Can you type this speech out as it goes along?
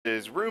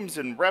is Rooms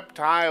and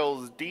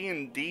Reptiles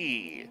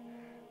D&D.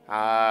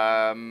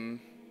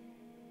 Yeah.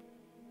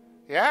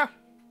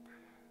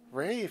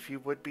 Ray, if you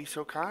would be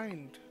so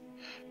kind.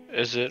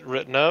 Is it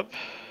written up?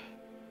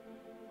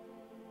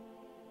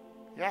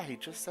 Yeah, he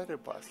just said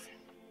it was.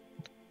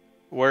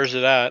 Where's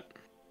it at?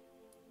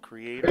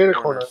 Creative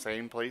Corner,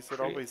 same place it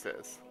always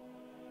is.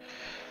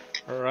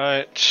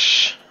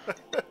 Alright.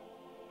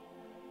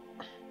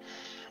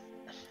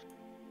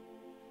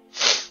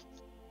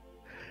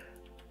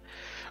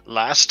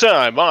 Last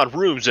time on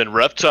Rooms and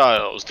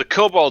Reptiles, the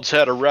kobolds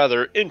had a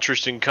rather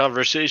interesting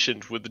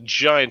conversation with the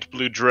giant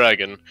blue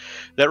dragon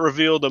that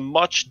revealed a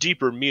much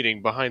deeper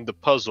meaning behind the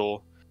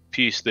puzzle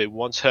piece they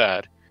once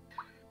had.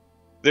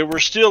 They were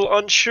still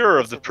unsure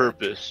of the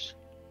purpose.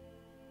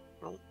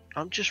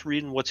 I'm just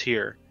reading what's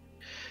here.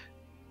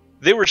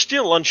 They were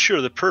still unsure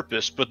of the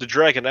purpose, but the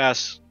dragon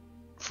asked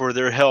for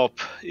their help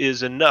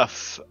is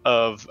enough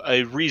of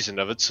a reason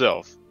of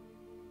itself.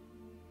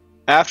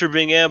 After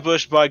being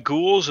ambushed by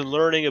ghouls and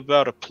learning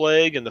about a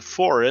plague in the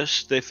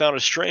forest, they found a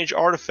strange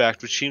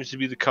artifact which seems to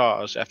be the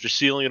cause. After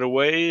sealing it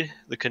away,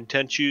 they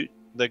continue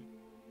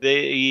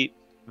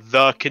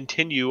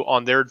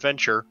on their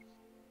adventure.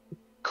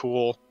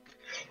 Cool.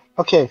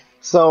 Okay,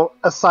 so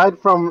aside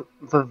from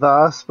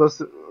the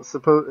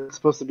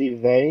supposed to be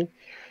they,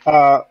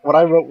 what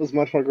I wrote was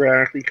much more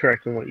grammatically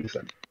correct than what you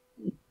said.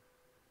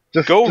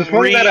 Just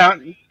pointing that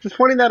out. Just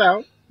pointing that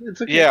out.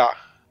 It's okay. Yeah.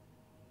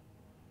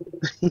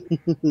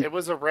 It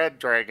was a red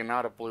dragon,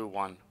 not a blue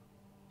one.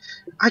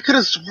 I could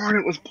have sworn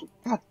it was.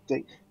 God dang.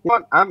 You know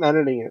what? I'm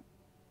editing it.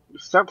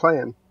 Start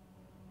playing.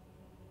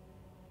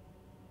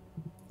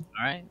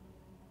 Alright.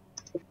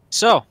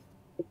 So,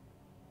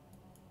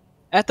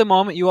 at the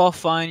moment, you all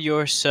find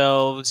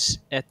yourselves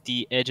at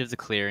the edge of the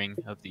clearing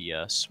of the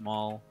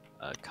small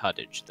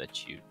cottage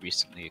that you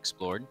recently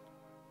explored.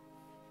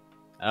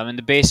 In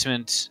the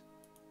basement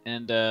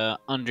and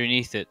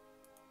underneath it,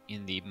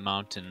 in the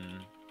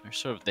mountain, or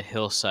sort of the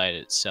hillside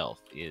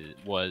itself, it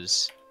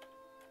was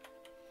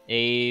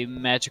a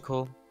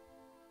magical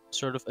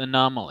sort of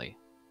anomaly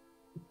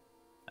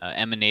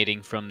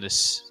emanating from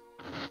this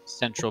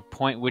central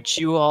point, which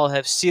you all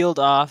have sealed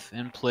off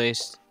and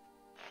placed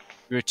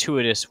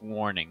gratuitous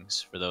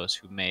warnings for those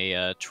who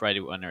may try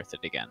to unearth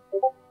it again.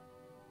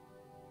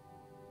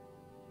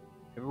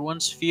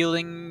 Everyone's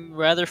feeling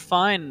rather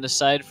fine,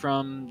 aside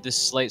from this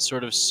slight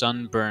sort of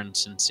sunburn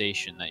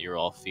sensation that you're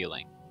all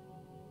feeling.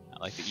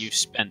 Like that you've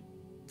spent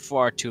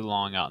far too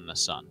long out in the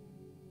sun.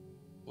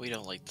 We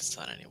don't like the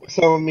sun anyway.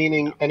 So,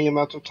 meaning any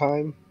amount of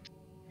time?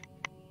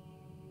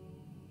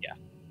 Yeah.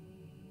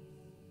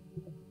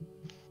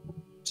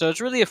 So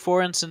it's really a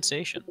foreign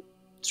sensation.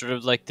 Sort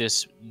of like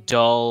this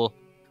dull,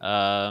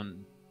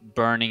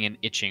 burning and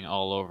itching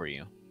all over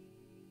you.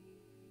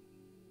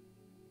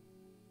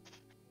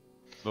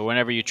 But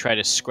whenever you try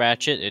to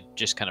scratch it, it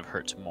just kind of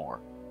hurts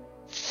more.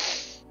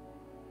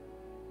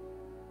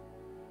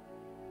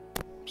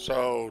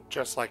 So,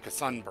 just like a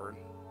sunburn.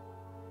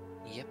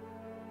 Yep.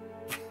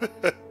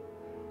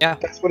 Yeah.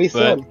 That's what he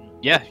said.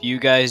 Yeah, you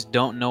guys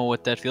don't know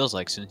what that feels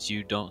like since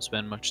you don't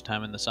spend much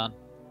time in the sun.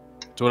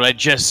 That's what I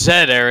just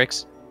said,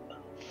 Eric's.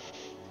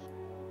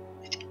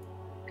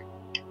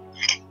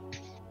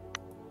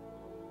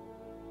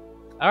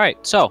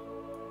 Alright, so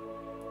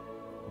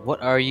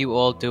what are you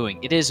all doing?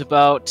 It is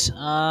about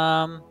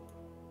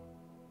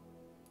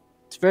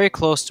it's very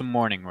close to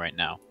morning right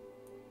now.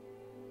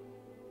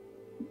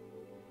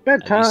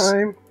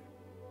 Bedtime!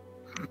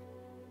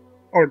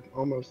 Or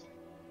almost.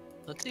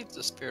 Let's see if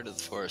the spirit of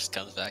the forest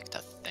comes back to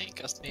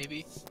thank us,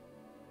 maybe?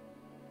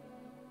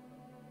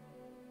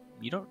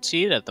 You don't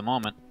see it at the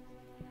moment.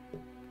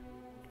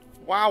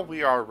 While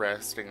we are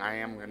resting, I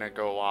am going to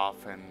go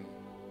off and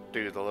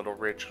do the little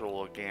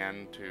ritual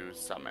again to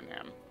summon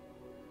him.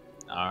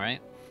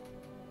 Alright.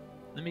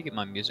 Let me get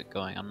my music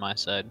going on my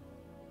side.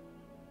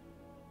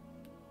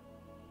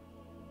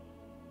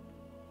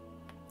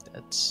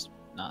 That's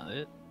not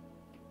it.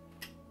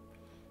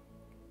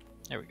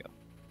 There we go.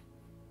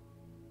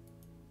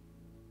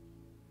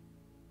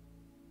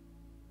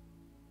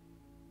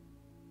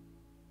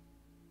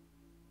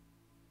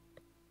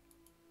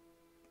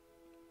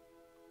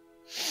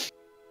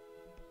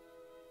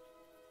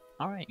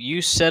 Alright,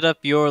 you set up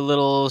your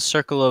little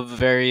circle of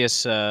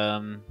various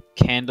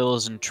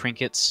candles and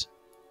trinkets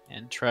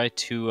and try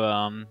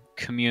to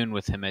commune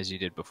with him as you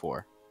did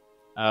before.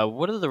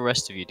 What are the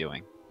rest of you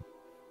doing?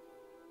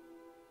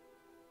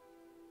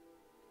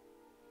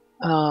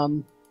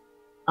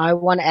 I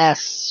want to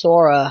ask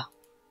Sora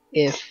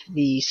if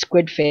the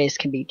squid face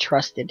can be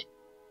trusted.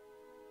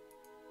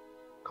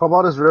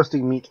 Cobalt is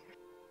roasting meat.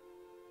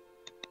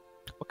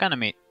 What kind of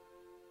meat?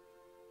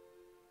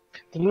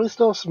 Didn't we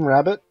still have some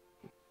rabbit?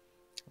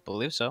 I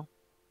believe so.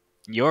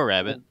 Your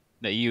rabbit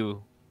that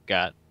you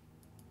got.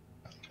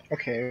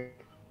 Okay.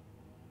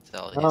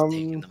 So he's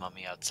taking the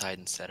mummy outside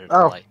and set it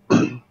alight.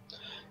 And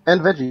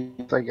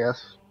veggies, I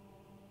guess.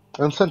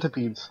 And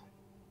centipedes.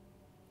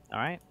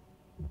 Alright.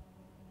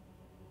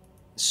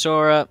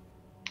 Sora,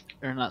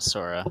 or not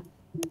Sora.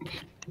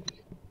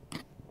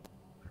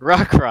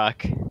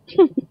 Rock.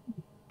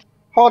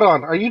 Hold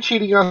on, are you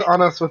cheating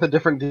on us with a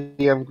different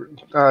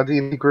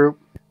D&D group?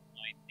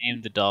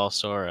 Named the doll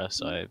Sora,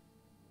 so I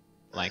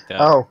blanked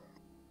out.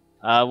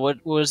 Oh,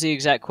 What was the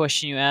exact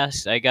question you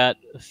asked? I got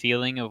a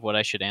feeling of what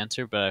I should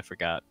answer, but I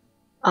forgot.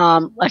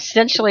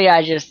 Essentially,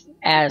 I just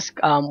ask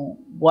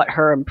what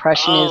her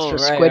impression is Oh, for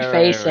right, Squid right, right,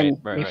 Face right, and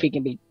right, if right. he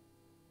can be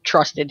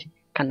trusted,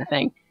 kind of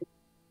thing.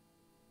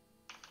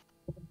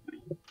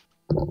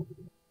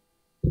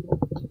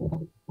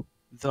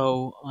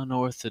 Though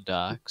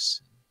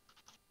unorthodox,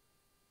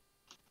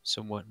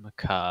 somewhat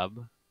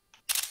macabre,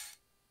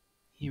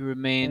 he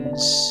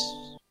remains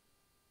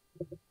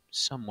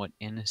somewhat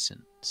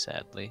innocent,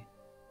 sadly.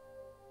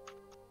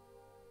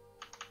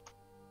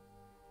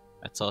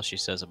 That's all she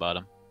says about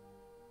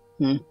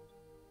him.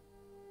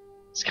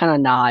 Just kind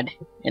of nod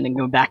and then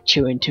go back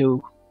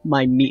into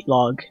my meat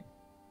log.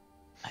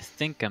 I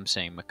think I'm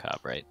saying macabre,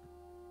 right?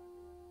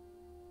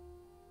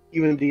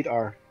 you indeed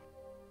are.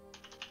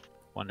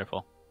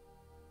 Wonderful.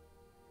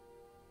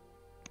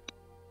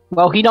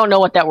 Well, he don't know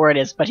what that word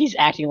is, but he's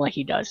acting like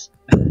he does.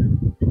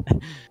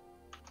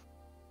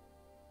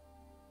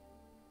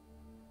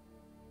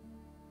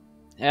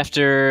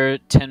 After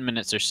 10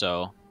 minutes or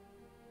so,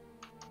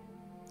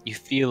 you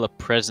feel a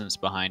presence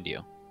behind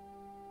you.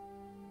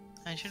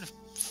 I should have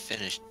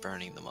finished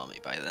burning the mummy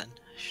by then.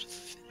 I should have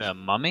finished. A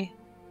mummy?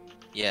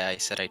 Yeah, I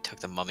said I took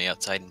the mummy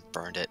outside and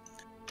burned it.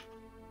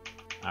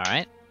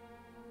 Alright.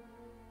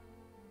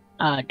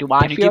 Do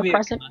I Can you feel give me a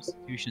present?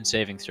 Constitution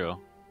saving throw?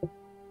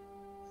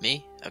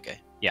 Me? Okay.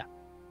 Yeah.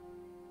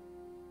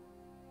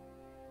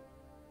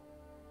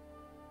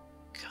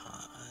 There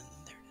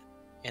it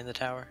is. In the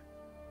tower?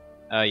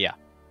 Yeah.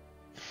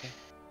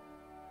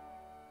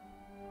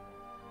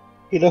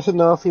 He doesn't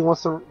know if he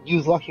wants to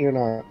use lucky or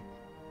not.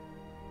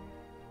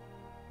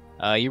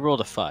 You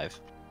rolled a 5.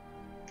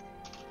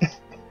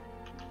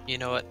 You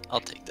know what? I'll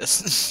take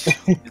this.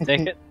 You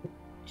take it?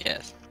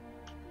 Yes.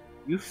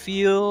 You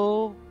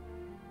feel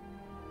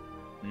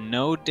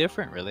no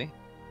different, really.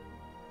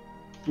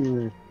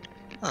 Hmm.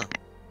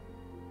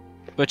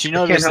 But you I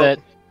can't notice help- that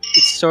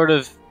it's sort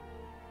of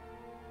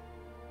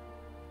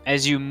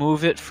as you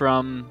move it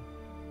from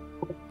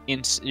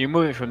you're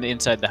moving from the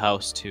inside the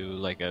house to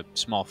like a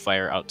small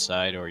fire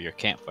outside or your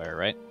campfire,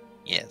 right?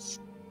 Yes.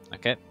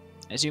 Okay.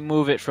 As you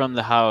move it from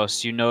the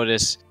house, you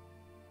notice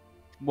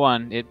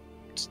one,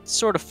 it's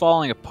sort of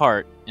falling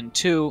apart, and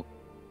two,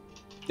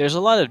 there's a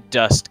lot of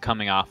dust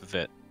coming off of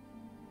it.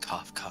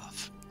 Cough,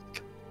 cough.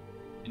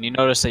 And you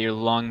notice that your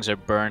lungs are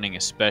burning,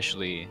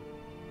 especially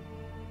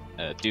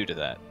due to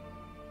that.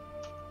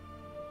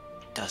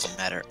 Doesn't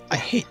matter. I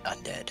hate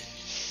undead.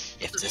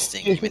 If this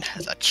thing even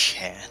has a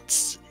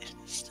chance. If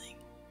this thing.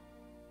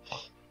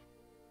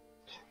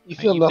 You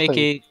feel You nothing.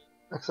 make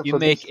except for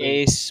make this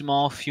a thing.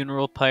 small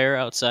funeral pyre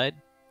outside.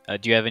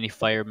 Do you have any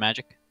fire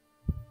magic?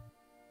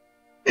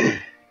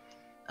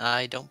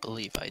 I don't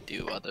believe I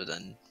do, other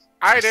than.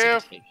 I do.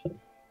 prestidigitation.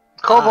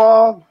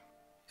 Kobold!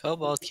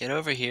 Cobalt, get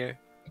over here.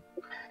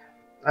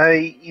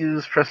 I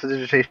use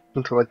prestidigitation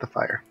to light the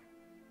fire.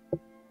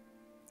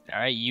 All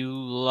right, you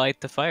light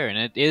the fire, and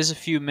it is a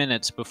few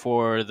minutes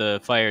before the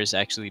fire is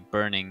actually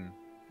burning,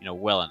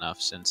 well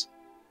enough. Since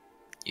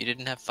You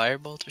didn't have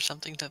firebolt or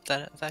something to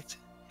that effect?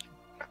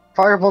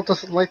 Firebolt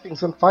doesn't light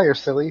things on fire,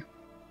 silly.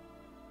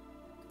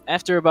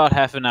 after about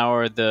half an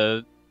hour,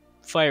 the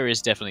fire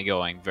is definitely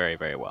going very,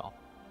 very well.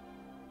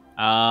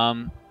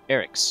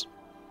 Eric's,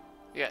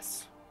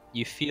 Yes.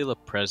 you feel a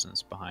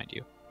presence behind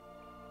you.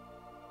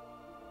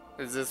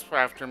 Is this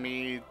after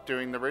me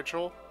doing the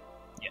ritual?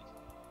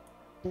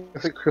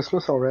 Is it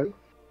Christmas already?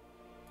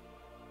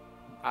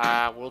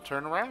 We'll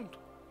turn around.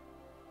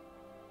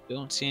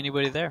 Don't see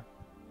anybody there.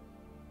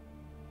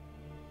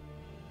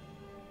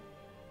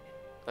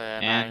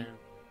 Then And-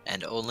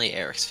 And only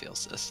Eric's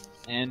feels this.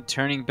 And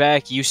turning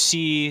back, you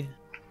see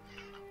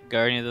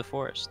Guardian of the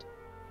Forest.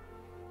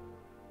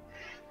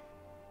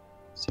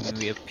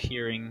 Seemingly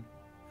appearing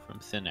from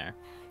thin air,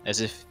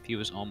 as if he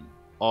was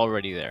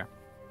already there.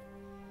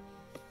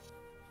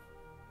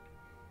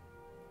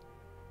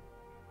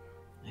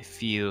 I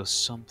feel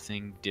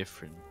something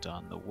different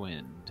on the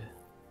wind.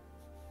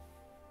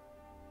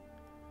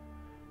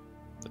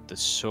 But the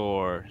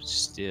sore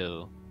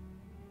still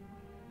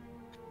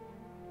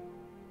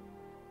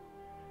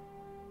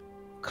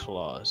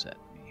claws at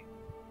me.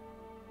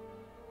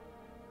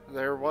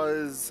 there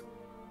was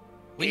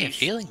We need a-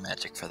 feeling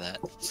magic for that.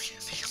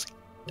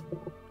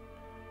 Feeling.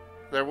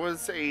 There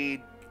was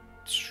a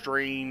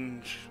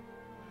strange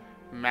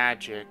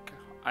magic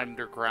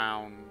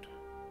underground.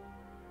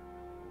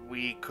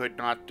 We could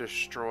not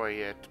destroy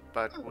it,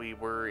 but we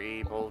were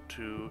able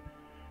to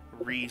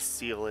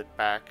reseal it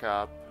back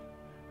up.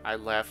 I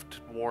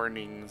left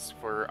warnings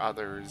for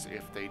others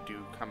if they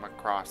do come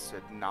across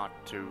it not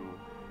to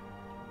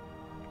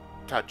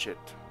touch it.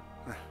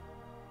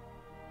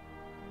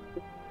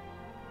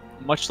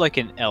 Much like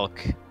an elk,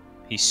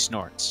 he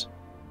snorts.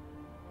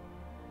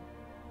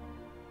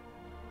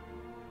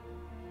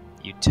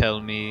 You tell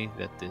me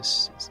that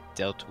this is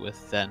dealt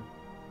with then?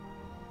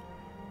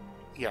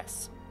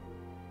 Yes.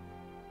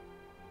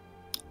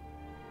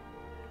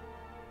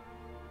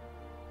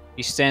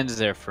 He stands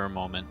there for a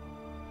moment.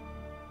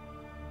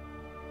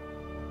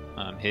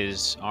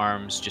 His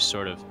arms just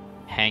sort of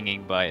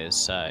hanging by his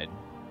side,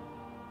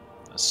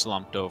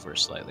 slumped over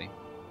slightly.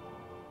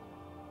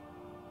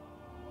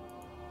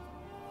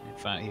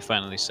 He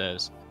finally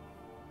says,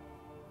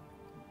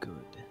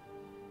 "Good.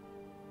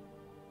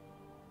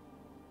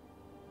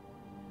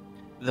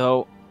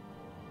 Though,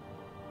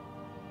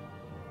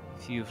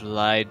 if you've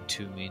lied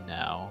to me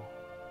now,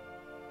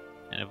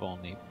 and have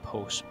only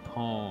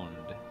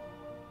postponed,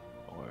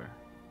 or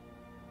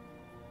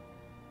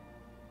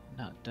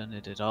not done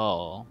it at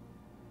all,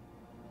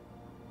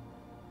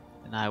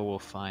 then I will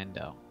find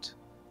out."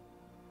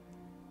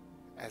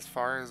 As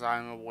far as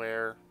I'm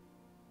aware,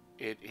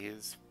 it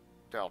is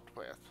dealt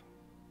with.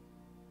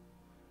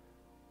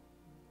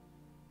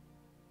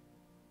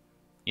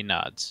 He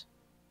nods.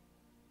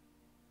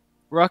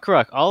 Ruck,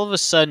 all of a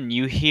sudden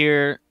you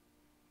hear...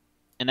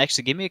 And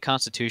actually, give me a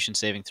Constitution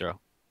saving throw.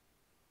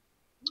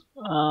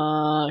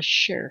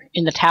 Sure.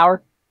 In the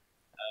tower?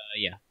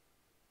 Yeah.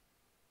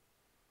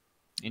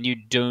 And you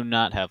do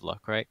not have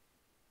luck, right?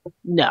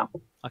 No.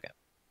 Okay.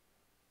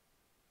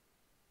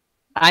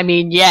 I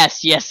mean,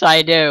 yes,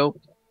 I do.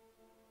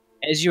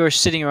 As you are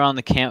sitting around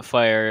the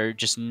campfire,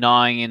 just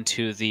gnawing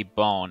into the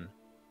bone,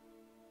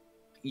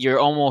 you're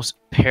almost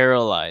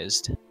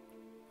paralyzed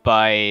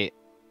by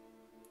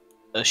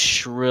a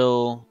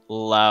shrill,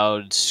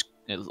 loud,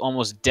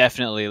 almost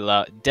deafeningly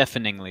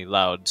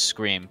loud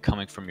scream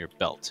coming from your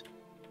belt.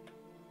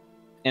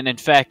 And in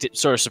fact, it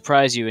sort of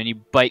surprised you, and you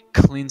bite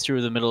clean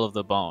through the middle of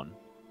the bone.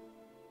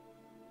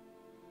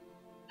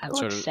 I look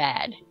Sort of-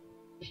 sad.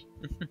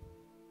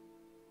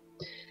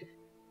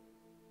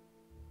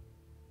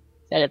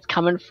 That it's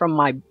coming from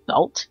my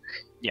belt?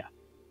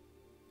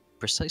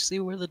 Precisely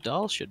where the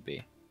doll should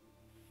be.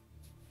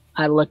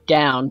 I look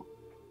down.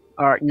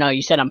 Or, no,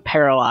 you said I'm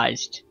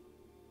paralyzed.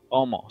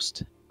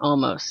 Almost.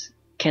 Almost.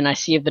 Can I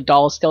see if the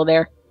doll is still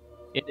there?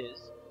 It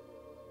is.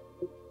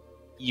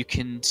 You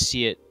can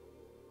see it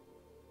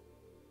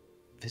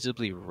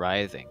visibly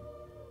writhing.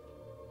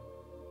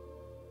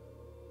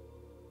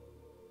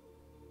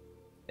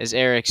 As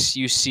Eric's,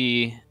 you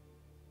see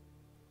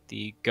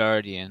the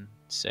Guardian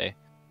say,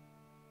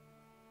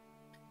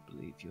 "I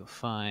believe you'll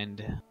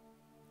find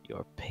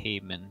your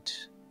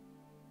payment."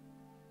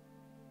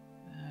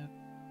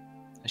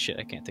 Shit,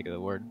 I can't think of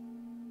the word.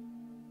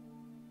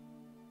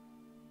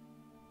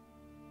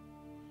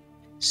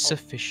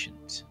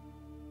 Sufficient.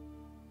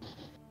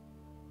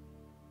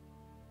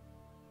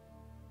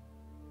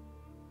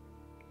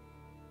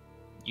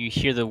 You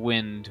hear the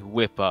wind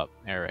whip up,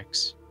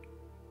 Eric's,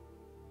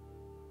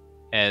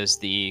 as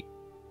the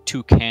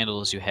 2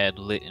 candles you had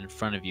lit in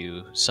front of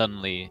you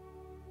suddenly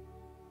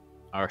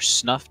are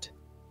snuffed,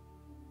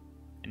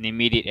 and the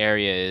immediate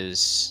area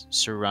is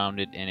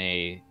surrounded in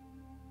a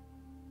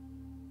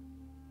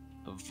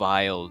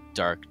vile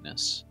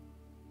darkness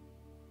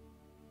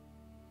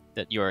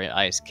that your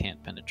eyes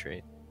can't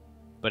penetrate.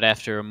 But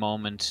after a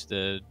moment,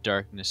 the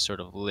darkness sort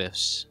of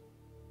lifts,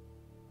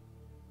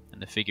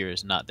 and the figure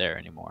is not there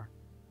anymore.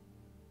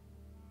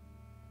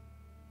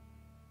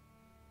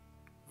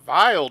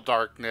 Vile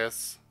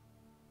darkness.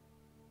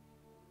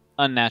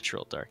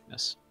 Unnatural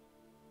darkness.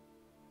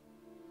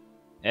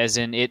 As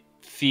in, it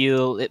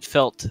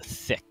felt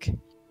thick.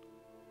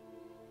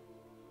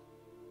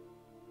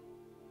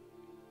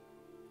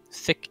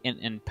 Thick and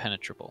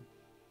impenetrable,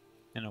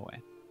 in a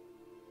way.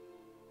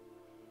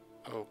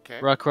 Okay.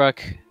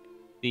 Ruck,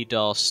 the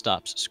doll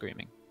stops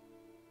screaming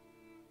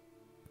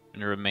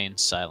and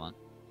remains silent.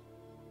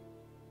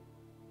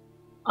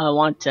 I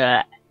want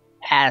to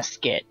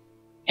ask it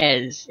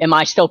am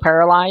I still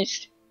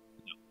paralyzed?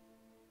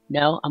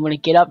 No? I'm gonna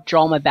get up,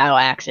 draw my battle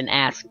axe, and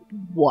ask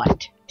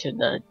what to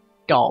the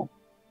doll.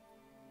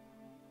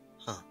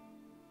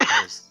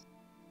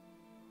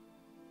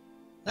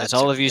 As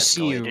all of you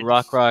see,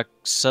 Rock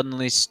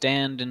suddenly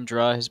stand and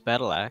draw his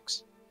battle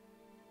axe,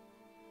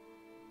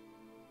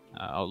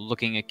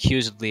 looking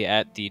accusedly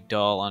at the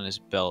doll on his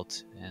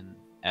belt and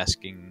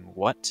asking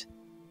what?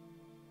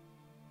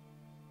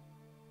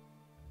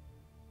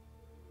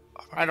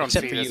 I don't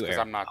Except see for this you, because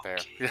Eric. I'm not there.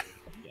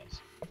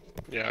 Yes.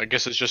 Yeah, I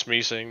guess it's just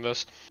me saying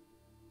this.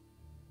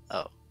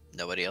 Oh,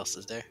 nobody else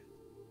is there?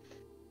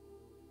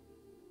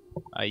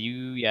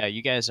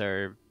 You guys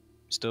are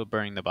still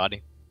burning the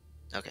body.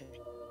 Okay.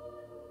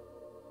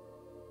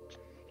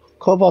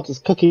 Cobalt is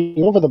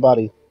cooking over the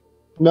body.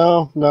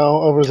 No,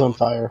 Over's on Don't.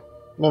 fire.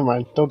 Never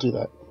mind, don't do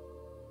that.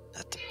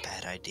 That's a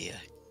bad idea.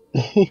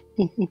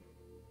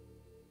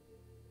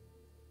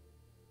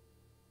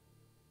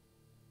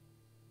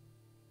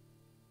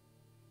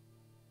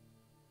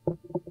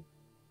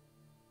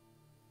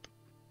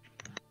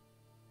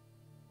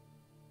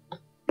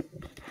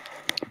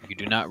 You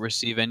do not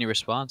receive any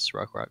response,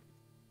 Rock.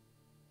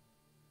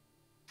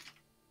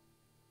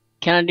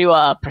 Can I do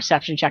a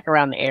perception check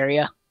around the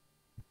area?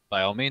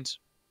 By all means.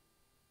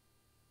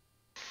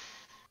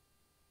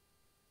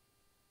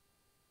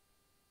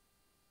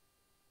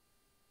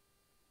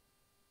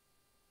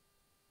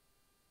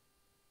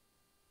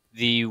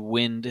 The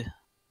wind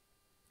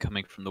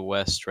coming from the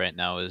west right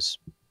now is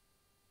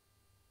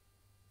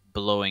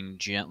blowing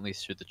gently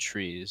through the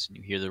trees, and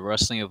you hear the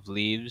rustling of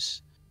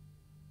leaves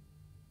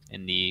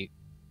and the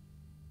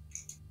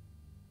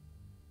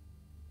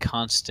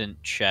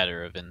constant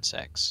chatter of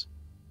insects.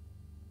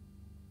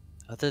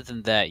 Other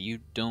than that, you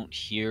don't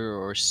hear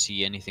or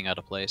see anything out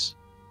of place.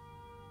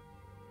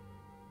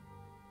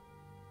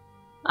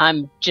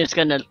 I'm just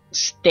gonna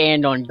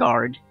stand on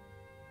guard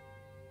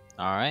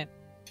Alright.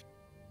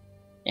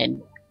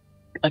 and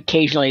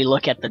occasionally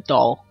look at the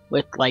doll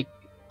with, like,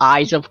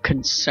 eyes of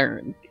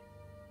concern.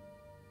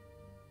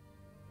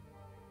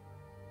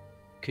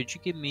 Could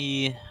you give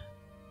me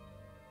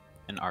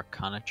an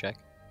Arcana check?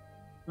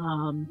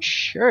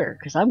 Sure,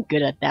 because I'm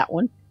good at that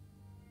one.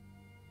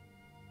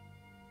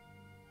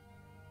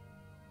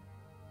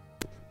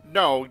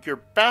 No, you're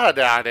bad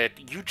at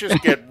it. You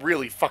just get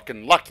really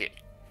fucking lucky.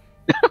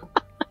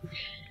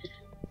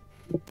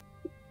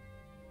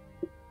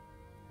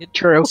 It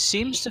True.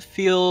 seems to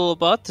feel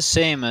about the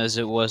same as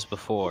it was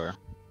before.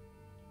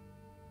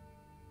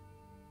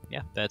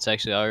 Yeah, that's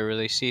actually all you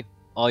really see.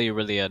 All you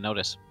really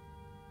notice.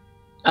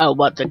 Oh,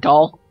 what, the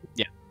doll?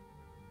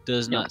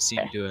 Does not seem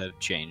Okay. to have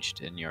changed,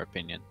 in your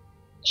opinion.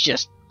 It's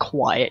just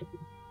quiet.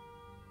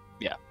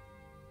 Yeah.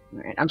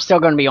 Alright, I'm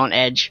still gonna be on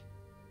edge.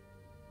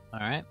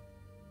 Alright.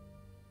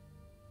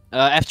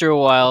 After a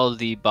while,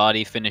 the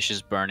body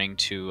finishes burning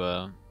to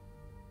a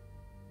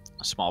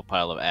small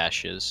pile of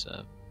ashes,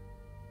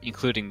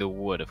 including the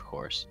wood, of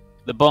course.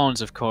 The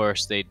bones, of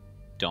course, they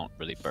don't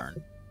really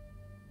burn.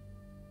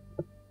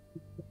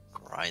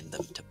 Grind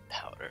them to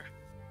powder.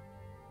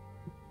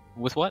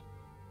 With what?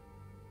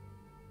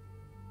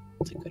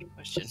 That's a good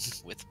question.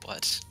 With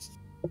what?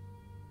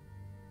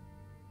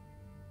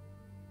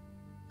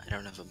 I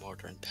don't have a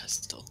mortar and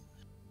pestle.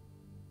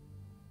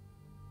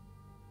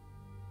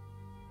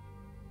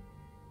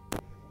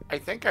 I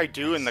think I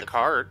do in the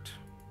cart.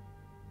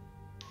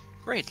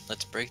 Great,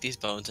 let's break these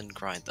bones and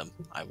grind them.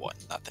 I want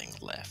nothing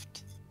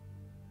left.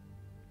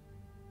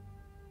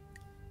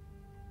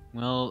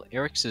 Well,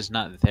 Eric's is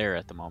not there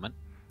at the moment,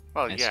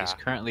 Well, as yeah. he's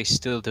currently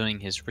still doing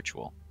his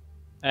ritual.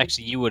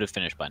 Actually, you would have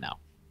finished by now.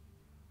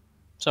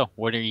 So,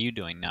 what are you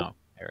doing now,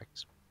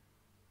 Eric's?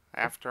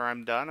 After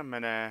I'm done, I'm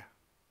gonna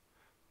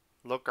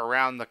look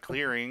around the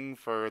clearing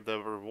for the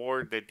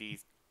reward that he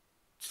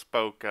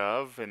spoke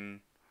of,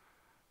 and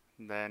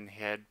then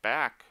head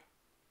back.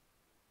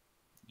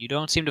 You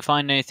don't seem to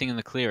find anything in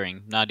the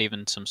clearing, not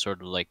even some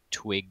sort of, like,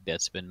 twig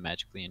that's been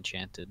magically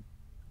enchanted.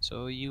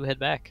 So you head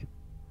back.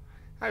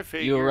 I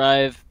figured. You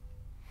arrive...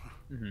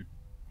 Mhm.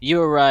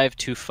 You arrive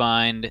to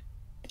find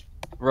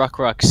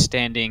Rock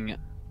standing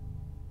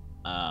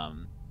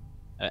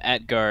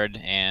at guard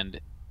and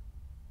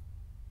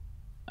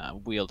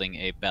wielding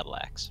a battle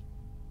axe.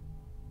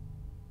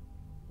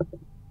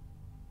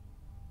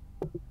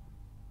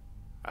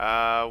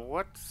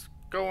 What's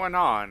going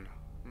on?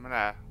 I'm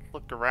gonna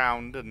look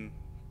around and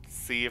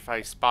see if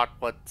I spot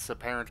what's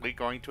apparently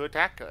going to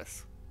attack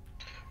us.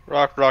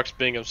 Rock's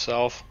being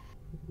himself.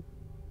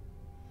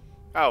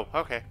 Oh,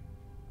 okay.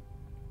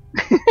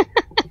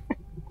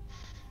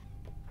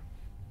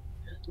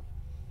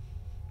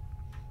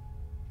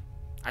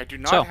 I do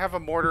not So- have a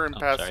mortar and Oh,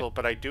 pestle, sorry.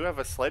 but I do have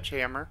a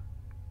sledgehammer.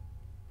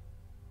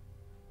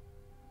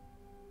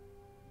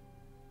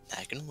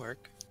 That can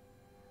work.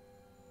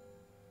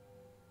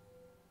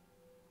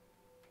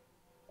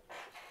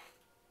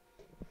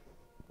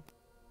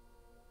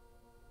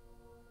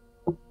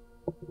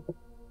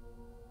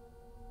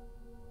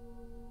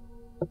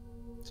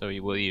 So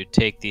will you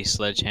take the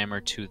sledgehammer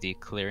to the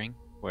clearing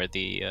where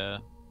the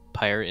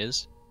pyre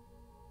is?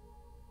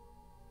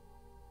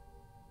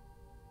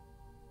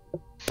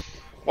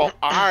 Well,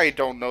 I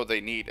don't know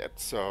they need it,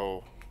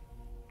 so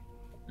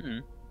Hmm.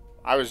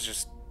 I was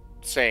just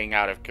saying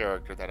out of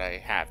character that I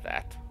have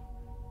that.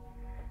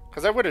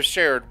 Because I would have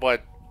shared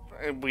what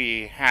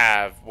we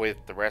have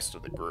with the rest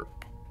of the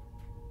group.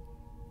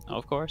 Oh,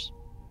 of course.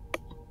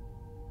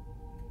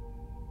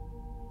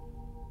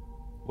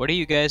 What are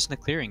you guys in the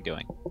clearing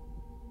doing?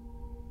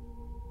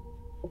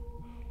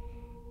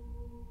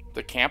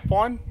 The camp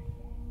one?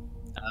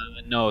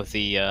 No,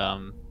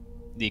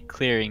 the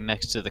clearing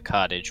next to the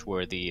cottage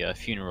where the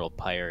funeral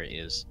pyre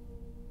is.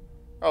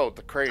 Oh,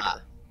 the crater.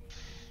 Ah.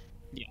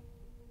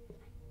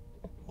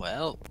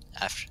 Well,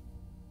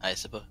 I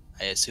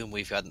assume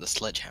we've gotten the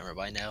sledgehammer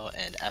by now,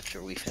 and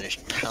after we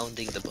finish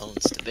pounding the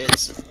bones to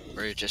bits,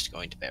 we're just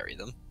going to bury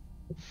them.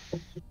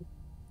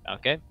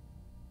 Okay.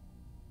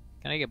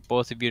 Can I get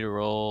both of you to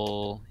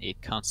roll a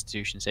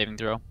Constitution saving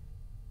throw?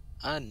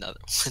 Another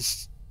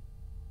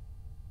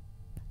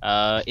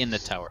one. In the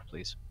tower,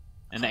 please.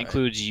 And that Alright.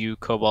 includes you,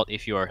 Cobalt,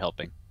 if you are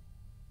helping.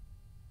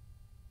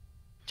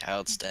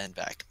 Child, stand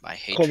back. My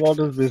hatred Cobalt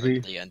for is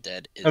busy. friendly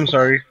undead is I'm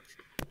sorry.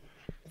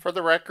 For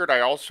the record,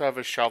 I also have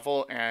a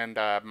shovel and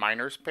a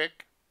miner's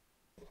pick.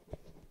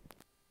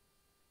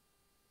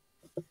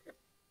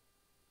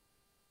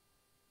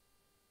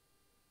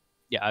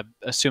 Yeah, I'm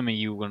assuming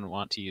you wouldn't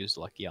want to use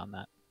Lucky on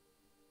that.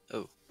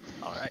 Oh,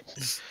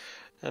 alright.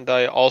 And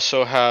I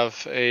also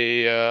have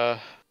a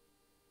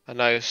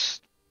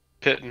nice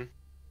Pitten.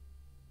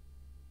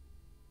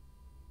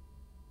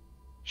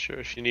 Sure,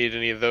 if you need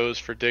any of those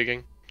for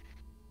digging.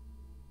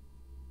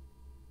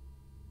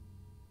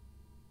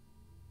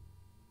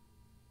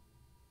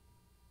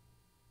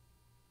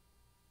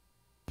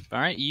 All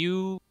right,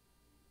 you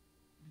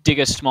dig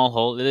a small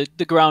hole.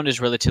 The ground is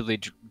relatively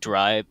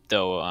dry,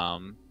 though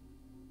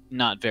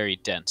not very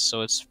dense,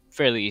 so it's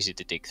fairly easy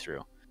to dig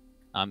through,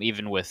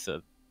 even with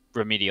the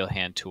remedial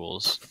hand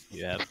tools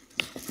you have.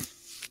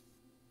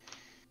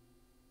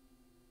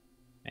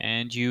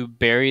 And you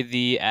bury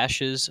the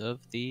ashes of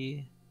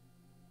the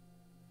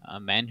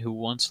man who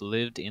once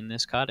lived in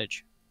this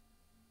cottage.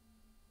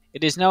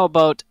 It is now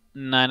about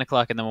 9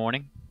 o'clock in the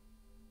morning.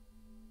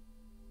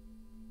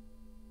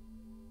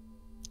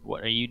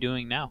 What are you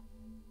doing now?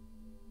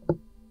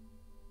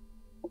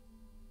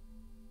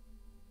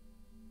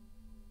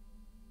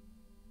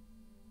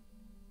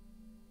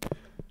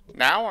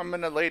 Now I'm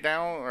gonna lay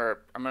down,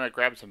 or I'm gonna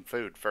grab some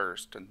food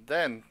first, and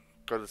then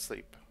go to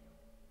sleep.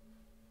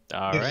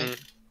 All right.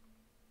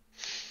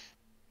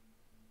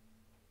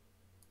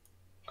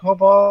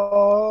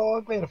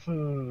 Cobalt made of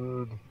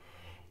food.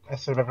 I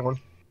serve everyone.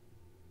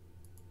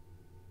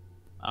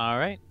 All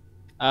right.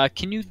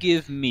 Can you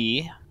give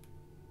me?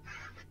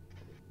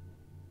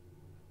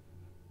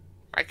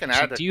 I can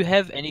Actually, add do you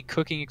have any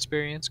cooking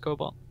experience,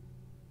 Cobalt?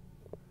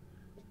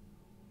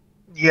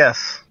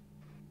 Yes.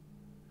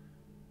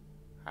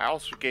 I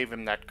also gave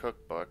him that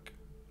cookbook.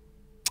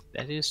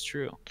 That is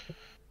true.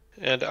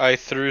 And I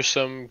threw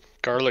some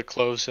garlic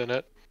cloves in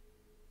it.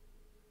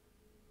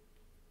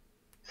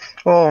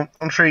 Well,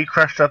 I'm sure you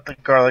crushed up the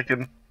garlic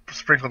and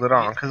sprinkled it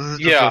on, because this is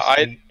just Yeah,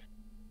 roast meat.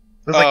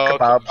 It's like okay.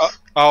 kebabs.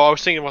 I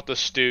was thinking about the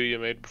stew you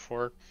made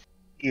before.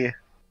 Yeah.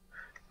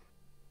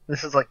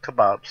 This is like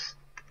kebabs.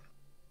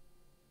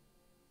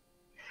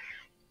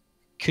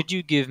 Could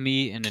you give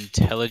me an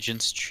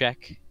intelligence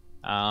check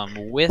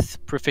with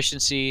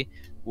proficiency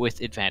with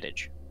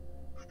advantage?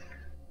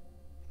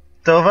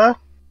 Dova?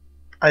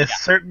 I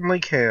certainly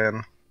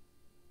can.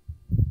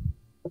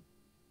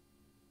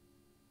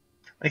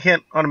 I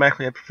can't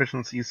automatically add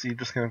proficiency, so you're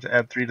just going to have to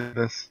add 3 to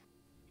this.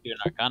 You're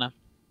not gonna.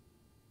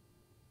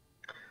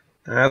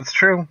 That's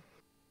true.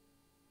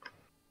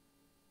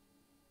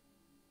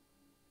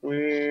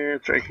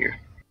 It's right here.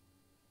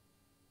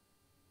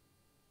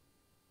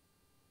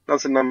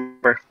 That's a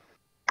number.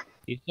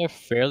 These are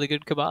fairly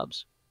good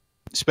kebabs,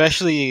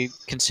 especially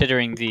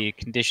considering the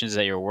conditions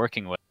that you're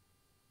working with.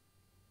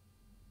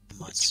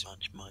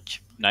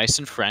 Much. Nice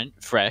and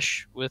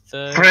fresh with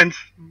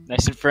French.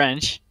 nice and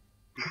French.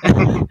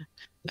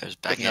 There's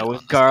baguette You know, on with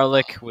this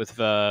garlic, with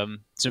some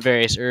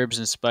various herbs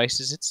and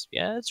spices.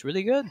 It's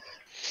really good.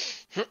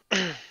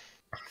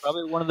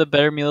 Probably one of the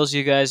better meals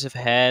you guys have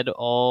had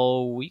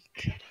all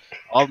week,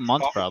 all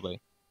month probably.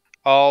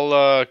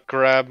 I'll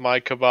grab my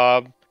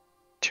kebab,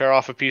 tear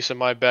off a piece of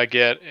my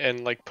baguette,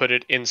 and like put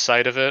it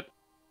inside of it,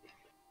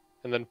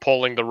 and then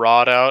pulling the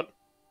rod out,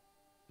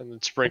 and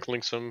then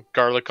sprinkling some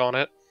garlic on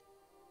it.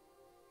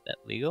 Is that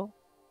legal?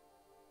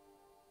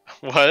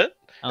 What?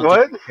 I don't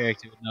think your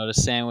character would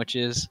notice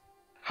sandwiches.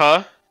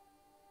 Huh?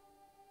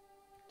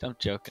 I'm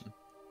joking.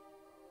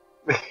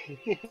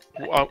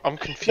 I'm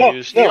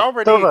confused. He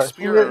already Dova,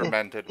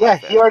 experimented yeah,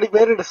 with it. he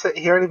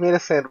already made a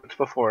sandwich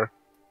before.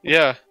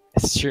 Yeah.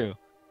 It's true.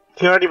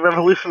 He already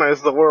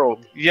revolutionized the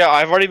world. Yeah,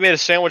 I've already made a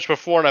sandwich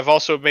before, and I've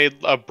also made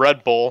a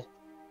bread bowl.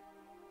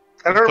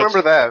 I don't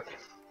remember that.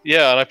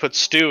 Yeah, and I put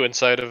stew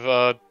inside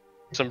of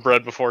some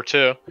bread before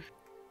too.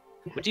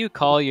 What do you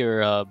call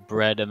your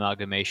bread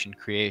amalgamation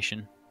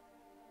creation?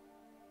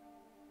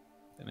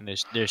 I mean,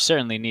 there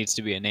certainly needs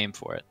to be a name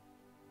for it.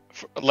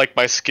 Like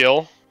my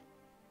skill.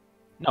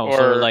 No, Or-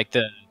 for like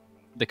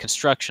the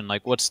construction.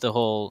 Like, what's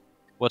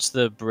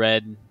the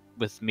bread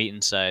with meat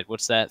inside?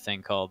 What's that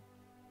thing called?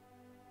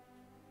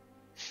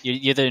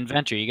 You're the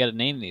inventor. You got to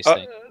name these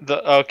things.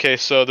 Okay,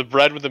 so the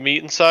bread with the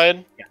meat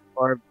inside.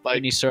 Or like-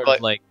 any sort like-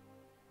 of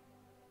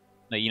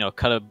like,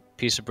 cut a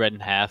piece of bread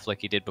in half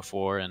like you did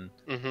before, and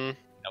Mm-hmm.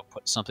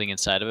 put something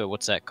inside of it.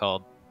 What's that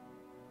called?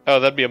 Oh,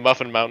 that'd be a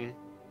muffin mountain.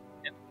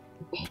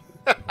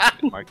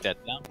 Mark that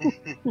down.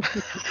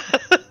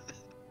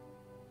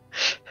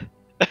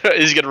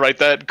 Is he gonna write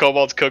that in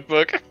Cobalt's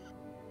cookbook?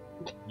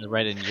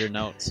 Write it in your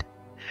notes.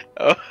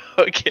 Oh,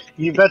 okay.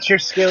 You bet your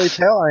scaly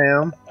tail I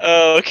am.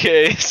 Oh,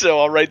 okay. So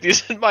I'll write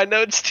these in my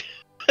notes too.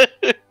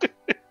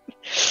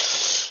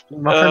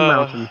 Muffin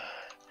Mountain.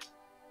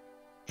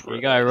 There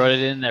you go. I wrote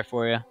it in there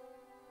for you.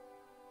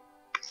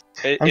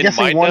 I'm In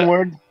guessing my one note-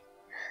 word.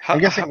 How- I'm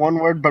guessing one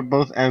word, but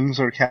both M's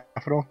are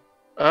capital.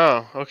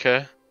 Oh,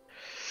 okay.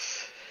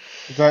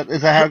 Is that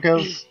how it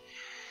goes?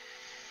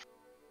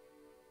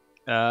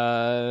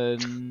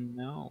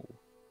 No.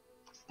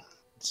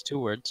 It's 2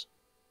 words.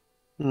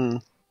 Hmm.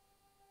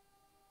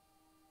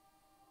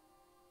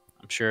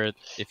 I'm sure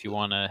if you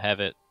want to have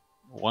it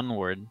 1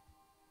 word,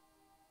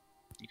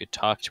 you could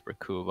talk to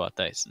Raku about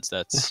that, since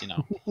that's,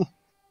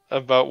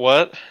 About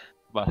what?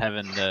 about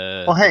having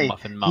the, Well, hey, the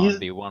Muffin Mountain he's-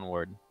 be 1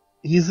 word.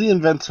 He's the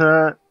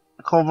inventor.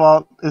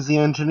 Cobalt is the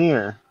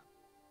engineer.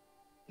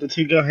 The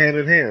two go hand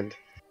in hand.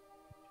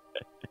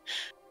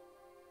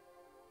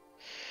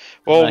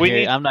 Well, we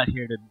need. I'm not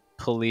here to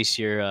police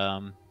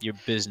your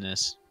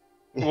business.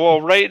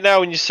 Well, right now,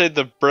 when you say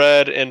the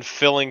bread and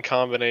filling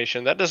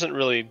combination, that doesn't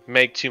really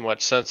make too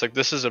much sense. Like,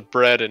 this is a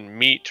bread and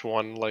meat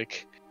one.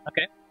 Like,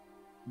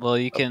 Well,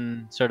 you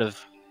can sort of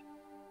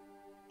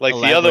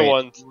the other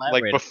one,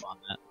 elaborate upon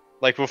that.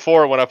 like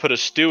before, when I put a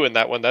stew in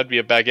that one, that'd be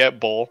a baguette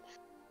bowl.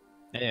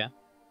 Yeah.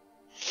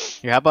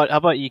 Here, how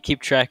about you keep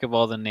track of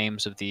all the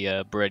names of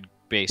the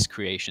bread-based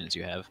creations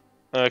you have?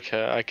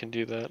 Okay, I can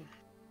do that.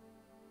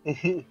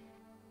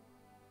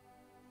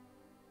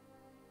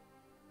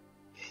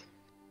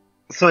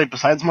 So wait,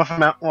 besides Muffin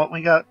Mountain, what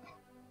we got?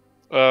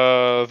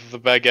 The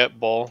baguette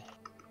bowl.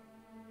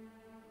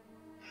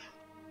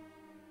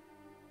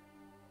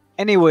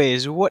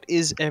 Anyways, what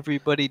is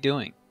everybody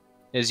doing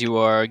as you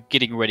are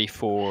getting ready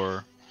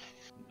for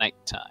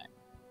nighttime?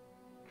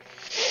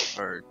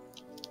 Or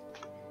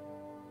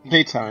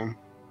Daytime.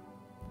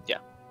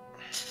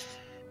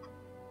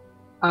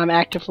 I'm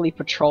actively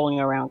patrolling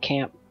around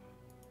camp.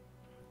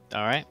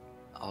 All right.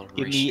 I'll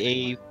Give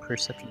me a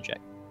perception check.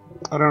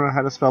 I don't know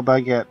how to spell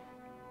baguette.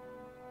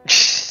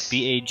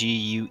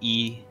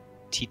 Baguette.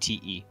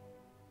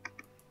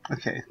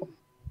 Okay.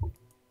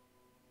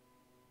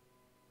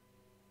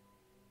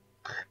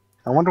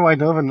 I wonder why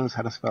Nova knows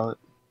how to spell it.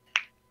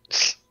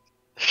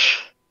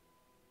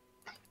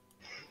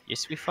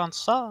 Yes, we found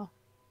saw.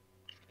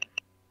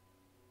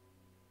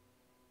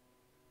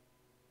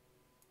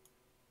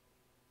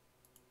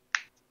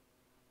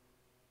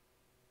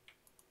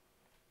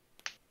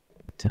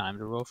 Time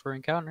to roll for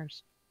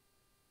encounters.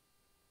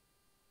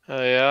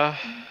 Oh yeah.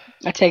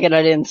 I take it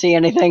I didn't see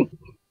anything.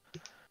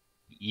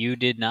 You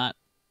did not.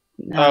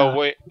 Oh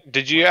wait,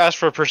 did you ask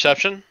for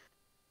perception?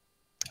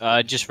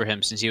 Just for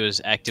him, since he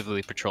was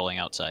actively patrolling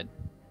outside.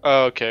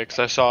 Oh, okay, because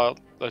I saw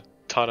a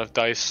ton of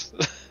dice.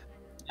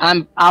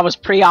 I was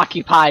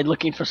preoccupied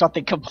looking for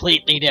something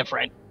completely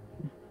different.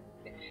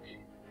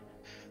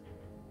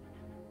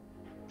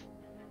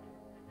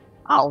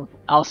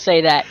 I'll say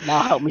that and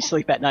that'll help me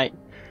sleep at night.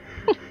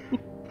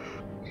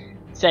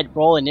 Said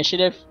roll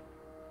initiative.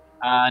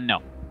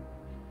 No.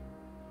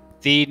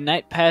 The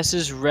night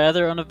passes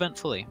rather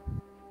uneventfully.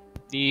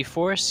 The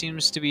forest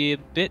seems to be a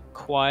bit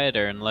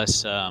quieter and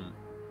less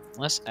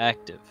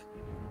active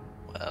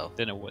well,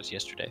 than it was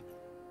yesterday.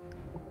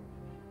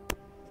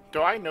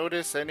 Do I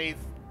notice any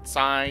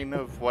sign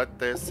of what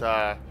this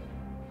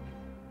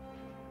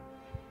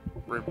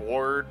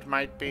reward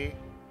might be?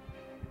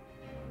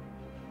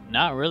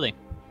 Not really.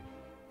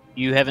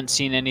 You haven't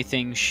seen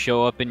anything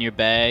show up in your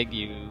bag.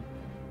 You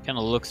kind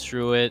of look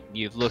through it.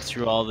 You've looked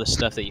through all the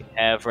stuff that you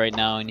have right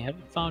now, and you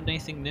haven't found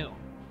anything new.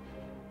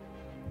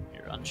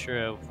 You're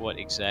unsure of what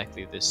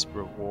exactly this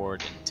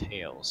reward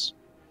entails.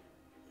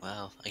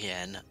 well,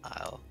 again,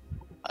 I'll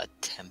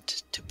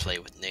attempt to play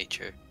with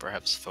nature,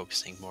 perhaps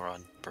focusing more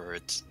on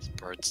bird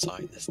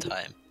song this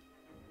time.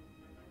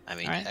 I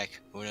mean, Alright. heck,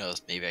 who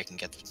knows? Maybe I can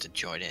get them to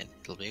join in.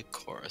 It'll be a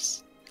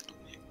chorus.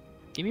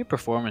 Give me a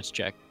performance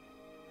check.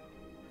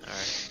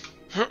 Alright.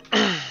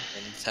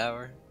 In the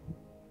tower?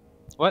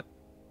 What?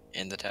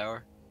 In the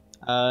tower?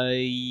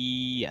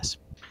 Yes.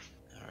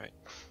 Alright.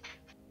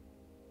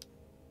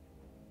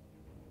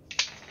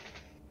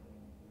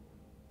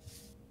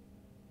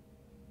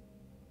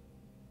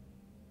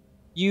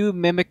 You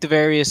mimic the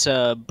various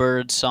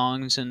bird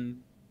songs and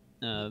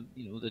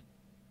the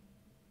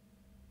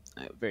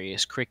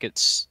various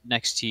crickets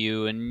next to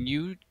you, and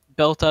you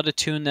belt out a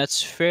tune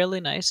that's fairly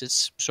nice.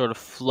 It's sort of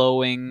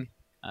flowing,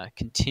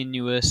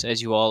 continuous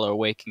as you all are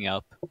waking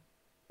up.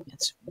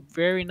 It's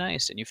very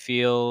nice, and you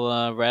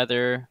feel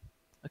rather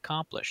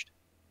accomplished.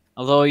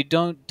 Although you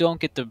don't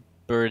get the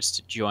birds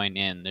to join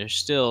in, they're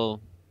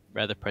still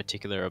rather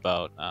particular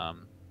about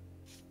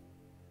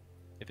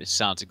if it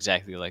sounds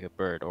exactly like a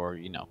bird or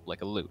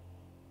like a lute.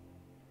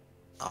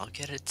 I'll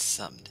get it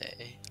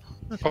someday.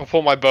 I'll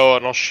pull my bow out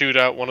and I'll shoot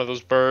out one of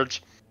those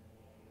birds.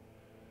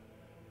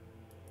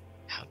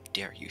 How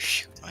dare you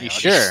shoot my You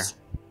audience?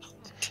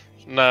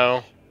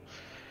 No.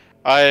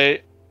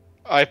 I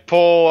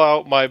pull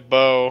out my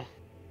bow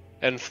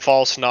and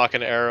false knock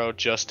an arrow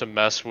just to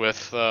mess with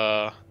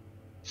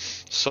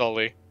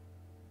Sully.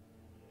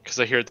 Because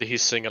I hear that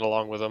he's singing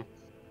along with him.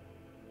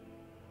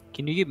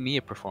 Can you give me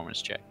a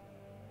performance check?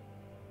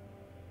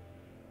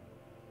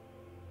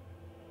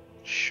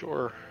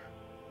 Sure.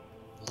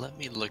 Let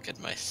me look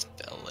at my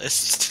spell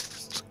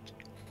list.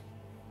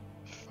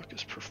 Fuck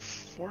is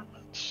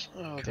performance?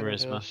 Oh, there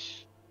it Charisma.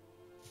 is.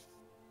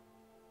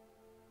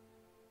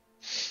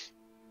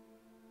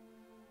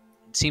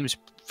 It seems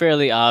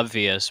fairly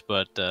obvious,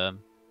 but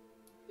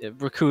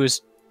Raku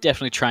is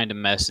definitely trying to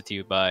mess with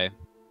you by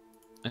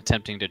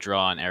attempting to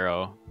draw an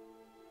arrow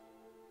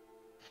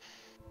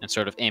and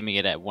sort of aiming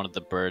it at one of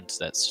the birds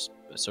that's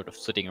sort of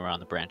flitting around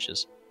the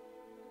branches.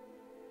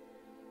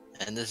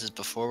 And this is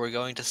before we're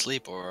going to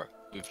sleep, or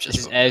we've just.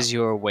 This is as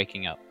you're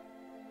waking up.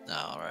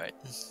 Alright.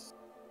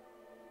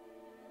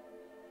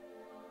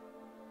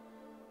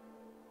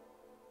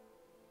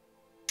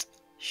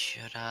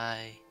 Should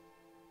I?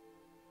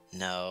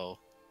 No.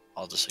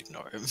 I'll just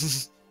ignore him.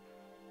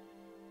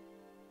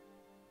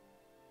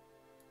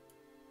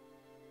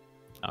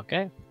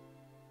 Okay.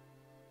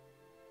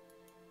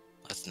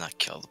 Let's not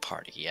kill the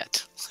party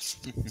yet.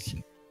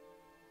 I'm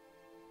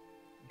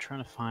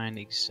trying to find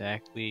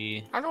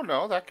exactly. I don't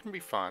know. That can be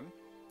fun.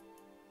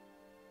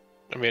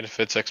 I mean, if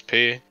it's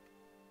XP.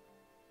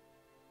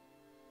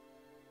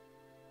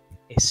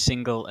 A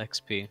single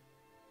XP.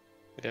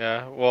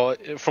 Yeah, well,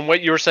 from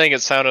what you were saying,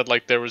 it sounded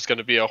like there was going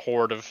to be a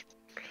horde of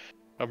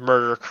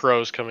murder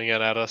crows coming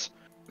in at us.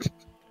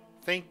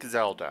 Think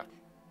Zelda.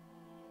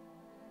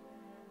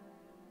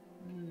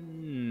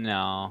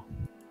 No.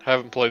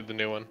 Haven't played the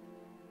new one.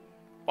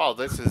 Well,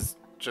 this is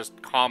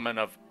just common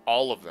of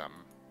all of them.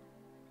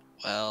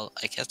 Well,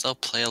 I guess I'll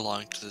play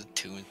along to the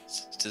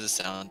tunes, to the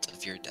sounds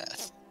of your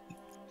death.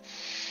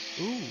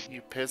 Ooh.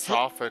 You piss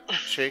off a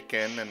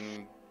chicken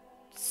and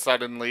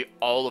suddenly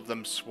all of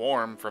them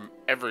swarm from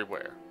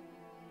everywhere.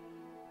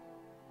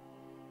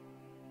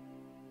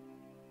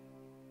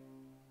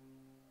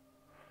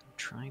 I'm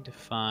trying to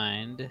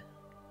find.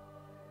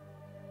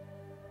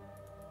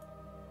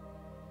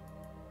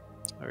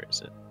 Where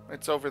is it?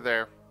 It's over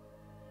there.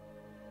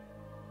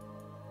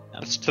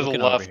 I'm It's to the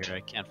looking over left. here.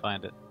 I can't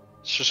find it.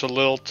 It's just a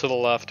little to the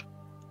left.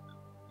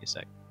 Give me a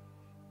sec.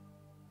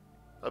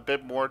 A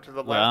bit more to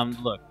the Well, left.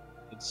 look.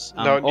 It's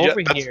No, over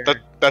yeah, here.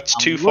 that's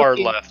I'm too far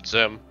looking. left,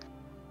 Zim.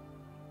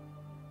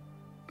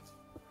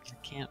 I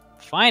can't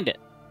find it.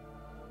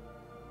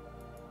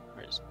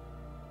 Where is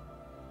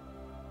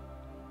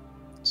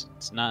it?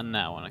 It's not in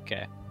that one.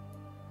 Okay.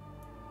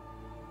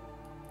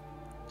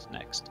 What's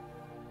next?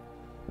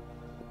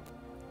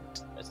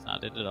 That's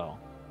not it at all.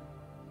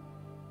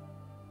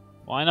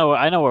 Well,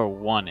 I know where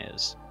 1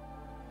 is.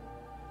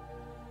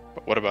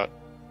 But what about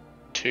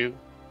 2?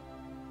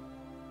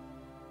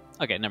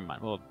 Okay, never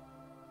mind. We'll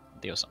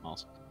deal with something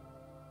else.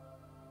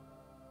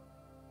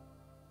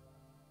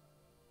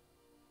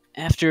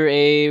 After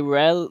a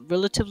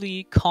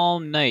relatively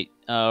calm night,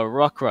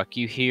 Ruck,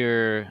 you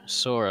hear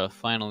Sora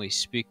finally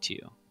speak to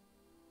you.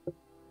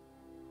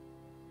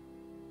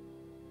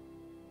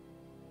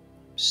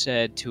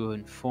 Sad to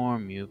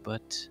inform you,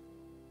 but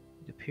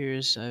it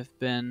appears I've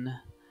been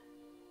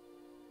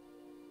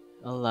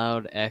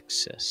allowed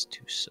access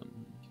to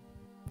some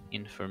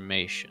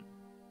information.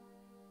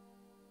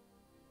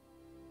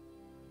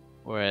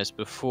 Whereas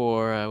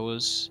before I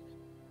was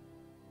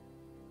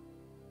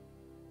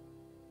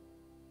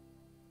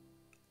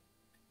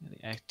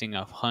acting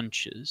off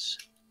hunches,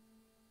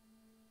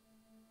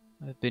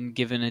 I've been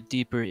given a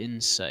deeper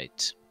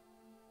insight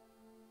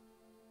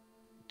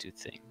into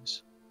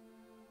things.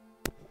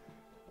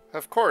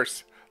 Of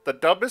course, the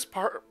dumbest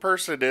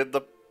person in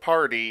the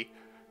party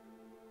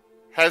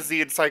has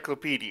the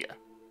encyclopedia.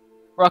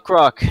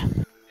 Ruck.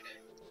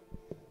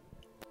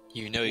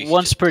 You know you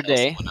Once should per tell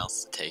day. someone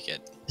else to take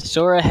it.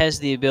 Sora has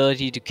the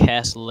ability to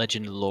cast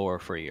legend lore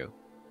for you.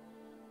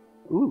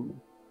 Ooh.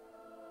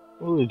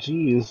 Oh,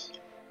 jeez.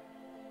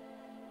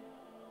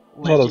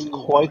 That is Legend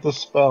quite the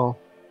spell.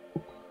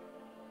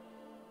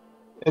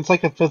 It's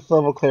like a 5th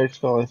level cleric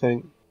spell, I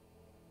think.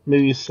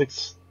 Maybe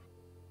 6th.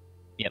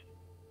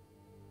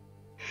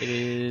 It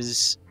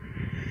is.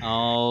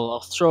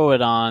 I'll throw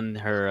it on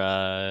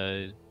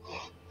her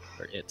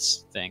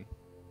its thing.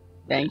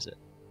 Where thing. is it?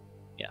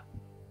 Yeah.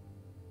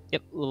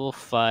 Yep, level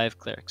 5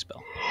 cleric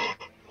spell.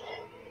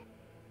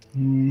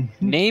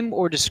 Name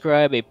or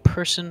describe a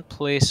person,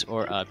 place,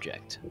 or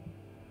object.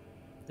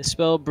 The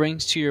spell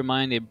brings to your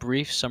mind a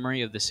brief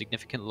summary of the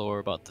significant lore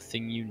about the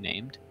thing you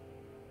named.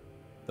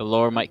 The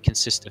lore might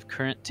consist of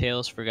current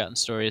tales, forgotten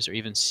stories, or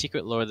even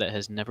secret lore that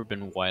has never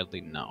been widely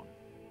known.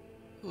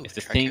 Ooh, If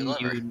the try your thing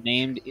lever. you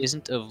named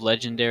isn't of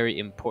legendary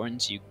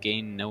importance, you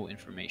gain no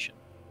information.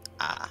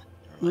 Ah,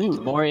 never mind.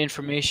 The more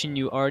information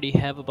you already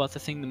have about the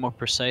thing, the more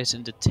precise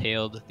and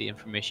detailed the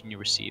information you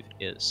receive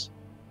is.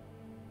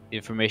 The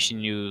information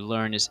you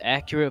learn is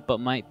accurate, but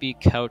might be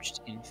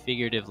couched in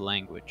figurative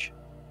language.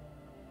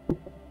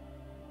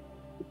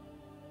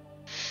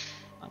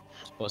 I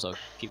suppose I'll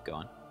keep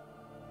going.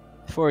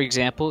 For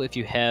example, if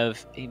you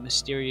have a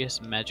mysterious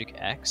magic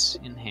axe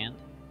in hand,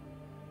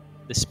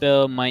 the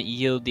spell might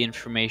yield the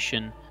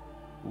information,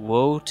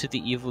 "Woe to the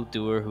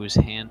evildoer whose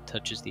hand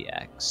touches the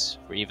axe,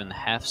 for even the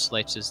half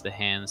slices the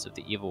hands of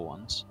the evil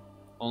ones.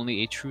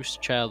 Only a true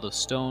child of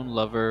stone,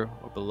 lover,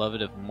 or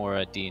beloved of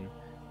Moradin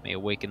may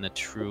awaken the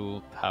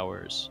true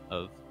powers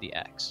of the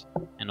axe,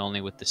 and only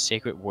with the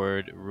sacred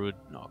word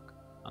Rudnok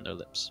on their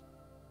lips."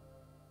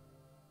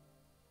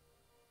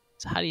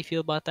 So how do you feel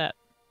about that?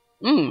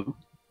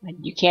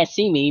 You can't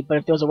see me, but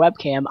if there was a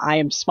webcam, I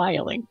am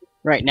smiling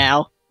right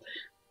now.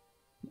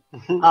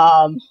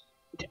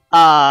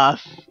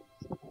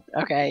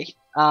 Okay.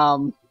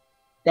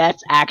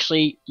 That's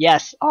actually,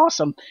 yes,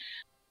 awesome.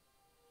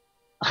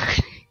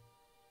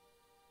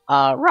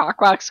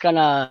 Rock's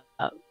gonna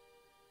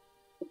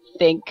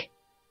think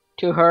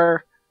to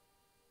her,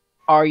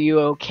 "Are you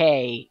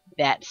okay?"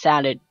 That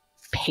sounded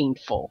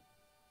painful.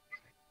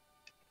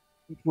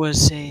 It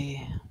was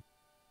a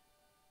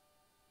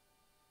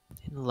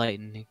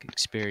enlightening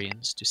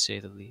experience, to say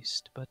the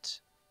least, but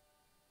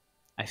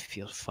I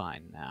feel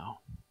fine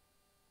now.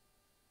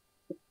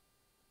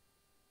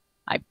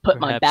 I put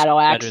my Perhaps battle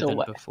axe better than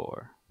away.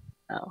 before.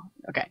 Oh,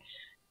 okay.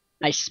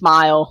 I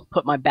smile,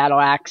 put my battle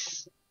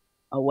axe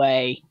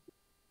away,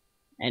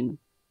 and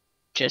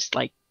just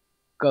like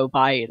go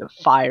by the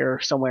fire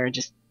somewhere and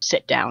just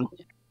sit down.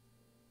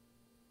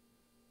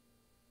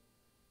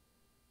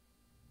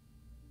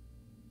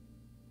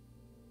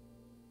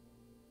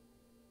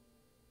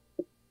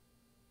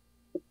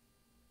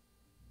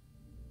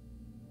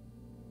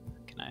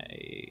 Can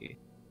I?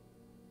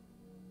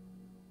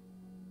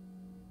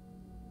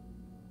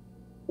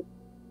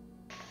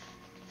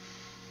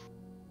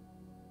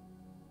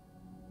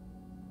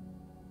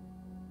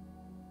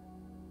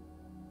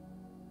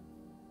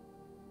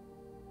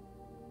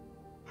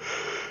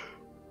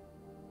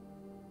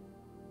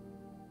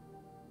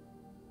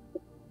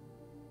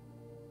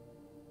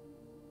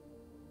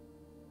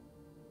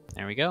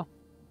 There we go.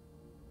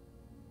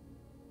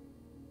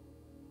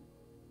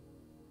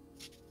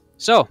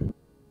 So,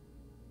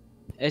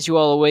 as you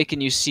all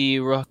awaken, you see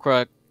Rock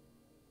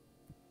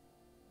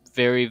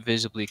very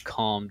visibly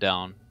calm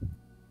down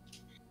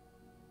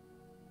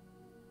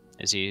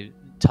as he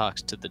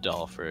talks to the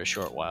doll for a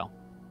short while.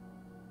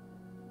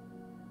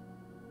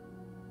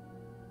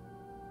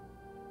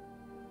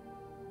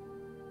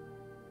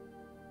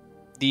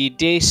 The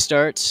day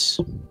starts.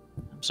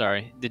 I'm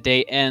sorry. The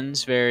day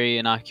ends very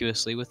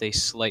innocuously with a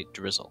slight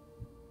drizzle.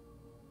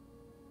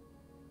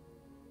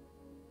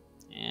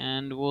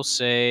 And we'll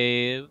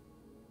say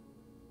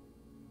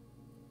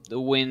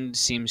the wind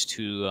seems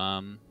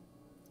to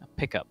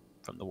pick up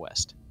from the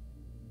west,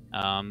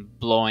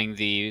 blowing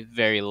the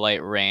very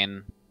light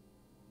rain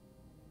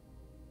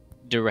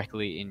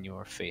directly in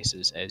your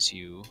faces as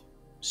you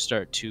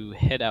start to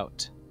head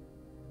out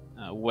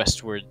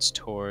westwards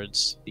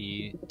towards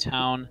the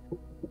town,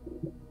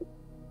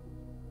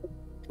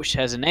 which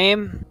has a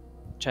name,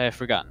 which I have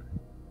forgotten.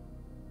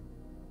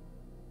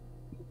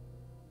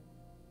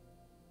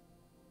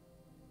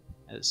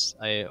 As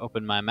I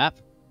open my map.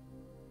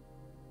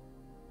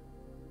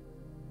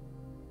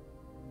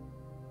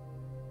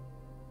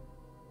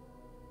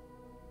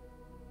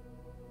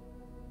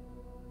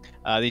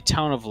 The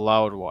town of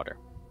Loudwater,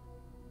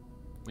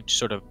 which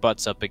sort of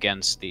butts up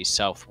against the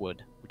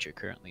Southwood, which you're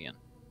currently in.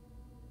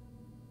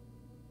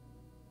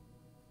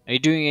 Are you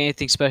doing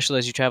anything special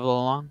as you travel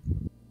along?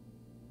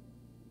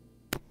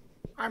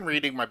 I'm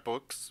reading my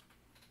books.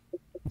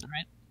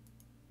 Alright.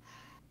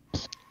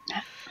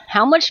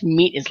 How much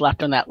meat is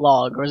left on that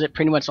log, or is it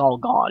pretty much all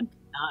gone?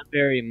 Not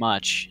very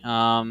much.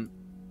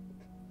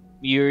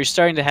 You're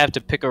starting to have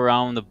to pick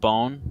around the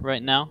bone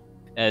right now,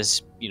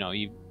 as, you know,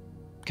 you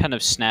kind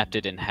of snapped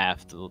it in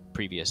half the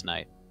previous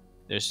night.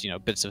 There's, you know,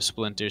 bits of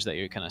splinters that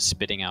you're kind of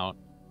spitting out.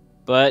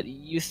 But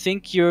you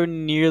think you're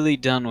nearly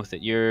done with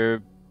it.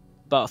 You're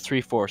about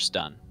 3/4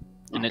 done.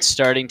 And it's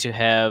starting to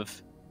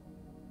have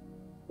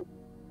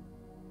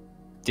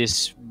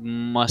this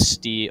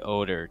musty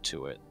odor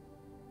to it.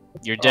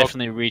 You're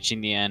definitely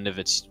reaching the end of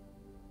its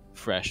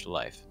fresh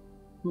life.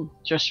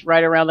 Just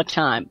right around the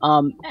time.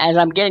 As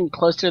I'm getting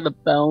closer to the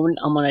bone,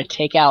 I'm gonna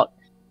take out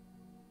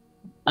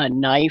a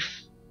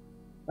knife.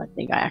 I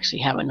think I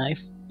actually have a knife.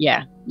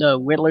 Yeah, the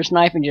whittler's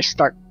knife, and just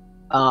start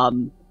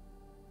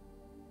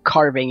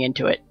carving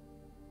into it.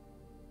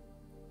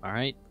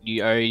 Alright.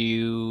 Are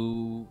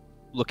you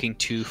looking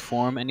to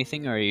form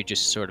anything, or are you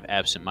just sort of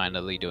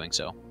absent-mindedly doing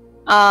so?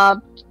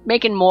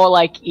 Making more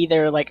like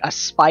either like a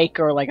spike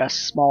or like a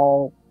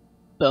small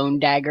bone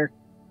dagger.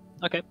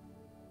 Okay.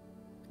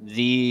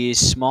 The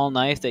small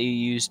knife that you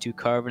use to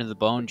carve into the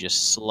bone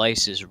just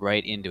slices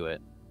right into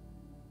it.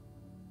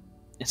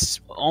 It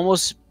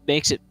almost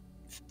makes it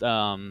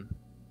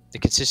the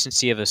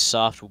consistency of a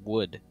soft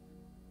wood.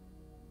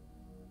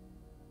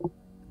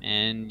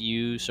 And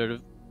you sort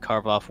of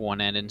carve off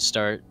one end and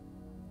start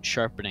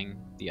sharpening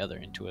the other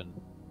into a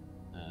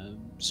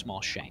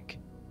small shank.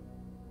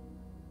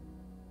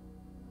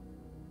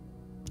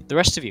 The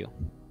rest of you,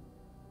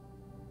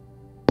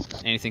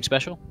 anything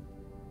special?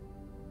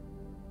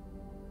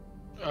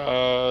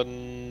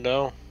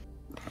 No.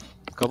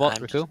 Cobalt,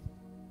 I'm Riku?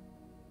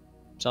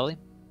 Sully?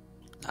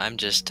 I'm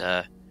just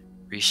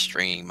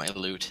restringing my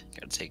loot.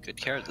 Gotta take good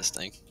care of this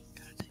thing.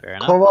 Fair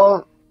enough.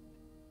 Cobalt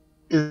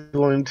is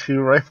going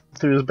to rifle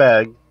through his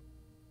bag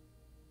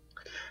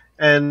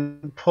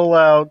and pull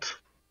out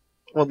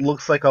what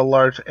looks like a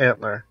large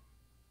antler.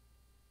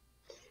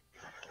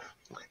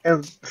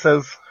 And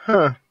says,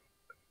 I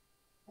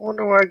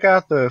wonder where I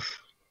got this.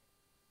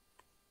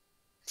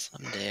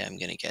 Someday I'm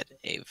gonna get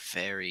a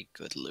very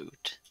good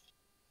loot.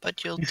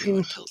 But you'll He do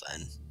seems- until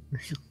then.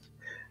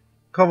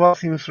 Cobalt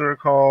seems to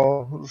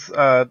recall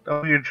a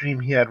weird dream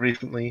he had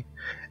recently,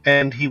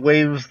 and he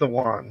waves the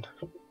wand.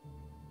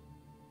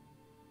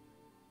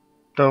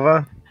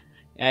 Dova?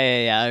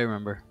 Yeah, I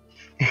remember.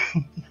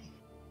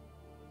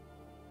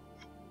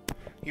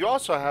 You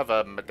also have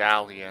a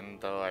medallion,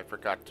 though I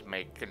forgot to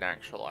make an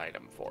actual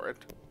item for it.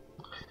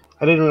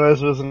 I didn't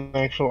realize it was an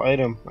actual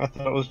item. I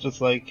thought it was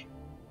just like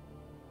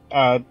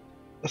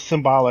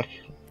symbolic.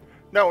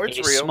 No, it's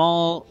A real.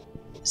 small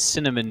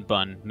cinnamon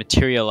bun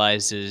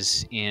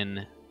materializes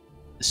in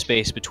the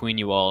space between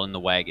you all in the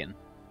wagon.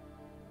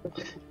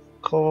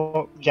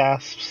 Cole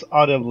gasps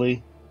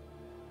audibly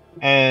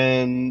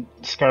and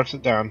scarfs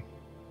it down.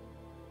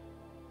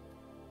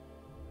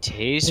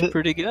 Tastes It-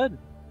 pretty good.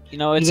 You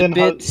know, He it's a then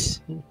bit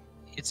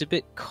it's a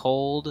bit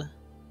cold,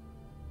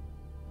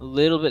 a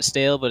little bit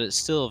stale, but it's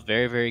still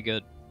very, very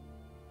good.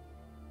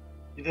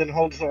 He then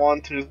holds the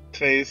wand to his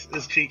face,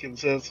 his cheek, and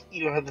says,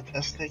 "You are the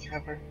best thing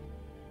ever."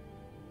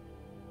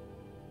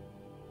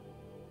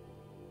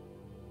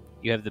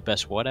 You have the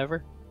best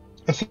whatever.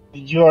 I said,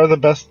 "You are the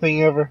best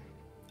thing ever."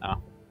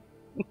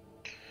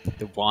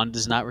 The wand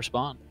does not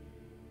respond.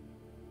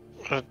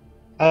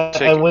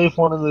 I wave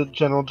one in the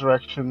general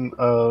direction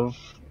of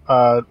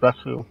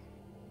Raku.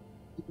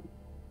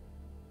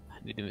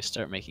 I need to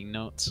start making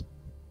notes.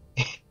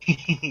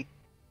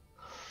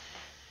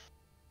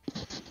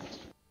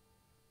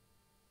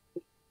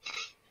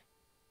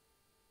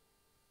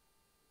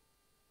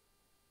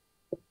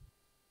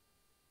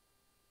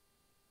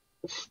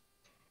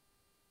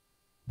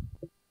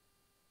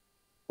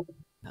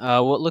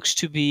 What looks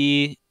to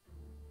be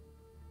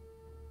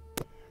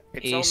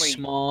It's a only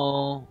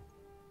small.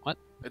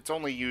 it's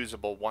only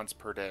usable once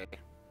per day.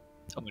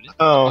 Oh, it is?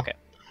 Oh, Okay.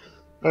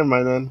 never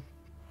mind then.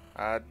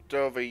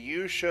 Dova,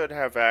 you should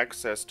have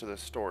access to the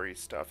story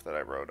stuff that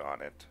I wrote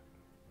on it.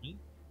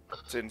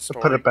 It's in So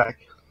story. put it back.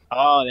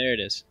 Oh, there it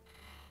is.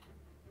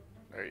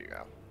 There you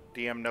go.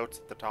 DM notes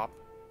at the top.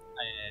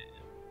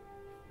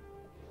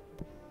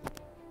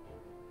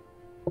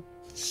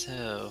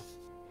 So,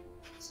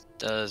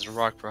 does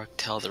Rock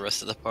tell the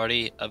rest of the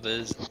party of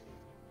his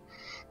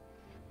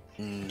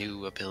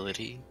new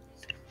ability?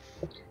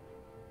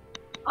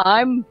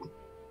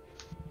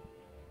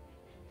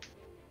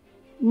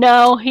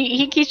 No,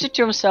 he keeps it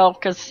to himself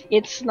because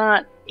it's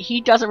not. He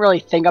doesn't really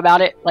think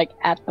about it like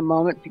at the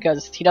moment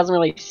because he doesn't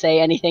really say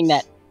anything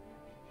that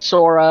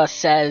Sora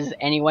says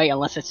anyway,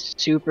 unless it's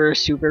super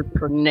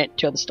pertinent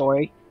to the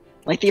story.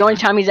 Like the only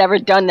time he's ever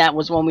done that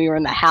was when we were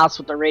in the house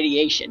with the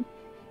radiation.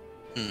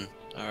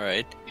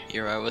 Alright.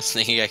 Here I was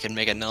thinking I could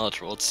make a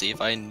knowledge roll to see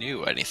if I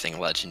knew anything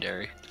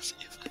legendary.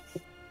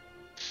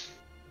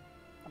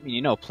 I mean,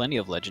 you know plenty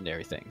of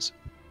legendary things.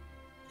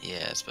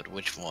 Yes, but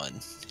which one?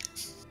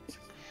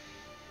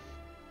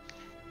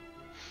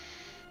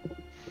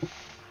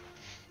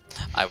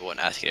 I won't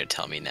ask you to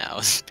tell me now.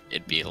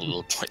 It'd be a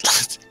little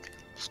pointless.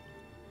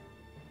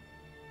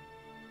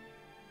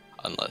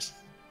 Unless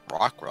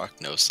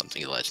Rock knows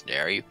something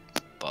legendary,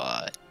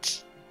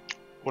 but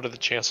What are the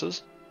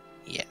chances?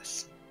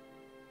 yes.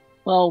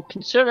 Well,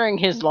 considering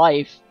his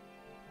life,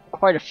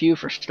 quite a few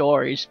for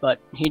stories, but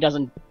he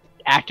doesn't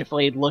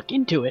actively look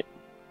into it.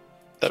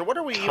 So what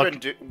are we even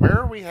do? Where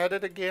are we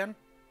headed again?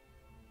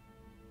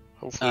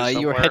 Hopefully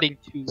You were somewhere. heading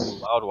to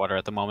Loudwater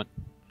at the moment.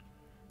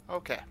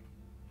 Okay.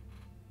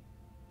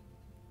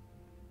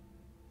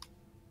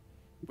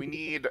 We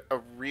need a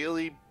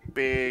really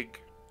big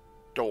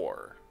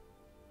door.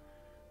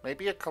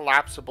 Maybe a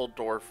collapsible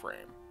door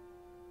frame.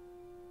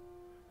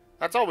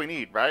 That's all we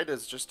need, right?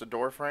 Is just a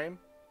door frame?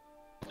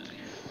 I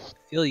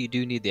feel you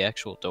do need the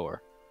actual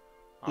door.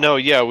 No,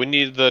 yeah, we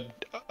need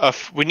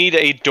we need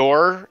a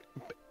door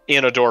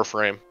and a door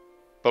frame,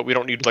 but we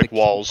don't need like The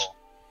walls. keyhole.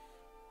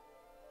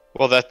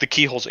 Well, that the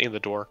keyhole's in the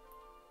door.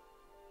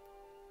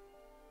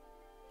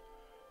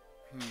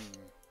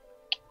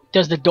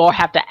 Does the door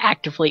have to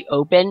actively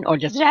open, or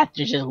does it have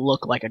to just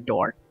look like a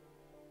door?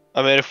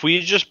 I mean, if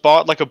we just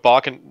bought like a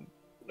block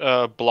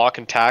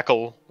and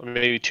tackle,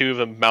 maybe two of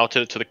them,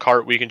 mounted it to the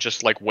cart, we can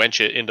just like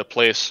wench it into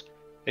place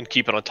and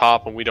keep it on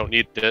top, and we don't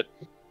need it.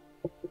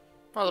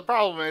 Well, the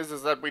problem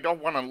is that we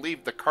don't want to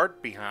leave the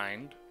cart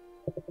behind.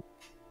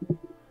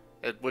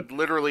 It would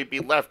literally be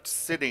left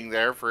sitting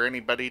there for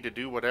anybody to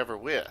do whatever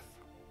with.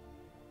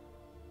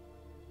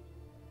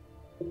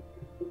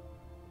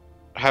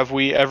 Have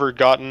we ever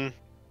gotten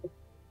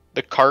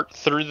the cart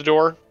through the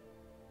door?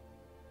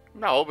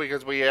 No,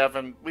 because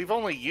we've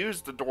only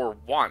used the door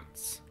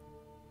once.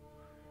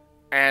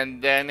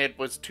 And then it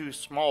was too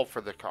small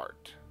for the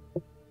cart.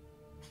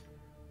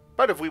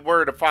 But if we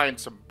were to find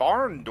some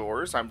barn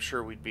doors, I'm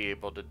sure we'd be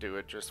able to do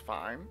it just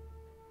fine.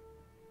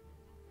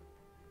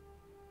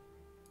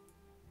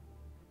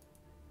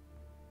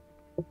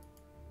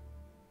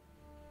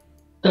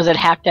 Does it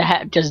have to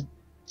have? Does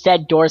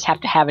said doors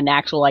have to have an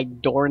actual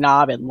like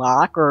doorknob and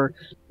lock, or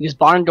because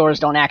barn doors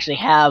don't actually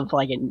have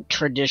like a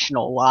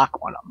traditional lock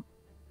on them?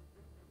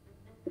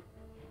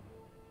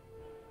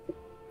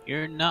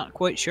 You're not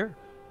quite sure.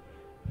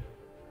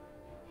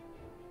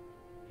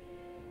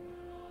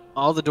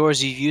 All the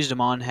doors you've used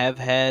them on have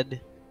had,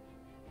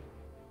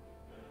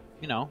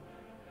 you know,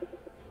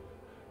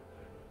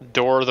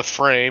 Door, the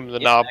frame, the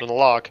Yeah, knob, and the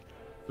lock.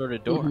 sort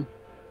of door. Mhm.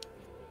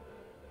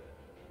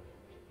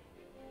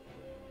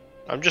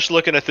 I'm just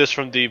looking at this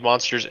from the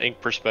Monsters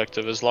Inc.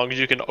 perspective. As long as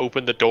you can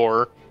open the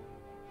door,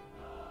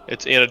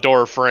 it's in a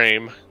door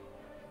frame,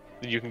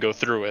 you can go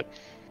through it.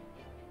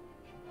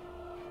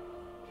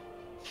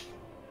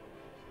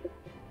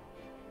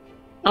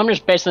 I'm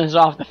just basing this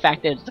off the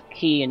fact that it's a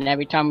key, and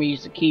every time we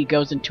use the key, it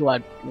goes into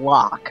a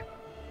lock.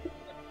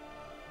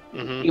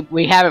 Hmm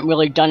We haven't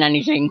really done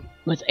anything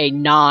with a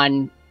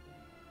non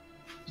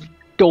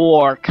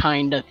door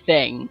kind of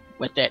thing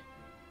with it.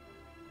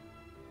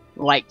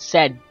 Like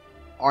said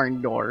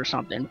barn door or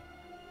something.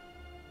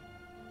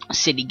 A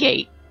city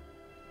gate.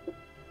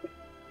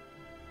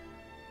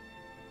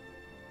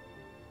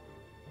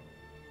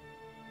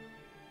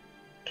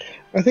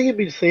 I think it'd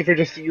be safer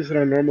just to use it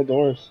on normal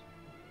doors.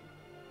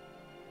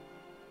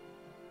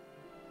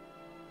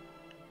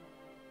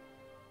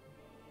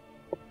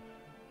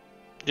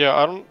 Yeah,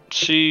 I don't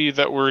see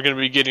that we're going to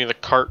be getting the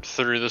cart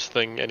through this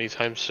thing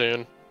anytime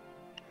soon.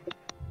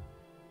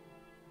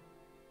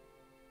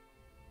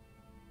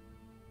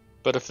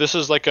 But if this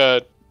is like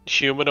a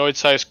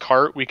humanoid-sized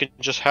cart, we can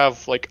just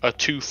have like a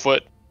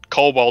 2-foot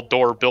cobalt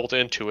door built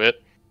into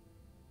it.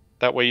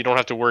 That way you don't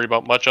have to worry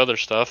about much other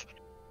stuff.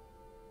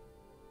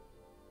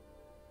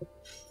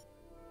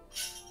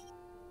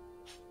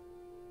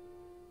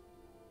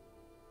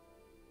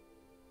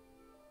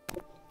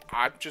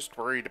 I'm just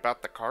worried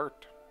about the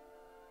cart.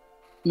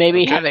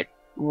 Maybe Okay. have it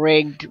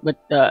rigged with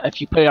the,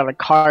 if you put it on a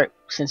cart,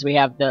 since we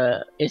have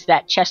the, is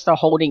that chest of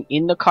holding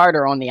in the cart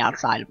or on the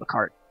outside of the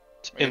cart?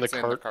 It's in the It's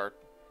cart.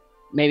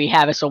 Maybe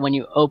have it so when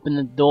you open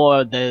the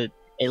door, at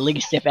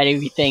least if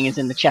everything is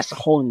in the chest of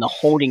holding, the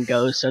holding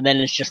goes, so then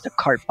it's just a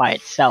cart by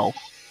itself.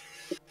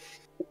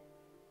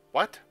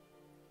 What?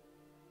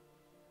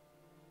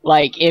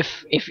 Like,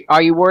 if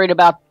are you worried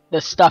about the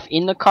stuff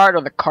in the cart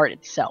or the cart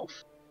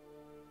itself?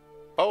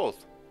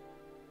 Both.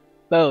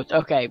 Both,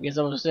 okay, because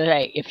I was gonna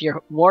say, if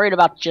you're worried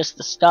about just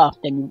the stuff,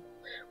 then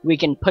we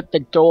can put the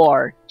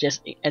door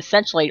just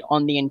essentially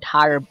on the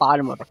entire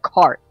bottom of the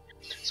cart.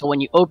 So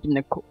when you open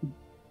the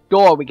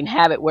door, we can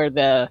have it where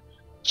the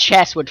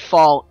chest would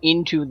fall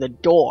into the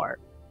door.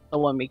 So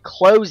when we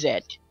close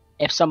it,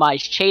 if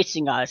somebody's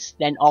chasing us,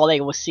 then all they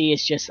will see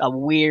is just a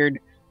weird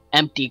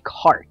empty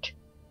cart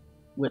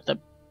with a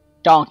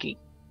donkey.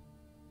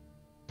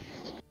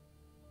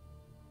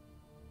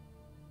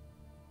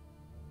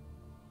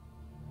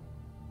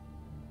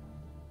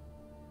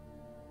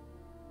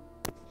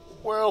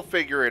 We'll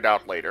figure it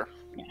out later.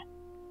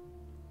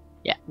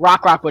 Yeah,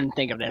 Rock wouldn't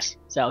think of this,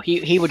 so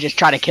he would just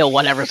try to kill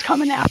whatever's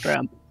coming after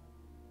him.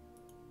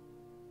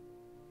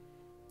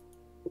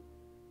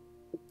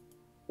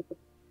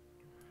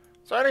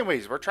 So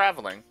anyways, we're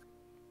traveling.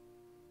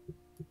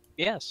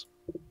 Yes.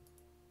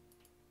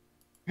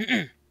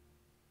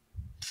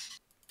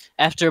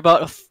 After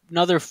about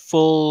another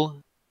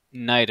full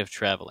night of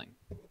traveling,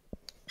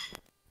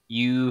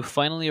 you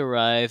finally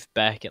arrive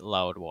back at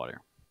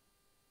Loudwater.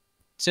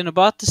 It's in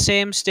about the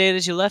same state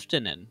as you left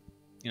it in.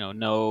 You know,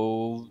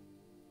 no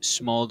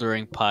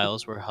smoldering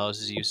piles where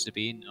houses used to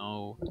be,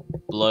 no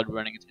blood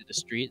running through the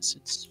streets.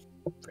 It's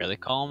fairly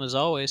calm as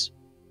always.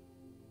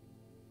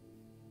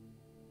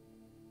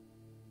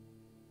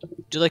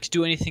 Would you like to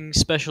do anything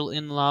special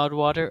in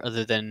Loudwater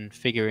other than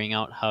figuring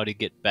out how to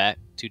get back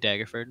to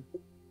Daggerford?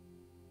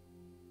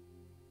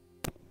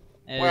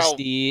 As Well-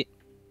 the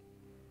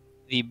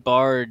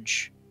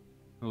barge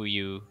who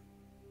you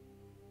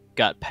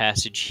got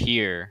passage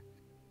here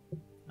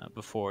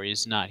before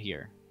is not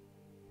here.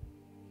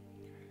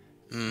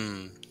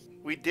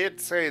 We did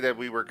say that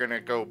we were gonna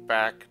go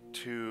back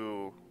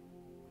to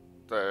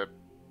the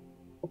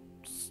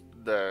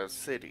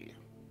city.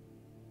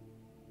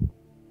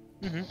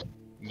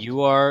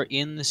 You are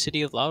in the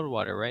city of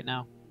Loudwater right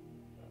now.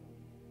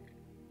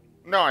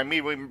 No, I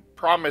mean we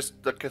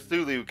promised the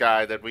Cthulhu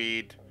guy that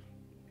we'd.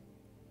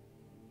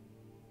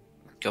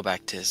 Go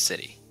back to his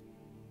city.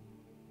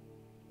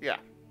 Yeah.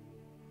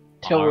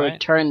 To Alright.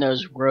 return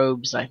those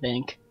robes, I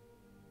think.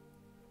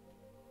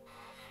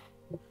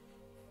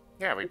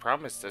 Yeah, we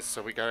promised this,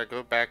 so we gotta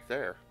go back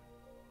there.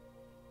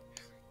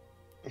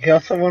 He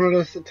also wanted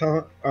us to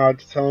tell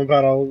him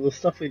about all of the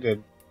stuff we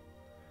did.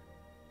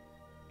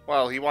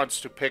 Well, he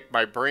wants to pick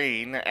my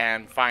brain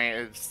and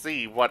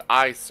see what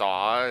I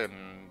saw,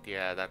 and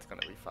yeah, that's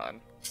gonna be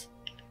fun.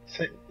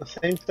 The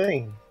same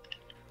thing.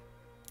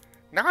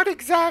 Not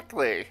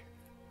exactly.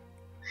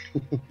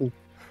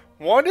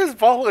 One is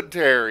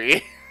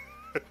voluntary.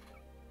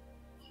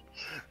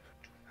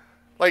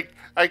 Like,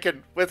 I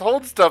can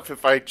withhold stuff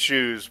if I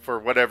choose for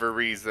whatever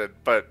reason,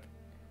 but...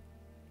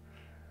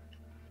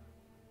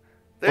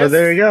 Well,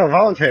 there you go,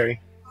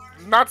 voluntary.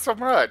 Not so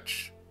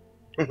much.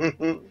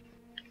 I'm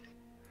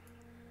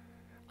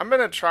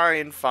gonna try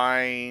and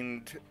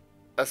find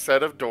a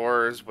set of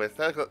doors with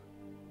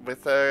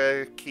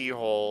a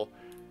keyhole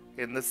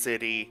in the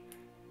city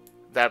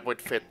that would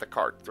fit the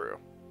cart through.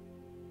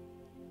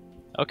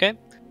 Okay.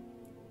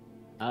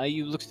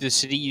 You look through the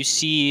city. You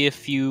see a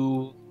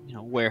few,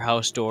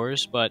 warehouse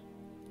doors, but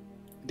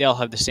they all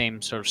have the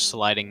same sort of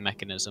sliding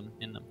mechanism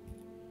in them.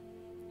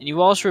 And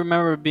you also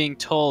remember being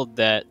told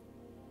that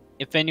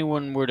if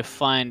anyone were to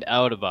find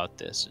out about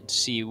this and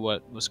see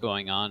what was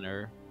going on,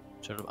 or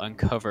sort of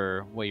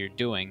uncover what you're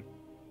doing,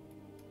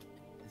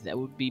 that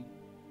would be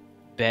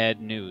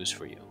bad news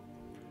for you.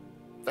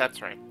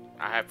 That's right.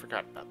 I had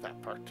forgotten about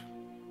that part.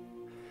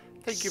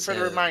 Thank you for the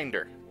So-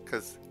 reminder,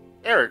 because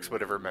Eric's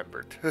would have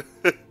remembered.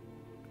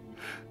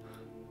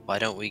 Why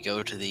don't we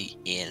go to the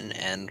inn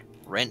and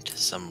rent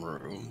some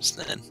rooms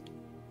then?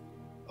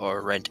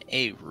 or rent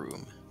a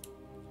room.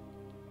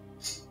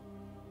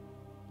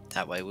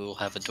 That way we will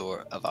have a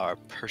door of our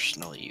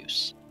personal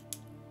use.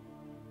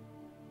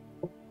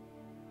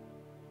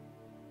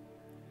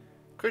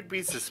 Could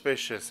be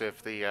suspicious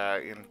if the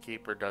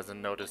innkeeper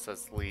doesn't notice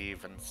us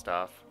leave and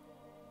stuff.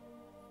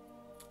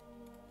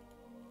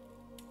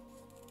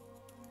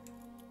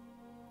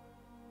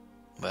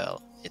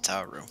 Well, it's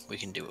our room. We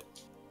can do it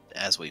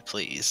as we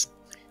please.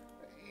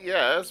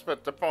 Yes,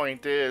 but the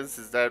point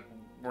is that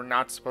we're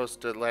not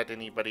supposed to let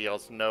anybody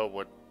else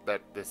know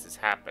that this is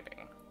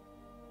happening.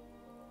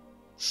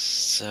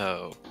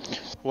 So,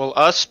 Well,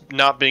 us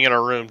not being in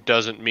our room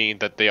doesn't mean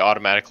that they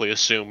automatically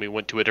assume we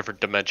went to a different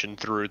dimension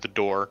through the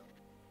door.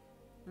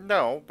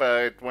 No,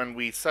 but when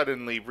we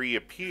suddenly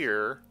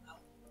reappear,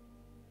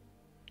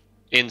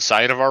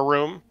 Inside of our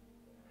room?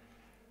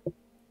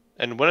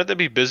 And wouldn't they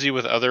be busy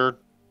with other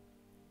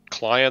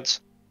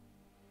clients?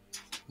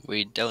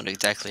 we don't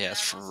exactly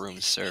ask for room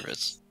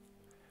service.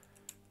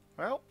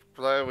 well,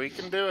 we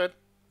can do it.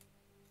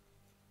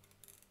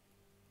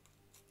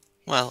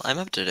 Well, I'm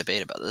up to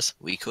debate about this.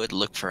 We could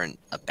look for an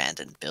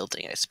abandoned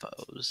building, I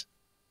suppose.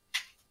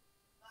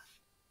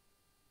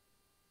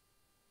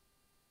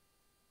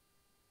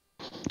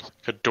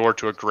 A door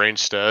to a grain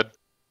stead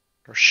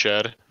or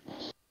shed.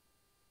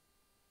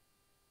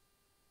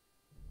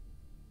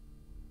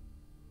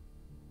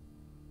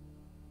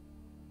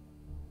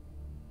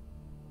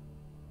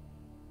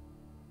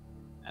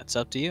 That's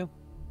up to you.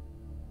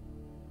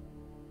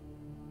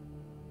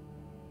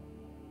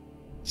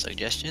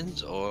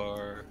 Suggestions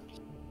or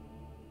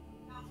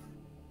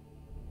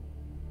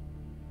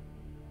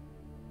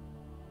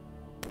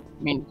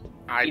I mean,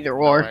 I Either have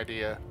or. no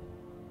idea.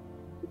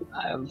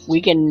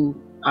 we can,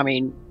 I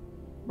mean,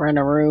 rent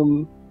a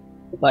room,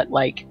 but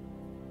like,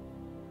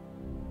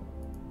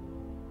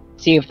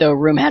 see if the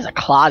room has a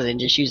closet and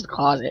just use the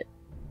closet.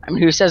 I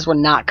mean, who says we're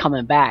not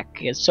coming back?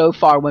 Because so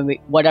far,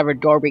 whatever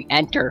door we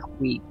enter,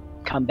 we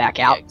come back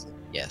out.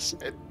 yes.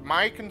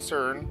 My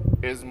concern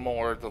is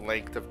more the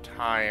length of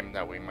time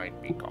that we might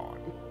be gone.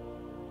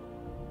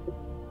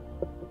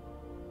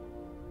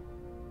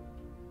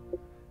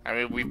 I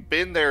mean, we've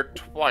been there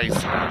twice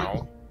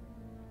now.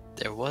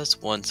 There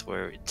was once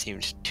where it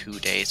seemed 2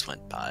 days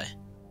went by.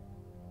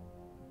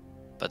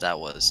 But that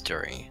was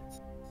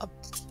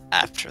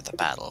after the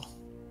battle.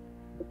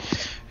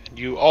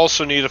 You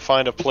also need to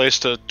find a place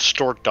to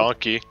store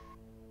Donkey.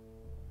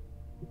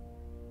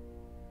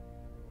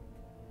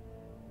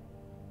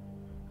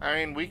 I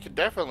mean, we could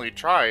definitely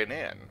try an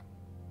inn.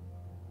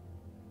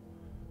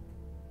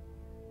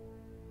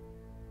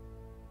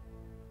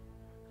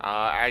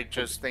 I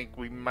just think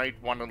we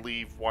might want to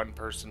leave one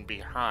person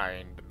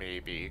behind,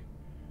 maybe,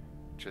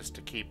 just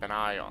to keep an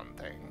eye on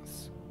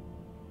things.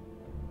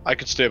 I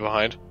could stay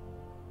behind.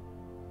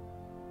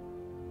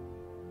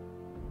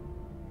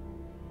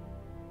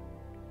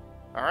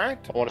 All right.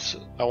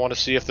 I want to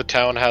see if the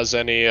town has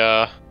any.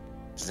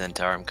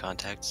 Zentarum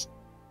contacts.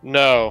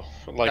 No,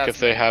 like That's if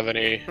they me. have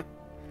any.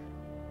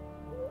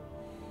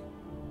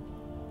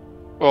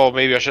 Well,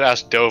 maybe I should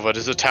ask Dova.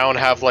 Does the town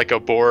have like a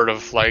board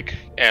of like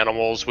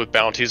animals with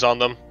bounties on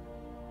them?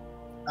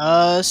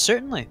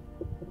 Certainly.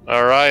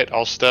 All right,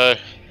 I'll stay.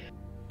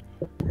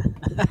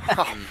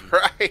 All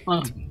right.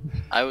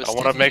 I was I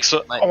want to thinking make some.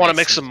 it might I want to make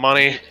make some sense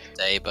money.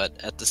 today,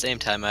 but at the same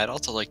time, I'd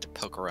also like to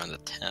poke around the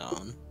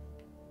town.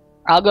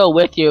 I'll go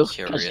with you because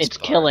Curious it's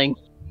bar. killing.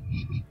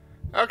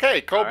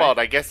 Okay, Cobalt.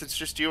 I guess it's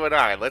just you and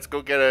I. Let's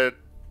go get an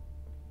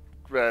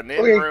inn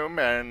Okay. room,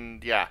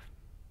 and yeah.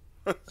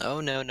 Oh,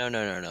 no.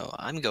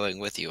 I'm going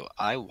with you.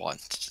 I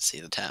want to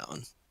see the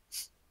town.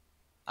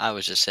 I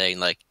was just saying,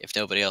 like, if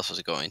nobody else was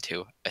going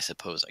to, I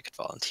suppose I could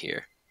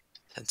volunteer.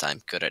 Since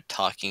I'm good at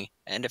talking,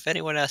 and if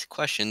anyone asks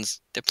questions,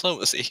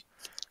 diplomacy.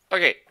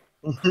 Okay.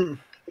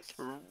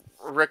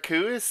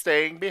 Raku is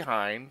staying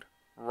behind.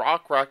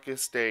 Rock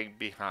is staying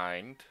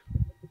behind.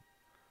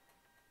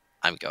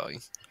 I'm going.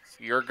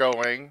 You're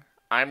going.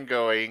 I'm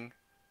going.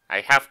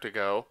 I have to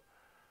go.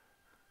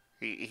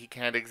 He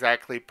can't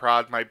exactly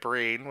prod my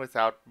brain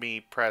without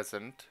me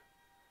present.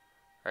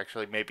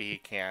 Actually, maybe he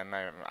can.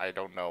 I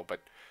don't know,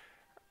 but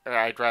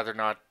I'd rather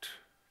not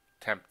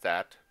tempt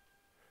that.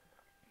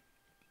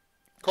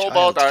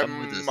 Cobalt, Child, come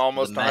with us I'm to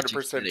almost the Magic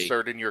 100% City.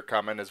 certain you're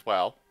coming as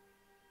well.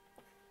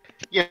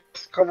 Yes,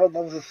 Cobalt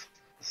loves this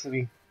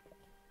city.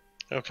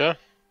 Okay.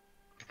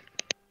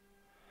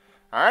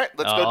 Alright,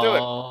 let's go do it.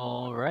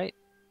 All right.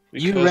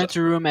 You Because rent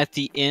a room at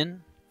the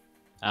inn.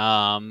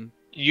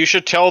 you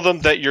should tell them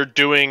that you're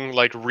doing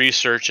like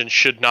research and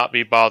should not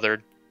be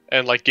bothered,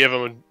 and like give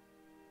them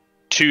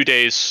 2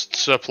 days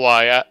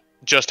supply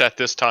just at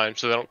this time,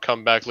 so they don't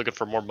come back looking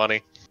for more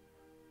money.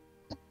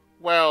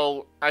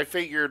 Well, I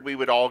figured we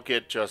would all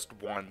get just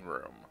one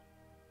room.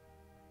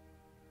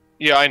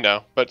 Yeah, I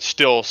know, but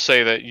still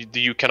say that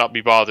you cannot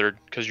be bothered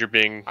because you're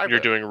will.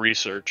 doing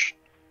research,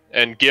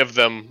 and give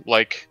them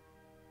like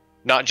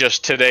not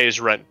just today's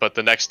rent, but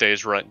the next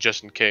day's rent,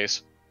 just in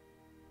case.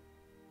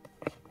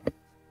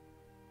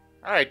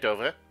 Alright,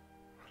 Dova.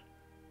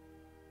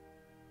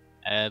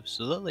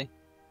 Absolutely.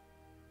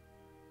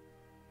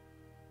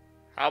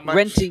 How much?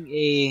 renting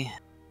a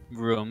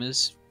room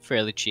is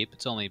fairly cheap.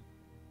 It's only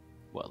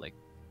what, like,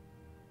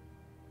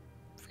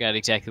 forgot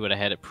exactly what I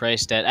had it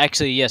priced at.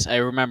 Actually, yes, I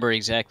remember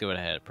exactly what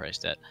I had it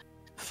priced at.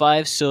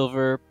 5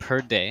 silver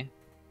per day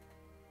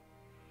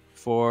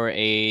for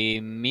a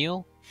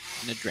meal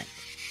and a drink,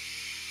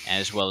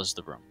 as well as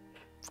the room,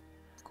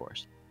 of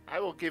course.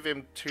 I will give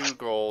him 2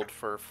 gold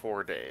for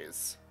 4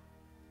 days.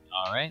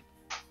 All right.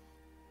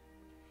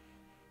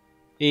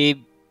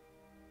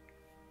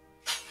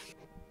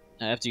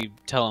 After you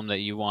tell him that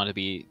you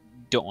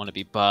don't want to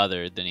be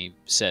bothered, then he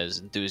says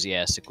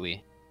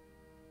enthusiastically,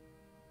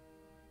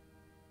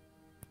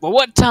 "Well,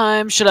 what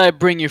time should I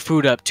bring your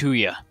food up to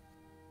you?"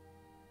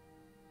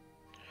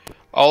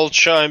 I'll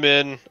chime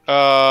in.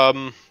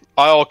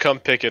 I'll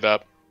come pick it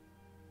up.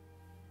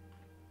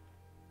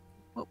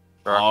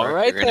 All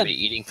right, you're gonna then.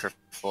 be eating for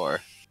 4.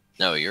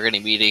 No, you're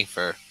gonna be eating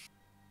for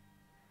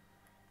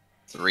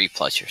 3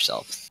 plus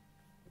yourself.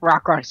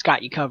 Rock's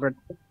got you covered.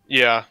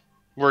 Yeah,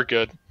 we're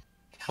good.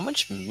 How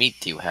much meat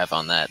do you have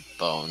on that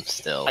bone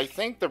still? I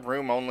think the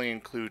room only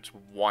includes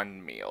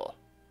 1 meal.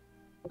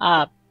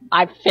 I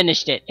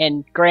finished it,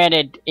 and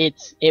granted,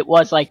 it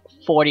was like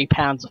 40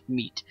 pounds of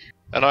meat.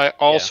 And I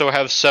also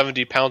have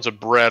 70 pounds of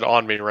bread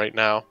on me right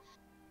now.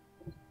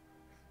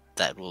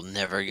 That will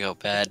never go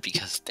bad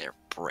because they're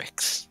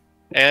bricks.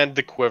 And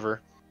the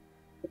quiver.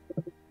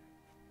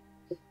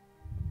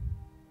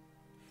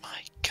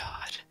 My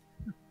god.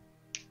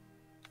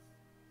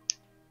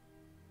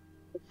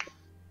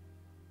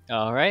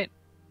 All right.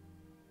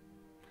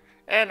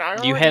 And I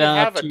You already head on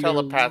up have a to your-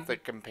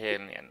 telepathic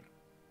companion.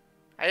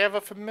 I have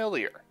a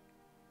familiar.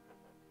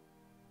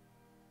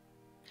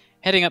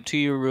 Heading up to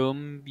your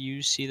room,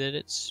 you see that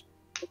it's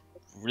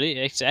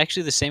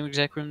actually the same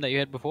exact room that you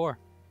had before.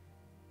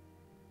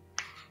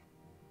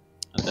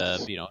 A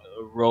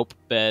rope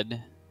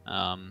bed,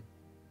 a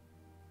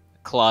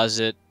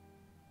closet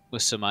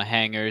with some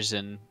hangers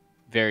and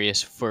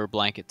various fur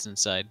blankets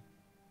inside.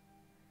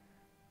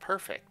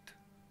 Perfect.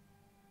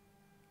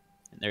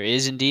 And there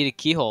is indeed a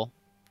keyhole.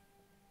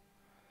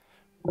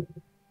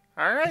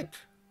 Alright.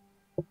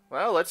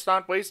 Well, let's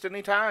not waste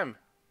any time.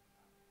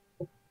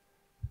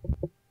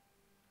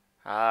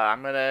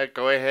 I'm gonna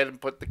go ahead and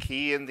put the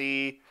key in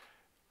the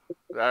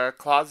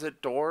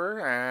closet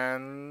door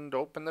and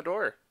open the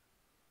door.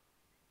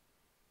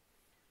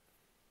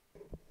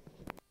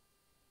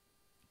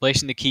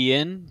 Placing the key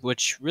in,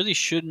 which really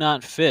should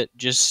not fit,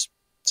 just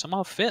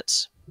somehow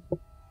fits.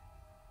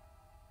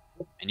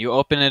 And you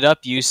open it up,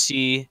 you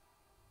see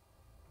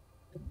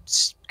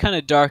it's kind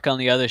of dark on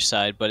the other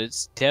side, but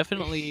it's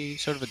definitely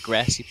sort of a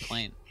grassy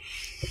plain.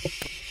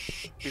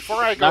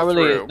 Before I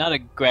go Not a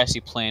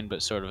grassy plain,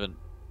 but sort of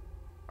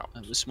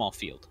a small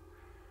field.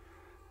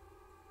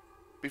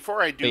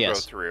 Before I do But go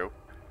yes. through,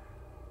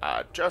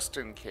 just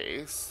in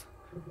case,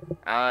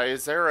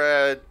 is there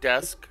a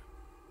desk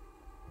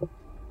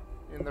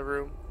in the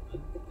room?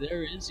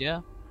 There is,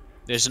 yeah.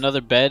 There's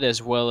another bed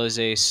as well as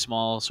a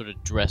small sort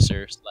of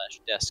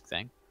dresser/desk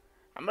thing.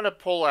 I'm gonna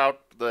pull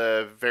out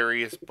the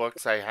various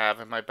books I have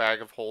in my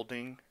bag of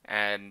holding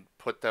and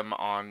put them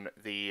on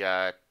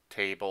the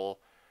table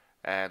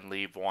and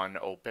leave one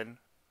open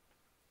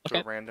to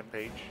Okay. a random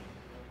page.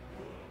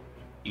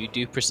 You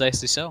do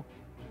precisely so.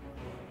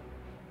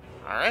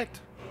 Alright.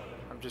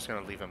 I'm just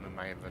gonna leave them in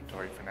my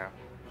inventory for now.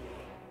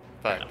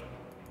 But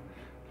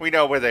we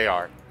know where they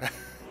are.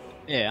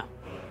 Yeah.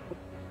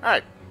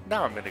 Alright,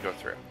 now I'm gonna go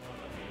through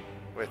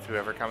with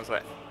whoever comes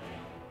with.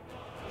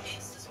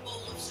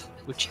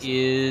 Which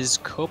is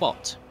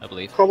Cobalt, I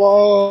believe. Come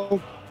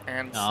on.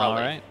 And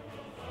Sully. Alright.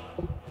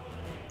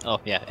 Oh,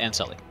 yeah, and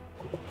Sully.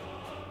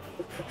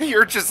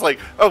 You're just like,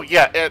 oh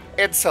yeah,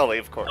 and Sully,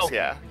 of course, Oh.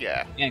 yeah.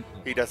 And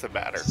He doesn't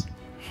matter.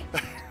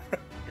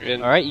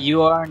 And Alright,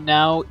 you are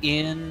now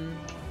in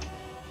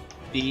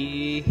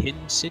the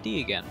Hidden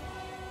City again.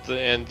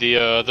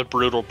 the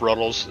brutal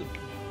brothers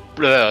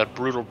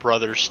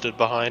stood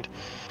behind.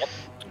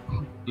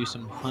 Do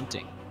some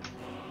hunting.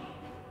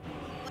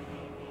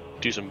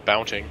 Do some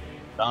bounting.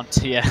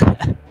 Bounty, yeah.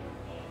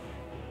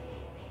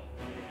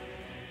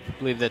 I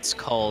believe that's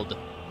called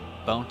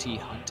bounty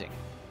hunting.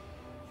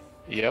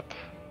 Yep.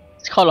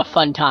 It's called a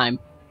fun time.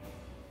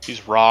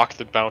 He's Rock,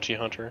 the bounty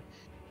hunter.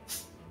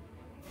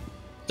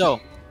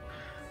 So,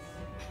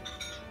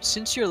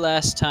 since your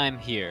last time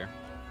here,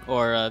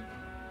 or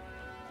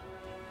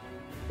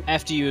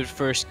after you had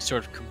first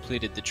sort of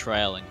completed the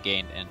trial and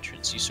gained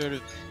entrance, you sort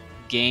of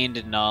gained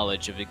a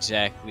knowledge of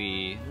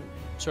exactly,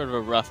 sort of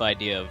a rough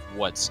idea of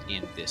what's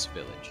in this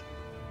village.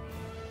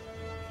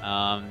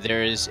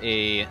 There is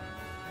a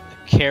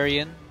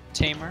carrion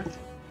tamer.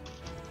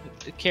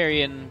 The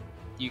carrion,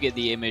 you get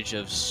the image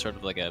of sort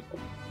of like a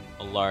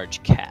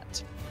large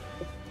cat.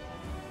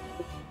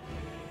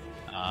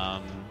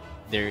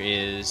 There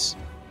is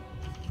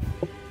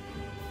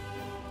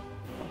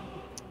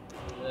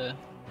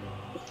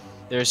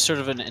there's sort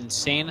of an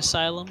insane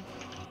asylum,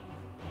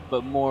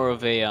 but more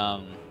of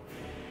a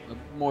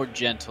more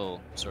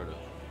gentle sort of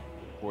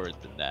word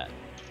than that.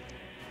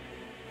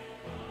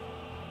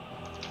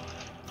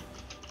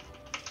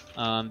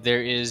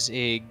 There is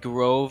a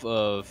grove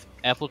of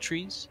apple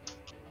trees,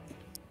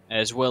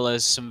 as well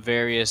as some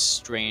various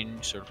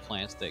strange sort of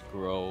plants that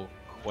grow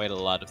quite a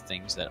lot of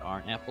things that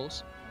aren't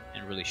apples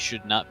and really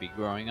should not be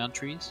growing on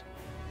trees.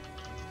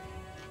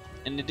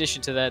 In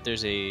addition to that,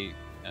 there's a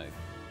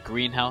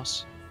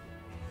greenhouse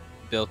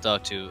built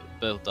out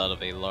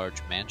of a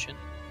large mansion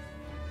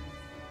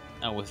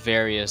with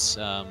various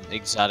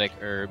exotic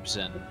herbs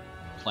and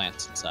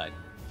plants inside.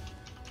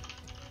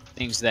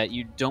 Things that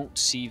you don't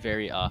see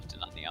very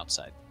often on the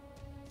outside.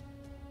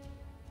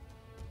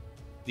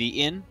 The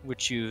inn,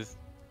 which you've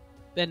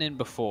been in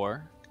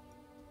before,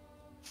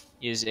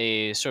 is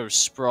a sort of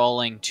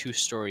sprawling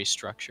 2-story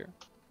structure.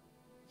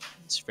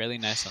 It's fairly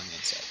nice on the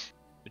inside,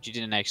 but you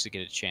didn't actually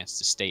get a chance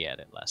to stay at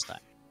it last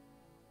time.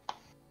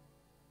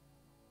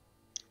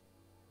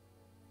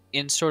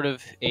 In sort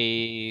of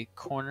a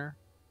corner,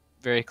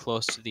 very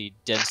close to the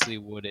densely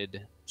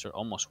wooded, sort of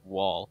almost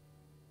wall,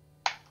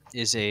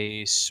 is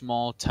a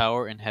small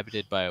tower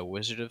inhabited by a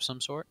wizard of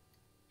some sort.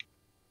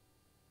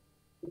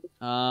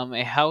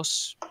 A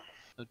house,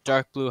 a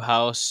dark blue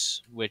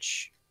house,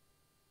 which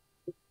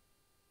you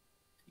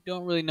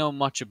don't really know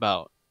much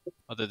about,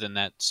 other than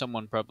that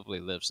someone probably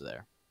lives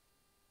there.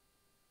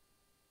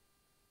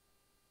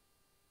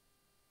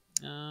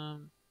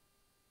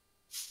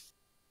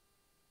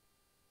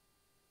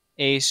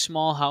 A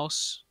small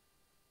house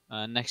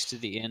next to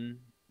the inn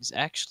is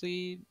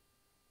actually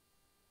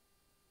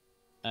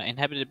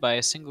inhabited by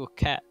a single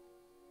cat,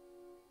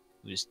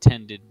 who is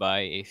tended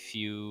by a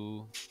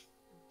few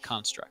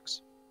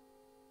constructs.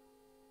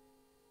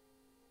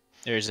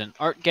 There's an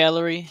art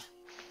gallery.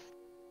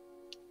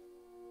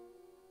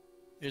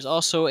 There's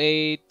also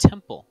a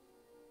temple.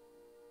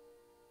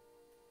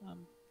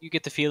 You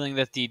get the feeling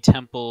that the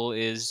temple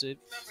is a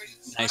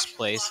nice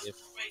place, if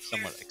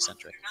somewhat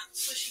eccentric.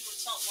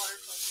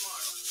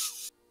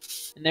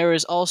 And there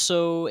is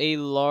also a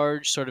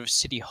large sort of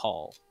city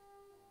hall.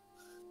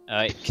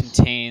 It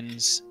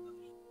contains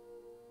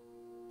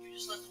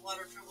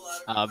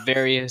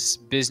various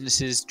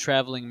businesses,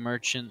 traveling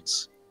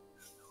merchants.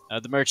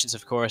 The merchants,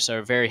 of course,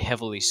 are very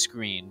heavily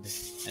screened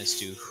as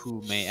to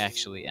who may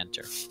actually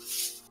enter.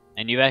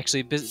 And you've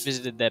actually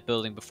visited that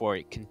building before.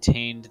 It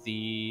contained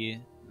the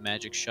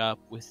magic shop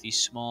with the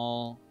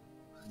small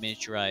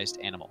miniaturized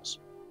animals.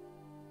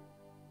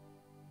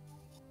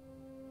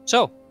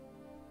 So,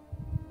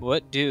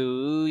 what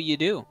do you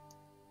do?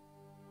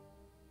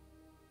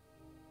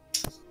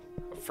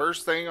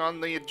 First thing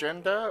on the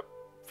agenda,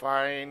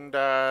 find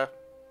Cthulhu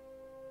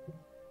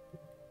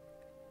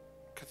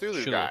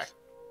guy.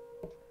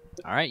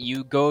 Alright,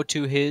 you go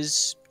to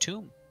his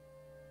tomb.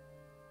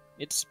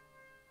 You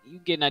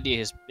get an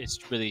idea,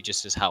 it's really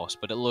just his house,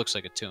 but it looks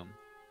like a tomb.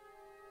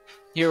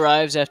 He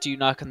arrives after you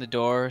knock on the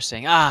door,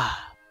 saying,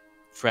 "Ah,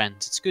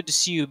 friends, it's good to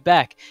see you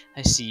back.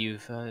 I see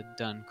you've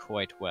done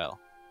quite well.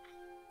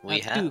 We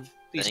have. Do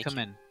please Thank come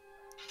you. in."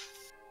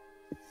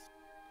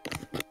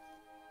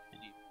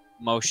 And he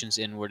motions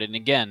inward, and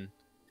again,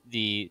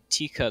 the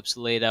teacups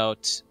laid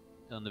out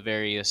on the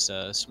various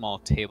small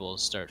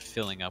tables start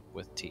filling up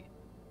with tea.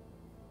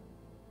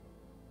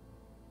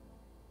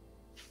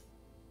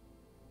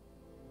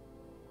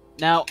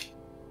 Now,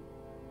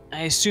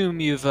 I assume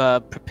you've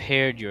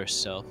prepared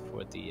yourself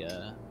for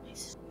the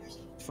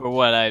for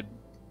what I've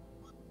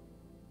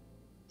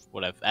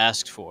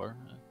asked for,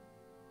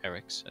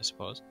 Eric's, I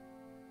suppose.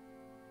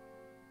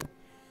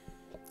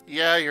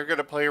 Yeah, you're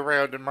gonna play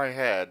around in my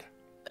head.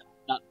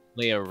 Not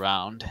lay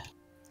around.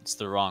 It's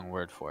the wrong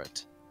word for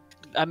it.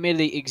 I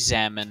merely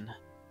examine.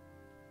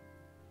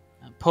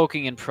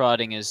 Poking and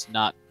prodding is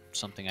not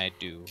something I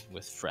do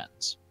with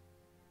friends.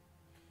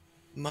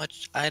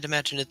 I'd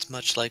imagine it's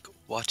much like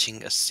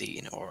watching a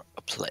scene or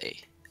a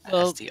play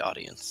Well, as the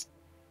audience.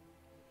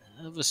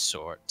 Of a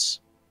sort.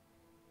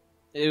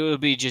 It would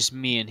be just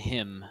me and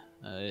him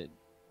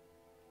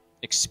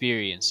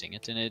experiencing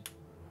it, and it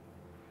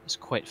was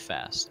quite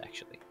fast,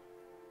 actually.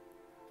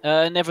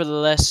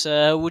 Nevertheless,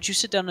 would you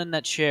sit down in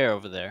that chair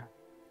over there?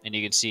 And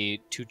you can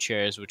see 2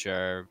 chairs which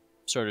are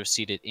sort of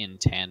seated in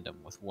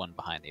tandem with one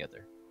behind the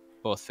other,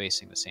 both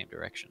facing the same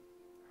direction.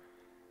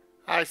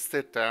 I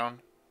sit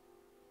down.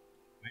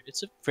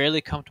 It's a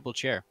fairly comfortable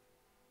chair.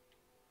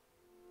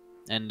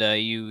 And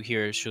you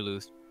hear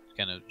Shaluth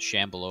kind of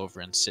shamble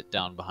over and sit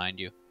down behind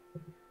you.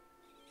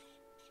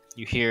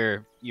 You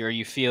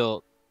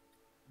feel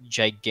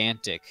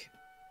gigantic,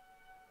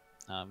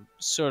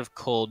 sort of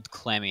cold,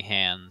 clammy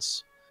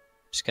hands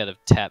just kind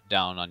of tap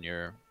down on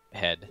your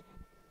head.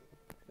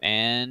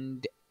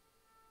 And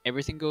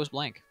everything goes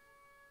blank.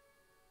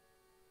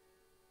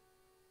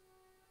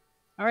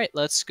 Alright,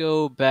 let's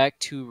go back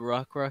to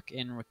Rock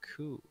and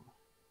Raku.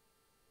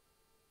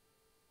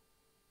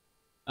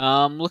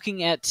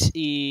 Looking at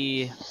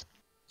the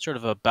sort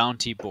of a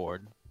bounty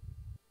board,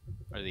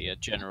 or the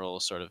general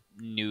sort of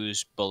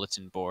news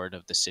bulletin board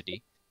of the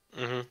city,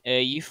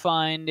 you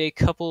find a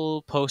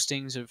couple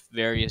postings of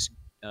various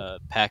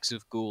packs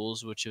of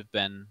ghouls which have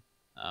been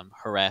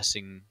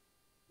harassing,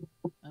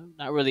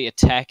 not really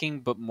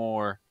attacking, but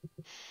more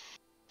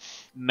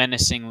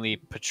menacingly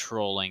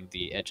patrolling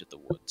the edge of the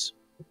woods.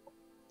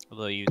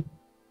 Although you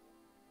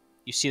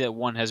see that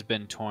one has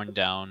been torn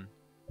down.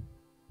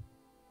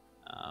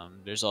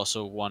 There's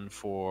also one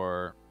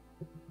for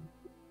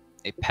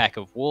a pack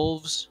of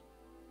wolves,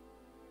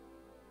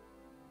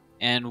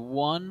 and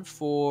one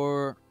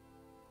for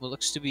what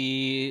looks to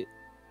be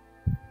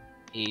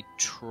a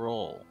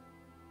troll.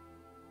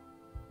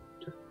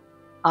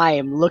 I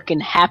am looking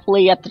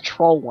happily at the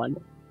troll one.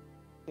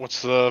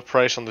 What's the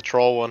price on the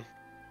troll one?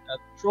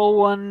 Troll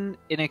one,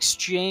 in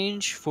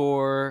exchange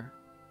for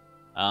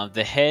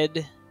the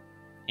head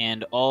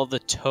and all the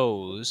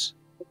toes,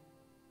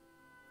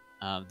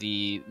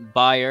 the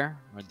buyer,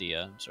 or the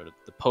sort of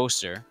the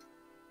poster,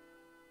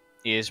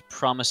 is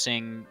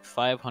promising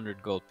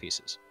 500 gold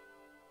pieces.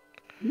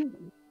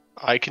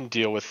 I can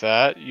deal with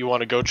that. You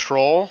want to go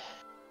troll?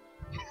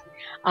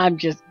 I'm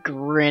just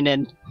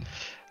grinning.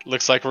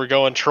 Looks like we're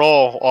going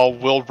troll.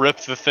 We'll rip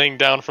the thing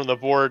down from the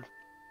board.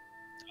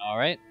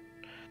 Alright.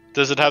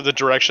 Does it have the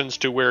directions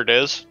to where it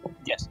is?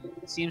 Yes.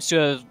 It seems to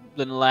have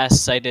been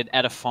last sighted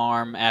at a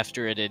farm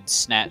after it had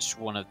snatched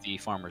one of the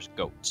farmer's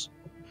goats.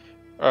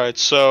 Alright,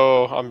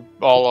 so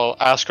I'll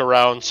ask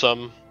around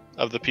some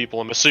of the people.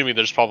 I'm assuming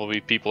there's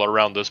probably people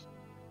around this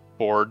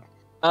board.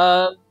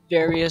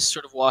 Various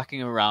sort of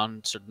walking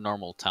around, sort of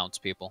normal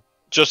townspeople.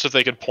 Just if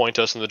they could point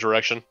us in the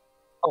direction.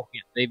 Oh,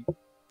 yeah. They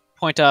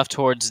point off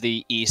towards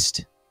the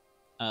east,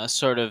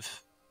 sort of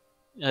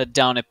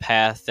down a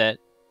path that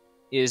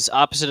is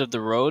opposite of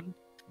the road,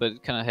 but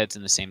it kind of heads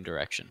in the same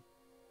direction.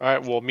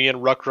 Alright, well, me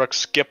and Ruck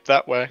skip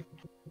that way.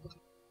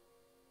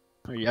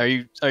 Are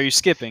you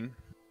skipping?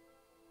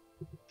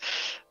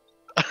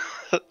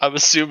 I'm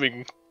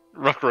assuming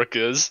Ruck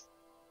is.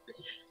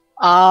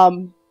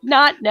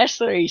 Not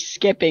necessarily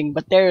skipping,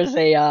 but there's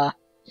a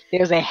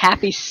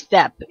happy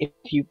step if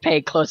you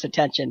pay close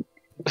attention.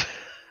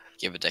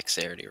 Give a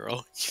dexterity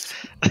roll.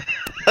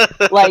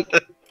 Like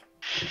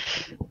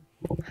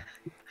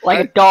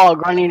a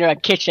dog running to a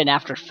kitchen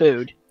after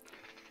food.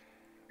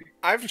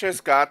 I've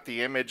just got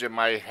the image in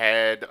my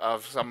head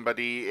of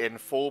somebody in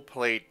full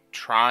plate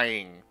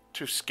trying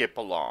to skip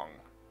along.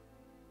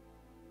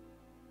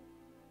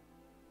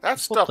 That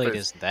Full stuff plate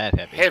is isn't that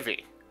heavy.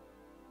 heavy.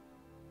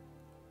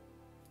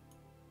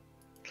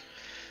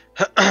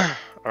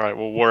 Alright,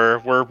 well,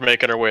 we're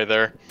making our way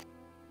there.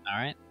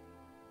 Alright.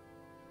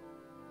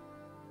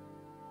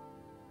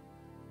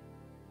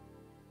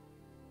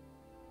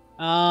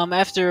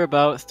 After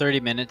about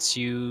 30 minutes,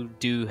 you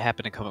do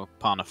happen to come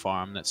upon a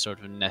farm that's sort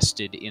of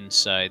nested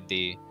inside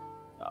the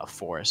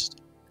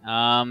forest.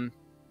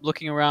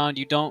 Looking around,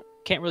 you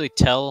can't really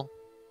tell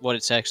what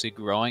it's actually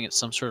growing. It's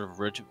some sort of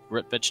root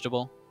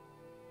vegetable.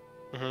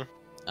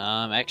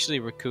 Mm-hmm. Actually,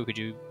 Raku, could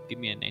you give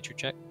me a nature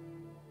check?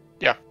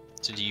 Yeah.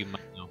 So do you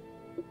might know?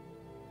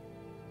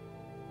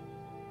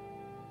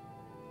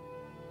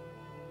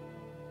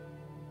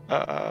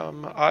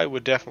 I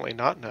would definitely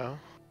not know.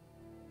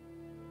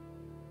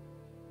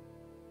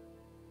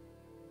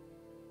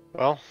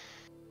 Well,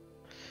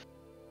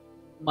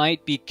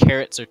 Might be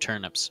carrots or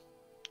turnips.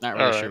 Not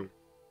really Alright. sure.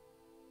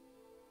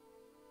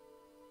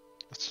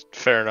 that's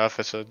fair enough.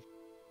 I said.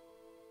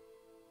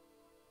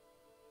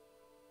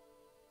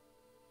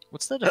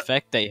 What's that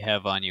effect they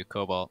have on you,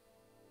 Cobalt?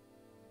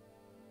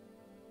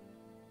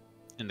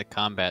 In the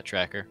combat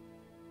tracker.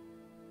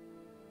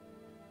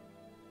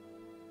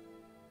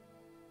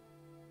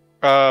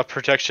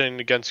 Protection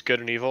against good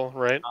and evil,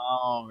 right?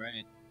 Oh,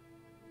 right.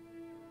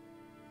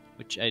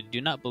 Which I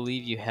do not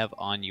believe you have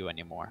on you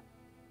anymore.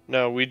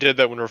 No, we did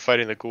that when we were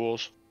fighting the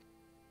ghouls.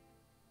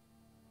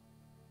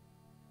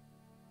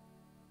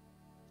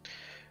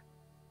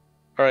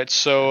 Alright,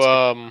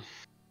 so,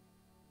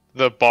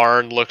 the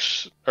barn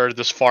looks, or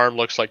this farm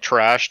looks like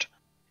trashed.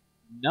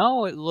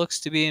 No, it looks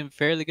to be in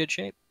fairly good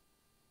shape.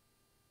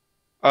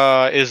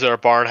 Is there a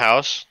barn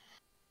house?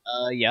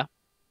 Yeah.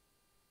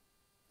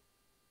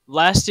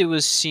 Last it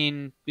was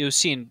seen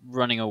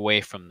running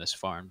away from this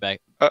farm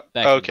back in-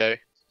 Okay.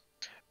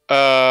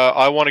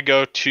 I want to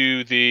go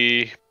to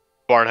the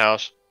barn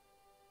house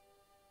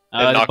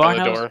and the knock barn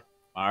on the house? door.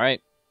 All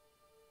right.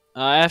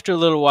 After a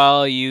little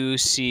while, you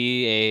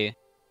see a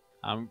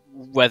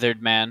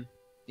weathered man.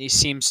 He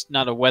seems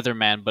not a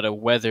weatherman, but a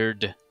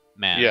weathered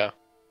man. Yeah.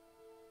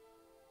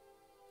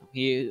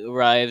 He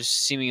arrives,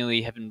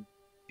 seemingly having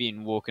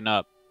been woken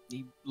up.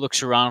 He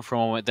looks around for a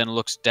moment, then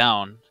looks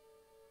down.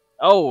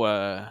 Oh,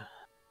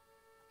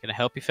 can I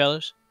help you,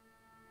 fellas?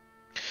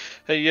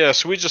 Hey,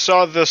 yes, we just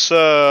saw this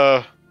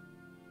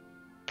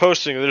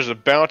posting. There's a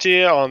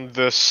bounty on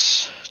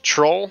this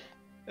troll.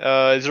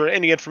 Is there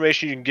any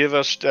information you can give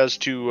us as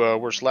to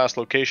where its last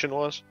location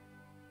was?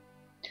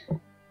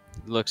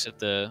 Looks at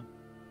the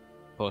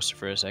poster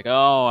for a sec.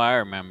 Oh, I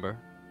remember.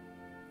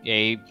 Yeah,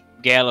 he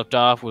galloped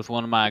off with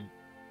one of my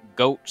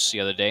goats the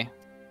other day.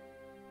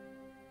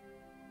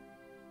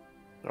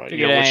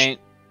 Figured I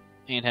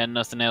ain't had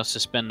nothing else to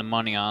spend the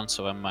money on,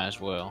 so I might as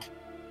well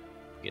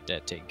get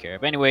that taken care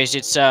of. Anyways,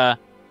 it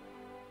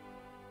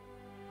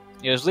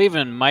was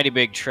leaving mighty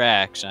big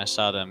tracks, and I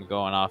saw them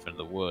going off into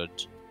the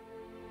woods.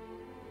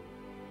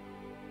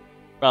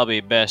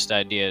 probably best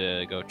idea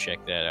to go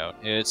check that out.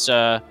 It's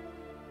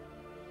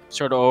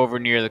sort of over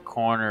near the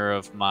corner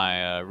of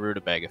my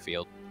rutabaga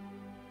field.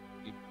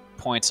 He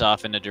points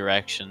off in a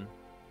direction,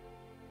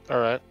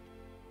 Alright.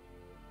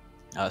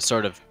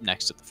 sort of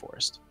next to the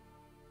forest.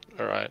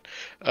 Alright.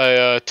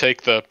 I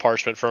take the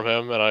parchment from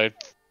him and I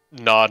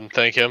nod and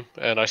thank him,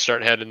 and I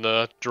start heading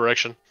the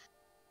direction.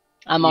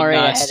 I'm He already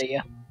nods- ahead of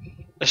you.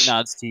 He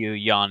nods to you,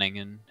 yawning,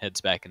 and heads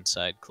back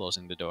inside,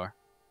 closing the door.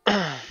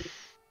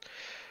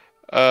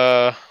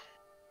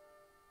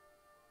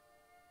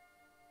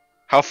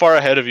 How far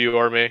ahead of you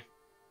are me?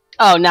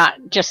 Oh, not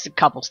just a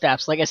couple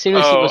steps. Like as soon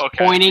as he was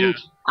okay, pointing, yeah.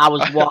 I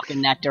was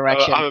walking that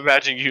direction. I'm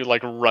imagining you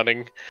like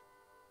running.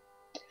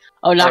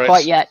 Oh, not Alright,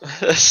 quite yet.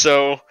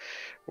 So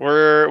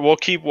we'll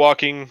keep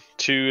walking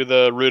to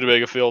the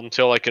rutabaga field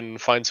until I can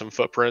find some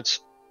footprints.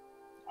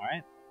 All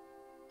right.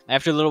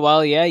 After a little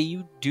while, yeah,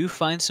 you do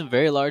find some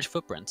very large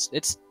footprints.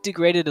 It's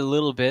degraded a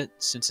little bit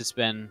since it's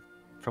been,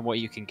 from what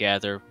you can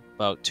gather,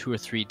 about 2 or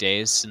 3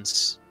 days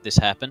since this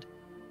happened.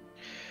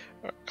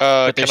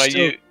 But they're Can I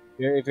still use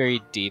very,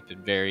 very deep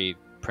and very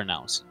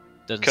pronounced.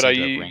 Doesn't Could seem I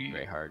to have u- rained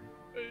very hard.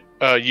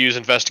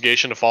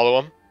 investigation to follow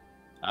him?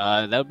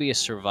 That would be a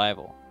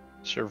survival.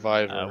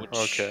 Survivor. Which,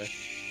 Okay.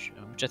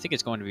 Which I think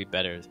is going to be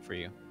better for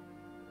you.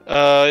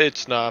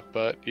 It's not,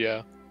 but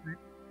yeah.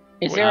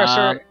 Is there a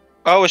certain?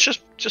 Oh, it's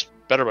just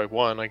better by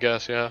 1, I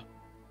guess. Yeah.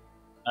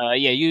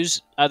 Yeah,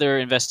 use either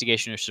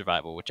investigation or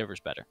survival, whichever's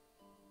better.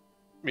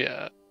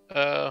 Yeah.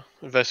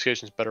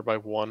 Investigation's better by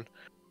 1.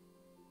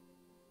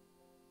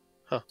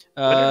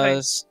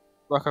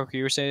 Rock,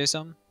 you were saying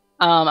something?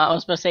 I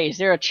was supposed to say, is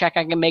there a check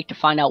I can make to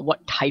find out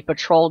what type of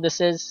troll this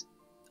is?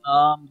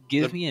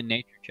 Give me a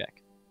nature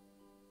check.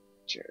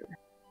 Sure.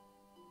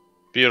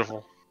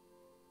 Beautiful.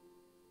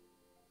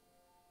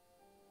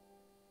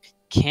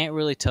 Can't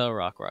really tell,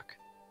 Rock.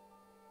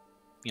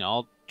 You know,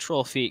 all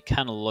troll feet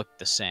kind of look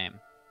the same.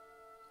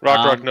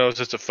 Rock knows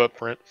it's a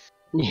footprint.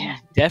 Yeah,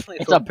 Definitely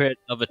a It's a- footprint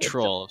of a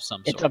troll of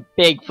some it's sort. a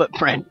big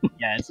footprint.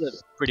 Yeah, it's a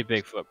pretty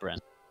big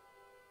footprint.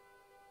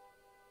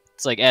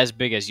 It's like as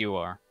big as you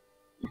are.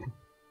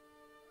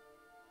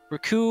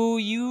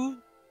 Raku,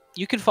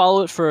 you can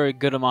follow it for a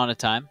good amount of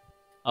time.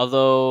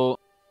 Although,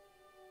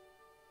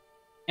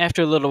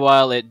 after a little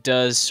while, it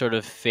does sort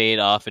of fade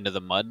off into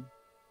the mud.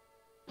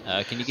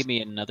 Can you give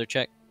me another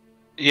check?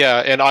 Yeah,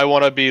 and I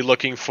want to be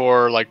looking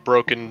for like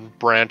broken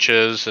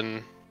branches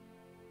and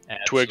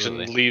twigs and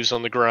Absolutely. leaves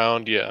on the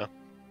ground. Yeah.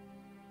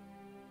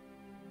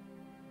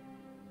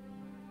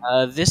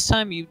 This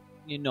time you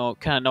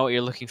kind of know what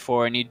you're looking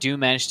for, and you do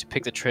manage to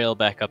pick the trail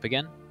back up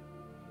again.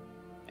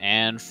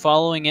 And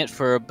following it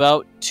for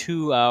about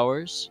 2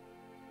 hours.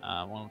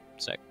 1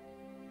 sec.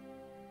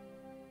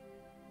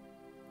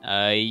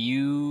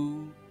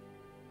 You,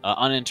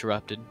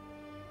 uninterrupted,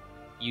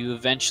 you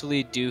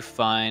eventually do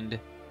find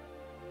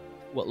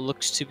what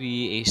looks to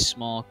be a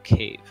small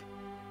cave.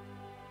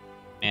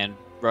 And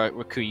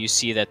Raku, you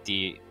see that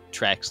the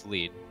tracks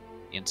lead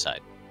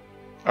inside.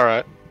 All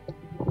right.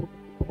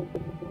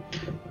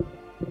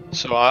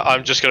 So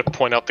I'm just gonna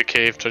point out the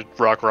cave to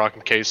Rock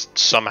in case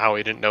somehow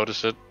he didn't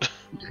notice it.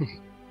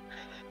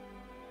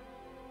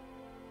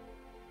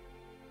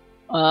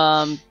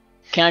 Can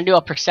I do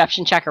a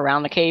perception check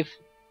around the cave?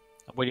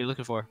 What are you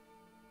looking for?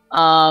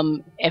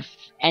 If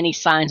any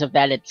signs of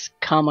that it's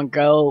come and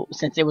go,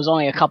 since it was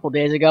only a couple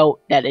days ago,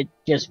 that it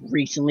just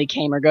recently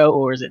came or go,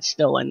 or is it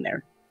still in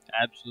there?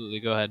 Absolutely,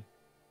 go ahead.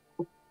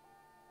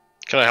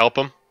 Can I help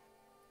him?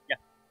 Yeah.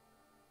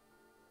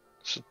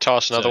 So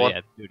toss another one.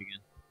 Yeah, do it again.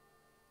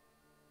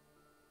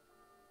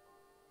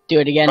 Do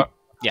it again.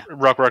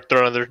 Rock,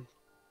 throw another.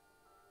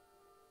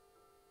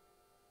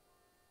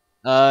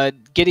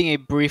 Getting a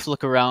brief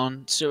look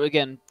around. So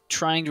again,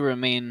 trying to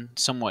remain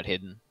somewhat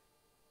hidden.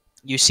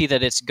 You see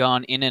that it's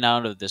gone in and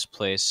out of this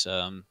place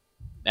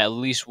at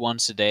least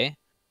once a day,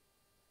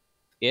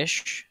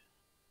 ish.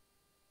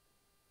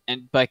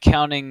 And by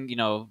counting,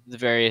 the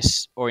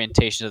various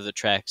orientations of the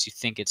tracks, you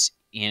think it's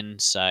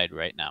inside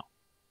right now.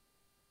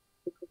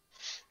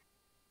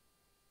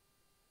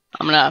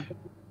 I'm gonna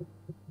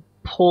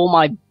pull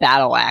my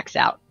battle axe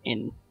out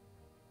and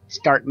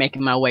start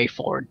making my way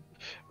forward.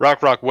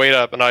 Rock, wait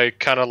up! And I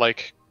kind of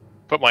like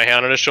put my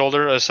hand on his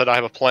shoulder. I said, "I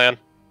have a plan."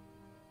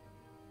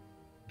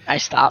 I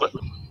stop.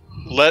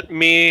 Let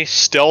me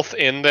stealth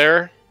in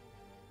there,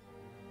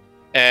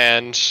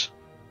 and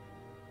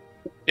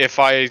if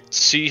I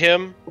see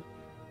him,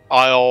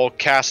 I'll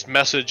cast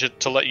message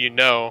to let you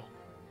know.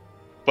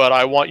 But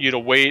I want you to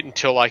wait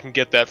until I can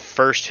get that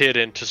first hit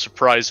in to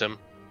surprise him.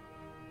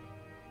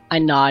 I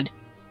nod.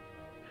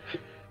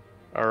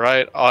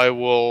 Alright, I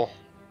will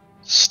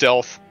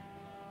stealth.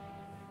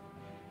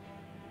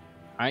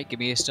 Alright, give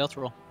me a stealth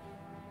roll.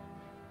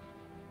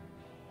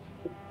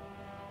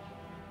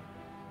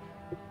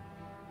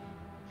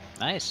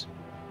 Nice.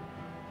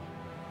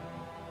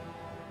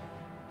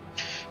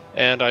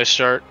 And I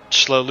start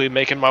slowly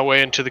making my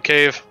way into the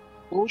cave.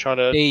 Trying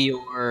to... Say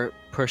your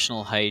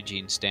personal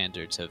hygiene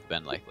standards have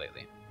been like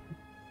lately.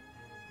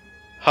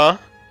 Huh?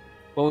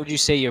 What would you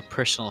say your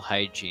personal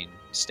hygiene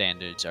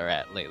standards are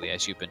at lately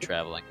as you've been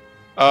traveling.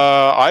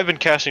 I've been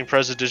casting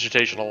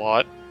Prestidigitation a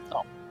lot.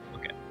 Oh,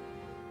 okay.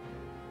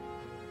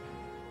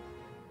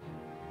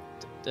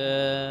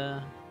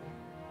 Da-da.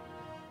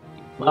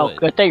 You Well, would.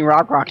 good thing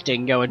Rock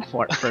didn't go in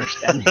for it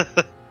first then. Okay,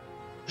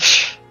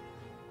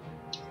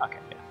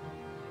 yeah.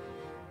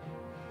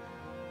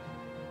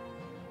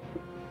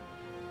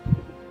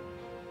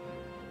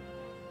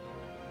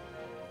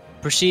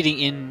 Proceeding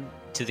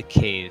into the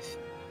cave,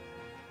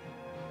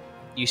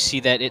 you see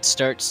that it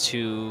starts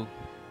to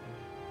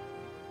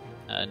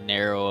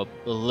narrow up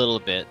a little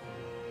bit,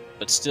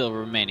 but still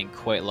remaining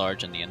quite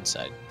large on the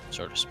inside,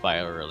 sort of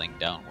spiraling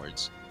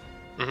downwards,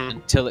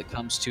 until it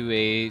comes to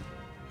a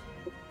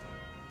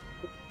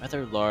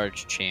rather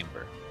large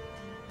chamber.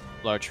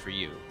 Large for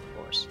you, of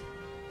course.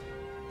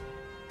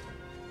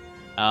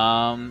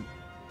 And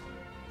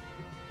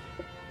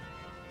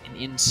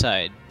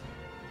inside,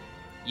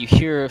 you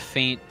hear a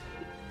faint,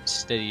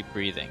 steady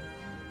breathing.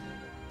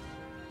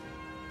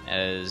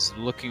 As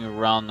looking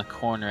around the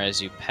corner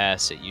as you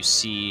pass it, you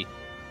see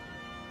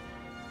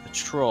a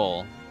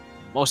troll.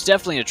 Most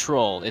definitely a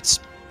troll. It's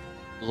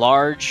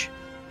large.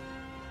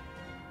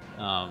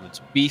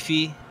 It's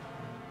beefy.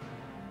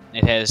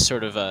 It has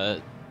sort of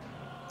a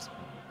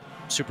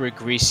super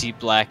greasy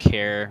black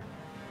hair,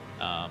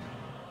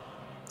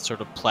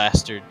 sort of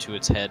plastered to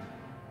its head.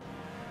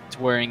 It's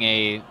wearing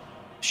a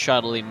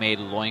shoddily made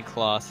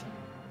loincloth.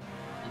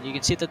 And you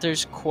can see that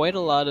there's quite a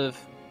lot of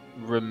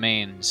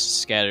remains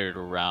scattered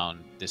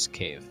around this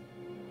cave.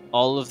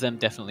 All of them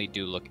definitely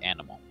do look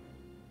animal.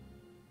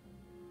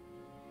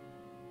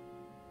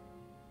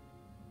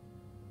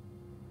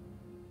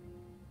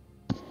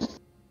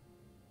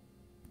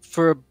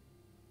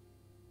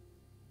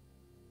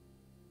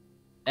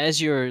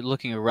 As you're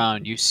looking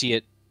around, you see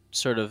it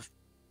sort of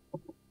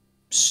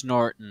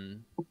snort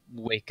and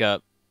wake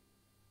up.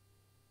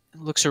 It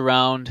looks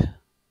around,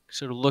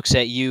 sort of looks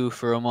at you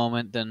for a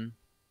moment, then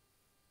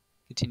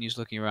continues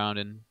looking around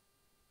and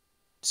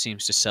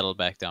seems to settle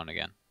back down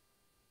again.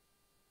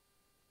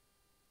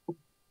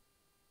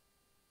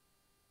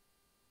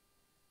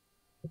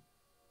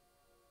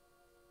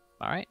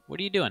 Alright, what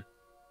are you doing?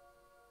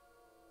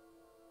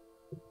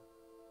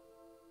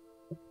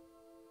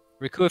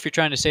 Riku, if you're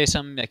trying to say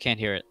something, I can't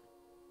hear it.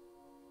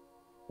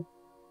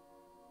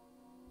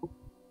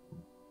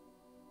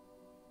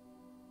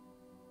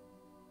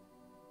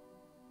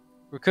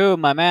 Riku,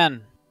 my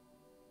man.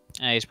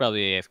 He's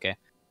probably AFK.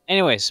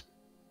 Anyways,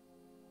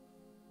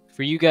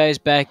 for you guys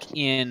back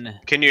in...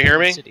 Can you hear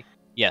me? City.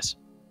 Yes.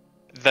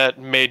 That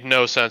made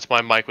no sense.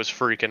 My mic was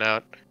freaking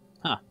out.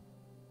 Huh.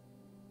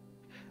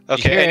 Okay,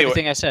 Did you hear anyway,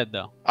 everything I said,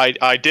 though?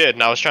 I did,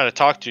 and I was trying to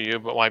talk to you,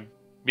 but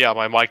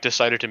my mic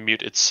decided to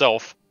mute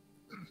itself.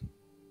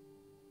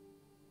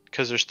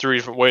 Because there's 3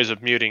 different ways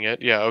of muting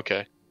it. Yeah,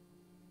 okay.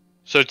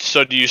 So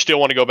do you still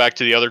want to go back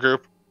to the other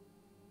group?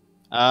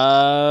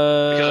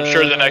 Because I'm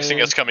sure the next thing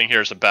that's coming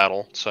here is a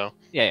battle, so...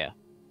 Yeah.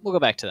 We'll go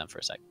back to them for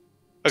a sec.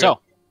 Okay. So,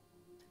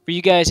 for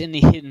you guys in the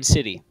Hidden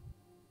City,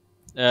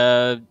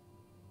 as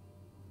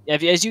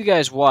you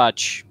guys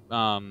watch,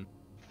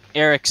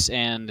 Eric's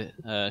and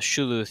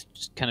Shuluth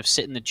just kind of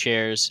sit in the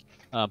chairs,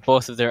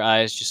 both of their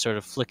eyes just sort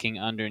of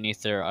flicking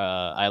underneath their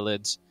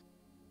eyelids.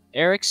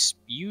 Eric's,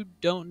 you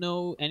don't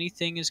know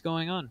anything is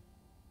going on.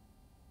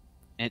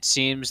 It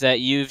seems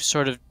that you've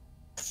sort of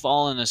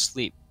fallen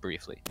asleep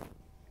briefly.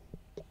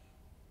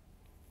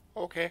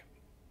 Okay.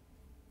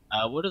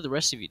 What are the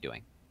rest of you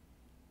doing?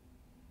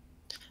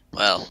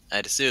 Well,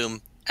 I'd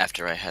assume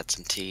after I had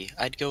some tea,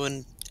 I'd go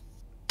and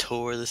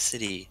tour the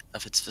city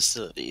of its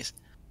facilities.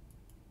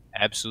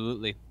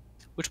 Absolutely.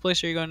 Which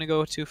place are you going to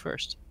go to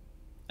first?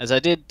 As I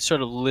did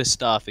sort of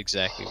list off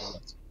exactly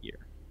what's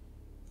here.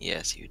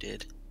 Yes, you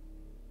did.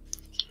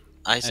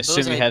 I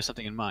assume you have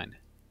something in mind.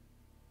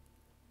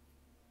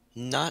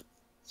 Not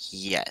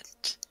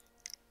yet.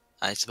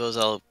 I suppose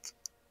I'll...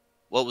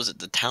 What was it?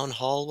 The town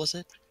hall, was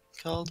it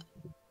called?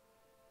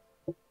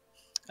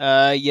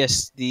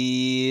 Yes,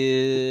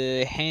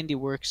 the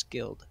Handiworks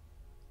Guild.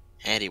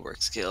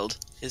 Handiworks Guild.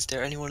 Is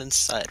there anyone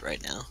inside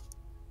right now?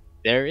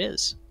 There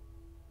is.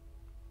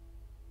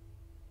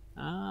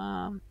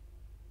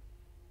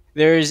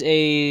 There's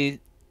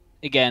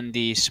again,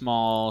 the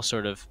small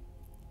sort of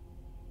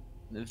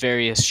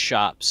various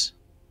shops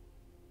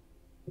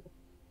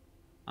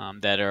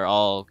that are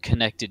all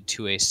connected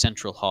to a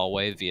central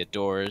hallway via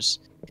doors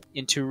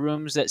into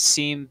rooms that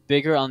seem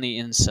bigger on the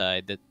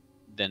inside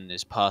than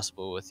is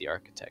possible with the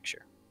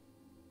architecture.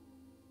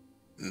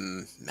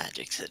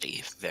 Magic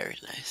City. Very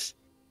nice.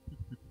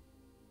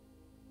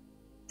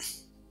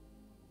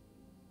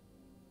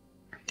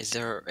 Is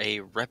there a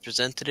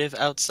representative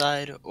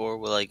outside, or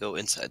will I go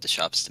inside the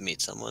shops to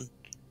meet someone?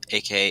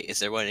 AKA, is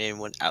there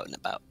anyone out and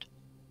about?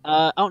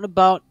 Out and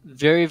about,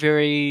 very,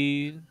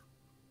 very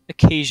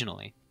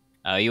occasionally.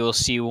 You will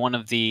see one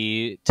of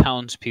the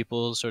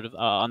townspeople sort of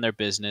on their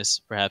business,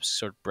 perhaps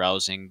sort of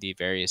browsing the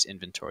various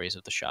inventories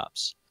of the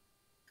shops.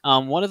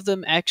 One of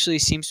them actually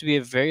seems to be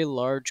a very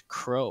large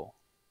crow.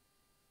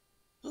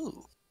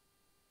 Ooh.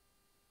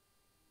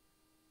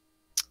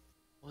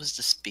 was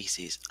the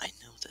species? I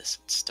know this.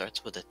 It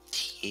starts with a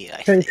T,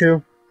 I think.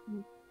 Tenku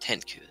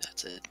Tenku,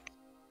 that's it.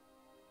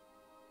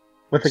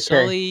 with a K.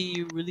 Sully,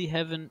 you really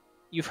haven't.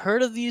 You've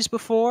heard of these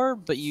before,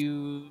 but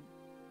you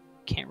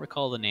can't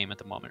recall the name at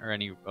the moment or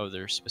any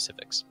other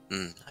specifics.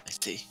 I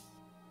see.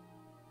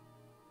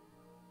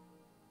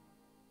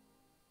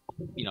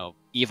 You know,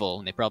 evil,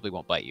 and they probably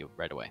won't bite you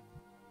right away.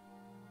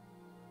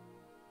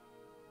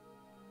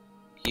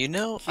 You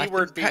know, I've been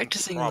Keyword being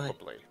practicing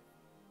probably.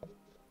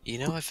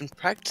 I've been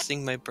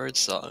practicing my bird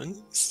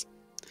songs.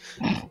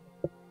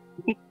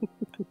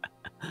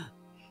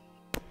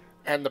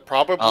 And the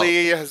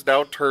probably has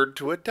now turned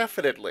to a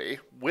definitely.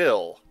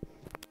 Will.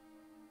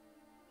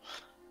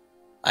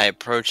 I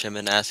approach him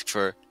and ask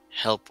for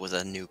help with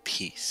a new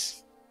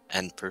piece,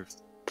 and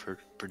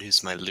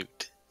produce my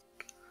lute.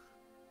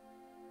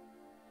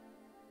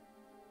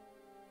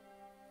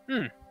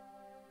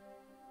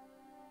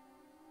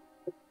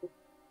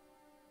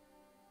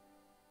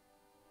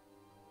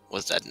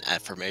 Was that an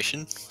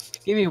affirmation?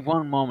 Give me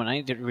one moment. I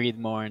need to read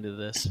more into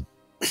this.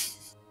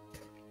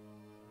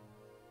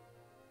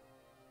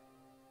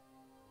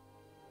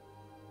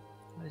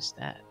 What is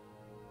that?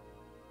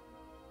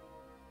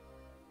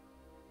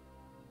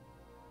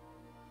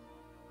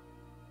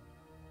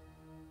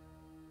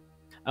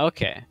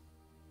 Okay.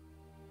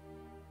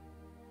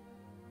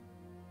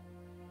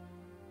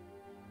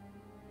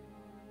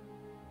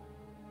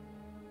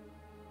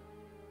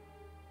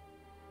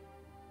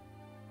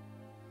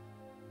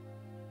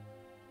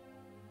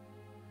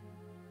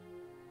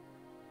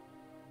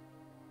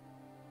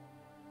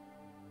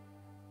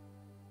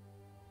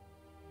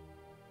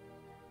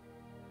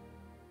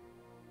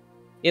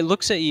 It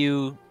looks at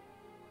you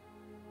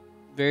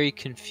very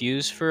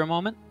confused for a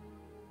moment.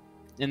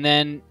 And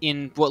then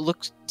in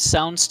what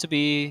sounds to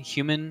be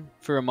human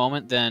for a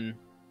moment, then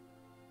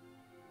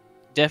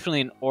definitely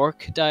an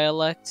orc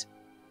dialect.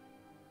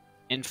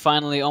 And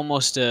finally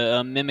almost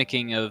a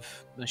mimicking of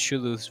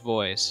Shuluth's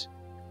voice.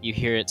 You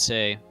hear it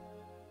say,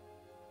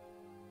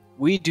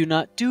 "We do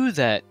not do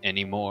that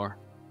anymore.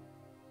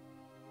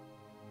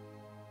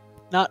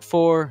 Not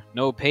for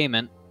no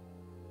payment."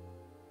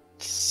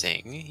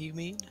 Sing, you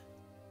mean?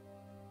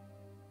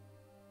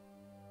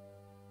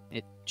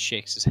 It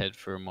shakes his head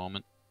for a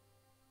moment.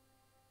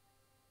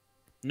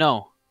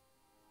 "No.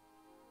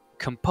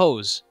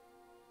 Compose."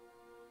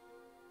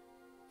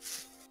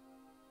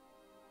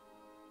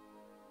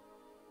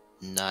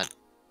 Not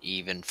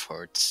even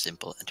for its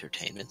simple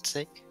entertainment's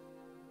sake?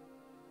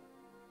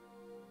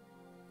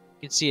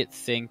 You can see it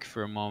think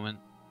for a moment.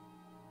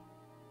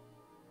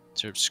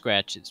 Sort of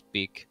scratch its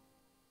beak.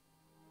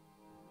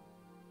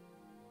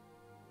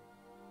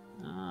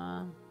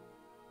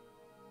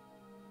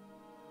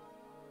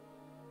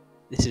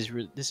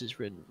 This is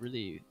written really.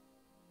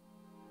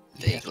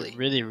 You have to Vaguely.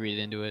 really read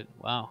into it.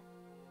 Wow.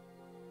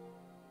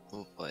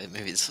 Oh boy,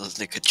 maybe this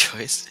wasn't a good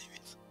choice.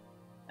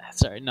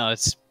 That's alright. No,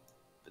 it's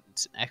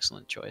an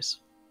excellent choice.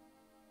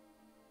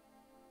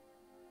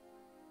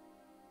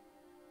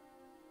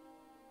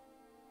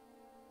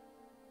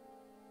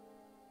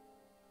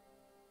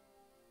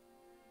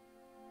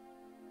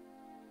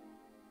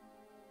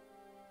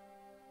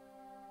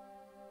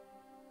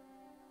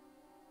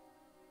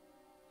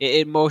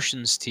 It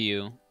motions to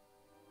you.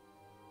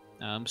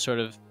 Sort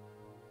of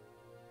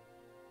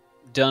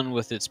done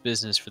with its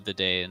business for the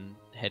day and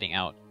heading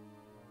out.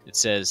 It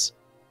says,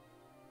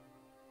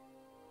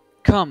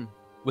 "Come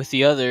with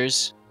the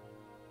others.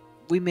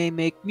 We may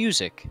make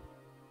music."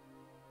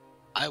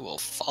 I will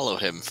follow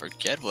him,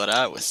 forget what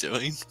I was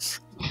doing.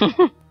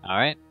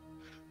 Alright.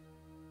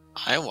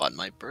 I want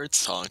my bird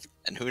song,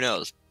 and who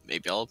knows,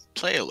 maybe I'll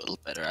play a little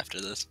better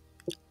after this.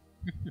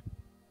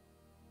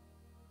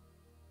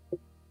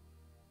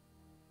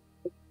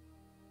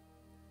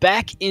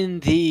 Back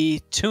in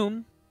the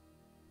tomb,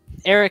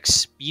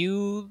 Eric's,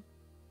 you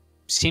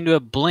seem to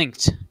have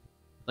blinked,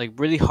 like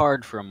really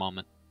hard for a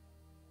moment.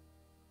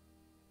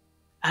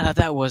 I know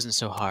that wasn't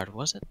so hard,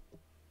 was it?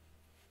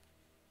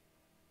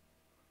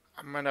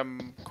 I'm gonna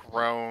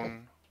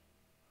groan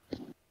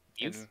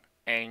You've in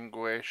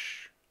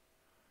anguish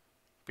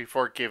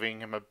before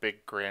giving him a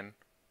big grin.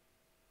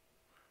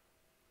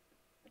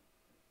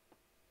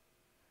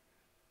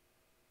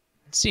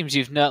 It seems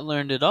you've not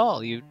learned at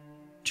all. You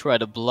try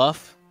to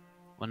bluff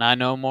when I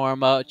know more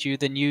about you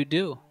than you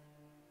do.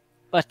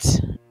 But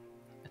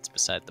that's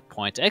beside the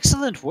point.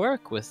 Excellent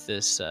work with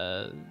this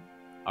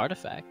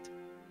artifact.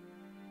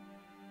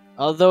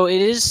 Although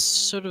it is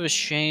sort of a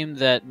shame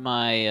that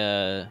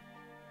my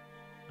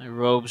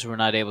robes were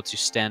not able to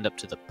stand up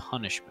to the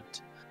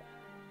punishment.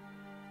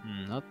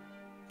 I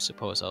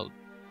suppose I'll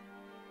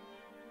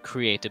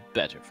create a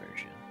better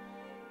version.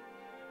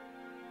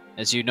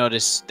 As you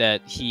notice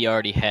that he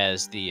already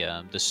has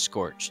the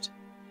scorched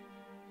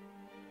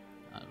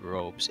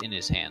robes in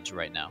his hands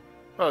right now.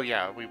 Well,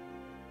 yeah, we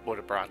would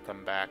have brought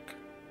them back.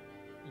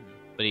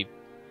 But he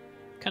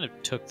kind of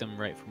took them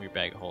right from your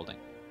bag of holding.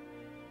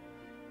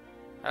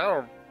 I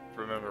don't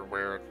remember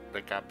where they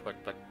got put,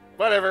 but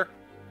whatever.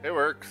 It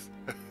works.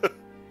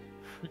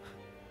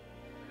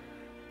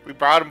 We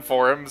brought them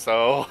for him,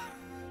 so...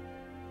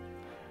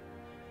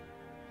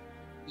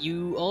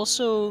 You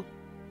also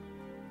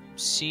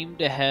seem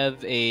to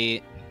have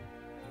a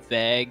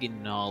vague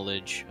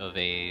knowledge of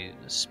a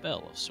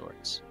spell of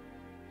sorts.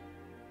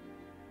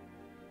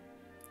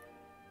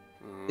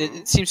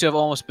 It seems to have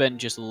almost been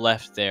just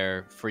left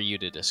there for you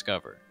to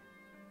discover.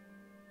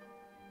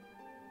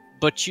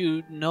 But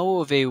you know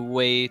of a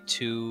way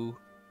to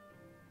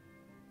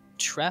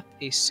trap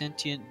a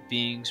sentient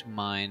being's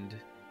mind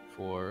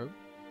for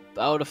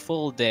about a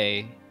full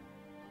day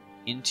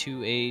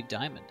into a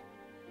diamond.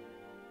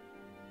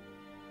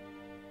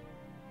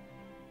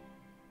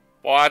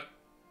 What?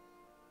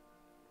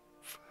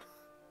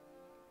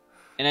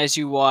 And as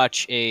you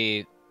watch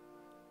a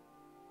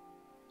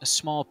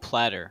small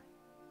platter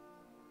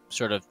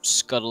sort of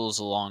scuttles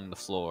along the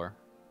floor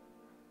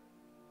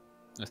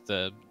with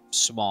the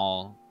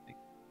small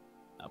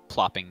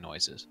plopping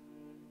noises.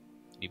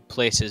 He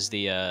places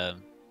the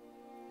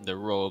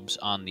robes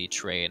on the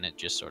tray, and it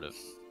just sort of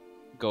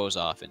goes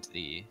off into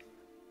the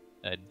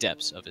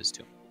depths of his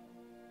tomb.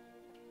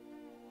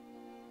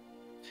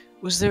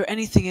 Was there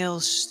anything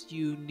else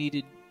you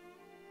needed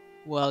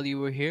while you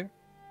were here?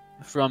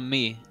 From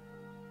me,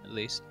 at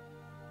least.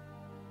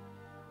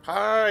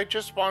 I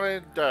just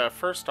wanted,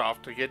 first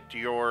off, to get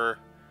your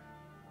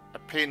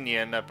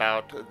opinion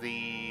about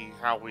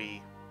how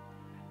we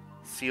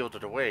sealed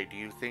it away. Do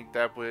you think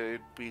that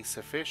would be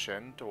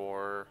sufficient,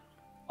 or...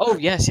 Oh,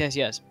 yes.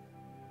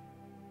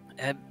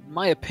 In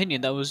my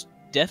opinion, that was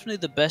definitely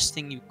the best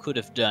thing you could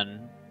have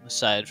done,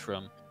 aside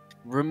from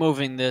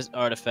removing this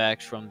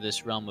artifact from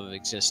this realm of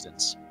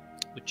existence,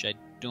 which I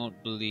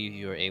don't believe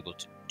you're able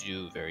to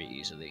do very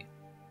easily.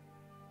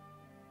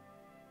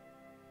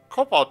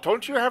 Cobalt,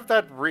 don't you have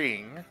that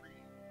ring?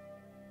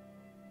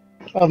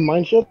 Of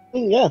mind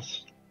shifting?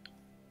 Yes.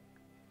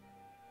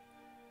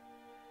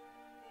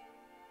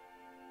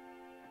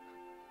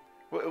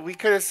 We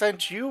could have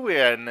sent you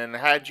in and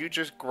had you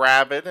just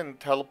grab it and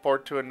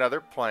teleport to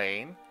another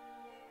plane.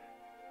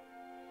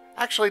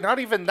 Actually, not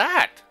even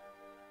that.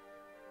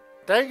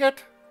 Dang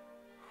it.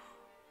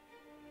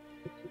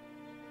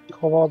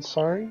 Cobalt,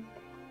 sorry?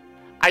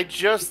 I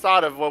just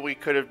thought of what we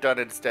could have done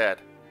instead.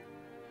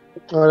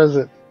 What is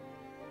it?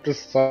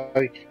 Just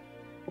like...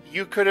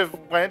 You could have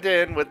went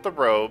in with the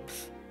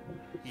robes,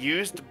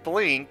 used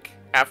Blink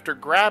after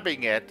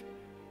grabbing it,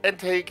 and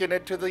taken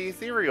it to the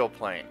ethereal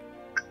plane.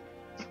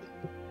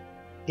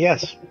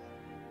 Yes.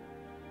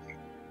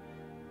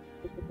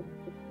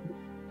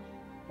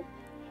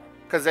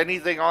 Because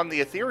anything on the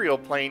ethereal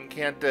plane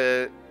can't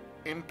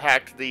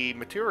impact the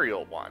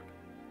material one.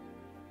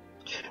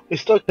 We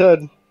still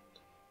could.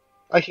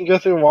 I can go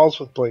through walls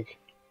with Blink.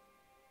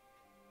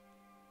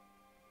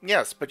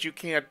 Yes, but you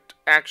can't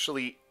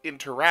actually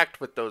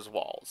interact with those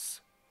walls.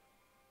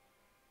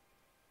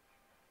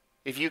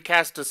 If you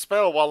cast a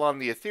spell while on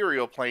the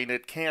ethereal plane,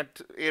 it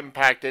can't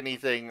impact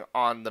anything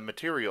on the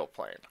material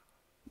plane.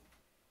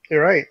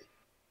 You're right.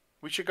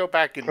 We should go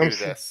back and do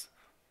this.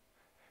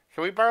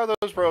 Can we borrow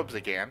those robes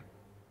again?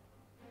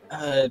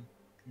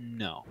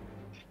 No.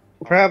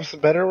 Perhaps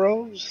better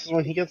robes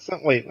when he gets them?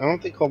 Wait, I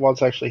don't think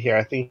Cobalt's actually here.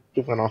 I think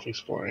he went off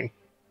exploring.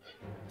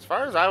 As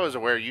far as I was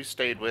aware, you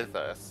stayed with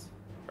us.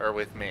 Or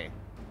with me.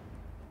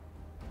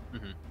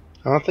 Mm-hmm.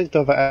 I don't think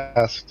they've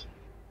asked.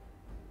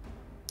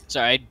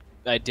 Sorry,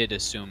 I did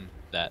assume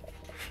that.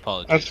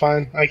 Apologies. That's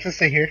fine. I can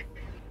stay here.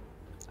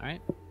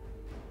 Alright.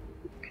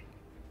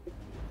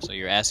 So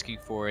you're asking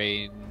for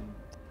a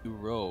new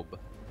robe.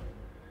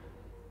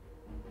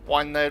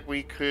 One that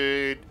we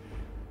could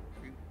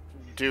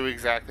do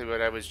exactly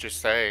what I was just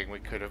saying. We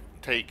could have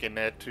taken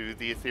it to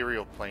the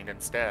ethereal plane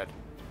instead.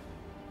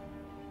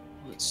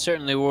 Well, it's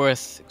certainly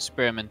worth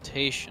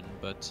experimentation,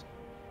 but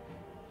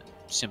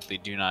I simply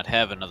do not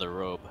have another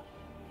robe.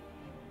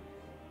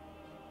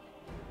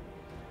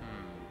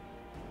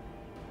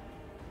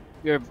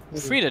 You're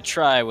free to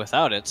try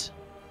without it.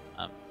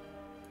 I'm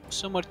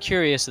somewhat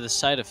curious of the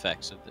side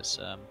effects of this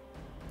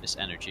this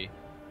energy.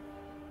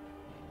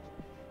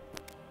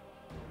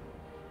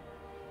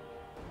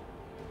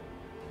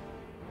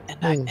 And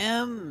I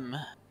am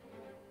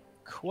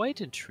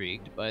quite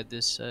intrigued by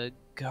this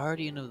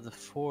guardian of the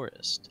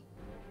forest.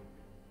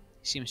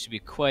 He seems to be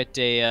quite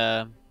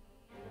a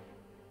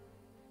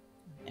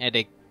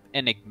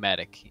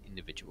enigmatic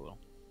individual.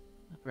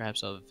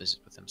 Perhaps I'll visit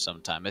with him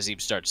sometime as he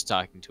starts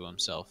talking to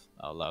himself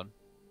out loud.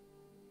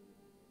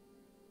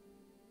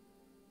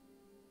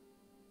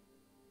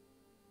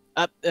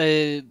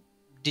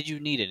 Did you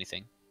need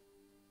anything?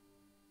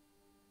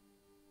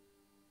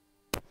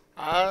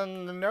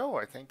 No,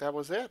 I think that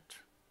was it.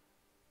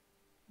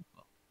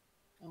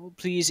 Well,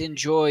 please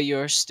enjoy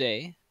your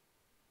stay,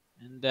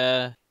 and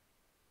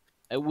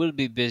I will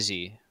be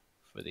busy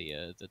for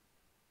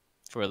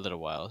for a little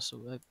while,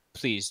 so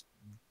please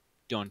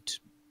don't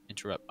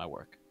interrupt my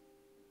work.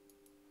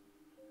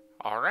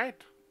 All right.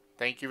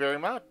 Thank you very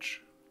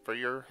much for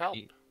your help.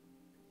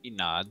 He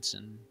nods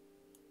and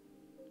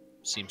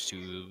seems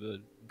to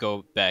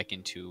go back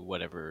into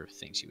whatever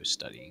things he was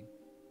studying.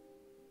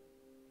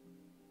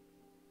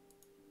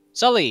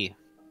 Sully!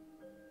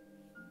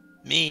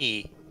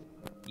 Me.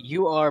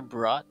 You are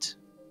brought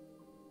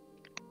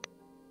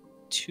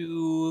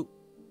to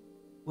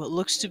what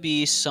looks to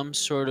be some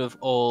sort of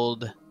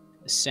old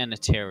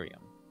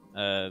sanitarium,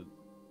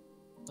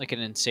 like an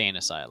insane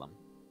asylum.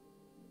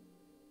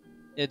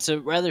 It's a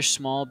rather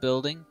small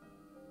building,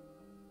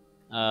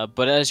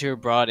 but as you're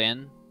brought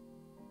in,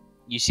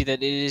 you see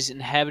that it is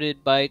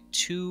inhabited by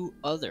two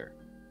other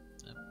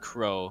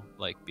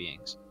crow-like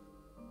beings.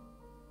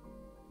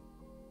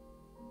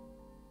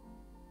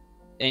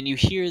 And you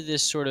hear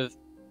this sort of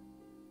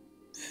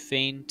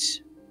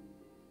faint,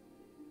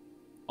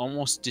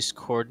 almost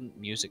discordant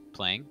music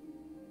playing.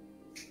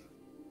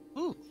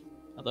 Ooh.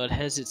 Although it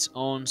has its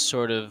own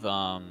sort of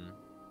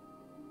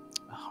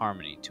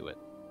harmony to it.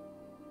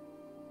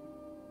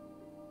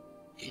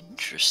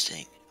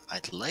 Interesting.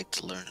 I'd like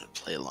to learn how to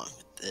play along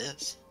with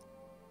this.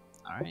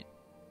 Alright.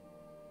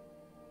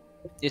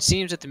 It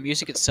seems that the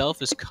music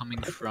itself is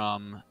coming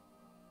from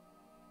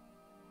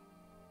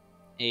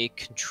a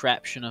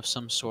contraption of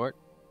some sort,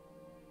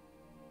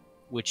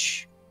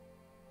 which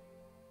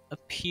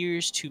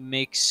appears to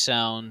make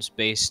sounds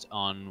based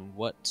on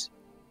what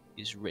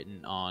is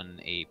written on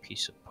a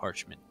piece of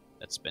parchment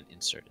that's been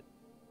inserted.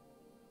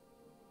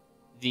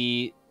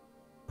 The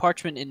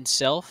parchment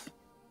itself,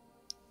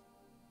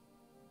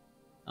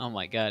 oh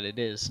my god, it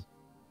is.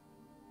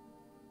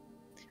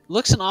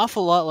 Looks an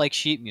awful lot like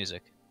sheet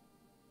music.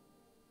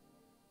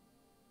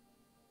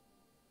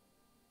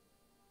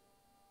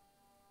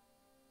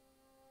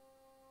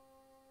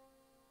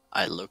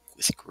 I look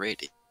with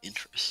great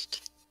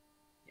interest.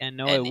 And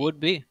no, it would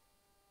be.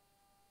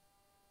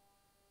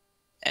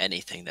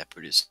 Anything that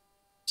produces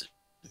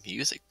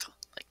music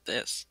like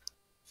this,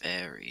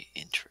 very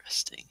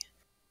interesting.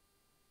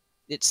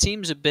 It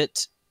seems a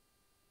bit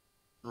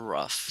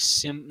Rough.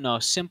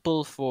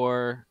 simple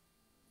for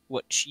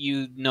what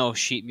you know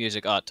sheet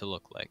music ought to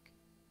look like.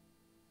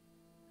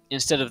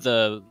 Instead of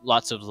the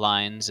lots of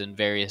lines and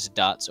various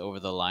dots over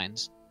the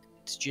lines,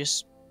 it's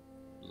just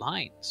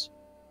lines.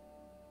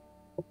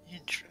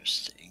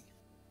 Interesting.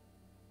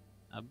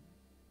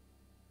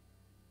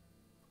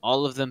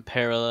 All of them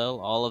parallel,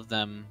 all of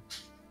them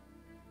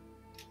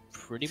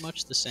pretty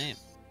much the same.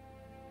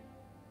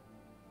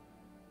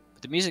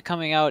 But the music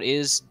coming out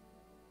is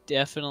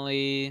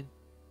definitely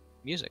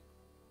music.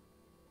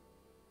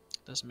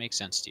 It doesn't make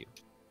sense to you.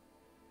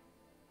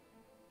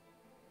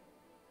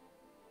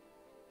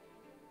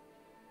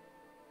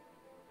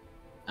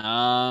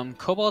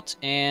 Cobalt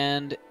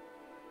and...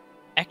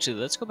 Actually,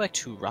 let's go back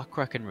to Rock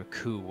and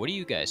Raku. What are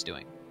you guys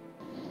doing?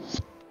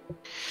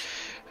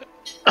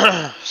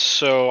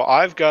 So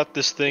I've got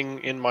this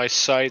thing in my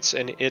sights,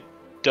 and it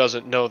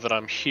doesn't know that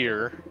I'm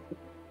here.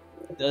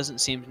 It doesn't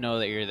seem to know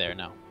that you're there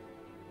now.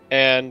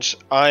 And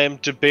I am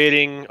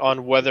debating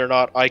on whether or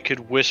not I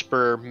could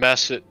whisper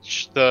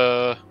message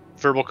the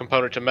verbal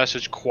component to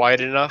message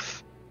quiet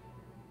enough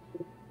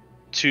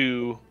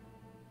to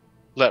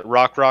let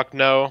Rock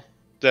know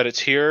that it's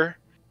here.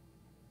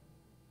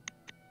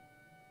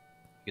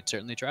 You could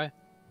certainly try.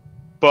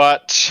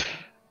 But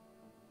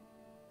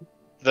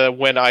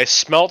when I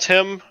smelt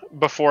him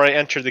before I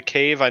entered the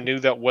cave, I knew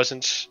that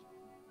wasn't...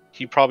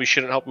 He probably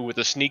shouldn't help me with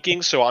the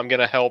sneaking, so I'm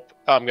gonna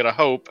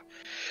hope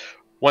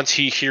once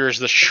he hears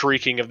the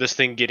shrieking of this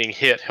thing getting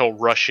hit, he'll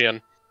rush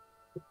in.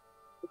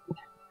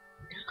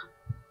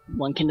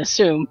 One can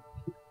assume.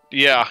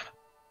 Yeah.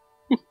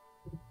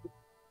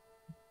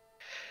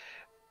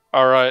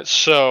 Alright,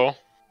 so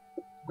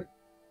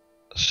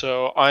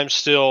I'm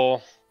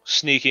still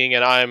sneaking,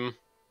 and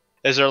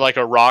is there like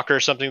a rock or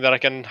something that I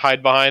can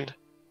hide behind?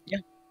 Yeah.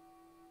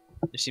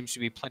 There seems to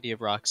be plenty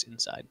of rocks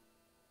inside.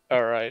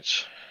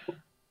 Alright.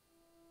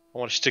 I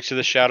want to stick to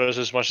the shadows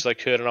as much as I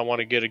could, and I want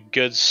to get a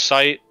good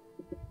sight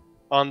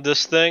on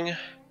this thing.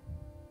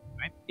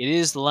 Right. It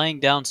is lying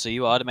down, so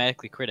you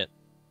automatically crit it.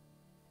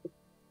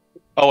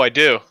 Oh, I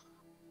do.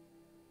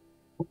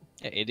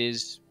 Yeah, it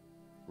is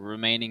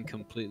remaining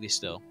completely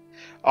still.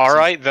 All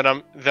right, then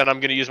I'm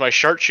gonna use my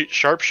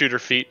sharpshooter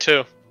feat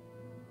too.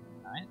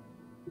 All right.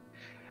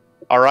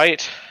 All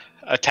right,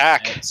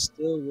 attack. It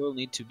still will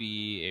need to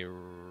be a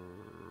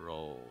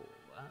roll.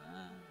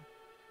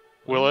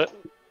 Will it?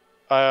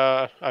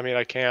 I mean,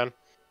 I can.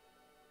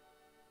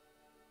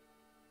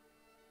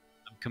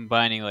 I'm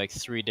combining like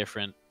 3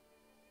 different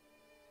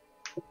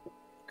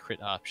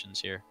crit options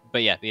here,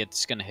 but yeah,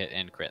 it's gonna hit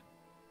and crit.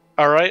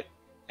 All right,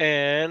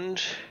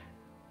 and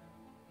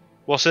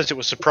well, since it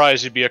was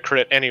surprised, it'd be a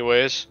crit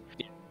anyways.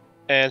 Yeah.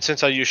 And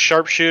since I use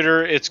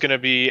sharpshooter, it's gonna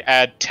be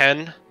add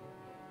 10.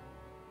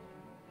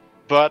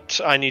 But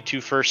I need to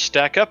first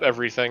stack up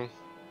everything.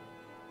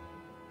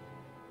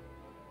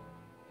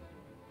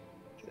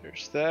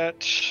 There's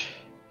that.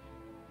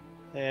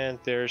 And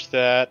there's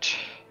that.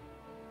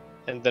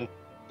 And then,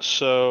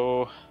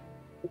 so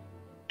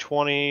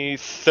 20,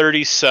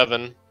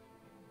 37.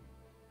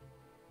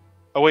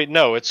 Oh wait,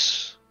 no,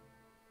 it's...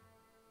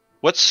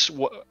 What?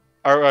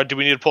 Do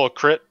we need to pull a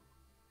crit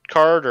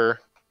card, or?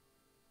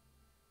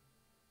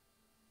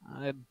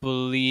 I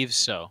believe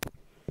so.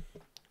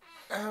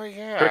 Oh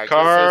yeah, Crit I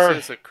card. guess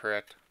this is a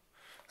crit.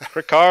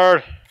 Crit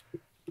card.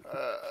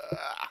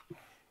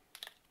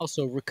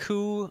 Also,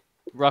 Raku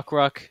Rock,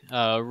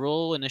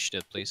 roll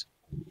initiative, please.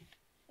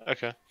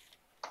 Okay.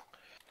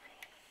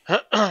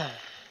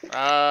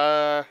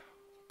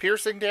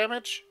 Piercing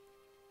damage?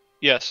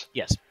 Yes.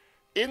 Yes.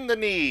 In the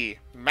knee,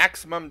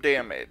 maximum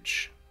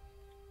damage.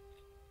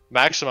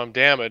 Maximum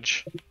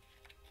damage.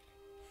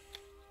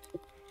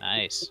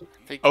 Nice. I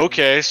think you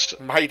Okay.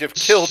 might have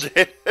killed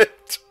it.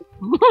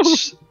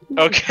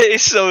 Okay,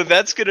 so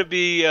that's gonna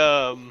be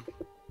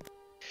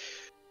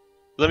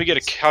let me get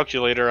a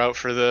calculator out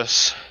for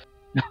this.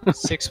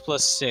 6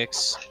 plus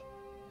 6,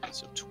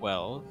 so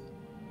 12.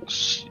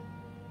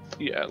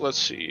 Yeah, let's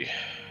see.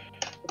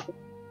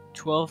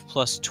 12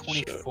 plus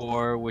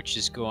 24, which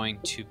is going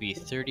to be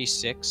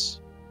 36.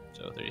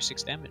 So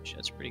 36 damage.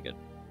 That's pretty good.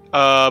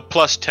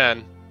 Plus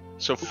 10.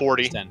 So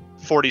 40. Plus 10.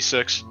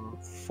 46.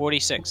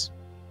 46.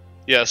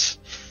 Yes.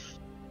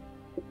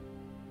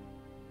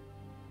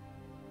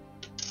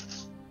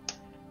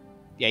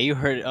 Yeah, you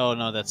heard. Oh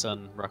no, that's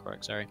on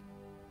Rock. Sorry.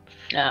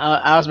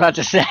 I was about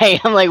to say.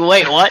 I'm like,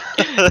 wait, what?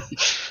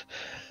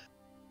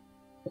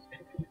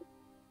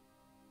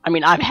 I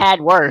mean, I've had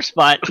worse,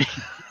 but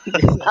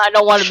I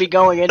don't want to be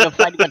going into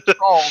fighting a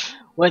troll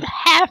with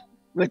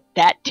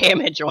that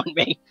damage on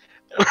me.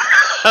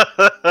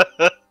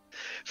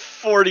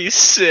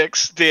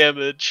 46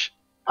 damage.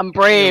 I'm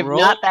brave, roll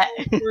not that.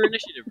 for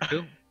initiative,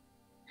 too.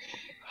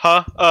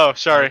 Huh? Oh,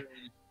 sorry.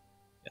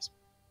 Yes.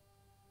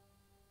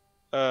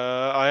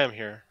 I am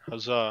here.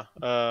 Huzzah.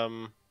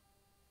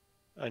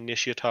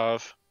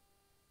 Initiative.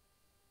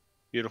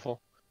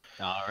 Beautiful.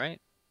 All right.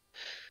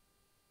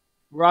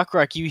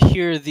 Rock, you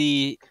hear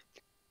the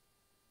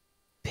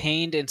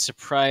pained and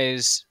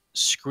surprised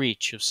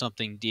screech of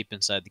something deep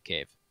inside the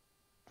cave.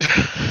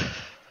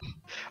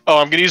 Oh,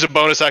 I'm gonna use a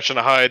bonus action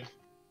to hide.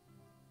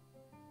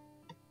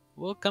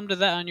 We'll come to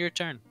that on your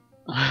turn.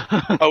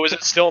 Oh, is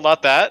it still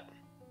not that?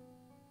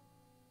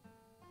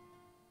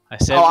 I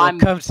said we'll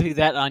come to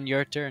that on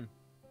your turn.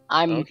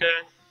 I'm Okay.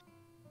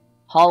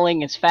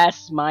 hauling as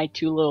fast as my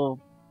two little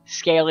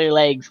scaly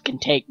legs can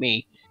take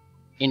me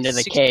into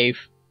the 60.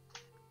 cave.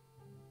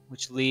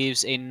 Which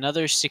leaves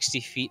another 60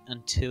 feet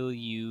until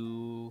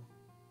you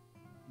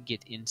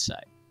get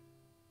inside.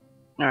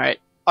 Alright.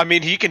 I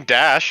mean, he can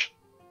dash.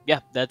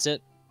 Yeah, that's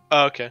it.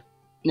 Oh, okay.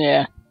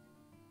 Yeah.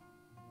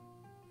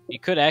 You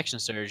could action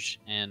surge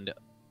and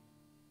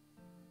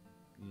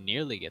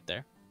nearly get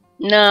there.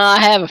 No,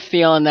 I have a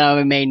feeling that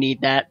we may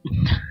need that.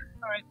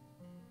 Alright.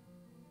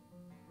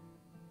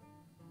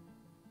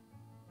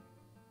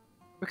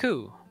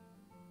 Raku.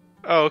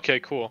 Oh, okay,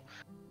 cool.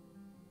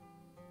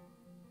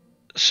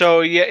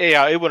 So,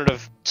 yeah, it wouldn't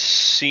have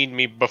seen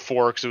me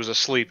before because it was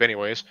asleep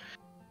anyways.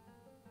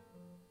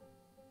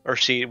 Or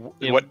see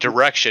what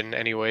direction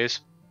anyways.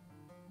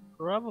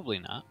 Probably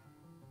not.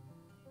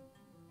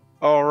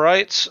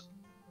 Alright.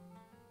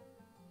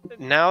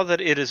 Now that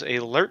it is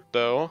alert,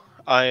 though,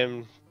 I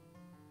am...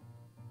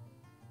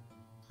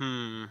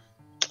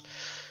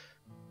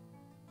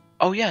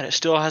 Oh yeah, and it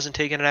still hasn't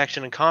taken an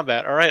action in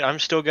combat. Alright, I'm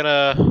still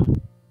gonna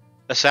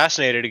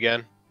assassinate it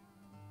again.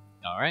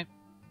 Alright.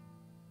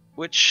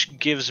 Which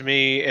gives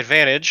me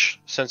advantage,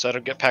 since I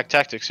don't get pack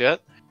tactics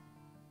yet.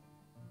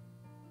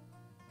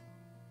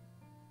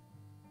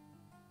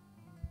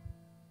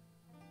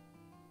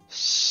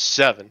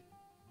 Seven.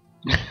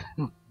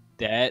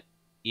 That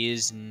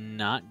is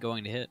not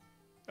going to hit.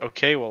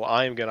 Okay, well,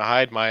 I am gonna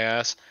hide my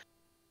ass.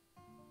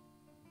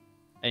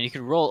 And you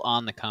can roll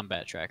on the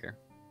combat tracker.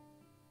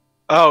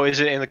 Oh, is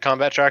it in the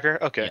combat tracker?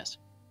 Okay. Yes.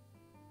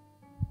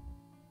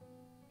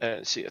 I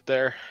didn't see it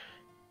there.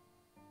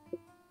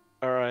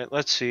 Alright,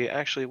 let's see.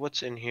 Actually,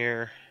 what's in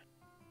here?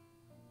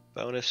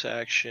 Bonus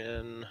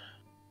action.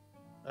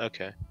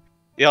 Okay.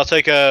 Yeah, I'll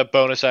take a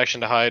bonus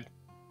action to hide.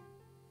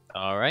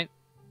 Alright.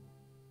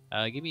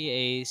 Give me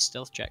a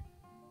stealth check.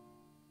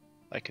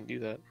 I can do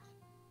that.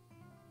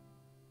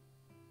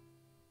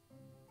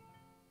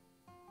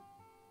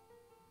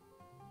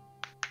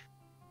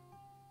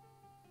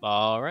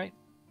 Alright.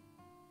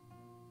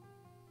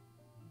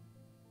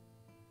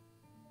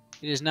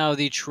 It is now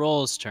the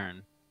troll's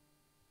turn.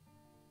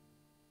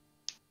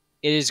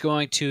 It is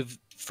going to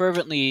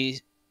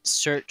fervently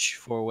search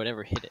for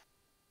whatever hit it.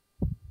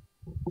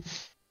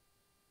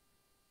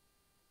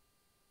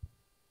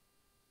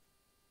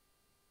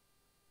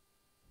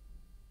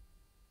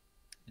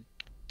 It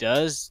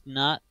does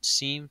not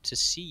seem to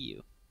see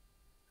you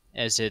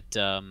as it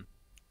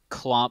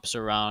clomps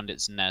around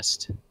its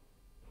nest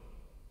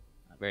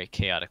very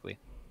chaotically.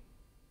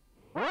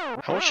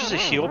 How much does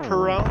it heal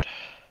per round?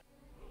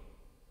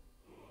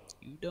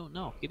 You don't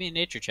know. Give me a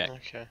nature check.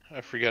 Okay,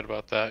 I forget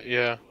about that,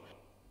 yeah.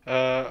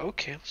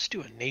 Okay, let's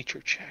do a nature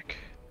check.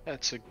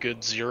 That's a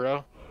good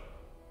 0.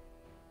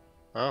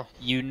 Oh.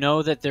 You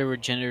know that their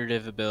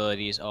regenerative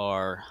abilities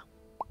are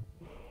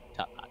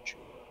top-notch.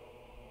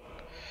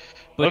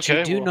 But Okay,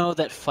 you do well... know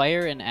that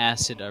fire and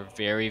acid are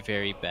very,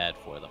 very bad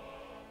for them.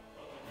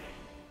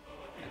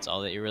 That's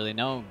all that you really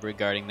know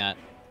regarding that.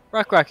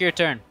 Rock, your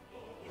turn.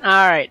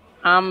 Alright,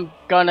 I'm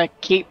gonna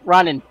keep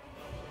running.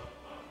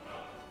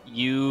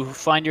 You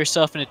find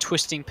yourself in a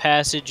twisting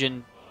passage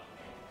and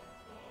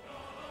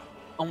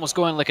almost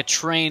going like a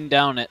train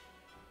down it.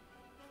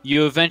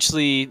 You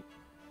eventually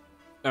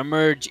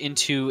emerge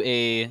into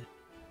a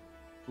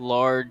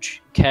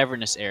large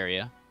cavernous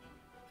area.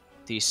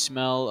 The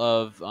smell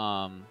of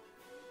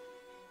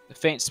the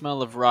faint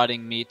smell of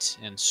rotting meat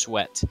and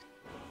sweat.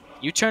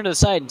 You turn to the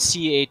side and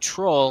see a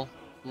troll,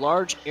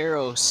 large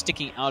arrow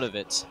sticking out of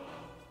it,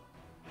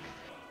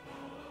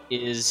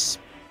 is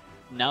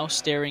now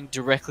staring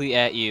directly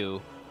at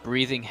you,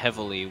 breathing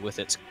heavily with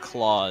its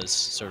claws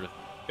sort of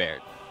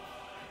bared.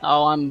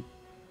 Oh, I'm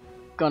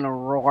gonna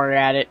roar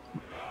at it.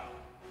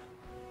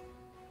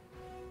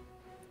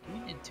 Give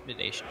me an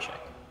intimidation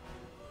check.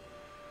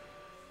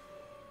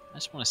 I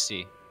just want to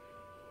see.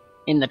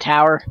 In the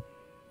tower.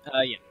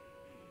 Yeah.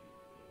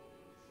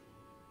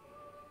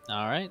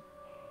 Alright.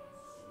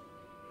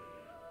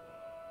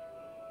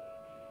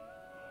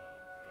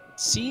 It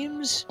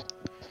seems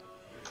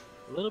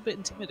a little bit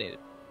intimidated.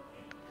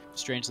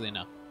 Strangely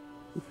enough.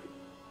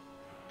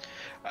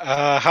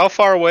 How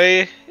far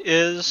away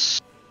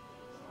is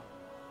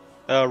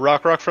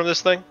Rock from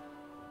this thing?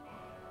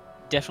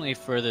 Definitely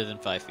further than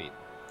 5 feet.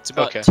 It's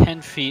about Okay.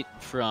 10 feet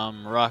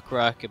from Rock,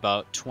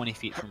 about 20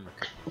 feet from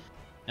Raku.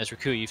 As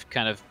Raku, you've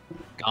kind of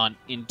gone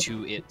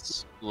into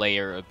its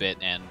lair a bit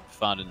and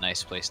found a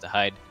nice place to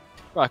hide.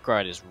 Rock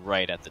is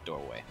right at the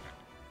doorway.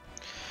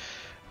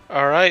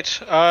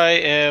 Alright, I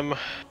am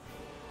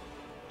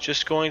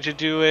just going to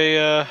do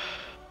a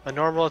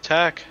normal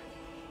attack.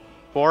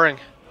 Boring.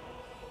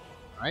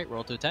 Alright,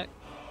 roll to attack.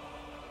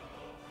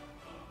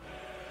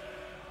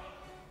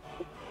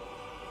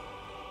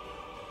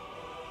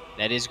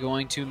 That is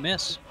going to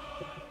miss.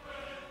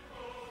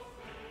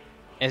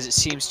 As it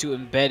seems to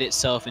embed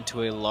itself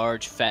into a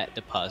large fat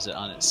deposit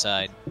on its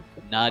side,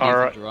 not even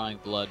Alright. drawing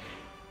blood.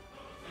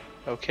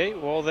 Okay,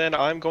 well then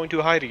I'm going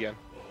to hide again.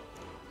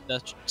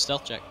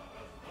 Stealth check.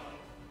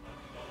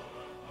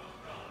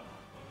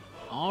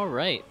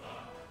 Alright.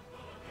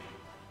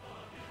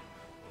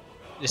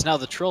 It is now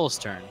the troll's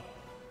turn.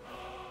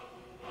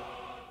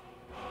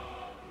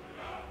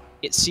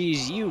 It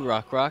sees you,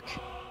 Rock,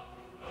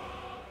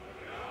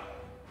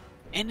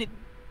 and it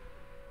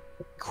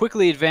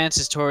quickly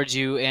advances towards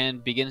you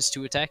and begins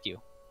to attack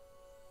you.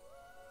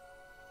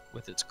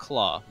 With its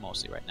claw,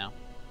 mostly right now.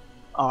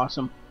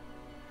 Awesome.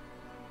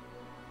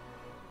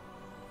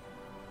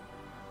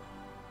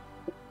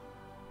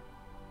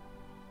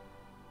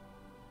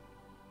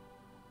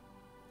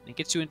 It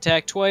gets to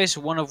attack twice,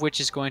 one of which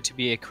is going to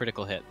be a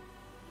critical hit.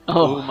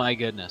 Oh, Oh my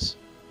goodness.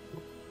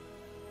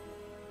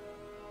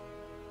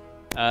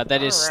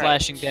 That is All right.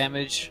 slashing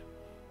damage,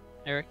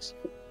 Eric's.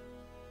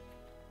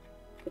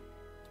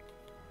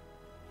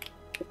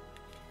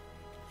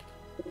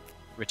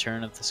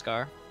 Return of the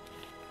Scar.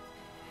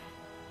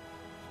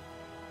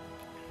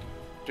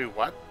 Do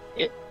what?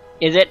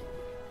 is it?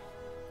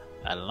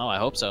 I don't know, I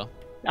hope so.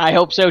 I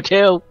hope so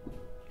too.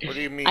 What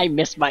do you mean? I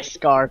miss my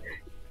scar.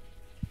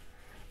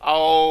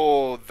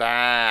 Oh,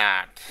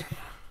 that.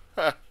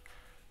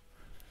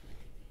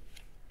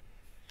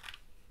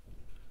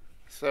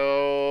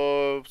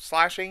 So,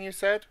 slashing, you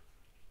said?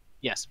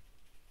 Yes.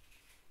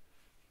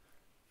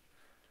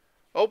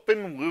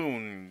 Open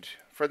wound.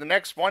 For the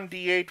next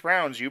 1d8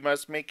 rounds, you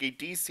must make a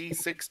DC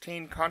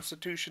 16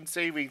 Constitution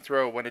saving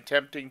throw when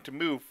attempting to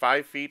move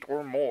 5 feet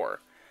or more.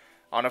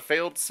 On a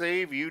failed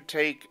save, you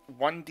take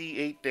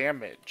 1d8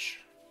 damage.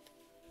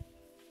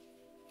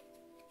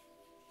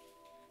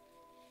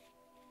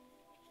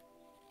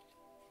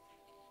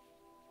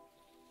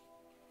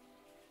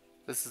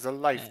 This is a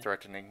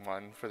life-threatening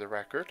one, for the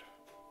record.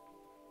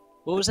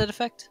 What was that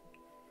effect?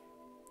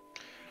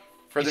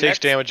 For He the takes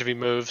next damage if he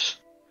moves.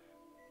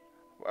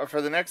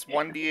 For the next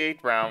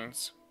 1d8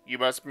 rounds, you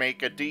must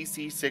make a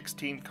DC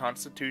 16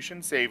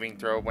 Constitution saving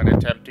throw when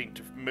attempting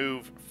to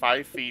move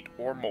 5 feet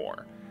or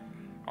more.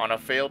 On a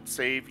failed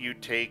save, you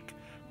take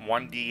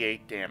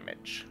 1d8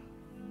 damage.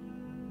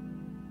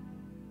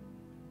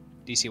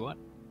 DC what?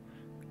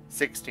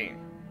 16.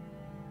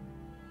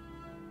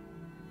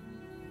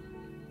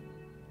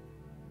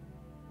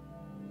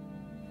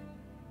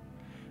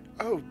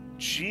 Oh,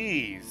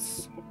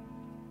 jeez.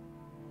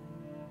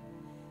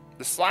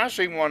 The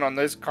slashing one on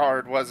this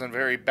card wasn't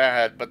very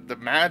bad, but the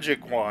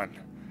magic one.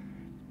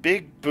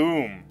 Big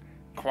boom.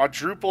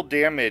 Quadruple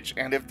damage,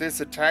 and if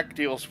this attack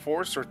deals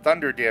force or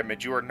thunder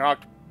damage, you are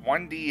knocked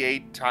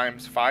 1d8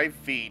 times 5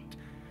 feet,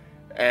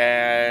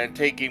 and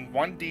taking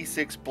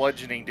 1d6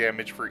 bludgeoning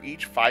damage for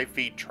each 5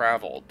 feet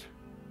traveled.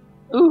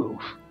 Ooh,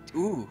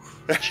 Ooh.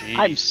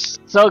 I'm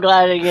so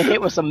glad I get hit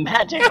with some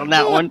magic on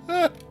that one.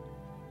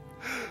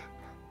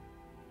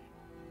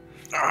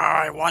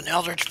 I want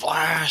Eldritch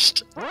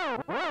Blast.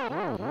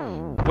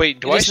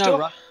 Wait, do It I is now still?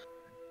 Rock.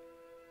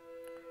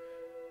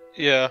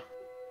 Yeah.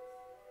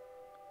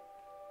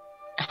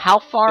 How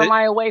far am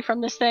I away from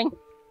this thing?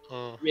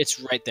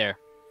 It's right there.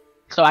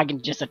 So I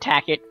can just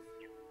attack it.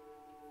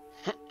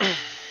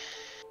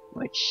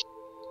 Which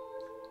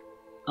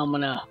I'm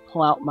gonna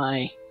pull out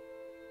my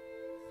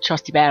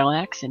trusty battle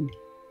axe and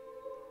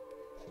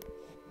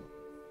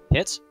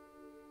Hits.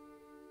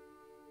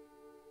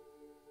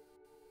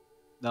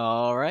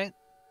 Alright.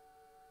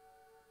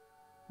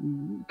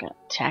 Gonna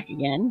attack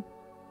again.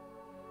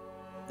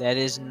 That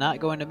is not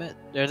going to miss.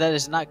 Or that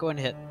is not going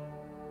to hit.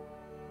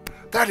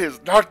 That is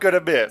not gonna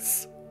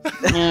miss.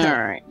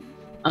 Alright.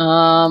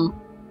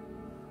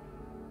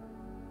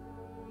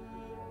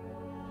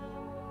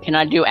 Can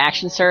I do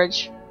action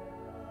surge?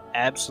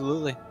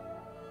 Absolutely.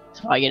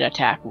 So I get to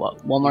attack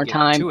what? One You more get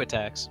time? 2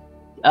 attacks.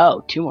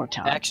 Oh, 2 more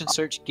times. Action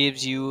search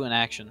gives you an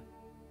action.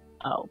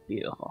 Oh,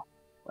 beautiful.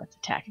 Let's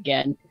attack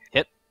again.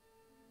 Hit.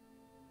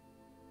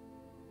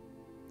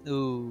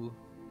 Ooh.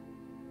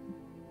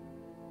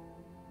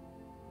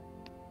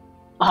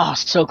 Oh,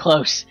 so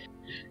close.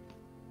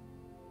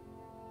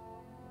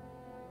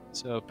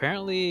 So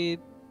apparently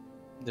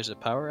there's a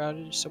power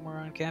outage somewhere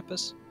on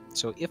campus.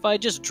 So if I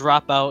just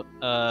drop out,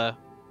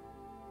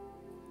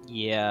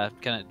 yeah,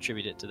 kind of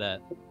attribute it to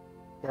that.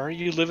 Why are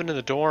you living in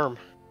the dorm?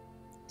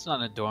 It's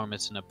not a dorm,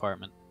 it's an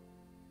apartment.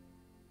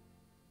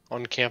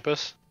 On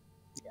campus?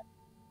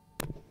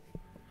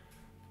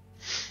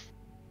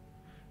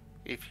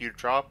 If you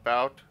drop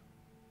out,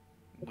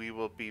 we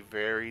will be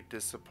very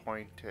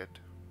disappointed.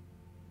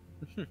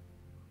 I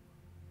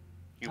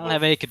don't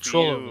have any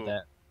control over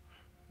that.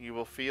 You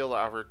will feel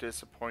our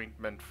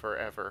disappointment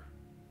forever.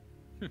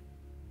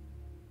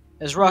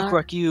 As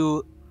Rockruck,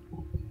 you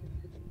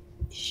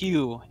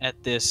hew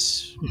at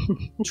this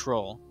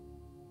troll.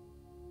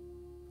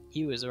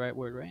 Hew is the right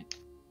word, right?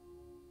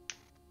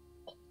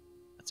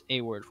 That's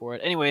a word for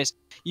it. Anyways,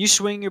 you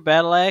swing your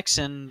battle axe,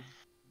 and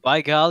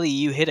by golly,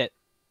 you hit it.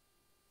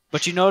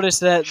 But you notice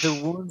that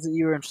the wounds that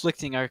you are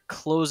inflicting are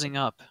closing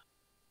up,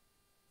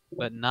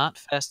 but not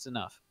fast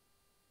enough.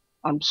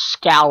 I'm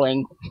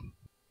scowling.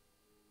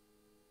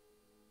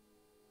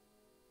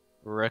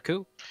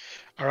 Raku?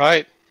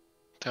 Alright.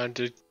 Time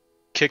to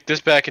kick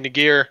this back into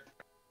gear.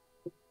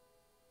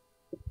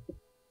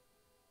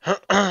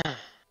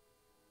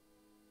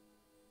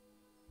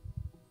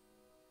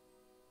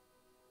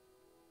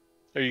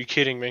 Are you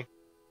kidding me?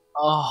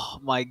 Oh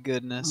my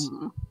goodness.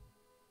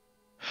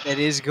 It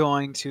is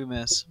going to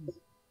miss.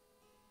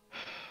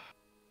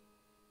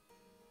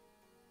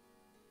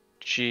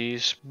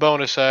 Jeez.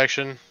 Bonus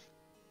action.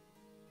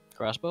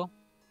 Crossbow?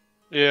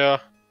 Yeah.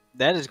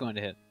 That is going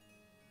to hit.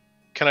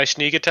 Can I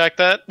sneak attack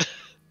that?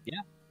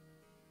 Yeah.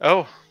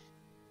 Oh.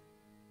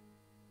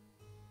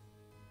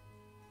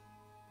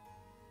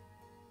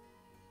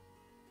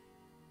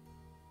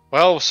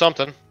 Well,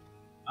 something.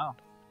 Wow.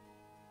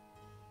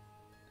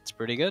 That's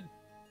pretty good.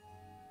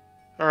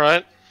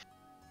 Alright.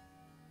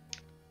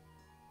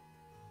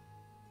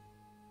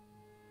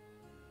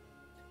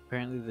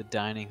 Apparently the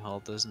dining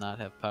hall does not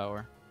have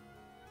power.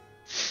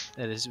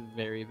 That is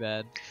very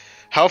bad.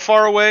 How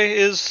far away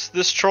is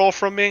this troll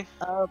from me?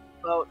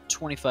 About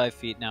 25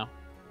 feet now.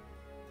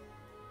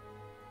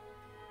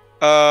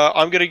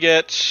 I'm gonna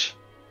get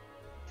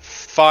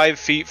 5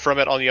 feet from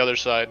it on the other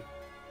side.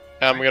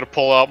 And I'm gonna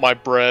pull out my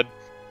bread.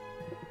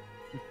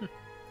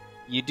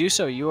 You do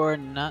so. You are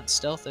not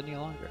stealth any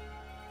longer.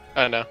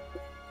 I know.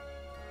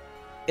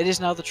 It is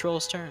now the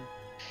troll's turn.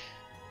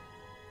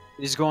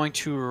 It is going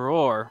to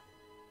roar.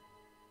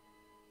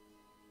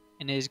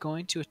 And it is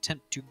going to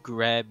attempt to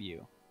grab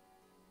you.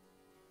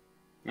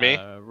 Me?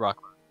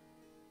 Rock.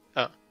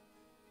 Oh.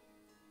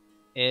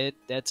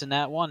 That's a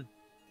nat 1.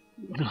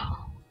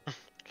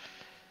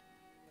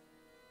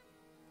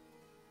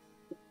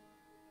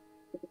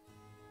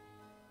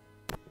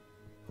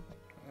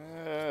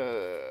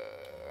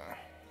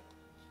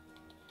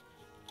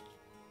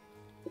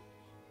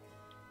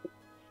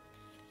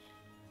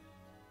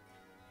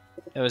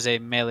 That was a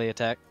melee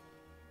attack.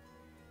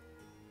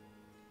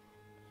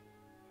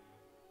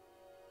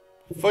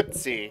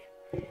 Footsie.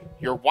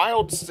 Your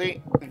wild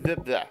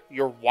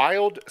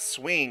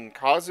swing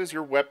causes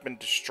your weapon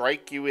to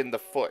strike you in the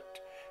foot,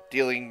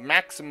 dealing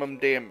maximum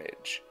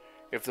damage.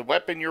 If the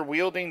weapon you're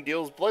wielding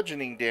deals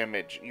bludgeoning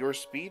damage, your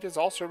speed is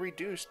also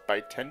reduced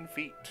by 10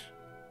 feet.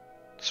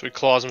 So he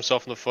claws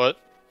himself in the foot.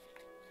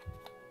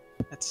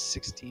 That's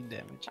 16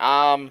 damage.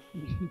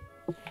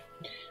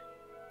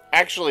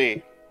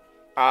 Actually,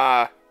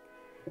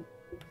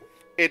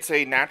 it's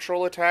a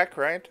natural attack,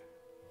 right?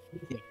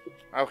 Yeah.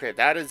 Okay,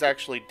 that is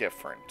actually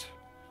different.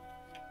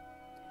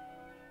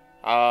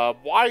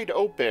 Wide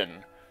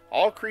open.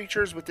 All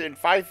creatures within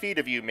 5 feet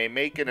of you may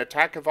make an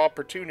attack of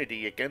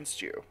opportunity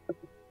against you.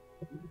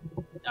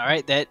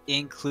 Alright, that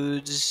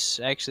includes...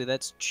 Actually,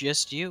 that's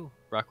just you,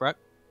 Rock.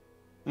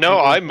 No,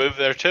 I moved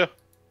there too.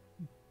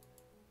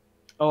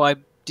 Oh,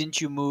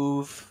 didn't you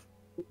move...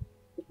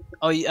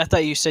 Oh, I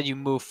thought you said you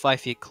moved 5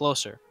 feet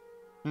closer.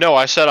 No,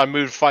 I said I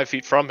moved 5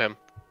 feet from him.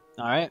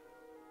 Alright.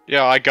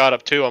 Yeah, I got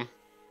up to him.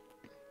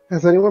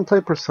 Has anyone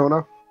played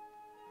Persona?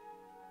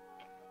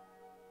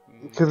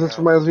 Because this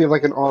reminds me of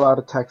like an all-out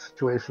attack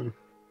situation.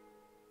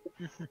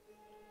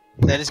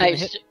 That is going to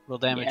hit. Roll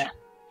damage. Yeah.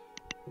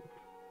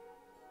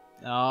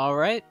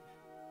 Alright.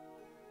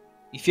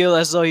 You feel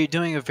as though you're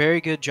doing a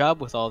very good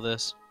job with all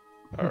this.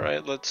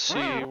 Alright, let's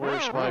see.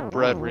 Where's my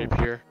bread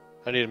rapier?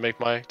 I need to make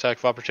my attack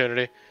of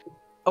opportunity.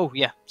 Oh,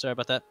 yeah. Sorry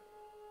about that.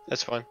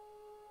 That's fine.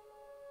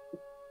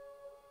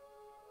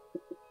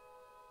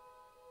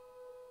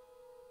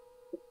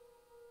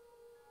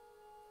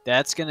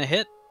 That's gonna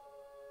hit.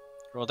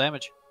 Roll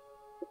damage.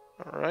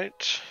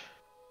 Alright.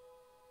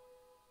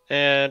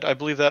 And I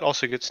believe that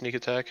also gets sneak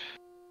attack.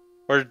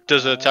 Or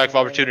does an attack of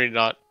opportunity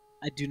not?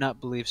 I do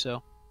not believe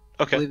so.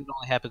 Okay. I believe it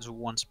only happens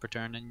once per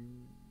turn.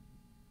 And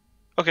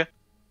Okay.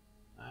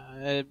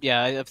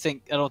 yeah, I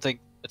don't think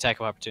attack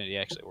of opportunity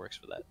actually works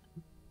for that.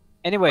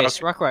 Anyways,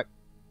 Okay. Rock.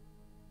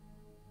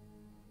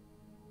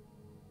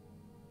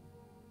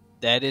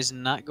 That is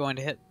not going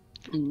to hit.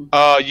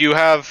 You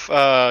have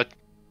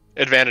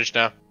advantage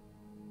now.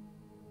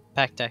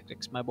 Pack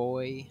tactics, my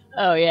boy.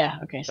 Oh yeah.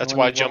 Okay. So That's let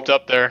why me I jumped roll.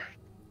 up there.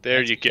 There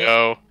That's you okay.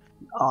 go.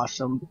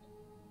 Awesome.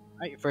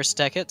 Alright, your first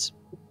attack hits.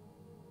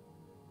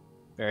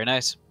 Very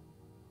nice.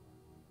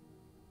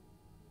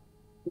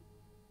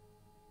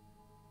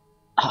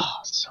 Oh,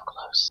 so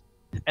close.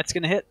 That's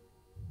gonna hit.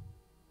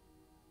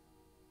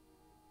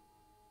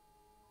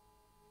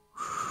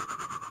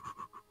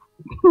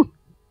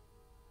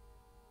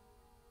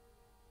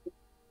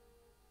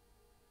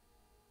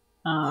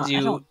 As I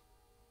you don't.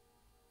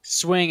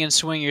 swing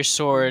your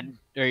sword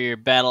or your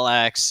battle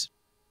axe,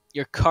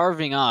 you're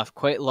carving off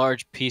quite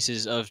large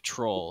pieces of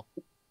troll.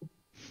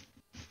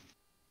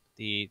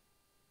 The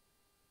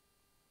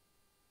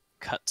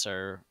cuts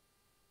are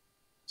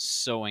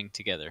sewing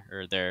together,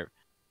 or they're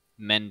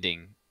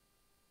mending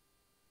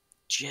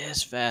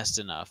just fast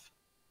enough.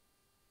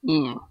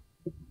 Mm.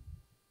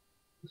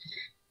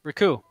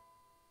 Riku.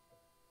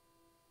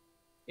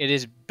 It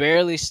is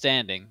barely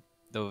standing,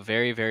 though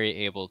very,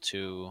 very able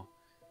to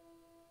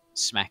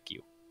smack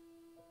you.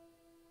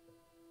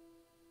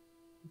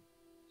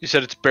 You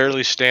said it's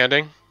barely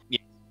standing? Yeah.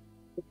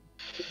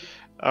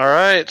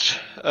 Alright.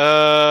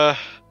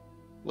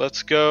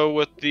 Let's go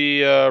with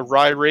the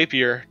Rye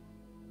Rapier.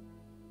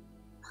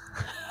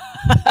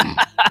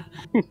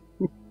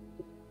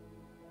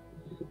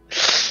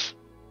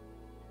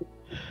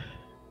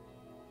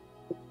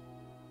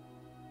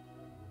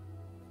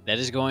 That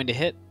is going to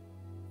hit.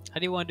 How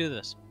do you want to do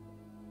this?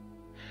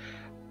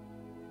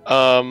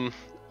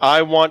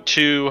 I want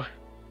to...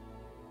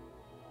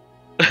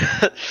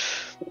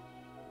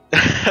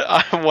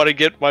 I want to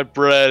get my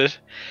bread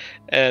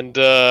and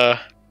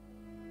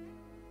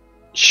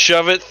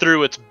shove it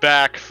through its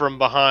back from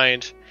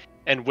behind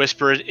and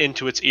whisper it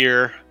into its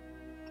ear,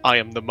 I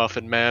am the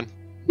Muffin Man.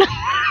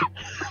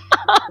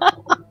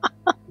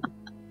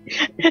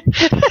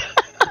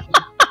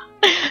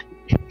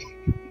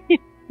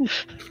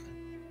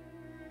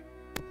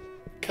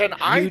 Can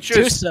I You do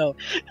just so.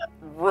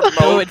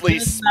 remotely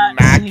does not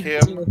smack seem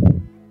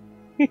him?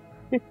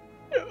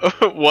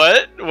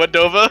 What? What,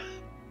 Nova?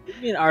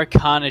 Give me an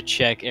Arcana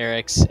check,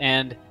 Erix,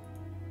 and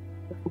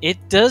it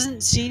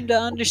doesn't seem to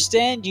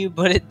understand you,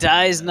 but it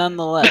dies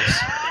nonetheless.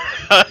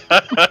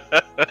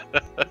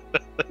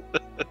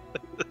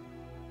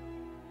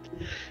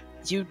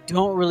 You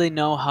don't really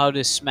know how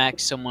to smack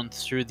someone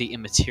through the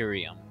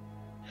immaterium,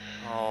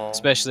 Oh.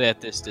 especially at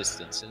this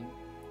distance, and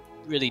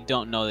really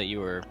don't know that you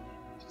were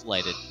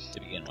slighted to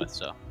begin with,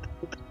 so.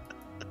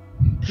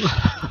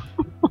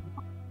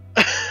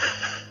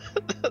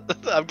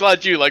 I'm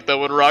glad you like that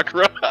one, Rock.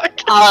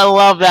 I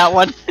love that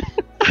one.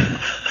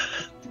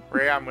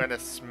 Ray, I'm gonna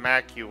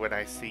smack you when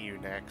I see you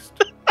next.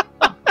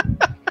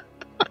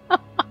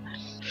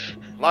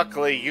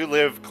 Luckily, you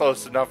live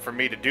close enough for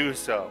me to do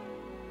so.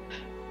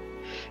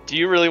 Do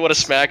you really want to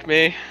smack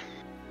me?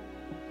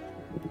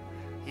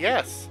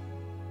 Yes.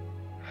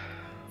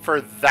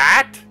 For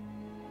that?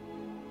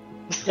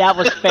 That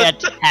was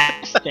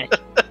fantastic.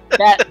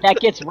 That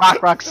gets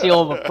Rock seal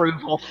of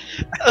approval.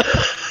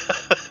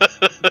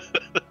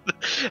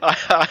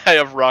 I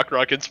have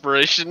Rock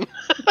inspiration.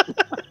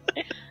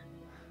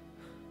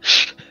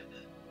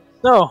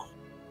 So,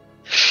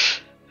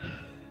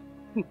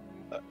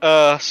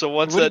 So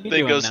once what are that you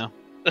thing doing goes, now?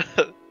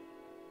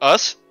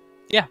 us?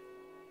 Yeah.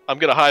 I'm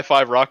gonna high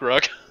five Rock.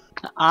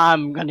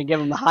 I'm gonna give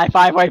him the high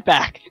five right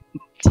back.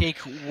 Take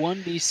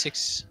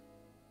 1d6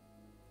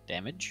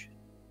 damage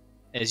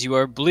as you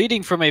are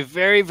bleeding from a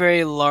very,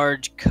 very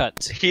large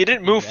cut. He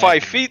didn't move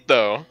 5 feet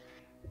though.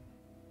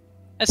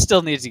 That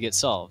still needs to get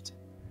solved.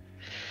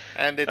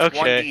 And it's Okay.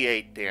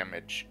 1d8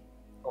 damage.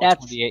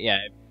 That's 28, yeah,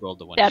 I rolled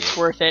the 1d8. that's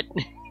worth it.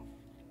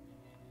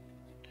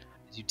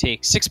 You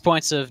take 6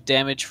 points of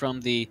damage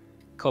from the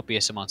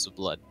copious amounts of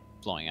blood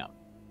flowing out.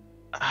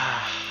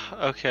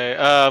 Okay.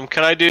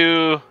 Can I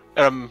do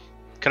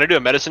a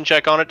medicine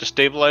check on it to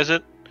stabilize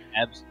it?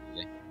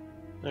 Absolutely.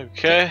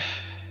 Okay.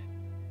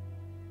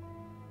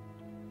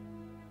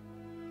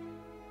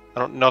 I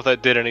don't know if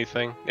that did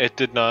anything. It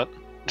did not.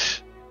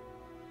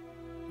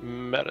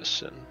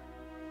 Medicine.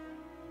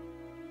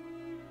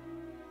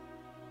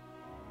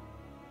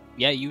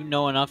 Yeah, you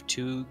know enough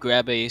to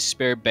grab a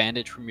spare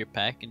bandage from your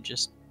pack and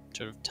just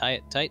sort of tie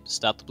it tight to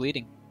stop the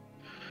bleeding.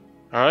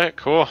 Alright,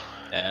 cool.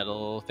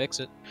 That'll fix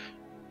it.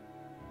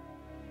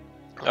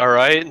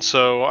 Alright, and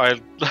so I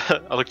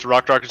look to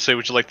Rock and say,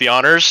 would you like the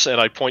honors? And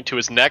I point to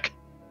his neck,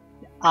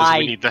 because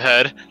we I need the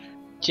head.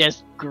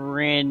 just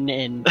grin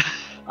and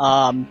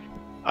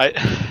I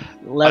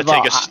live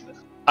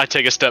I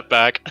take a step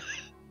back.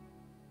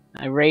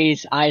 I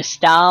raise I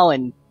style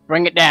and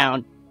bring it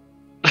down.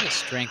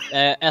 Strength,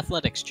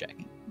 athletics check.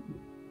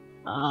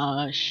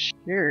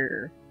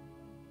 Sure.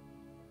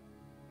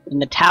 In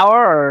the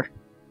tower, or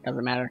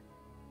doesn't matter?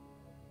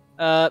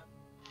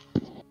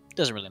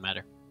 Doesn't really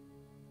matter.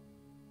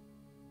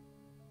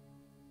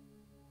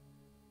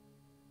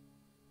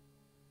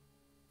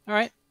 All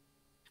right.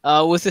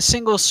 With a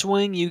single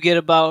swing, you get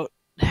about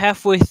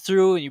halfway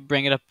through, and you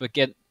bring it up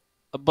again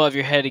above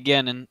your head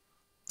again, and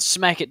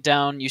smack it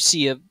down. You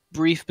see a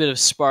brief bit of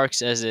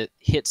sparks as it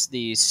hits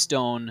the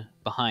stone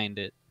behind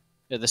it,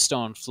 the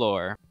stone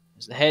floor.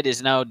 The head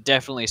is now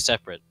definitely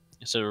separate.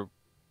 It sort of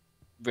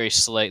very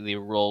slightly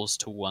rolls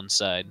to one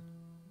side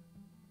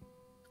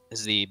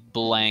as the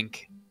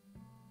blank,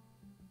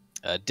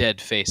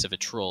 dead face of a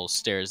troll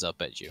stares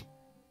up at you.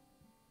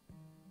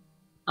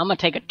 I'm gonna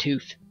take a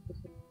tooth.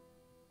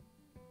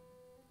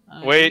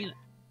 Wait.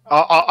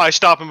 I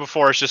stop him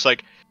before. It's just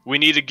like, we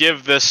need to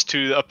give this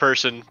to a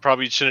person.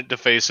 Probably shouldn't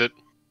deface it.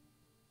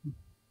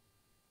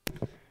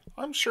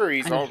 I'm sure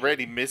he's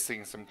already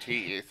missing some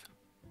teeth.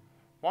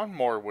 One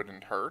more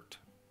wouldn't hurt.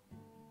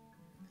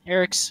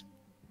 Eric's,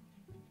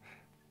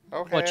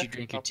 Okay. why don't you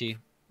drink your tea?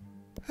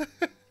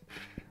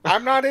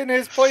 I'm not in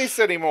his place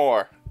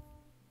anymore.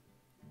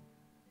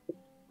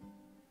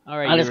 All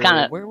right, I just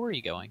kinda- where were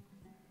you going?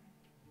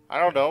 I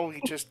don't know. He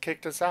just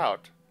kicked us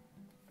out.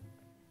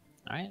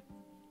 All right.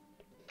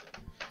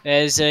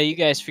 As you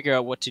guys figure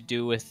out what to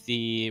do with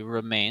the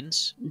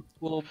remains,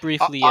 we'll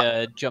briefly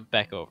jump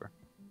back over.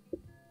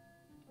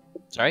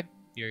 Sorry,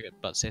 you're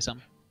about to say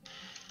something?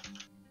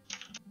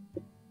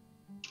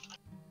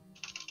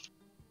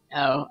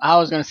 Oh, I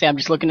was gonna say I'm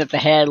just looking at the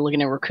head,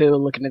 looking at Raku,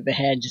 looking at the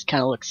head, just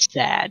kind of looks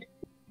sad.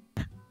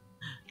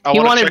 I He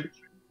wanna wanted- check.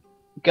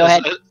 Go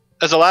ahead.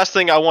 As the last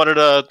thing, I wanted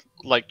to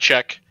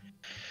check,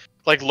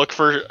 look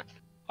for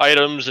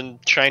items and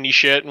shiny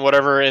shit and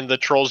whatever in the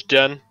troll's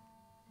den.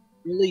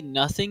 Really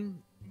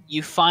nothing.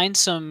 You find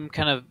some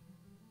kind of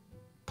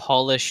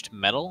polished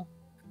metal,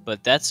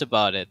 but that's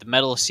about it. The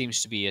metal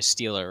seems to be a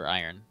steel or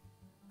iron.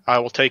 I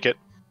will take it.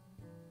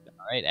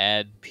 All right,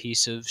 add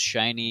piece of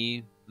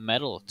shiny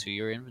metal to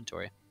your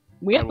inventory.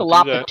 We have I to will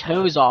lop do the that.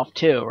 toes off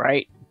too,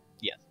 right?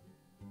 Yes.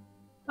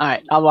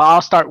 Alright,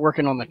 I'll start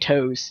working on the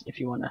toes if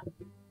you wanna.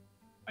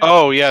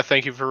 Oh yeah,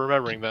 thank you for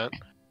remembering that.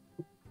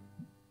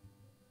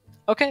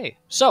 Okay,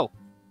 so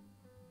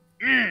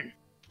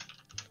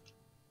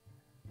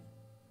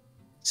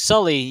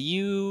Sully,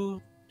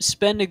 you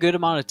spend a good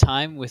amount of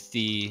time with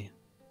the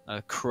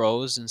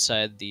crows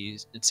inside the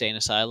insane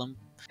asylum,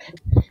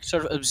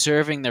 sort of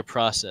observing their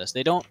process.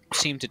 They don't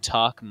seem to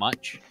talk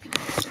much,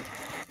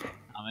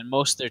 and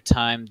most of their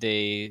time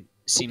they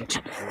seem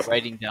to be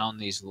writing down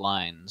these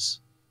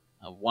lines,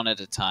 one at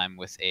a time,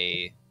 with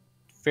a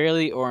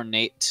fairly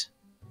ornate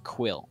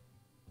quill.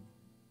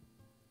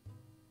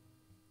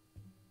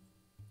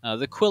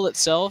 The quill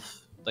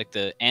itself, like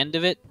the end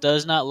of it,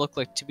 does not look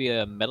like to be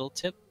a metal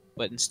tip,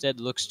 but instead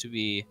looks to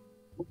be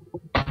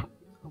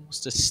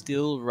almost a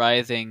still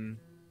writhing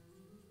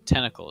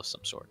tentacle of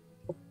some sort.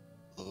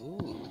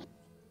 Ooh.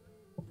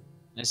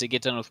 As they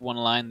get done with one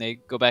line, they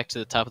go back to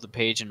the top of the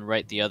page and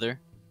write the other.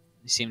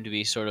 They seem to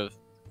be sort of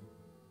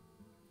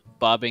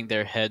bobbing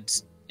their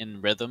heads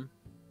in rhythm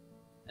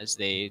as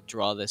they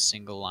draw this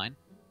single line.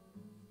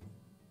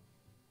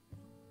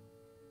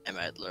 Am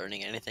I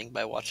learning anything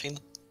by watching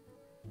them?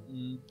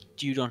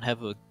 You don't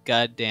have a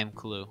goddamn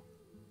clue.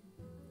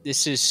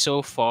 This is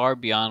so far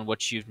beyond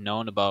what you've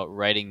known about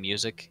writing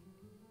music.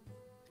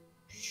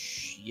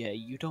 Yeah,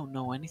 you don't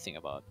know anything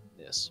about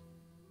this.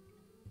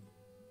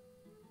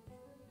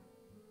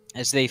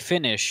 As they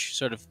finish,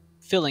 sort of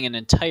filling an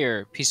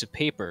entire piece of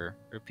paper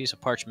or piece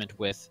of parchment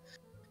with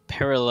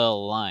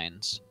parallel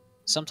lines.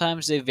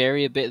 Sometimes they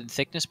vary a bit in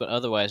thickness, but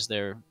otherwise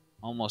they're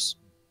almost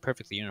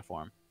perfectly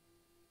uniform.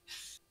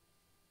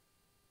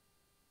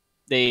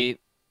 They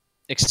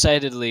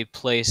excitedly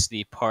place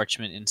the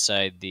parchment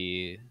inside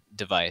the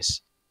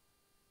device,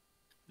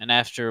 and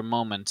after a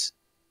moment,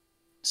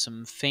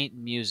 some faint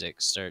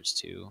music starts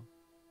to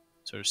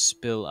sort of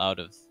spill out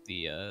of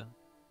the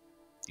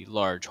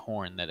large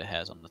horn that it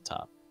has on the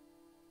top.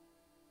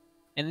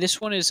 And this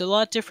one is a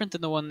lot different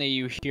than the one that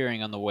you're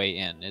hearing on the way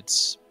in.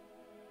 It's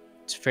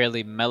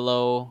fairly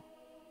mellow,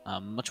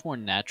 much more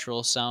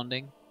natural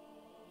sounding.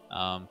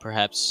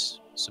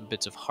 Perhaps some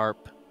bits of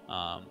harp,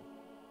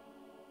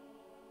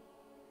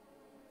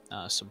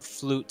 some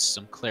flutes,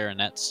 some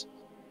clarinets,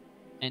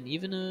 and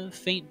even a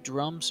faint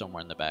drum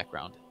somewhere in the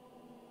background.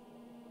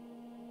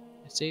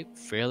 It's a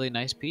fairly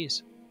nice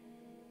piece.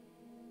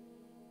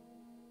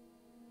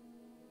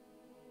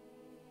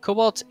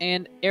 Cobalt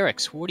and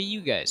Eric's, what are you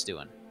guys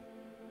doing?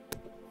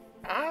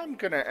 I'm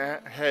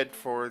gonna head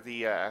for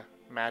the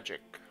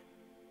magic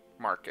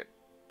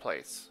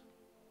marketplace.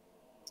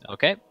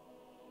 Okay.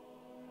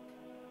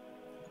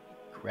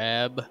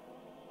 Grab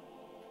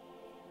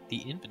the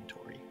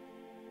inventory.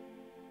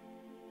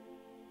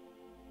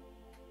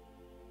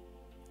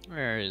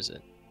 Where is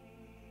it?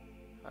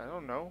 I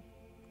don't know.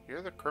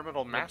 You're the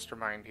criminal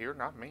mastermind here,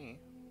 not me.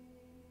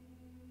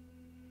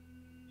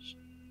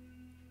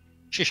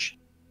 Shush.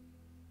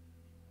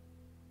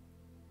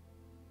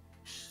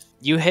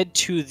 You head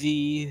to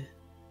the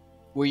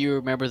where you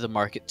remember the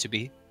market to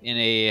be, in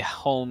a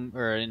home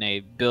or in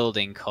a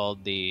building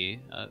called the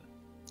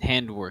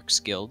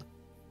Handworks Guild.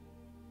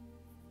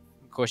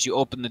 Of course, you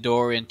open the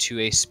door into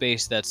a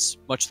space that's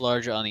much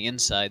larger on the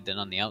inside than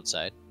on the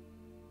outside.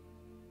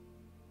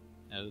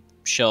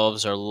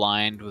 Shelves are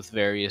lined with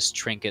various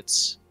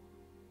trinkets,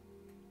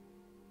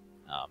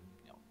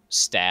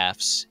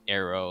 staffs,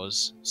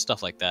 arrows,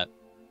 stuff like that.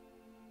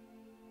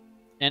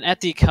 And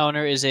at the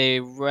counter is a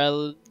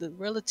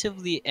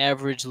relatively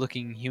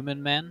average-looking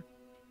human man.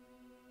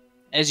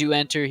 As you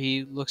enter,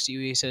 he looks at you.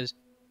 He says,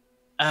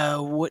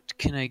 "What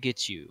can I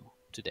get you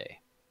today?"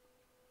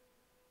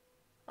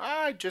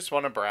 I just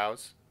want to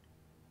browse.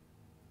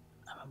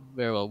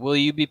 Very well. Will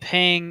you be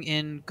paying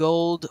in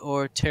gold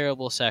or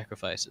terrible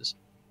sacrifices?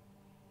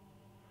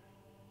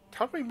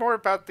 Tell me more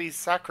about the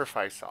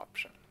sacrifice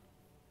option.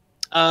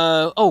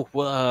 Well,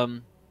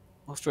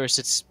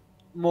 first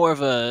more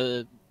of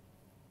a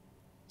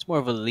it's more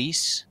of a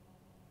lease,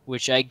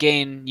 which I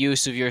gain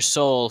use of your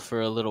soul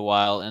for a little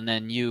while, and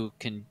then you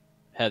can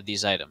have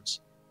these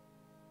items.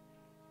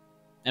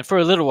 And for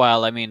a little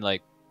while, I mean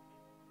like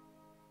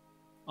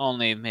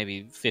only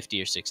maybe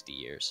 50 or 60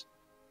 years.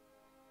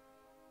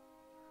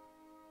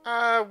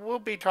 We'll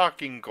be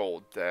talking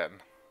gold then.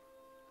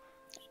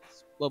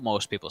 What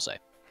most people say.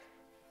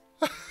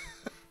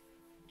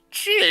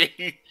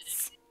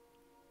 Jeez.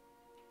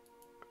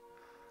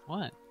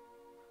 What?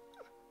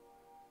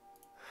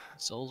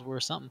 Soul's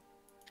worth something.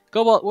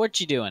 Cobalt, what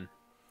you doing?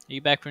 Are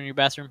you back from your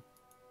bathroom?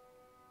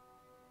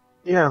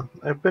 Yeah,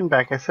 I've been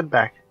back. I said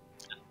back.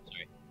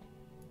 Sorry.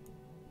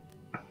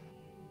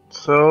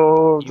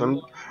 So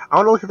You- I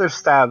want to look at their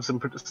staves in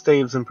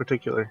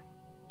particular.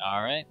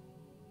 All right.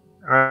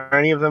 Are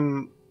any of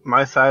them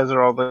my size,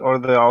 or are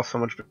they all so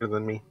much bigger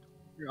than me?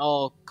 You're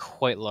all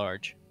quite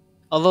large.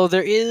 Although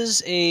there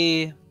is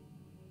a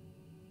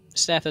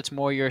staff that's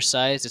more your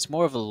size. It's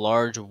more of a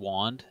large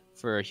wand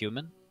for a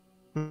human.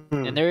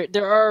 Hmm. And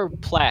there are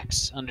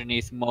plaques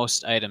underneath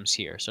most items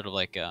here, sort of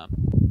like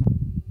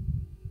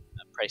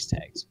price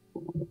tags.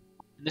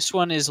 And this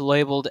one is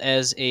labeled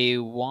as a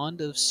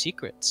wand of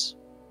secrets.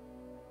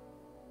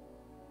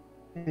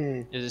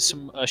 Hmm.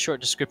 A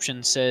short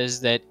description says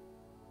that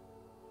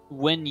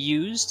when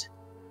used,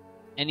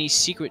 any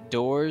secret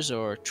doors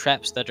or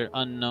traps that are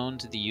unknown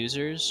to the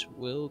users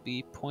will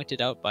be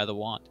pointed out by the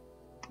wand.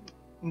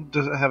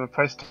 Does it have a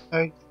price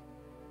tag?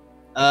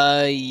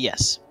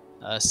 Yes.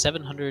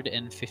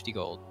 750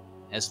 gold,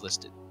 as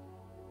listed.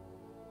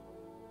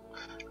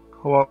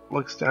 Cobalt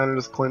looks down at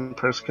his coin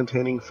purse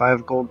containing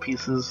 5 gold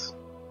pieces.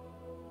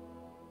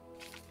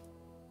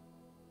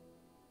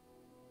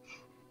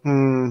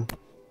 Hmm.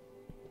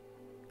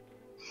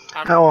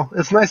 Oh, well,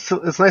 it's nice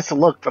to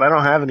look, but I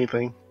don't have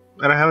anything.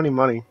 I don't have any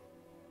money.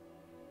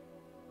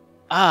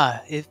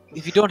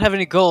 If you don't have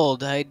any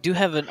gold, I do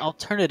have an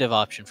alternative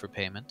option for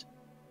payment.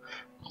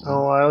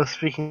 Oh, I was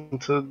speaking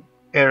to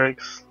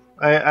Eric's.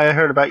 I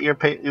heard about your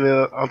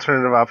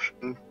alternative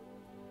option.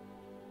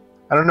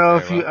 I don't know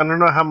Very well. I don't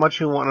know how much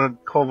you want a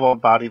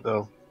cobalt body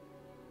though.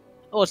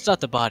 Oh, it's not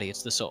the body;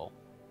 it's the soul.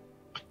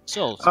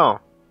 Soul's Oh,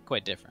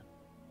 quite different.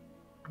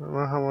 I don't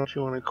know how much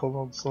you want a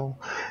cobalt soul.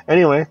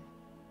 Anyway,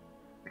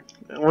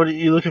 what are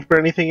you looking for?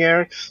 Anything,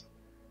 Eric's?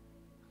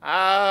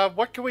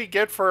 What can we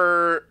get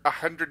for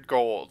 100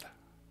 gold?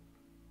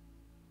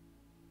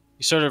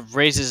 He sort of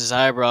raises his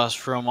eyebrows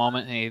for a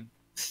moment, and he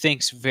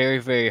thinks very,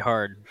 very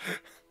hard.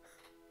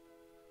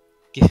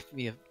 Give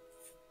me a.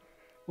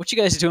 What you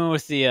guys doing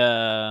with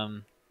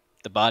the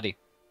body?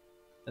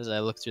 As I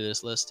look through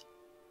this list.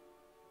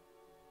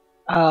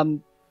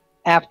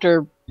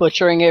 After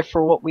butchering it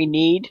for what we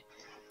need.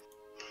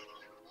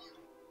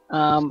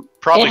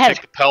 Probably it has,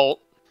 take the pelt,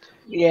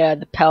 yeah,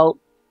 the pelt.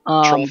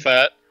 troll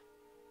fat.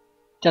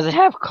 Does it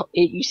have?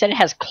 You said it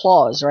has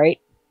claws, right?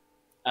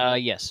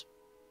 Yes.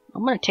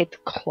 I'm gonna take the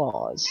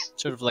claws.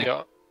 Sort of like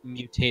Yeah.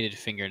 mutated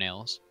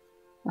fingernails.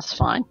 That's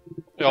fine.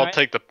 Yeah, I'll Alright.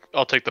 take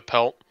the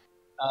pelt.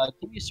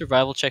 Give me a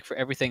survival check for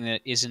everything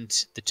that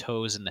isn't the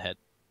toes and the head.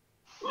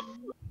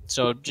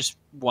 So just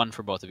one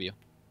for both of you.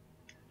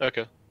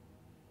 Okay.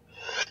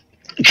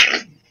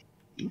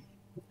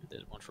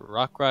 There's one for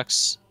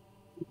Rockrox.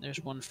 There's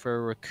one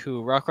for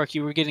Raku. Rockrock,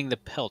 you were getting the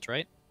pelt,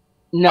 right?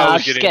 No, I I'll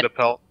was just getting get. the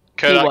pelt.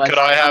 He Could was.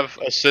 I have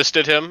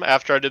assisted him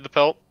after I did the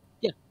pelt?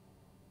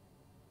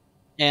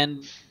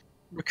 And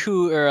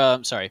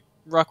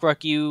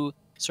Rockrock, you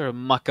sort of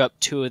muck up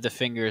two of the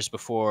fingers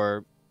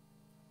before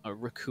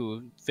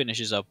Raku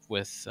finishes up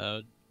with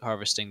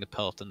harvesting the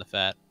pelt and the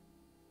fat.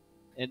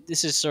 And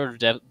this is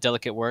sort of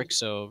delicate work,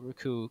 so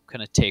Raku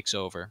kind of takes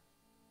over.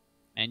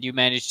 And you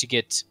manage to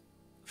get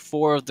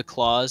 4 of the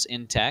claws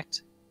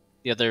intact.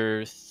 The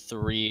other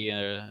 3,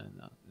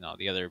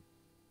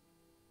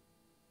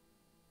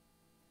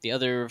 the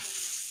other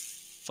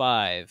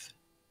 5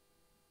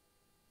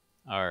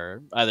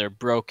 are either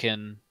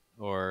broken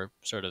or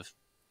sort of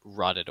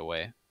rotted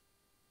away.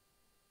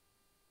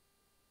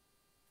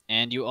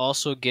 And you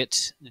also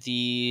get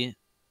the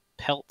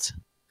pelt,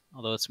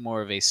 although it's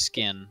more of a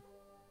skin,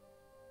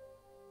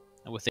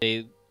 with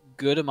a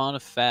good amount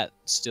of fat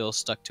still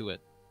stuck to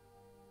it.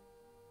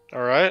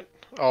 Alright,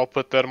 I'll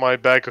put that in my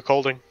bag of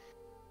holding.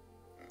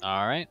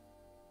 All right.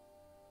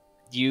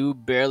 You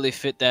barely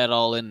fit that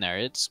all in there.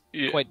 It's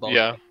quite bulky.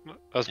 Yeah,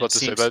 I was about It to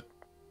say seems- that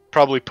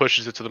probably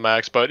pushes it to the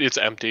max, but it's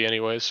empty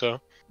anyway,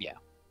 so.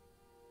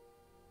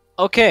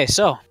 Okay,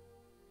 so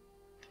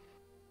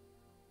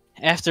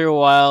after a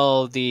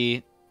while,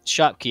 the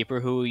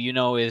shopkeeper, who you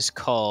know is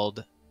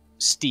called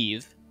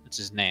Steve, that's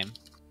his name,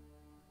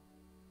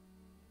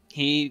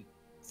 he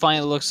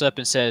finally looks up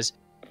and says,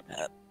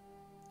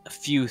 a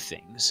few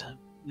things.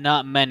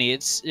 Not many.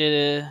 It's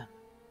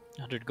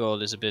 100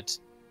 gold is a bit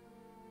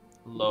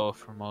low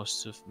for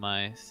most of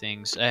my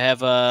things. I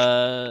have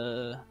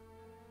I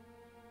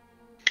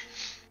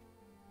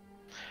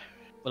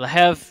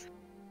have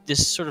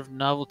this sort of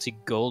novelty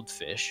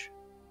goldfish.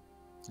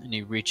 And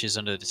he reaches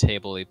under the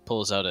table, he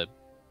pulls out a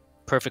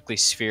perfectly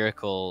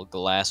spherical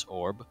glass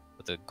orb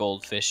with a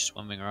goldfish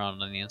swimming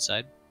around on the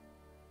inside.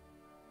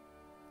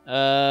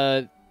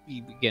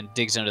 He again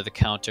digs under the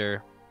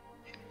counter,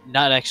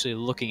 not actually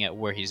looking at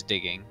where he's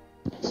digging.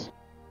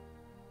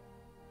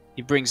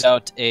 He brings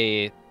out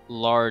a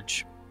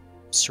large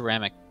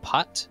ceramic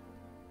pot.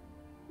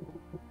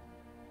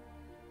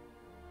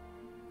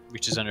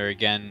 Reaches under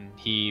again,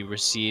 he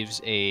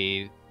receives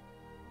a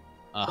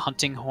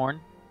hunting horn.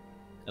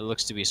 It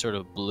looks to be sort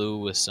of blue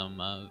with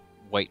some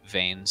white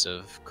veins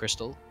of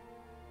crystal.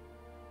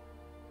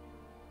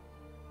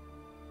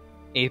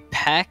 A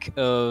pack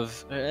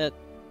of... it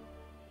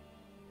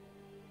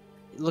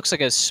looks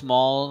like a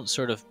small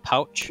sort of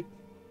pouch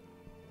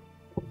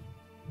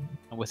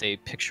with a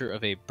picture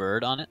of a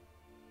bird on it.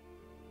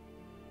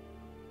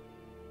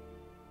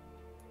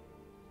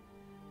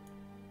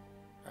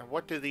 And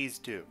what do these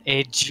do?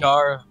 A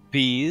jar of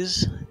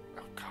bees.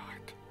 Oh, God.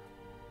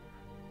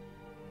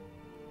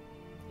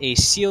 A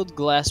sealed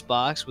glass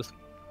box with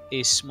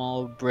a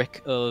small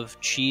brick of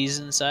cheese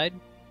inside.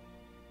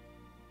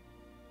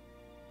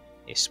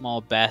 A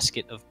small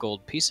basket of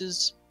gold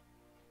pieces.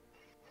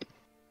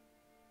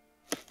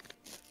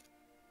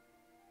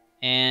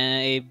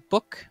 And a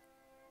book.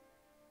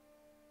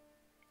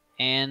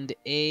 And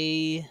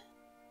a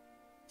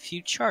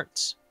few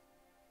charts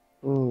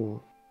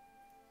Ooh.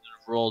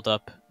 rolled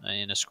up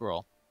in a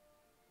scroll.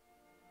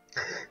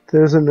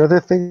 There's another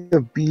thing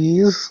of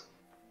bees.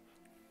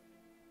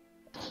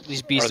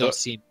 These bees Are don't the-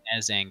 seem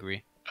as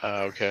angry.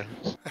 Okay.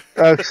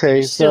 Okay,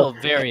 They're still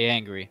so very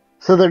angry.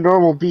 they're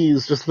normal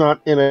bees, just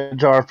not in a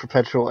jar of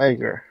perpetual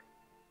anger.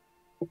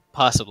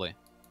 Possibly.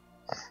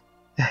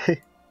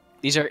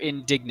 These are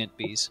indignant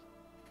bees.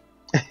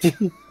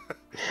 The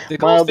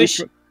Mildly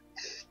goldfish...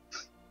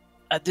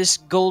 this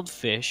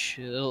goldfish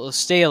will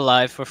stay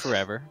alive for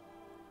forever.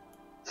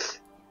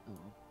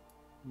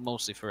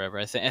 Mostly forever,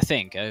 I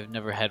think. I've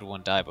never had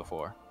one die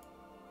before.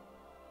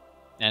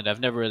 And I've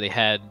never really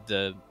had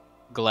the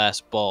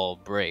glass ball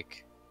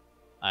break,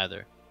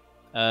 either.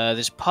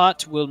 This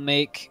pot will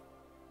make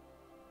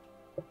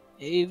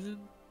a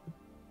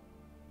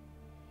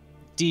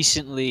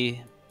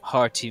decently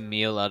hearty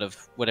meal out of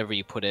whatever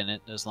you put in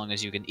it, as long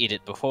as you can eat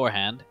it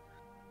beforehand.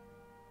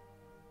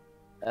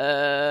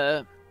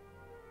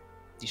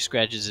 He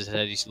scratches his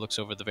head, he looks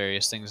over the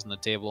various things on the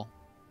table.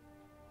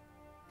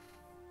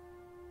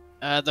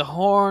 The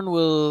horn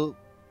will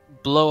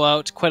blow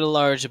out quite a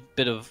large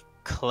bit of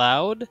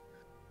cloud.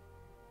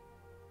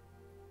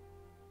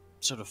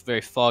 Sort of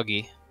very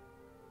foggy.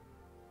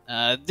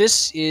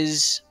 This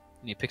is...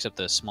 And he picks up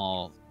the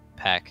small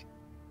pack.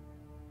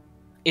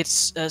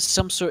 It's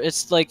some sort...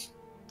 It's like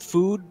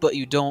food, but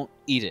you don't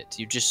eat it.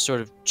 You just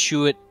sort of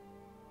chew it,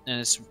 and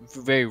it's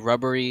very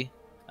rubbery.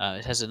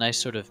 It has a nice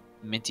sort of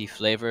minty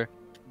flavor,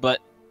 but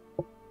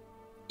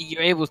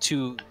you're able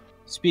to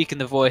speak in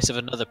the voice of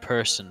another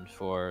person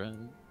for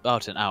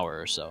about an hour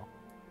or so.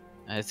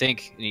 I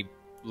think he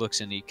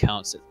looks and he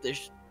counts that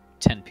there's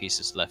 10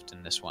 pieces left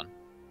in this one.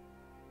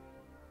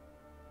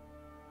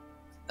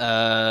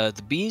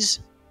 The bees,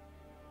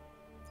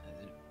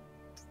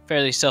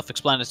 fairly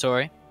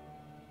self-explanatory.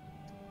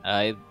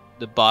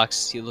 The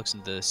box, he looks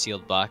in the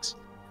sealed box.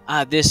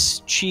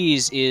 This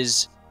cheese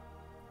is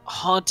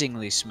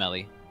hauntingly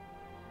smelly.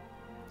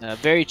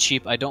 Very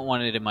cheap. I don't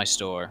want it in my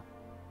store.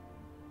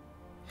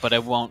 But I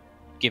won't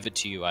give it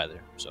to you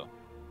either, so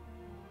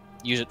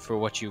use it for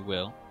what you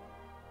will.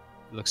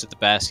 He looks at the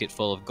basket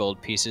full of gold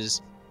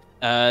pieces.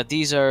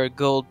 These are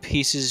gold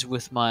pieces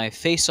with my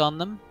face on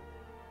them.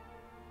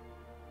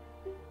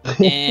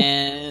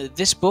 And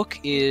this book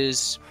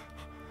is...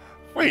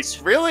 Wait,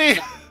 really?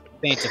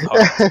 faint of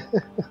heart.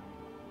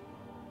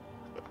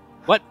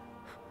 What?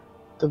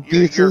 The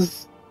Your,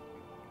 bees.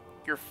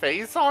 your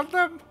face on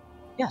them?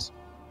 Yes.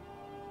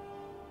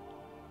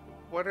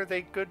 What are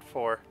they good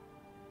for?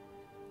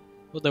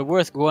 Well, they're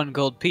worth 1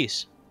 gold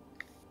piece.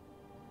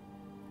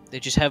 They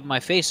just have my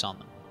face on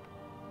them.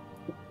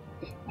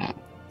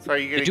 So are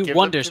you They gonna do give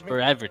wonders them to for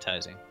me?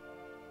 advertising.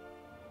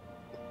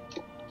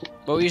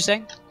 What were you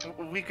saying?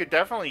 We could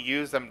definitely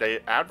use them to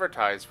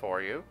advertise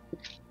for you.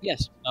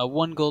 Yes,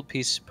 1 gold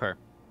piece per.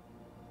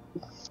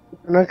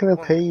 I'm not going to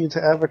Well- pay you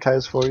to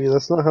advertise for you.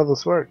 That's not how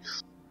this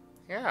works.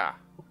 Yeah.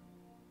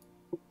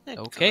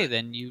 Okay,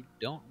 then you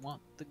don't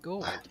want the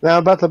gold. Now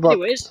about the book.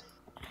 Anyways,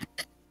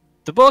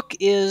 the book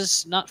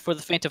is not for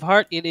the faint of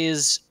heart.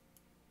 It's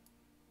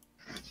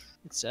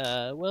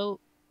well,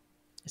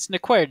 it's an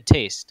acquired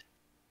taste.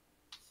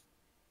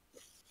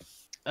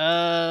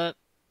 And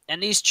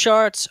these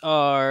charts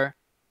are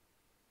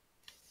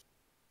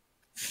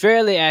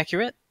fairly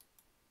accurate.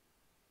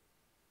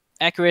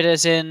 Accurate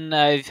as in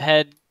I've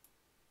had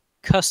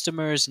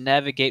customers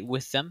navigate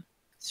with them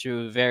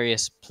through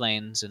various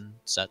planes and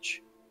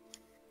such.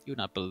 You would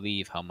not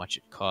believe how much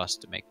it costs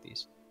to make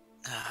these.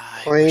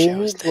 I wish I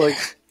was Planes, there.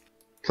 like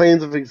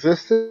planes of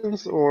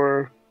existence,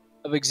 or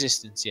Of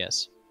existence,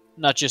 yes.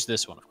 Not just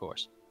this one, of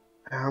course.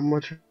 how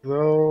much are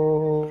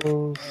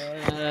those?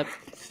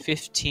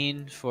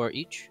 15 for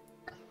each.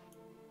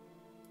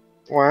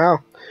 Wow.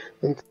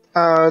 And,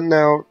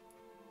 now,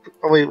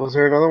 oh wait, was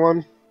there another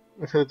one?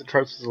 I feel like the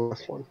charts was the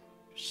last one.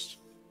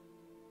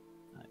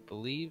 I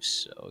believe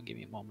so. Give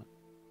me a moment.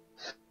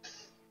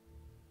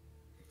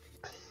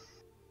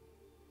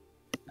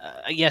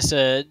 Yes,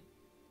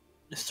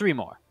 3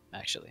 more,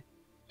 actually.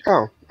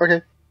 Oh,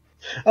 okay.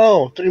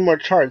 Oh, 3 more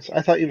charts.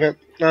 I thought you meant.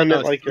 No, I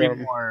meant like 3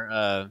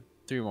 more.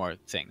 3 more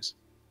things.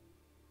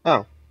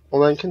 Oh,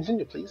 well then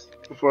continue, please,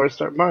 before I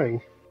start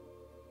buying.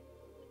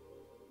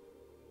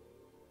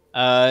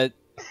 There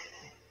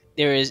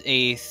is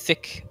a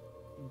thick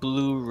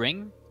blue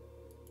ring.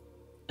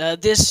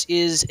 This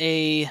is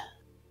a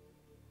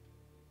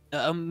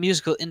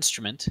musical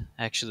instrument,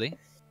 actually.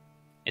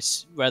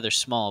 It's rather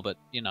small, but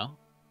you know,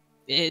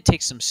 it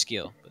takes some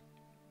skill. But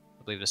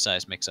I believe the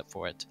size makes up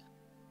for it.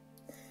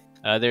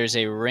 There's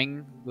a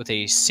ring with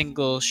a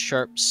single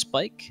sharp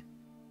spike.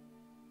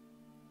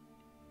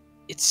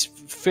 It's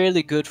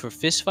fairly good for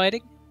fist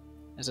fighting,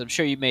 as I'm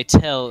sure you may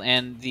tell,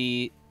 and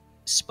the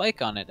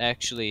spike on it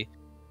actually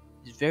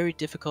is very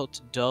difficult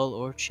to dull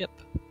or chip.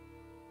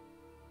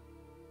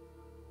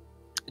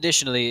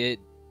 Additionally,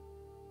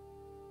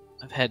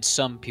 I've had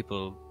some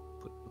people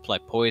apply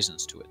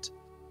poisons to it.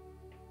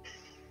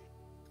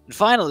 And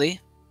finally,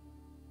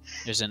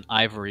 there's an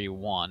ivory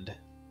wand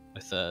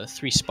with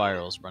 3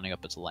 spirals running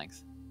up its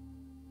length.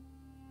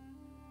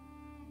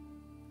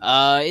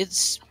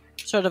 It's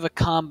sort of a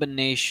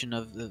combination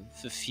of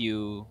the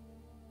few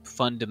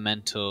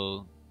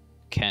fundamental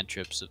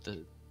cantrips of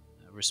the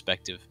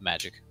respective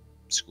magic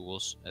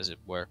schools, as it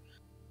were.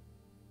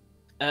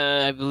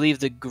 I believe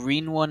the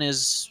green one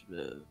is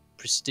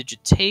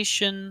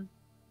prestidigitation.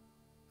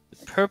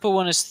 The purple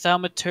one is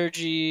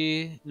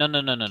thaumaturgy.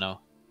 No.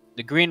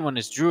 The green one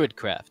is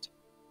druidcraft.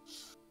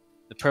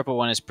 The purple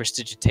one is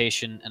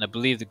prestidigitation, and I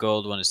believe the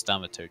gold one is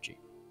thaumaturgy.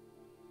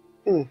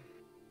 Hmm.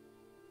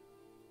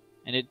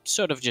 And it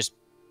sort of just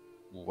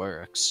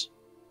works.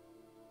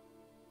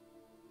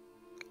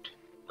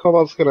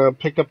 Cobalt's gonna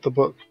pick up the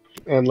book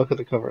and look at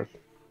the cover.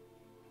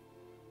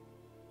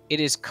 It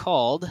is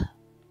called...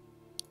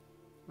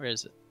 Where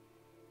is it?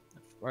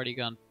 I've already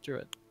gone through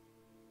it.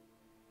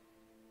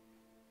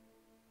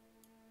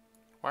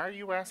 Why are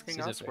you asking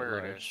This is us a bit where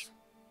it large. is?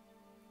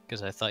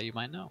 Because I thought you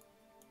might know.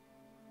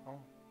 Oh.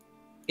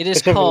 It is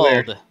It's over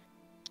there. called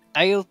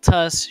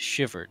Ailtas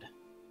Shivered.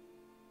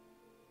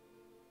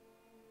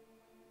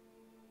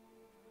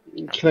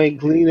 Can I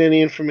glean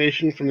any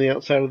information from the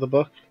outside of the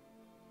book?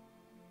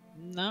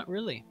 Not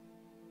really.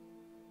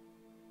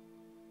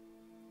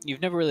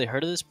 You've never really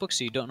heard of this book,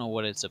 so you don't know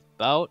what it's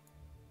about.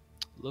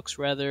 Looks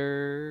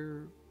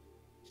rather...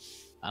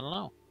 I don't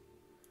know.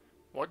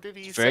 What did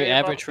he It's say very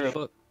about average for a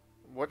book.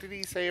 What did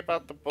he say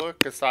about the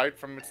book, aside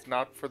from it's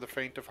not for the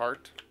faint of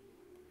heart?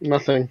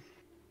 Nothing.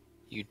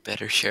 You'd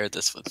better share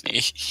this with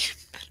me.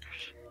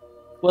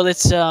 Well,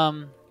 it's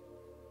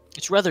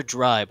rather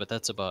dry, but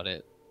that's about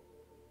it.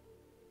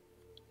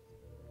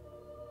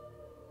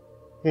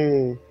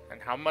 Hmm.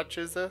 And how much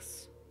is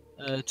this?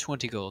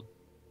 20 gold.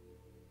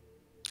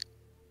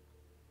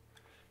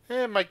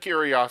 My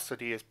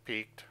curiosity is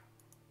piqued.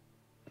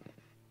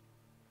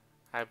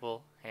 I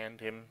will hand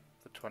him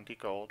the 20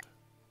 gold.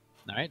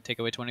 Alright, take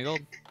away 20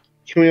 gold.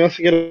 Can we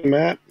also get a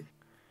map?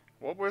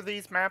 What were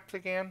these maps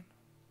again?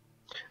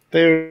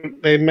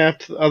 They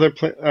mapped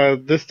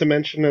this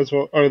dimension as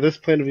well, or this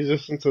plane of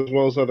existence as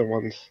well as other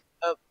ones.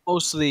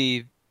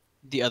 Mostly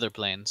the other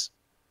planes.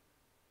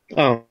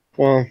 Oh,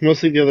 well,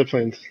 mostly the other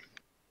planes.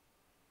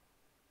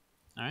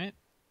 Alright.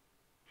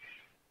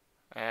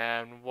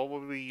 And what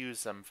would we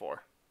use them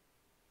for?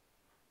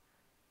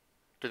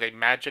 Do they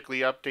magically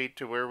update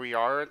to where we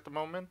are at the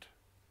moment?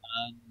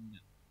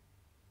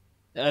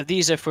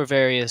 These are for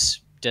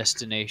various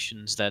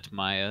destinations that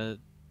my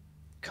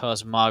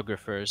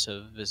cosmographers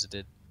have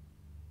visited.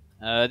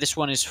 This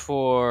one is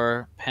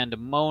for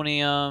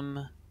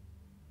Pandemonium.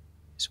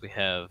 So we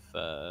have...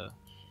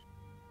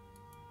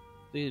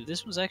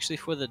 this one's actually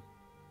for the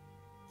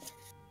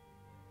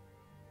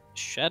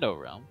Shadow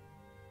Realm.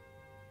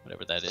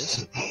 Whatever that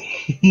is.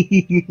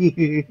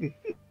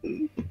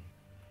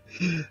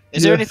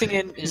 Is there anything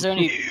in... Is there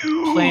any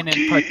plane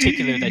in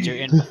particular that you're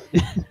in...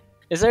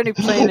 Is there any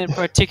plane in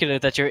particular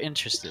that you're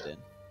interested in?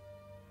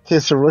 Okay,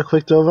 so real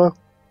quick, Dova.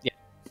 Yeah.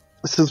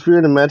 Since we were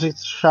in a magic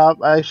shop,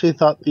 I actually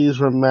thought these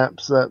were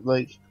maps that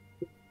like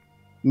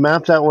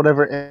mapped out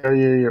whatever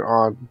area you're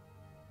on.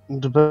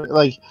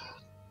 Like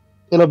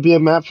it'll be a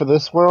map for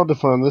this world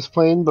if we're on this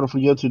plane, but if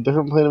we go to a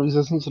different plane of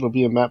existence, it'll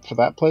be a map for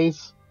that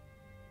place.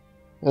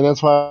 And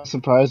that's why I was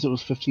surprised it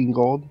was 15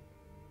 gold.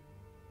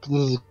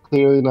 This is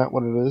clearly not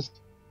what it is.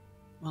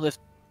 Well, if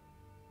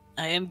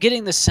I am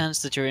getting the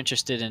sense that you're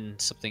interested in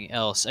something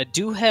else, I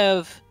do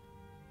have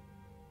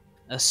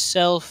a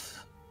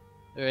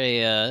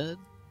an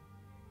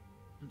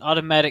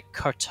automatic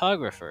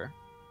cartographer.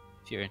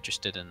 If you're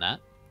interested in that,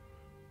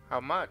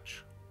 How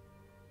much?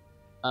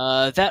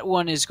 that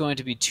one is going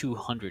to be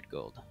 200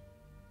 gold.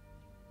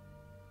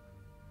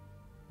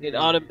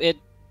 It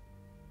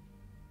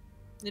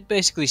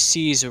basically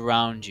sees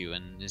around you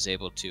and is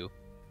able to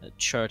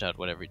chart out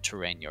whatever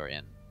terrain you're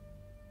in.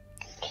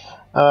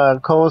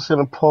 Cole's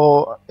gonna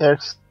pull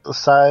Eric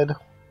aside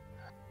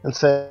and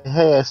say,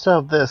 "Hey, I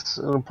still have this,"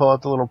 and pull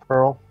out the little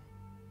pearl.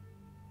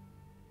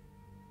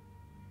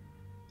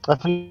 I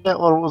forget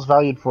what it was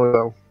valued for,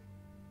 though.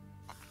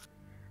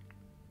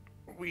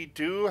 We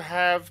do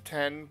have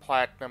 10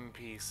 platinum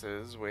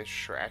pieces with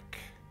Shrek.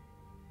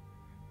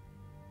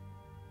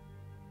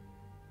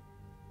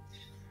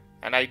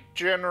 And I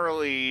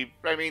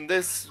mean,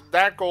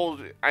 that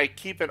gold, I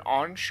keep it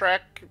on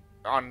Shrek,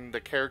 on the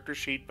character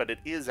sheet, but it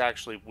is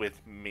actually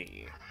with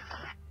me.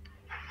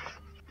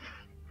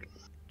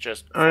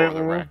 Just for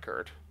the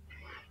record.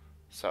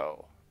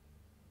 So,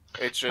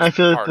 it's just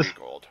party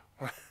gold.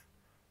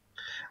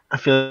 I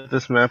feel like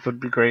this map would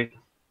be great.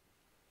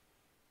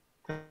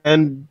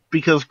 And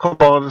because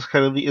Cobalt is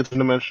kind of the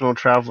interdimensional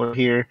traveler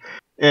here,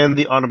 and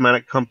the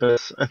automatic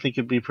compass, I think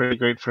it'd be pretty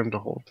great for him to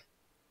hold.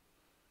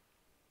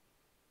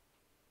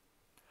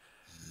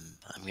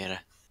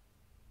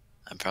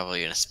 I'm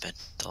probably gonna spend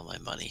all my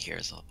money here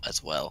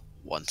as well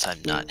once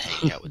I'm not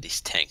hanging out with these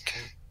tank.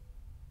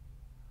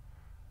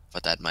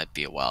 But that might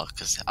be a while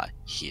because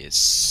he is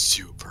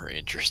super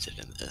interested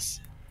in this.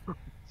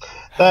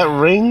 That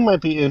ring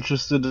might be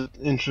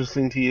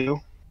interesting to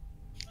you.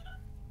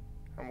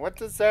 And what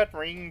does that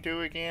ring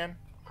do again?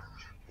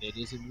 It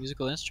is a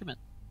musical instrument.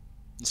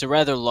 It's a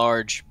rather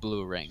large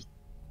blue ring.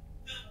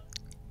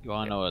 You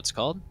want to know what it's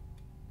called?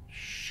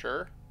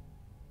 Sure.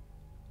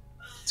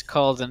 It's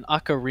called an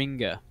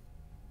ocarina.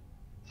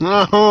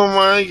 Oh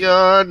my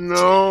god,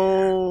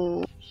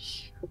 no!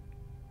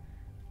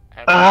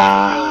 I'm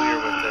not familiar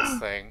with this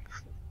thing.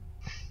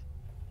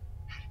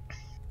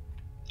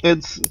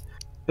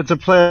 It's a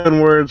play on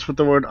words with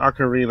the word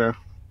ocarina.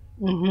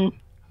 Mm-hmm.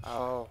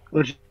 Oh.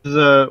 Which is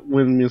a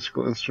wind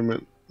musical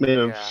instrument made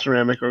of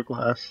ceramic or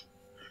glass.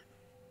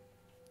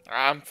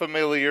 I'm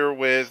familiar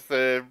with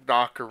the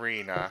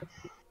ocarina.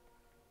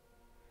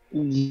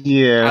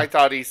 Yeah. I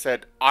thought he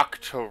said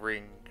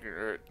octoring,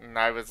 and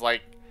I was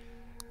like,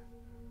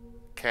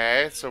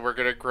 okay, so we're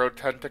gonna grow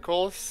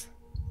tentacles?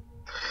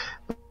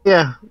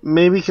 Yeah,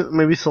 maybe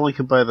Sully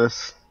could buy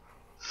this.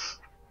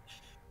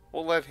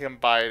 We'll let him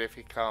buy it if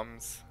he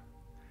comes.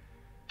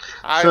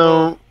 I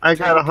got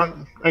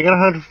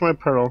 100 for my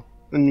pearl,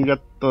 and you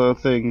got the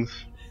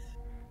things.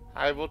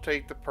 I will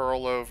take the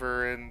pearl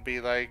over and be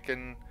like,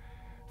 and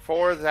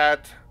for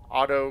that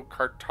auto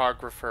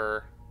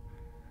cartographer,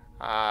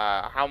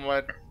 how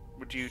much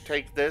would you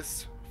take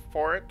this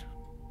for it?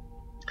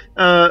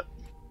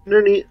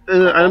 Underneath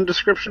item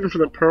description for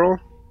the pearl.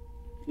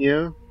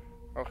 Yeah.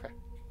 Okay.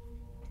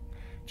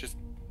 Just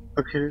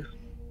okay.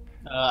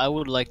 I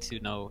would like to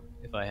know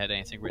if I had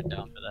anything written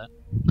down for that.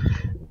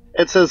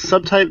 It says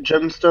subtype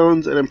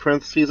gemstones and in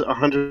parentheses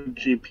 100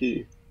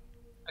 GP.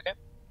 Okay.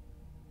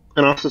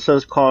 And also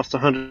says cost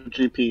 100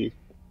 GP.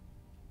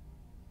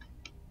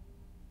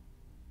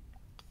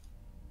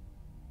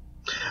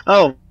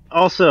 Oh,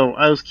 also,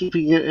 I was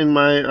keeping it in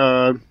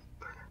my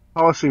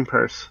polishing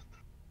purse.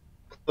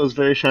 It was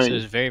very shiny. So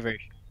it's very, very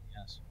shiny,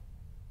 yes.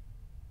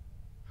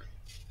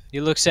 He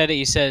looks at it,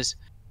 he says,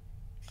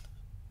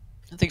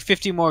 I think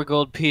 50 more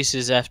gold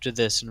pieces after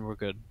this and we're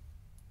good.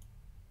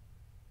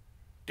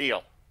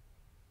 Deal.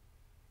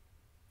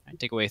 I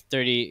take away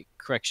 50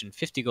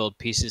 gold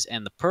pieces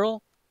and the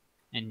pearl,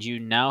 and you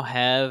now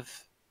have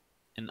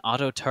an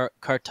auto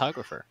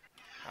cartographer.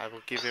 I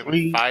will give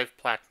him 5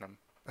 platinum.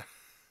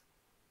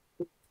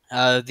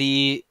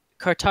 The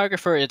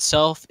cartographer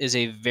itself is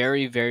a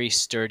very, very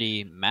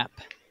sturdy map,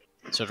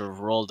 sort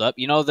of rolled up.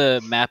 You know the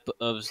map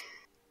of,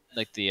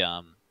 like the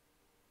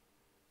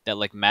that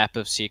like map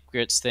of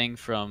secrets thing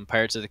from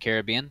Pirates of the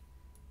Caribbean?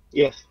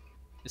 Yes.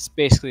 It's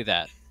basically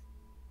that.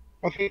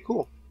 Okay,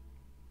 cool.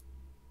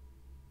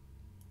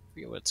 I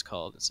forget what it's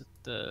called. Is it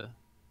the...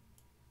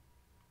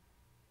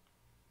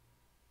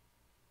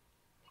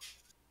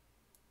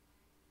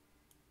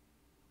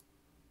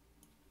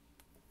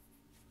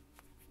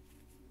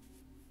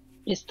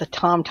 It's the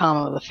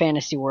TomTom of the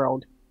fantasy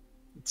world.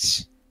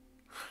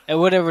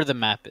 Whatever the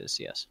map is,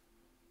 yes.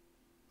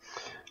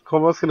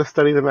 Cobalt's gonna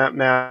study the map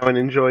now and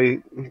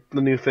enjoy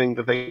the new thing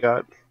that they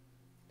got.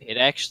 It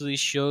actually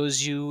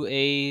shows you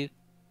a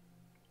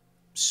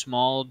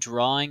small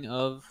drawing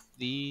of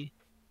the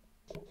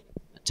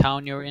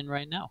town you're in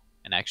right now.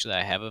 And actually,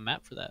 I have a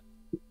map for that.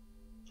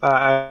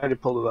 I already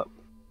pulled it up.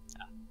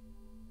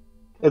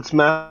 It's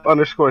map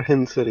underscore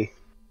Hin City.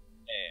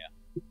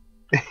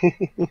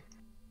 Yeah.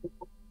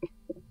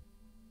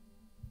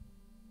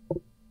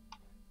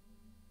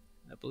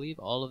 I believe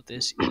all of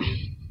this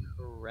is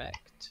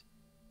correct.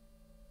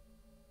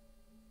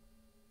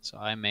 So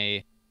I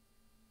may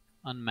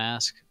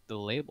unmask the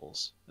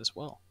labels as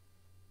well.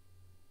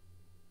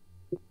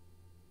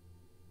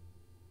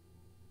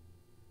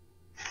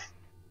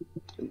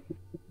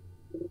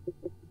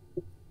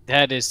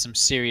 That is some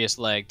serious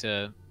lag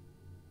to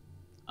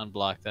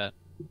unblock that.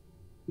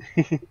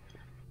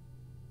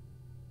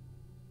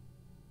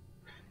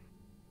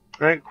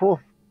 Alright,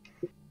 cool.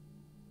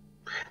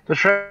 Does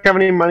Shrek have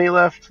any money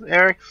left,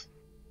 Eric?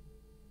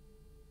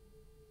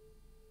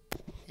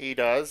 He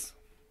does.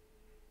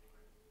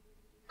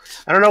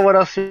 I don't know what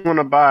else you want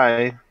to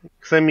buy.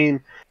 Because, I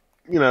mean,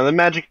 you know, the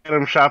Magic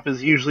Item Shop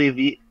is usually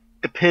the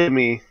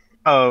epitome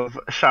of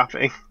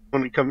shopping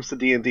when it comes to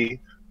D&D.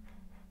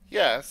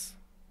 Yes.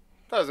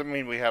 Doesn't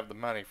mean we have the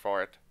money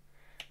for it.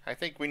 I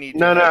think we need to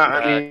No, head I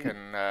back mean,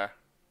 and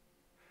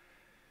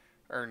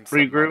earn some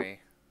regroup. money.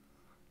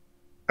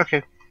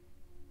 Okay.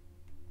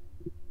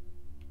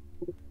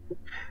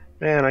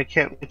 Man, I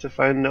can't wait to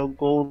find no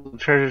gold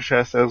treasure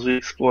chest as we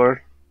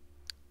explore.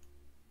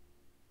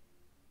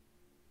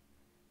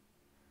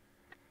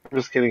 I'm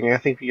just kidding. I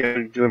think we got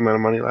a good amount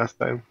of money last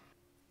time.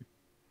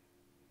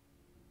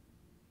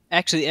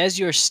 Actually, as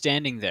you're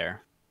standing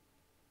there,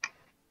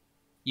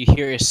 you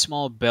hear a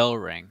small bell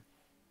ring.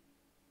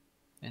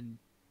 And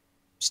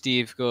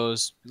Steve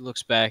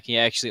looks back. He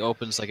actually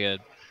opens like a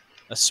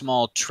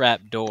small trap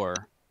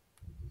door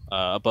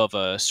above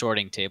a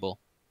sorting table.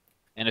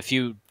 And a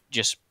few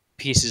just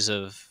pieces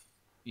of,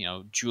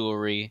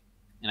 jewelry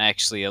and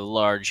actually a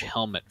large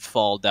helmet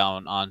fall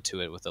down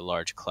onto it with a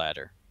large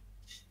clatter.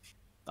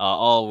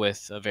 All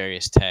with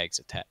various tags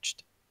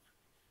attached.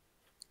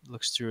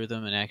 Looks through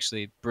them and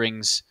actually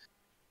brings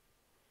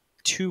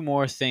two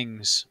more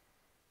things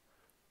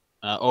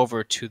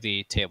over to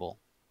the table.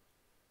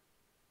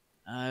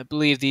 I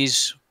believe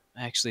these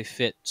actually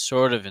fit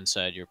sort of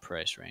inside your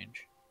price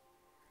range.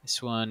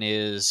 This one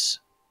it's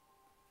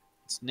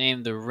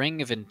named the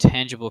Ring of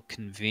Intangible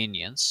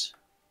Convenience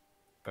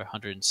for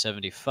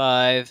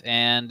 175,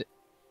 and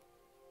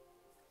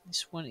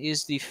this one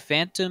is the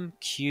Phantom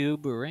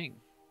Cube Ring.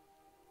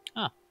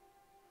 Huh.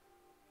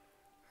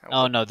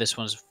 Oh no, this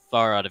one's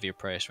far out of your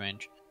price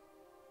range.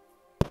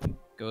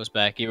 Goes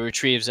back, he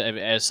retrieves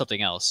as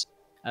something else.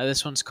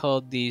 This one's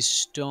called the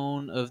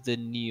Stone of the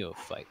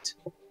Neophyte.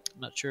 I'm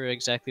not sure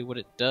exactly what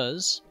it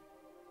does,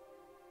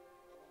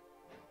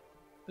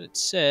 but it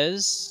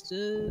says,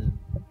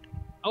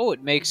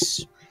 it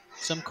makes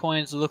some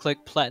coins look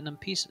like platinum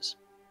pieces.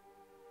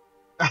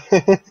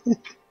 I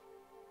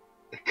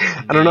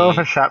don't know if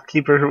a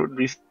shopkeeper would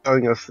be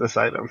selling us this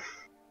item.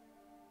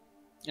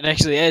 And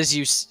actually, as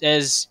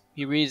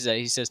he reads that,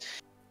 he says,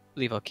 I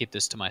believe I'll keep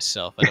this to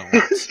myself. I don't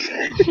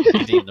want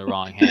getting in the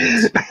wrong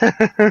hands.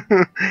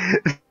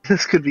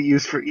 This could be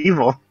used for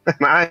evil,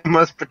 and I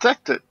must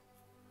protect it.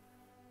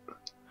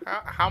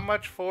 How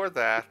much for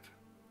that?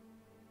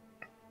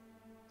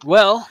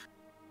 Well,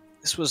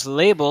 this was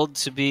labeled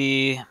to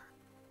be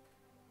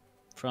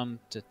from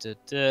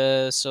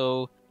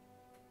so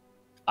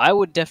I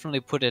would definitely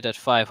put it at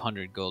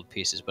 500 gold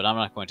pieces, but I'm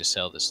not going to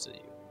sell this to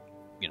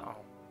you.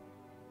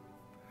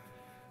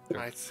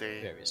 I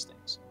see. Various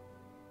things.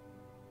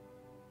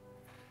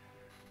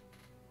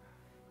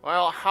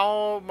 Well,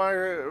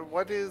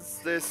 what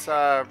is this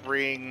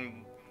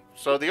ring?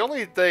 So the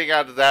only thing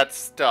out of that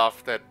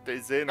stuff that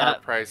is in our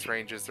price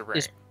range is the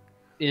ring.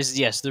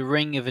 Yes, the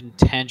Ring of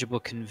Intangible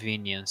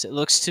Convenience. It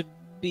looks to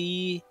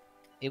be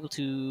able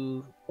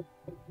to...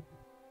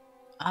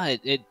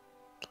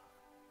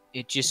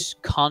 It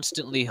just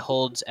constantly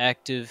holds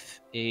active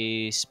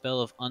a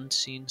spell of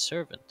Unseen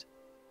Servant.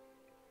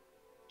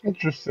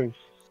 Interesting.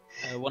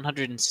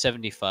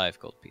 175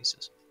 gold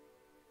pieces.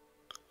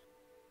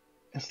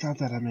 It's not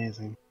that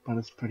amazing, but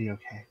it's pretty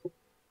okay.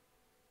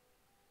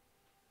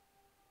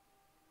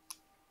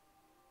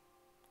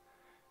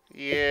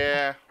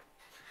 Yeah,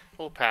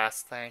 we'll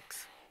pass,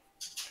 thanks.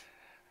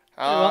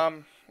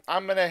 Well.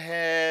 I'm gonna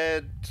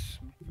head.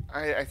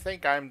 I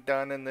think I'm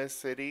done in this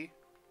city.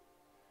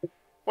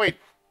 Wait,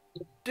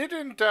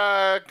 didn't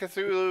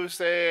Cthulhu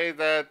say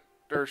that,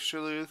 or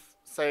Shuluth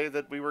say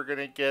that we were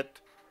gonna get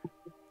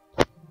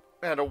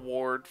an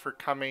award for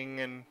coming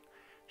and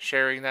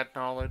sharing that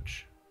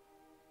knowledge?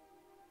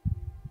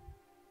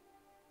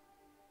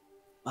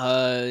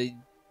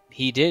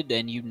 He did,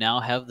 and you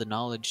now have the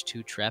knowledge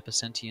to trap a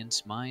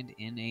sentient's mind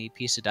in a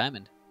piece of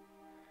diamond.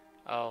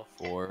 Oh.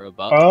 For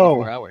about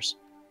 24 hours.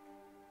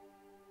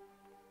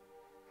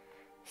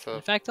 So.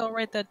 In fact, I'll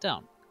write that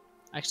down.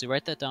 Actually,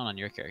 write that down on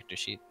your character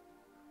sheet.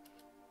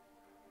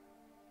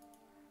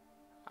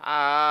 You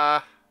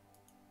have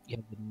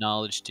the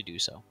knowledge to do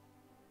so.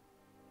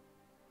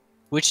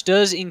 Which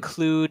does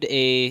include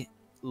a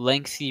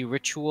lengthy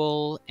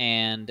ritual,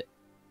 and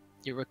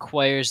it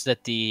requires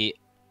that the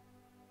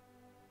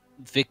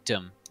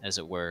victim, as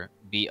it were,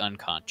 be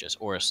unconscious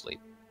or asleep.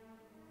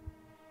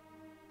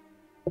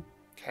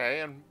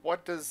 Okay, and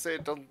what does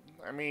it...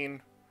 I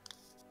mean,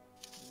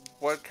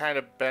 what kind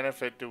of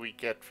benefit do we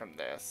get from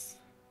this?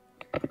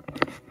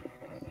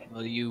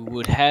 Well, you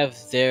would have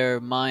their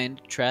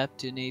mind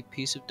trapped in a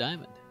piece of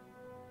diamond.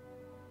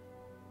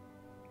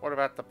 What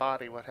about the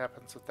body? What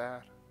happens with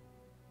that?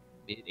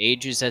 It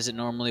ages as it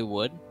normally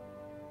would,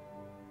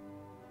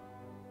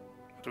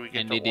 Do we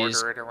get and to it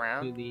is order it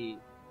around? completely...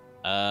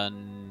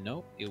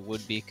 no, it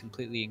would be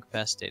completely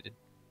incapacitated.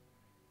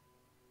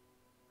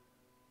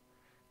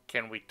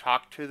 Can we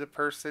talk to the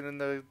person in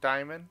the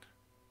diamond?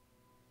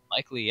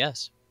 Likely,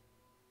 yes.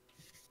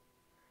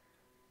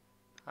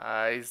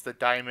 Is the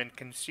diamond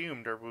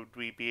consumed, or would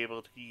we be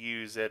able to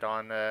use it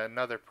on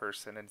another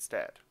person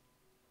instead?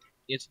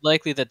 It's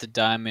likely that the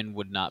diamond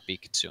would not be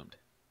consumed.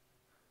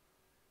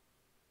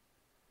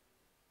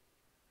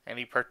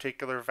 Any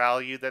particular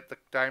value that the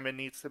diamond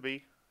needs to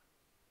be?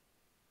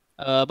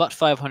 About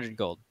 500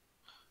 gold.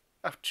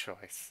 Of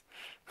choice.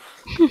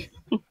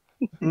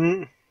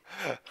 Mm.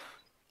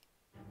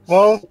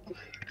 Well,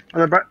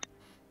 on the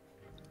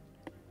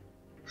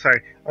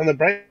on the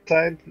bright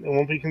side, it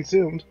won't be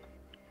consumed.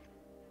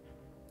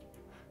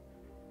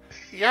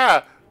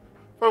 Yeah,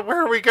 but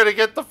where are we gonna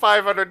get the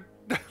 500?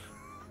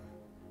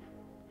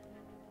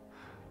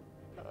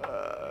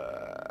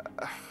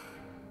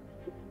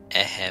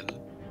 Ahem.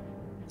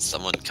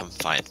 Someone come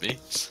find me.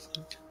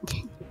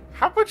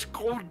 How much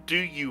gold do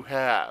you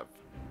have?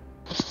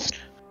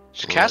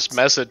 Just cast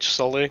message,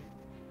 Sully.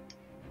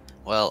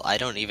 Well, I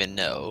don't even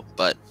know,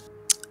 but...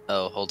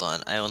 Oh, hold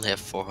on. I only have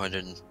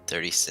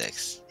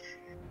 436.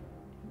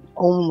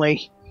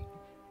 Only.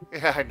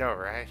 Yeah, I know,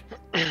 right?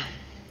 I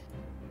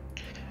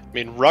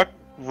mean, Ruck,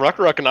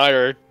 and I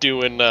are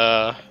doing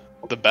the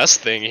best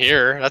thing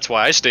here. That's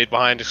why I stayed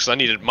behind, because I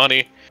needed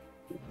money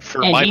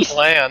for And my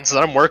plans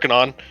that I'm working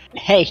on.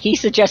 Hey, he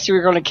suggested we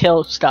were going to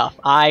kill stuff.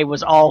 I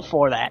was all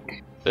for that.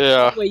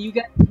 Yeah. Anyway, you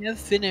guys have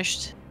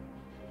finished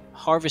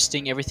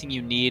harvesting everything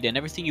you need and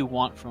everything you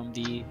want from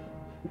the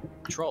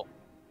troll.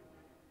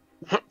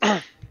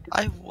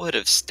 I would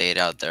have stayed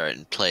out there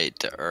and played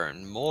to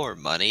earn more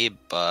money,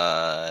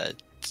 but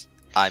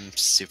I'm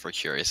super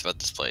curious about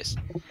this place.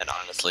 And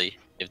honestly,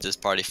 if this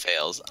party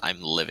fails,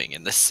 I'm living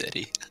in this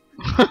city.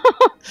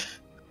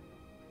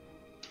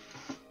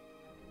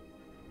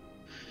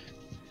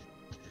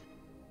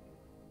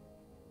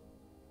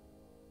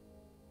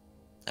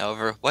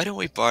 However, why don't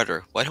we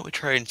barter? Why don't we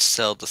try and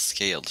sell the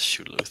scale to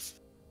Shuluth?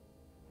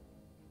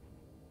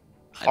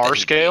 I bet Our he'd be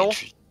scale?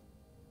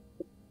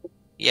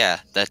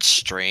 Yeah, that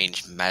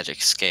strange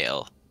magic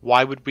scale.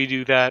 Why would we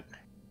do that?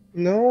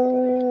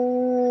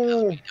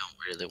 No. We don't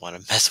really want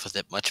to mess with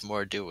it much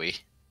more, do we?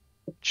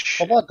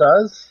 Cobalt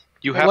does.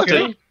 You It have looks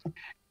to. good.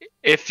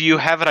 If you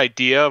have an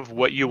idea of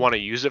what you want to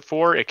use it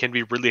for, it can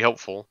be really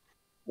helpful.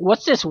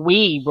 What's this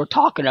we we're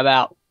talking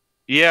about?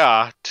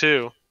 Yeah,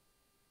 too.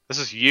 This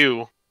is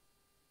you.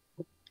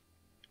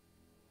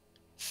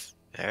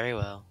 Very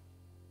well.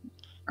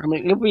 I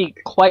mean, it'll be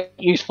quite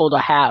useful to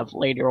have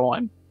later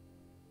on.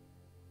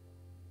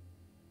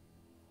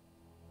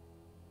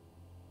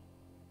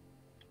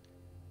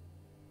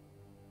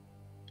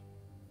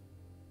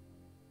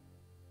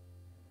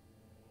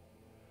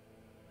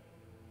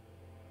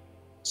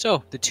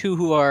 So, the two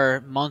who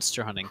are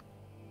monster hunting,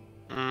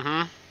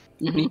 Mm-hmm.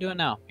 what are you doing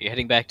now? You're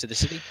heading back to the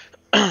city?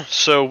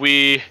 So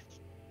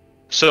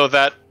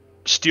that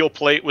steel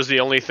plate was the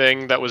only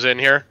thing that was in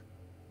here?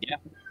 Yeah.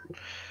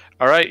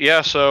 Alright,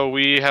 yeah, so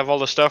we have all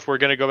the stuff. We're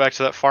gonna go back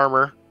to that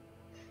farmer.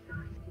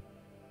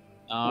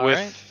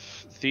 Alright.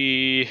 With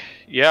the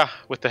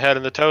head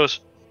and the toes.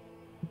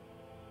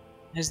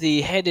 As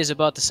the head is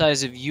about the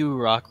size of you,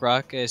 Rock,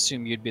 I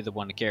assume you'd be the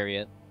one to carry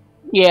it.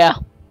 Yeah.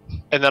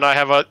 And then I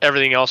have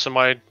everything else in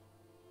my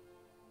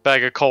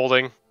bag of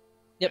colding.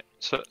 Yep.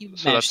 So You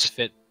managed that's to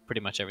fit pretty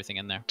much everything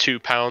in there. 2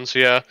 pounds,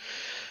 yeah.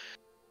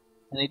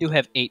 And they do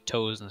have 8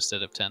 toes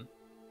instead of 10.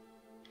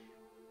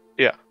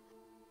 Yeah.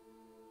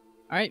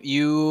 Alright,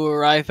 you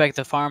arrive back at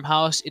the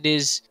farmhouse. It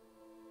is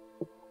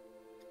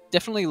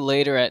definitely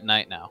later at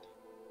night now.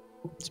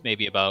 It's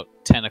maybe about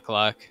 10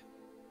 o'clock,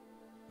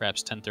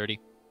 perhaps 10:30.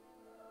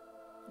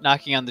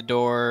 Knocking on the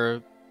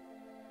door,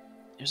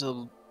 there's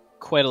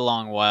quite a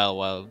long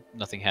while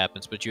nothing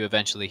happens, but you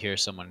eventually hear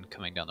someone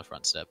coming down the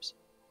front steps.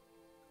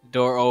 The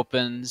door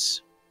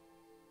opens,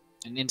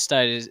 and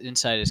inside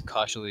is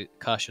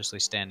cautiously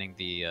standing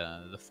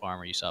the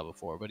farmer you saw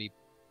before, but he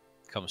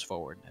comes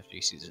forward after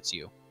he sees it's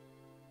you.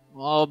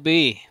 Well,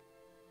 B,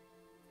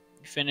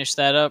 you finished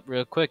that up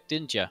real quick,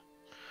 didn't you?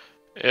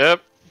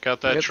 Yep,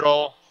 got that Yep.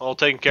 troll all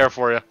taken care of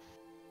for you.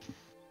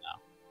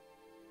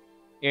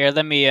 Here,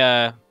 let me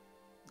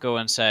go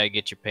inside,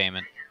 get your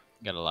payment.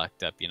 Got it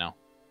locked up, you know.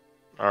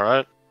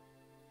 Alright.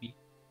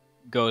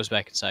 Goes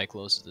back inside,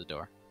 closes the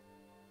door.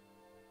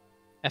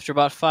 After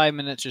about 5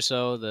 minutes or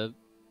so, the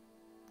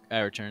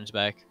guy returns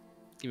back.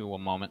 Give me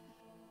one moment.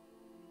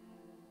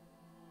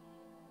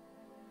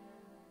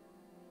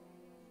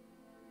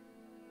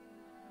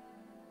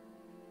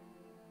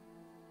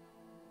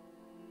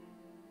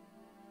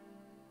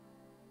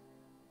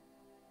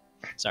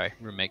 Sorry,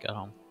 roommate got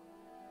home.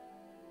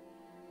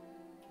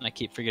 And I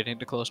keep forgetting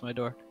to close my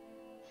door.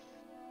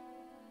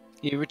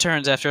 He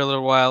returns after a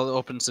little while,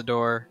 opens the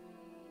door,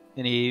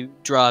 and he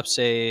drops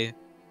a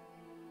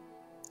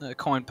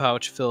coin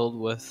pouch filled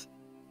with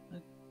a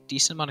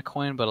decent amount of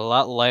coin, but a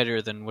lot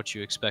lighter than what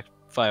you expect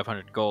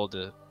 500 gold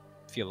to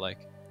feel like.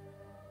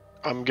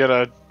 I'm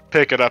gonna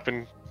pick it up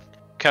and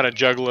kind of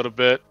juggle it a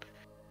bit.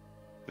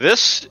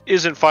 This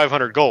isn't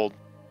 500 gold.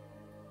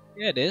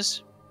 Yeah, it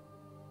is.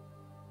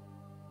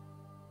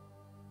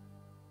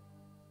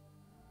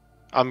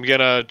 I'm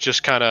gonna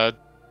just kind of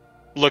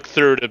look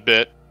through it a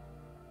bit,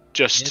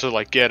 just to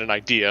like get an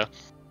idea.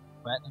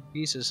 Platinum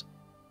pieces.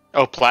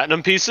 Oh,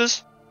 platinum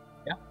pieces?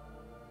 Yeah.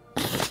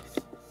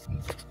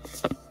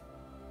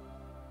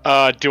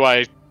 Do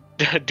I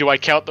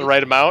count the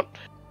right amount?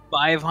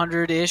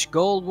 500-ish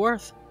gold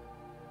worth.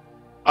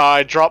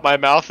 I drop my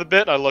mouth a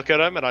bit, I look at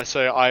him, and I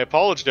say, I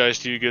apologize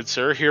to you, good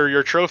sir. Here are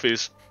your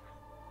trophies.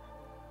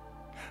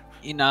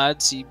 He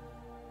nods. He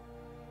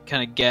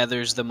kind of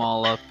gathers them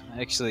all up.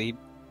 Actually,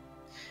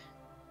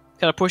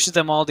 kind of pushes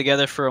them all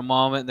together for a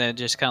moment, then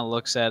just kind of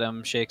looks at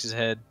them, shakes his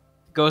head,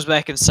 goes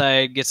back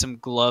inside, gets some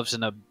gloves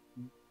and a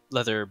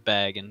leather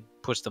bag, and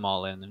puts them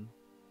all in and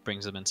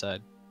brings them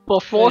inside.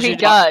 Before he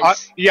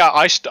does,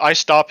 I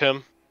stop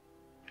him,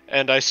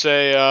 and I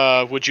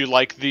say, would you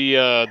like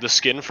the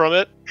skin from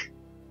it?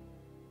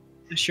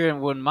 Sure,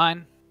 wouldn't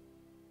mind.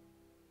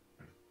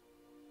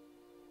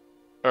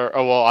 Or,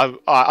 oh well,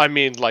 I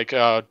mean, like,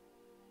 I'm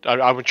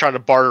trying to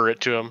barter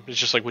it to him. It's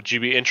just like, would you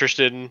be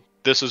interested in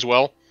this as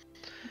well?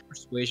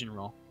 Persuasion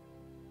roll.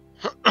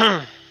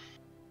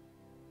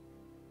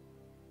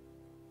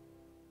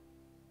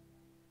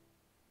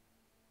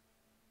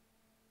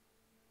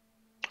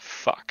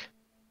 Fuck.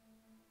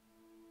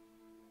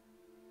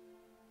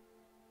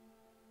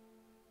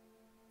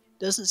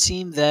 Doesn't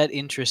seem that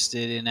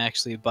interested in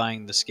actually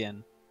buying the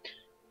skin.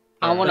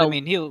 I want to. I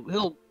mean,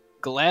 he'll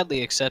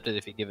gladly accept it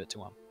if you give it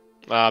to him.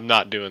 I'm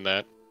not doing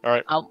that. All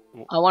right. I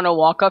want to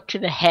walk up to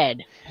the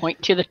head,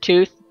 point to the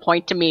tooth,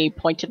 point to me,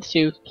 point to the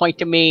tooth, point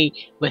to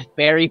me, with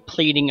very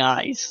pleading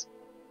eyes.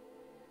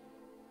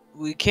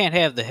 We can't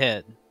have the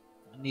head.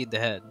 I need the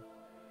head.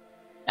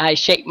 I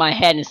shake my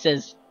head and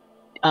says,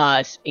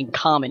 in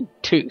common,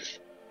 tooth.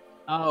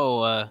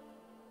 Oh,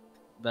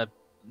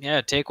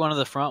 yeah, take one of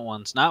the front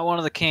ones. Not one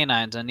of the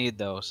canines. I need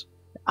those.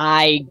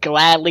 I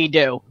gladly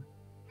do.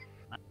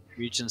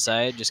 Reach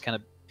inside, just kind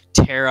of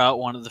tear out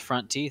one of the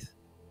front teeth.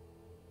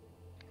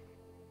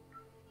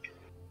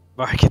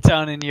 Mark it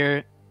down in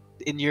your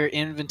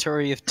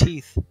inventory of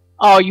teeth.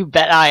 Oh, you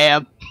bet I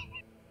am.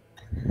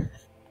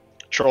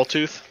 Troll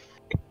tooth.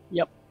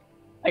 Yep.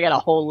 I got a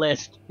whole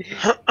list.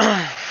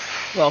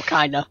 Well,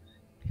 kinda.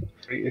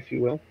 If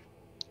you will.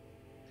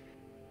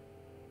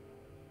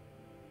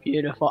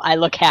 Beautiful. I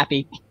look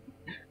happy.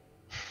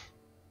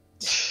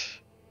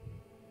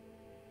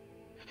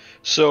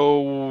 So,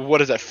 what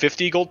is that,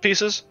 50 gold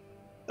pieces?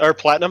 Or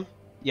platinum?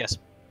 Yes.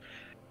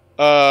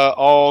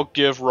 I'll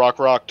give Rock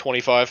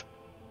 25.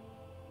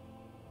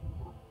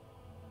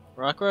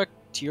 Rock,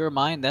 to your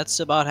mind,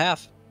 that's about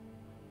half.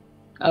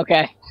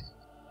 Okay.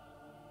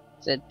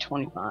 Said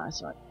 25,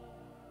 so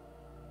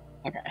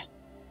okay.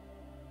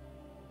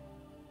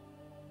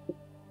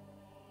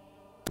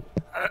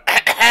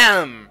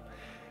 Ahem.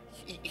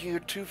 You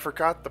two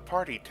forgot the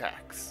party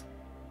tax.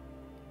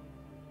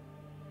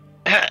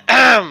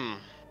 Ahem.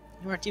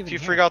 You weren't even You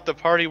here. forgot the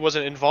party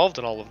wasn't involved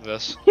in all of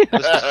this. This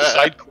was a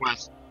side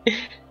quest.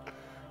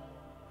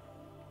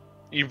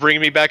 You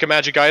bringing me back a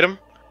magic item?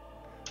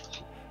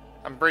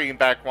 I'm bringing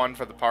back one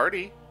for the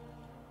party.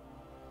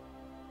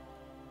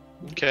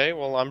 Okay,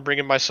 well, I'm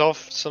bringing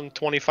myself some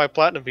 25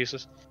 platinum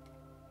pieces.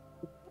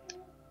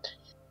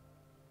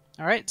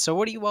 Alright, so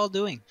what are you all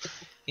doing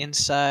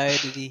inside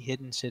the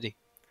hidden city?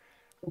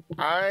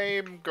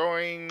 I'm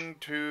going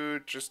to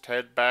just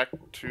head back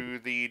to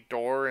the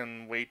door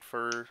and wait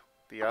for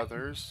the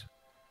others.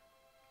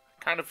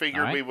 Kind of figured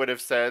Alright. we would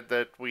have said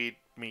that we'd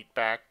meet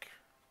back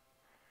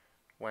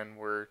when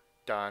we're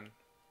done.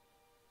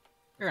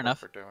 Fair with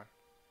enough. what we're doing.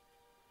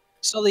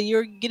 Sully,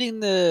 you're getting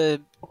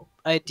the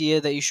idea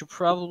that you should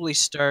probably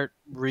start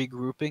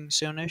regrouping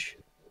soonish.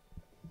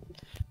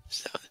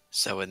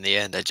 So in the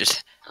end, I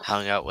just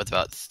hung out with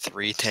about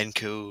 3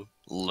 Tenku,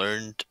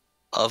 learned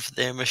of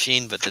their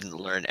machine, but didn't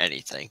learn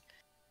anything.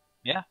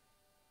 Yeah.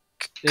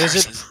 It was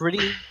a Curses.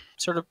 pretty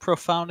sort of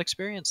profound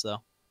experience,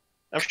 though.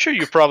 I'm sure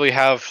you probably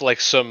have, like,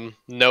 some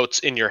notes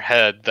in your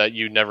head that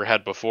you never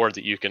had before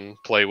that you can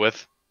play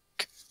with.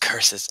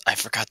 Curses, I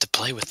forgot to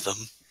play with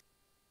them.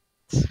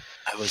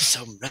 I was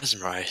so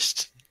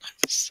mesmerized.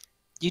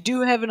 You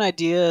do have an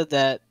idea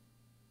that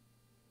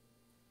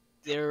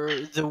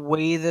the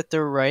way that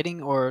they're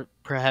writing, or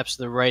perhaps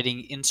the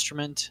writing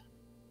instrument,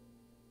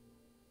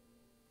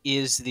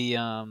 is the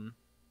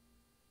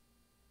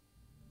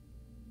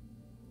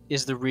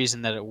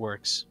reason that it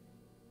works.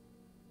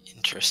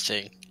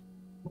 Interesting.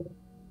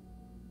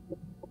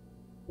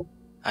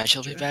 I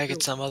shall be back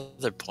at some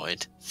other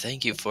point.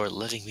 Thank you for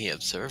letting me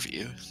observe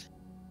you.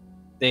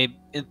 They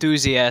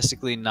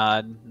enthusiastically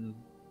nod and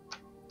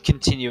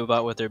continue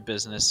about with their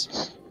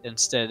business,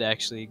 instead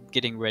actually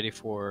getting ready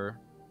for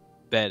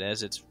bed,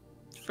 as it's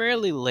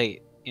fairly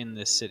late in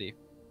this city.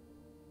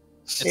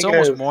 It's Hey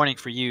almost guys, morning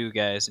for you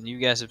guys, and you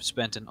guys have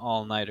spent an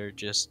all-nighter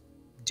just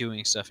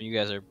doing stuff, and you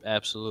guys are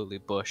absolutely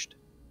bushed.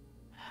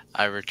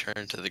 I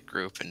return to the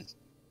group and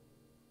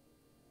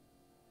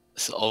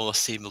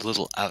almost seem a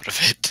little out of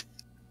it.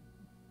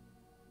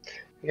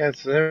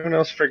 has everyone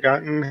else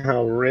forgotten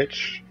how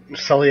rich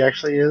Sully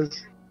actually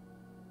is?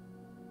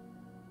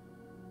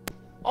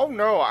 Oh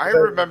no, I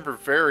remember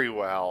very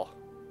well.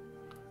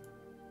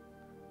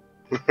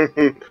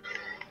 I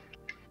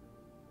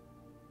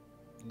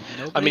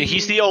mean,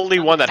 he's Nobody the only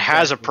one that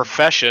has a exactly.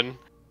 profession,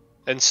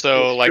 and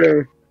so It's like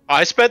true.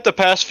 I spent the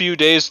past few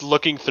days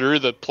looking through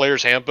the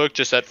player's handbook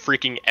just at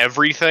freaking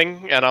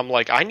everything, and I'm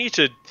like, I need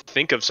to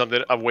think of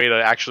something, a way to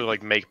actually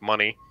like make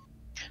money.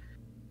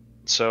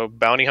 So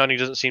bounty hunting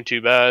doesn't seem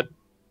too bad.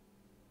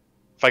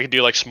 If I could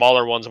do like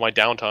smaller ones in my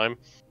downtime.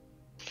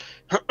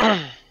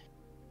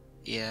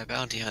 Yeah,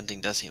 bounty hunting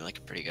does seem like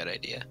a pretty good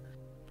idea.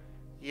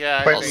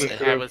 Yeah, Quite I'll I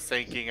lucrative. was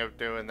thinking of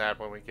doing that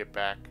when we get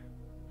back.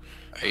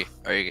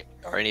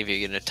 Are any of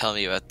you going to tell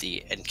me about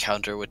the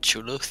encounter with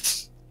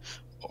Chuluth?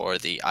 Or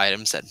the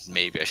items that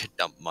maybe I should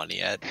dump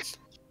money at?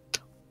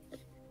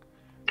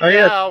 Oh Yeah,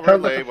 yeah, I'll tell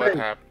about relay the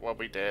thing. what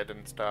we did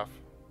and stuff.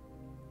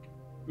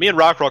 Me and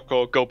Rock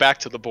will go back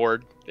to the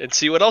board and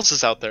see what else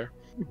is out there.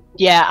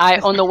 Yeah,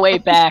 on the way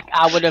back,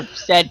 I would have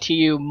said to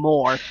you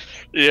more.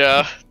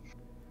 Yeah.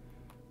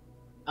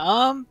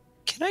 Can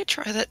I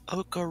try that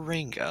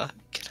Okaringa?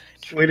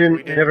 We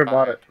never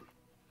bought it.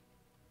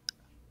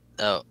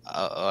 Oh,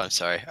 I'm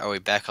sorry. Are we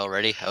back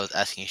already? I was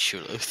asking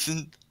Chuluth.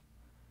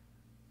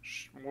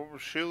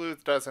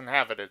 Shuluth doesn't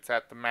have it. It's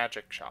at the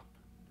magic shop.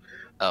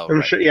 Oh, I'm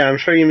right. sure. Yeah, I'm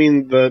sure you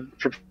mean the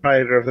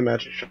proprietor of the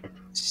magic shop.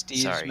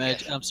 Sorry,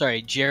 yes. I'm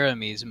sorry,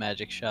 Jeremy's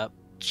magic shop.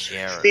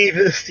 Jared.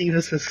 Steve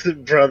is his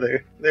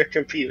brother. They're His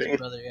competing.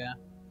 brother, yeah.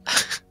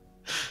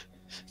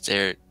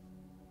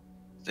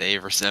 They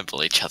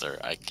resemble each other,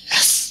 I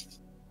guess.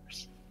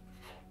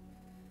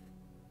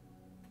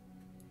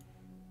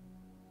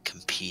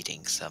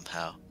 Competing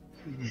somehow.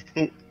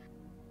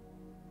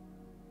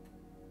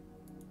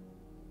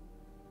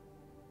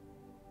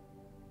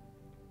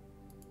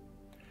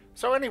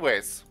 So,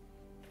 anyways,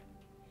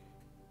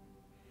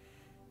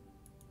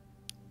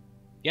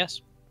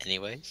 Yes.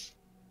 Anyways,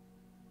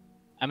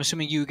 I'm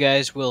assuming you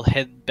guys will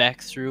head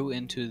back through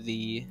into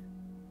the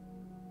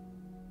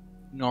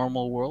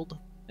normal world,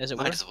 as it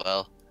were. might as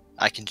well.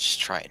 I can just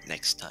try it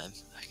next time.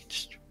 I can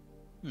just.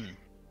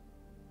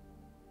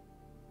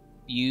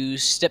 You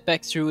step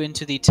back through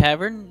into the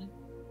tavern.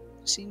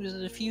 Seems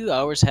that a few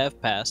hours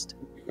have passed.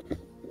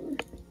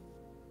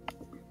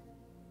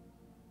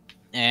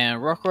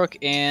 And Rock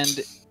and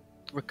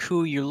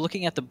Raku, you're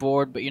looking at the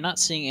board, but you're not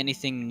seeing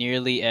anything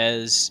nearly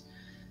as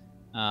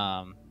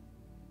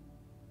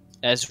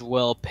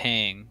well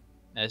paying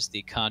as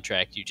the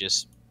contract you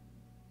just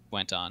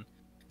went on.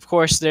 Of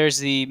course, there's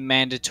the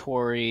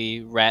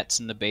mandatory rats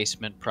in the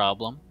basement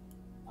problem,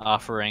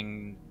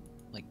 offering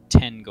like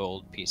 10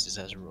 gold pieces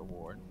as a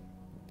reward.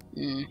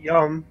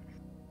 Yum.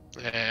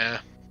 Yeah.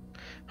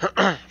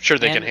 Sure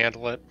they can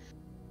handle it.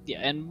 Yeah,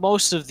 and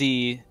most of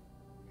the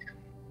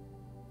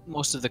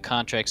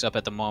contracts up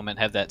at the moment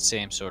have that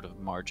same sort of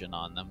margin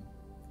on them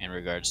in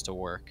regards to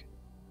work.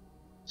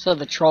 So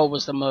the troll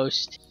was the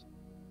most.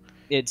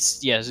 It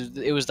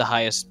was the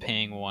highest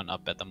paying one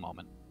up at the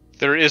moment.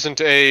 There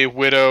isn't a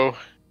widow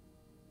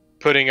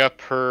putting up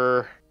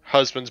her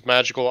husband's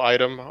magical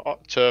item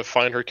to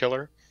find her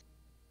killer?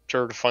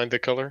 To find the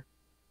killer?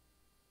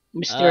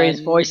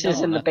 Mysterious voices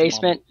no, in the not the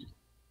basement.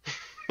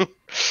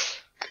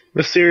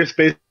 Mysterious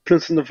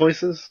basements and the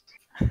voices.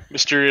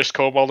 Mysterious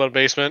kobold in the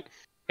basement.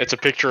 It's a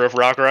picture of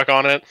Rock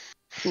on it.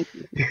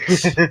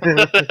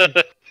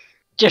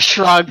 Just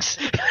shrugs.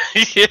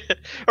 Yeah.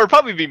 Or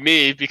probably be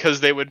me, because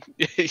he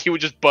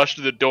would just bust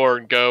through the door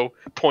and go,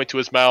 point to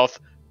his mouth,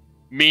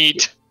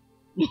 meat.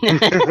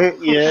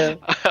 Yeah.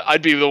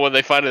 I'd be the one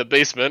they find in the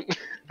basement.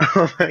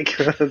 Oh my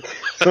god.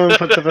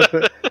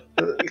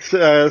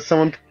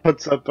 Someone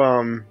puts up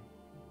an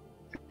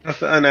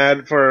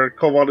ad for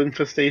Cobalt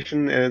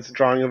Infestation, and it's a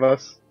drawing of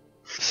us.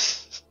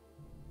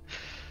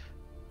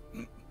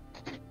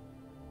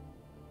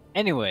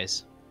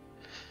 Anyways,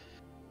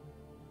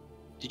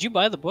 did you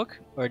buy the book,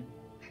 or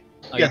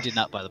Yes. you did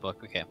not buy the book?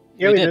 Okay.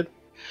 Yeah, You we did.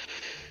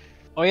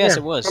 Oh yes,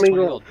 Yeah, it was 20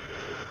 20 gold. gold.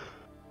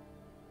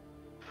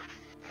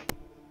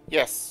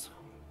 yes.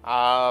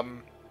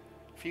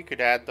 If you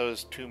could add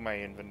those to my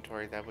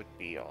inventory, that would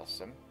be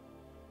awesome.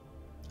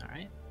 All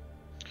right.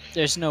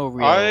 There's no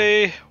real.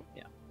 I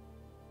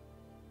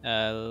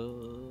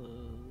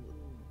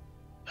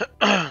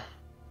Blank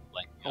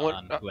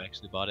on who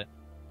actually bought it.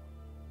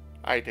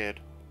 I did.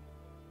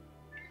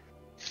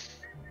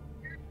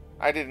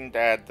 I didn't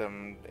add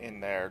them in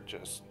there,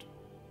 just...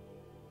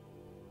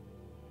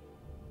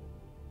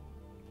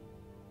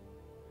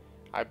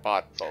 I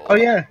bought both. Oh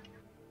yeah.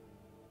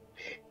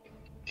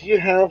 Do you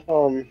have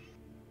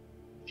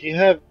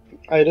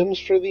items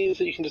for these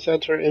that you can just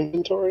add to our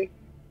inventory?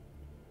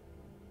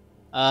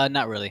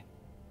 Not really.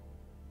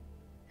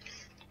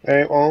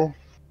 Alright, well,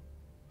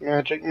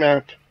 magic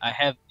map. I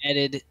have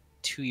added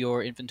to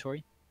your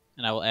inventory,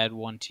 and I will add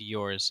one to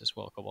yours as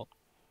well, Cobalt.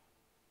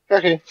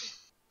 Okay.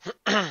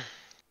 I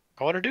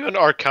want to do an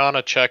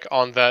Arcana check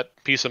on that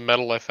piece of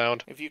metal I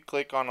found. If you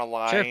click on a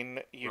line,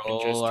 you can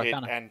Roll just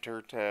Arcana. hit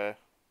enter to...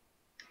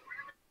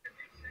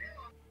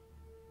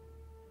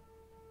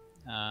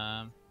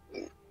 Um,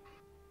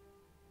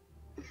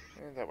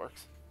 that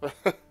works.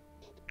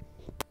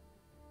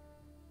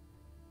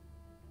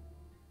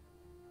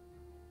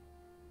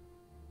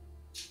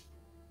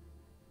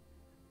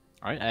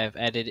 Alright, I have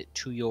added it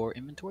to your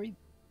inventory.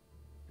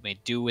 You may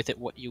do with it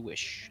what you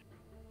wish.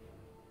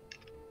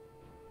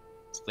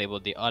 It's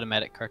labeled the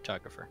Automatic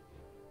Cartographer.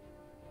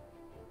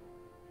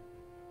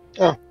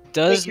 Oh,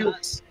 Does thank you.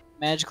 not seem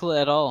magical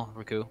at all,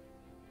 Riku.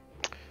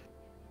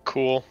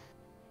 Cool.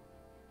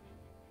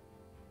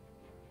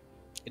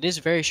 It is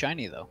very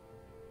shiny, though.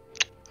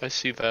 I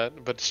see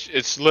that, but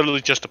it's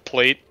literally just a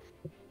plate.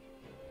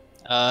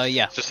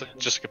 Yeah. Just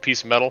like a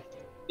piece of metal.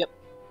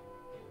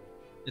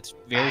 It's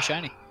very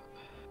shiny.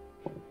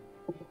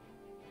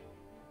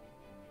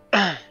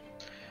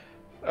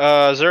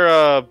 Is there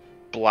a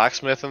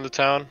blacksmith in the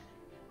town?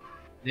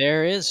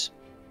 There is.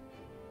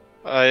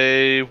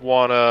 I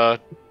wanna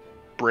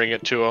bring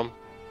it to him.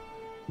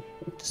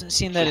 Doesn't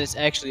seem that it's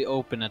actually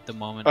open at the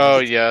moment. Oh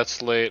It's yeah,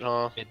 it's late,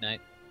 huh?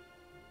 midnight.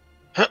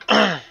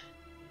 I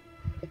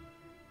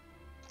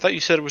thought you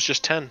said it was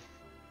just 10.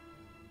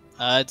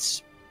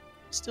 It's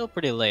still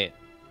pretty late,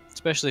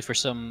 especially for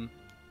some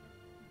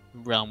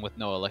realm with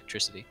no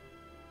electricity.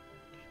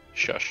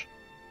 Shush.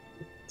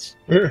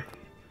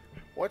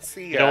 What's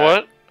the... You know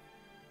what?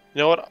 You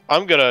know what?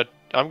 I'm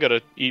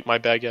gonna eat my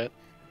baguette.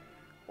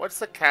 What's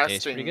the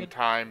Tastes pretty casting good.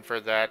 time for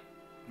that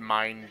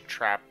mine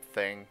trap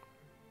thing?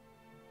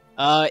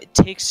 It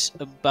takes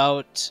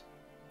about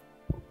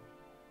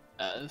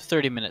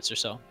 30 minutes or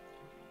so.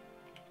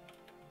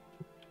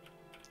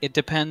 It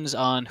depends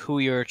on who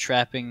you're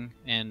trapping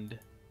and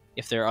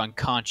if they're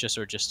unconscious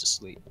or just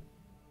asleep.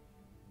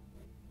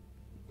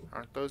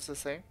 Aren't those the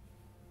same?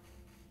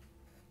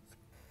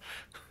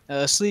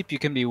 Asleep, you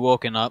can be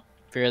woken up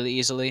fairly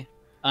easily.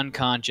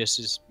 Unconscious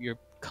is you're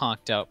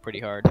conked out pretty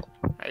hard.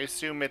 I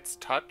assume it's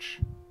touch?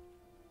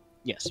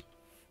 Yes.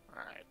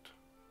 Alright.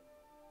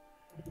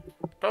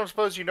 Don't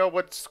suppose you know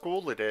what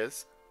school it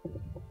is?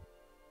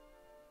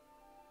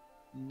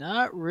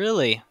 Not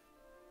really.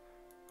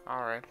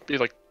 Alright. Be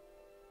like,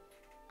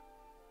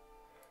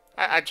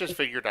 I just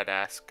figured I'd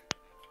ask.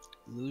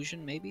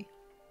 Illusion, maybe?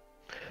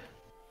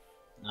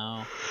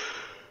 No.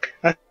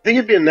 I think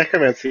it'd be a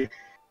necromancy.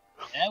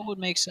 That would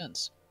make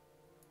sense.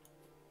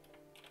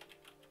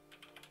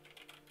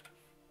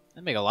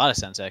 That'd make a lot of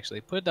sense,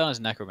 actually. Put it down as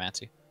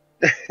necromancy.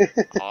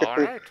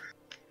 Alright.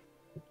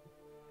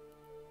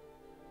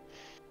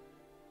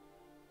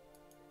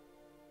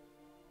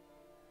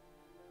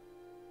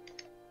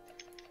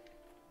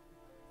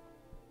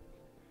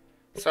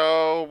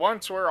 So,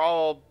 once we're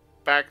all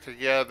back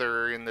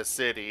together in the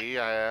city,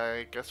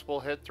 I guess we'll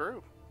head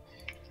through.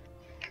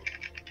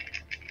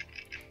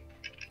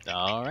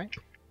 Alright.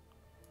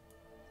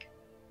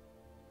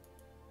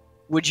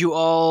 Would you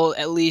all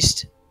at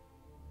least...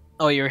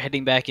 Oh, you're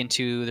heading back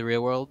into the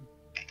real world?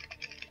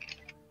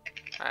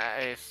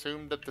 I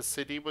assumed that the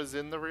city was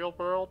in the real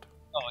world.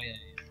 Oh,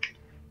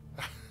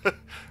 yeah.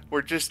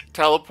 We're just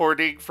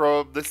teleporting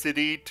from the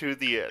city to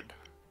the end.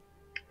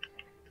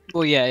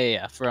 Well,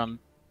 yeah. From...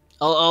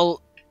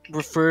 I'll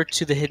refer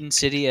to the hidden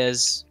city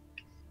as...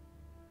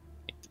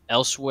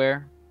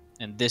 elsewhere,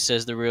 and this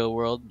as the real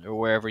world, or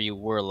wherever you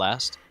were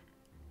last.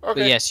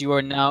 Okay. But yes, you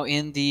are now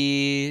in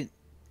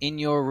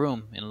your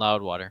room in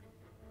Loudwater.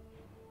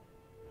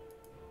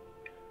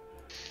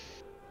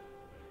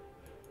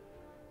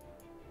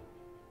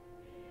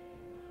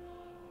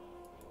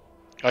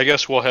 I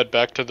guess we'll head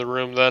back to the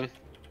room then,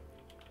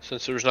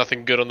 since there's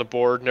nothing good on the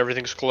board and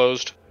everything's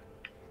closed.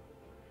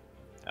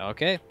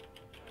 Okay.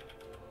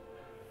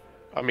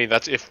 I mean,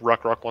 that's if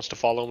Ruck wants to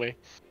follow me.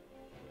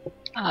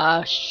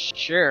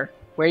 Sure.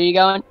 Where are you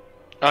going?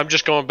 I'm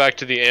just going back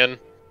to the inn.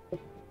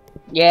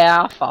 Yeah,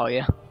 I'll follow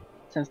you.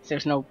 Since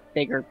there's no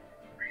bigger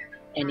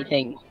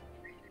anything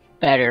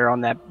better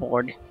on that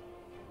board.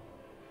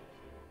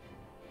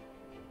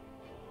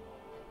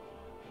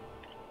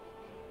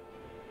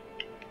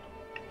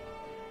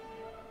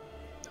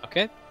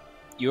 Okay.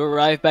 You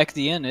arrive back at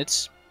the inn.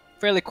 It's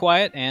fairly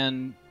quiet,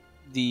 and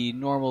the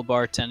normal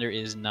bartender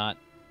is not,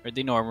 or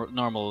the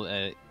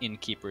normal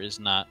innkeeper is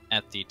not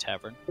at the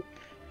tavern.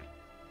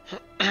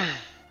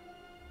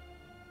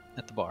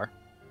 At the bar.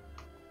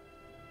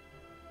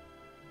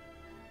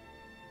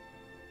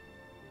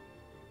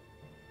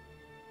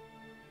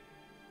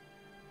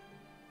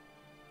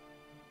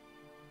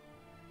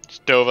 It's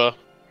Dova.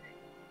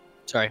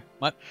 Sorry,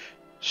 what?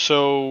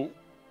 So,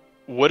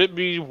 would it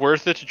be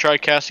worth it to try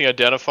casting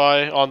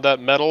Identify on that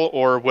metal,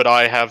 or would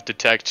I have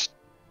detected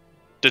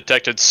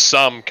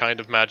some kind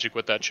of magic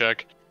with that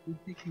check? I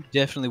think you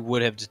definitely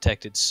would have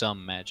detected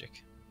some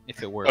magic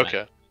if it were Okay. magic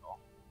at all.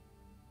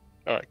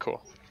 Alright,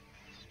 cool.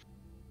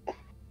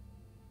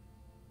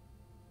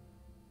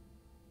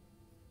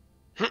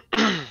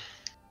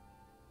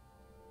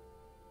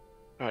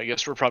 I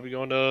guess we're probably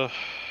going to...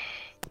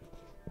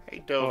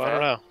 Hey, Oh, I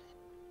don't Dova. know.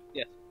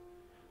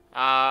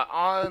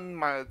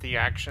 On the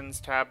actions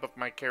tab of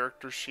my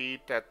character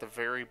sheet, at the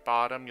very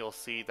bottom, you'll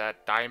see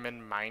that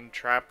Diamond Mind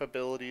Trap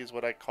ability is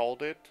what I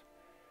called it.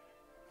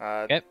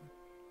 Okay.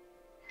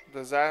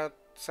 Does that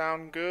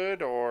sound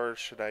good, or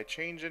should I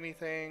change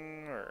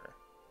anything, or...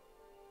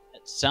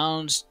 That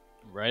sounds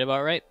right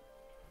about right.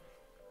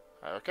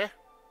 Okay.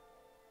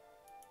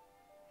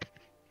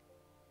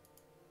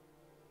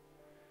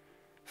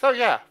 So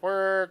yeah,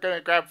 we're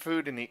gonna grab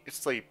food and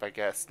sleep, I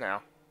guess,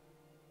 now.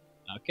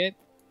 Okay.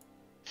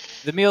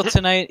 The meal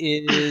tonight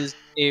is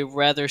a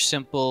rather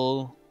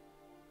simple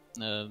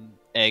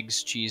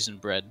eggs, cheese,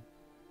 and bread.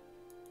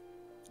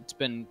 It's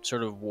been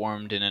sort of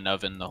warmed in an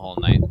oven the whole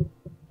night.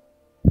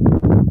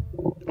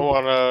 I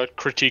want to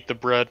critique the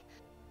bread.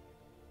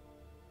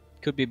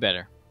 Could be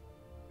better.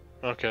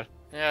 Okay.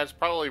 Yeah, it's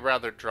probably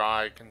rather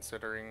dry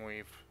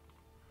considering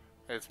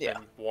it's Yeah.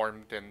 been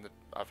warmed in the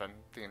oven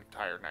the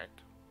entire night.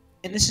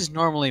 And this is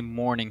normally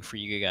morning for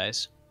you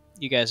guys.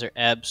 You guys are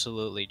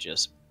absolutely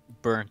just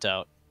burnt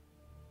out.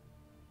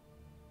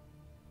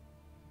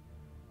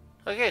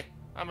 Okay,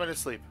 I'm gonna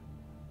sleep.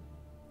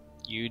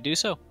 You do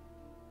so.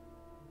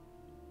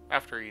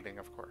 After eating,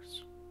 of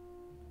course.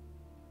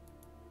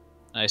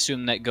 I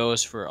assume that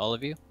goes for all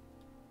of you?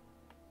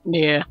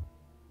 Yeah.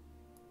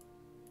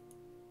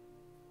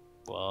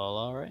 Well,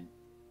 alright.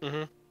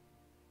 Mm-hmm.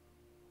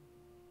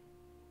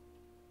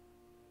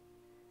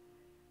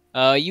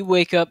 You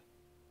wake up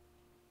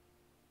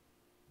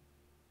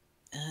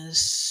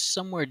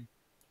somewhere.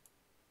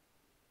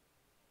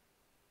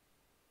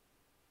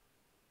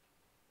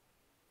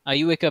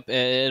 You wake up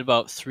at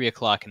about 3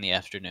 o'clock in the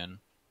afternoon.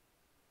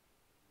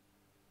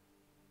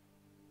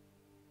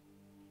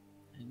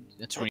 And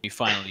that's when you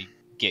finally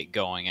get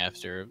going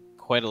after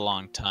quite a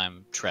long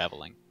time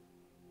traveling.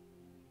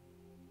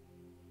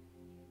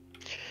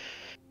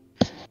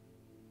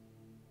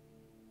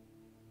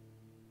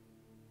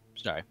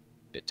 Sorry,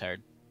 bit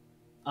tired.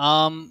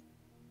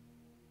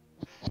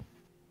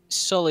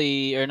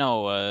 Sully, or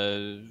no,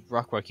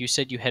 Rockrock, you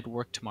said you had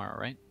work tomorrow,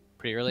 right?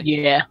 Pretty early?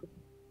 Yeah.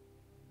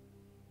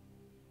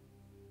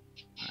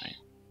 Alright.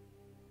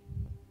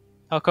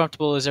 How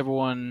comfortable is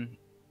everyone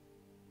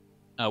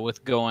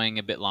with going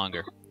a bit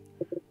longer?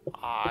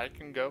 I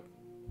can go.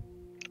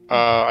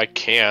 I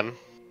can.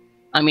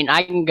 I mean,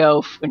 I can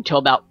go until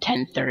about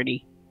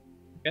 10:30.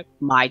 Yep.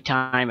 My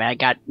time. I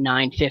got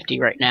 9:50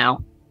 right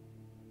now.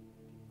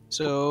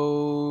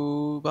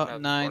 So about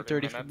That's 9:30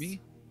 40 for minutes.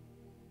 me.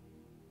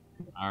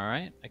 All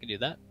right, I can do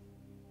that.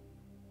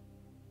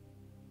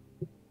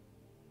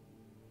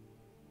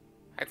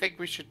 I think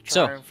we should try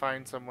So- and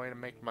find some way to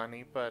make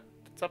money, but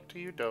it's up to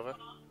you, Dova.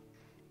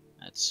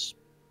 That's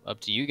up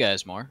to you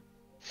guys more.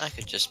 I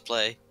could just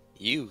play.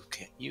 You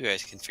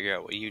guys can figure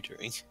out what you're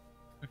doing.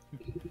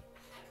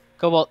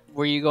 Cobalt,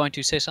 were you going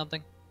to say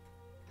something?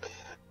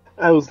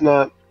 I was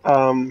not.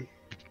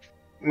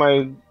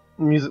 My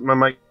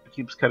mic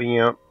keeps cutting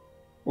out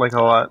like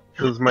a lot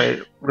because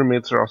my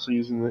roommates are also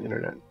using the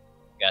internet.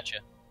 Gotcha.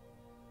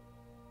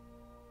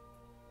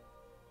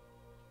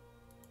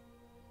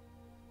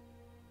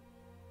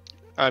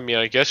 I mean,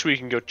 I guess we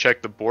can go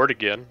check the board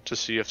again to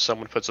see if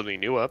someone put something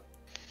new up.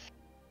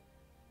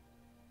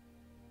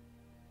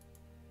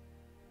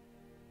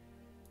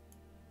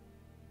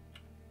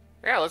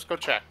 Yeah, let's go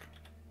check.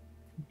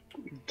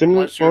 Didn't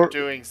Unless you're or,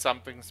 doing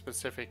something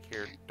specific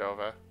here,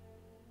 Dova.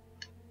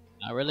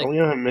 Not really. don't we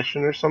have a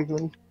mission or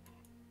something?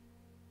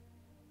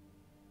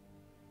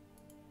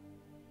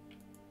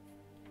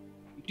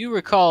 You do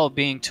recall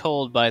being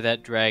told by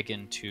that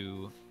dragon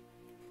to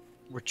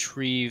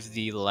retrieve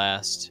the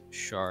last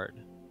shard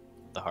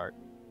of the heart.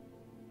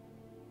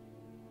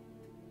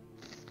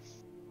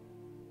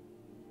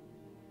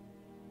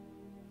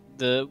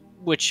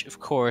 Which, of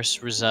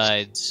course,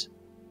 resides.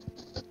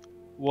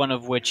 One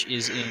of which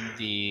is in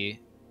the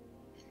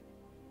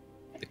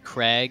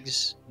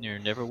crags near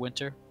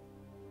Neverwinter,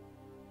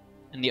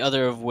 and the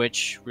other of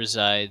which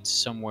resides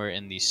somewhere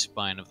in the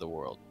spine of the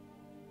world.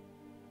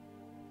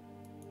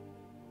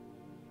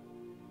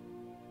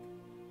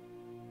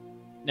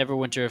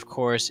 Neverwinter, of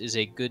course, is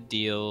a good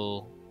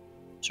deal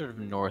sort of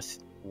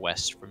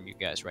northwest from you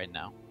guys right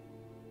now.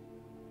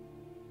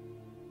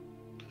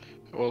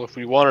 Well, if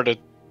we wanted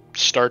to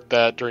start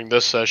that during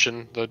this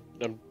session,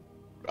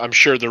 I'm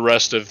sure the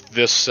rest of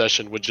this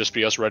session would just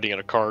be us riding in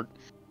a cart.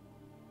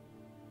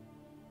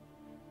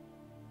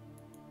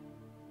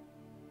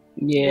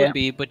 Yeah. Would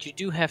be, but you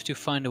do have to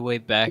find a way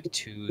back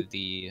to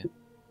the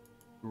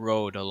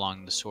road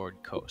along the Sword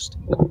Coast.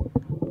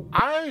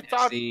 I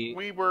thought the-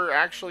 we were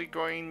actually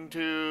going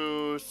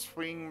to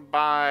swing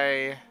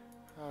by...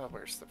 Oh,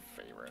 where's the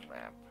favorite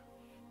map?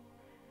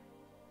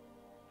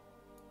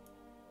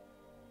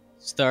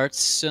 Starts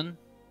soon.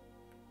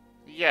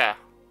 Yeah.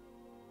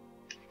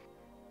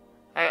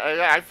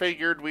 I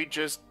figured we'd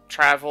just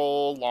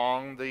travel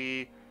along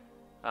the...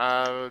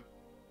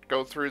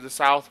 go through the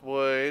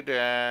Southwood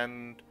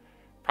and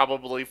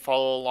probably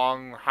follow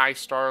along High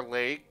Star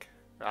Lake.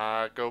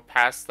 Go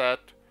past that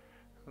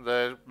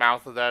the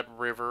mouth of that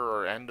river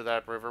or end of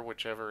that river,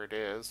 whichever it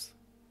is.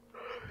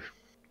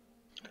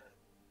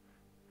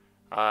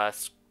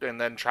 And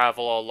then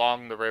travel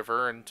along the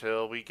river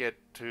until we get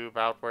to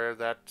about where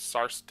that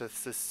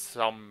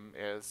Sarsticism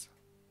is.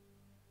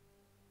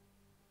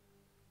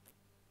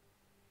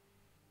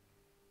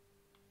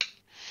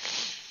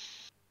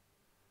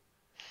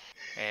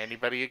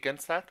 Anybody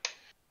against that?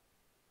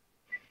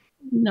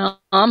 No,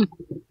 I'm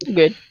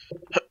good.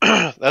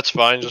 That's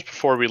fine. Just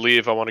before we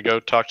leave, I want to go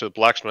talk to the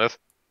blacksmith.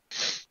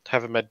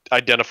 Have him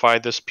identify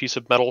this piece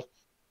of metal.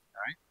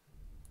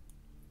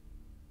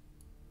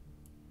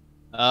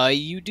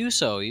 You do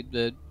so.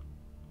 The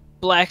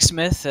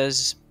blacksmith,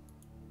 as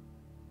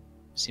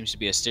seems to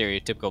be a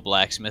stereotypical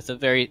blacksmith, a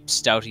very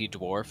stouty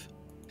dwarf,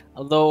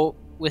 although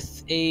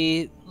with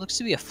looks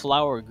to be a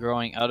flower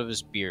growing out of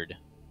his beard.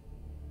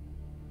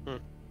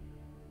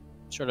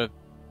 Sort of,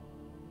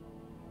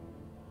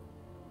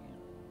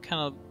 kind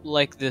of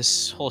like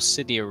this whole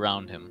city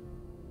around him.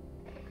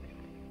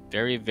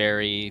 Very,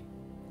 very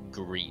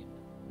green.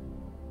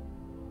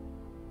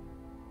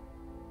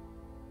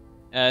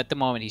 At the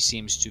moment, he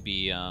seems to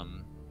be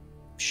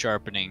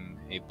sharpening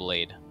a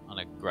blade on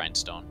a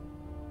grindstone.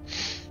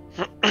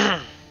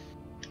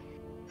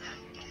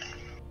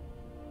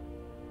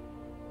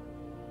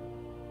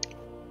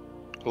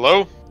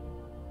 Hello?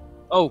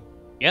 Oh,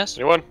 yes?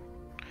 Anyone?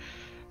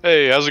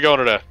 Hey, how's it going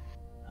today?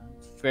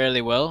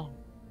 Fairly well.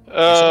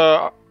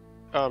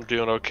 I'm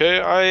doing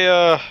okay.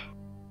 I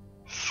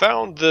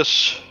found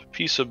this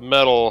piece of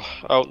metal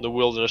out in the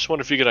wilderness.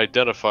 Wonder if you could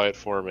identify it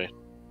for me.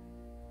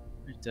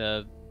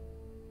 Here,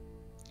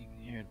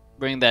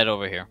 bring that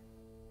over here.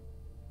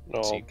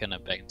 No. So he kind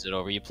of beckons it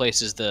over. He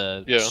places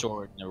the Yeah.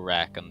 sword in a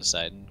rack on the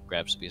side and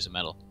grabs a piece of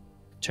metal.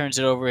 Turns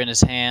it over in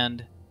his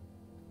hand.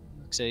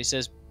 He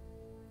says,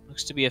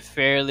 looks to be a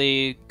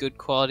fairly good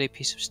quality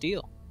piece of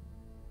steel.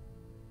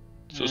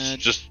 So it's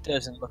just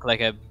Doesn't look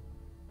like I've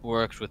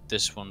worked with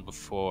this one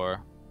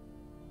before.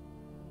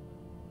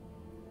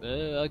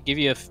 I'll give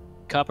you a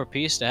copper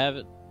piece to have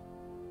it.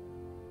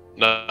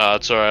 nah,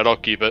 it's alright, I'll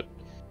keep it.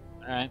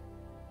 Alright.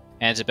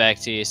 Hands it back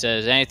to you. He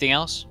says, anything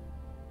else?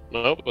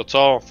 Nope, that's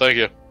all. Thank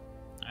you.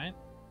 Alright.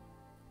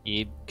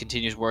 He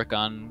continues work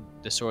on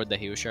the sword that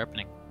he was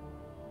sharpening.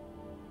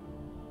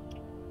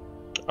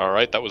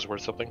 Alright, that was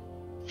worth something.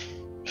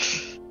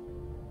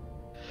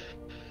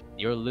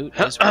 Your loot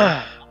is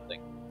worth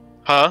something.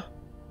 Huh?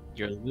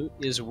 Your loot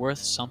is worth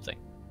something.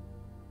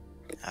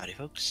 Howdy,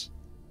 folks.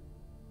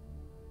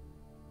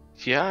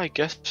 Yeah, I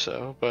guess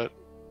so, but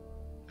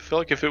I feel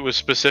like if it was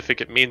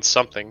specific, it means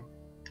something.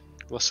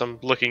 Unless I'm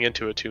looking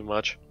into it too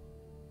much.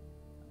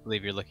 I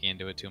believe you're looking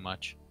into it too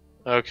much.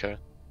 Okay.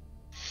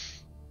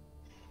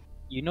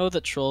 You know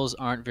that trolls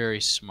aren't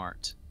very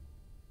smart.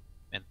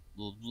 And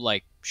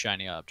like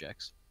shiny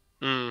objects.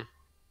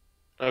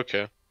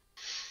 Okay.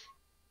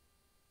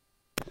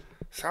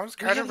 Sounds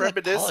We kind have of that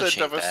reminiscent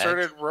polishing of a bag.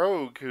 certain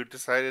rogue who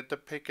decided to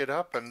pick it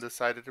up and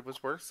decided it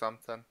was worth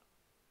something.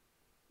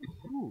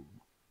 Ooh.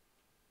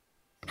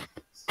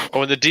 Oh,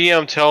 when the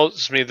DM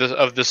tells me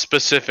of the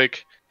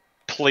specific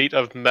plate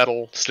of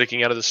metal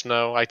sticking out of the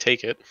snow, I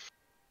take it.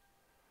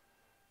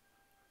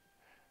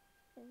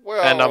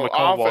 Well, And I'm a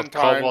kobold.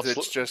 oftentimes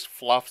it's just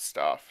fluff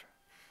stuff.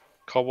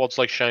 Kobolds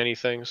like shiny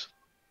things.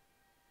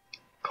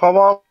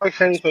 Cobalt like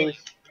shiny things.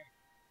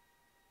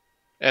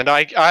 And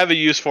I have a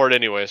use for it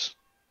anyways.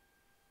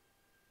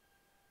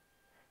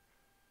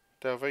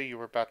 Dova, you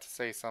were about to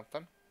say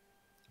something.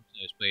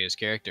 Just play his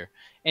character.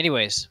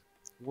 Anyways,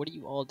 what are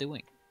you all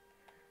doing?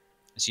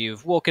 So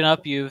you've woken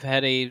up, you've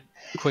had a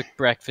quick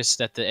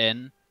breakfast at the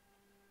inn.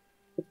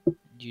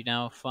 You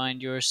now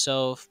find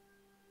yourself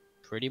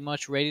pretty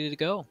much ready to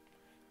go.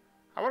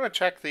 I want to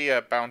check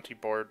the bounty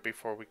board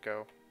before we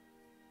go.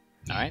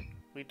 Alright.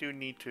 We do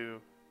need to...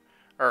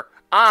 Or,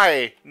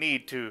 I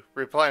need to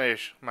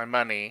replenish my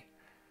money.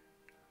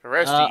 The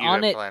rest of you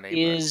on have it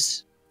plenty.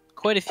 is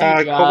quite a few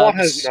Cobalt jobs.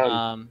 has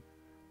none.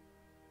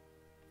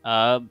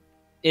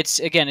 It's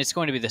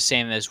going to be the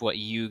same as what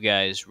you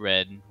guys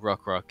read,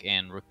 Rukruk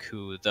and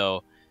Raku,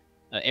 though,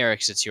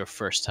 Eric's, it's your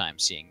first time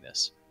seeing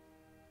this.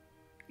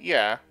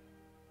 Yeah.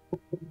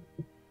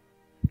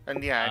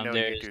 And yeah, I know you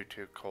there's- do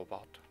too,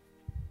 Cobalt.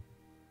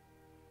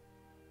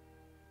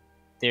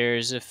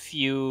 There's a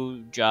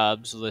few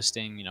jobs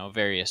listing,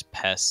 various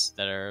pests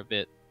that are a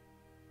bit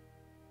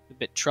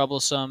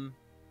troublesome.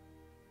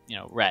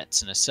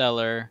 Rats in a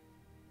cellar.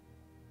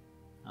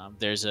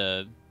 There's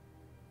a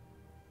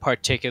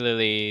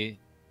particularly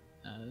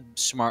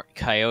smart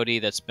coyote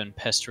that's been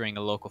pestering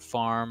a local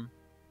farm.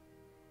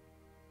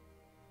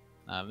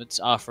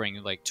 It's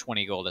offering like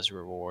 20 gold as a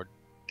reward.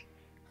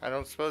 I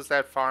don't suppose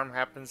that farm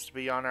happens to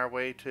be on our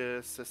way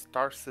to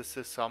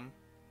Sistarcism.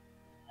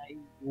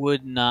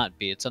 Would not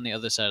be. It's on the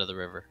other side of the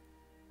river.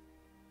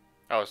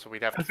 Oh, so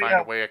we'd have to find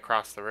a way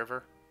across the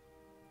river?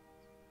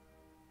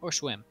 Or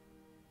swim.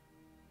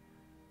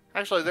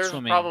 Actually, there's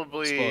Swimming,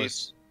 probably... I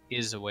suppose,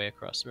 is a way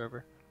across the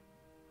river.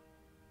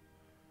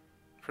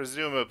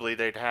 Presumably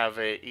they'd have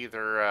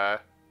either,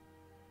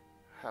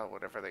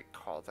 whatever they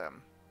call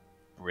them.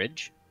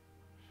 Bridge?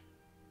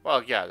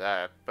 Well, yeah,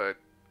 that, but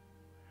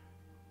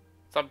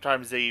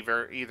sometimes they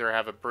either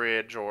have a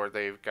bridge or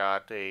they've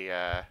got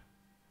a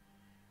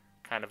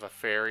kind of a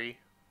ferry.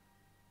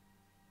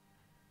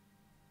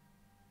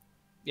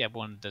 Yeah,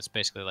 one that's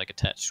basically like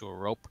attached to a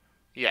rope.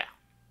 Yeah,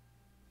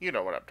 you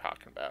know what I'm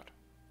talking about.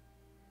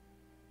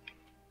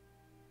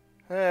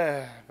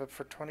 But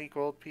for 20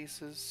 gold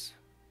pieces,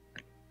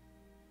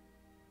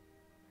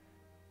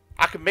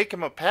 I could make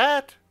him a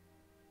pet,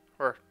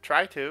 or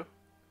try to.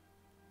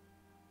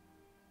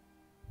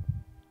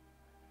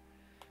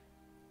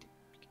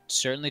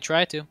 Certainly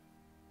try to.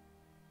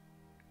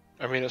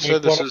 I mean, it Make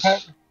said this one a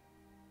pet?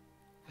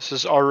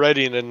 is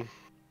already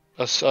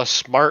a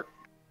smart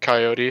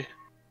coyote.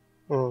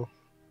 Oh.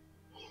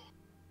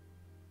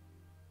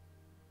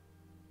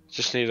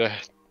 Just need a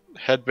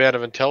headband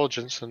of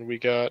intelligence, and we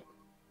got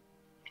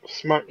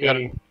Smart we got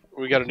yeti.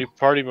 we got a new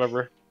party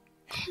member.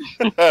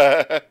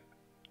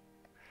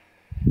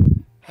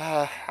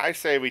 I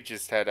say we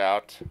just head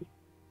out.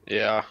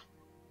 Yeah.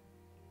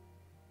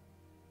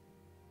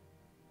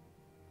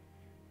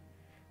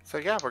 So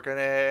yeah, we're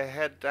gonna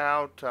head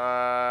out.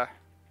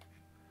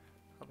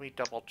 Let me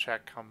double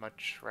check how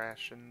much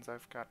rations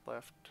I've got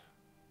left.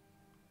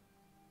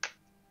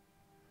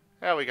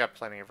 Yeah, we got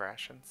plenty of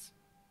rations.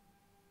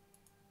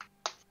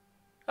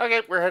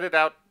 Okay, we're headed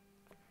out.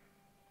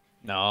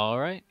 All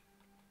right.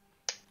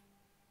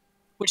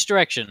 Which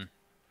direction?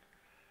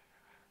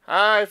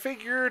 I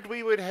figured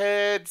we would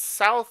head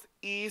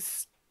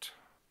southeast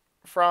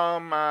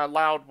from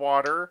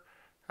Loudwater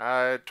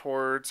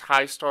towards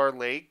High Star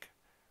Lake,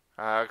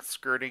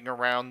 skirting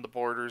around the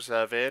borders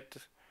of it,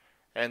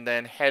 and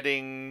then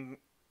heading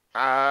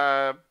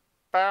about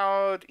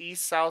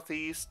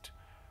east-southeast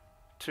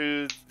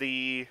to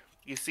the...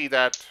 You see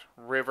that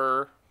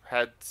river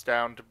heads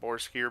down to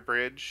Borskier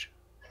Bridge?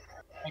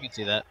 I can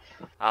see that.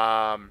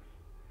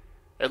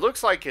 It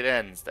looks like it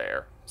ends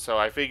there. So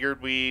I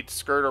figured we'd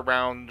skirt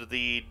around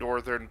the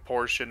northern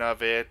portion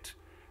of it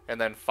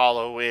and then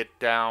follow it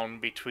down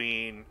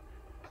between,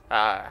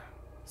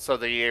 so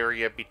the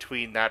area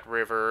between that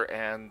river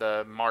and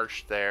the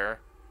marsh there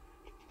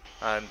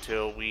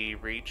until we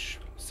reach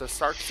some.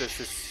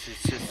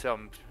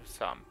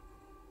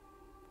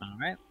 All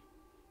right.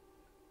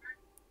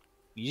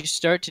 You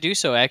start to do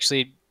so,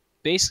 actually,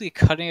 basically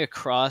cutting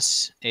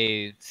across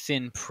a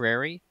thin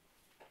prairie.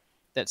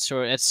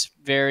 That's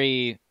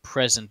very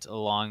present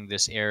along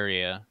this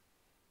area,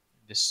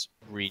 this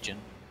region.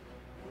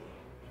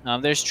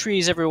 There's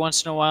trees every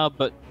once in a while,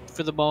 but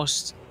for the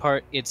most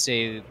part, it's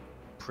a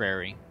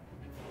prairie.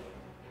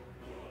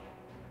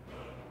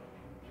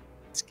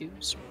 Let's give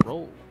some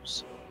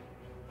rolls.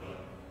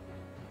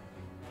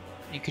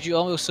 And could you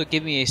also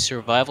give me a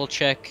survival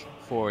check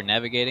for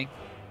navigating?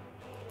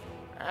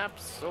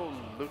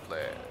 Absolutely.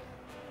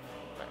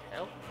 The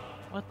hell?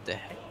 What the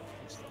heck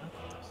is that?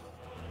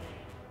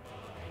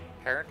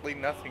 Apparently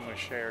nothing was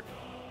shared.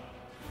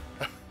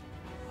 How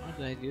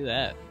did I do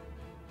that?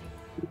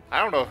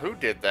 I don't know who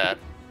did that.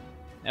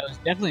 That was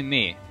definitely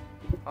me.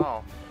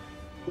 Oh.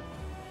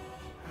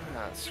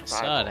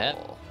 Saw it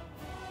happen. Survival.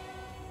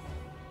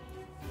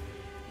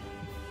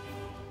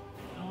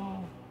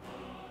 Oh.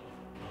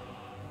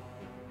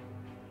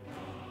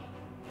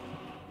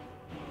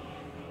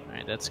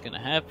 Alright, that's gonna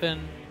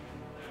happen.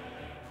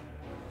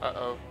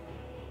 Uh-oh.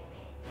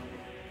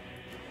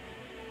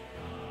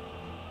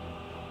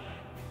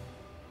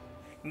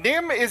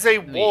 Nim is a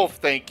wolf,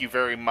 thank you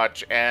very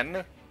much,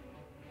 N.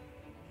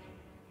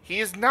 He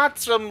is not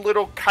some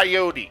little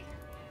coyote.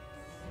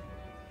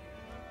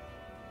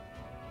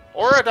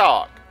 Or a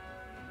dog.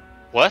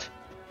 What?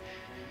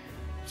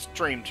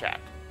 Stream chat.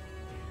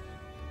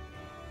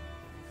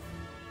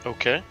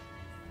 Okay.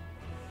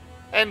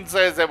 N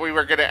says that we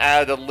were going to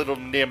add a little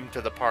Nim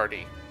to the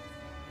party.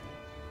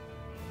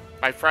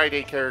 My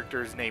Friday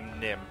character is named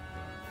Nim.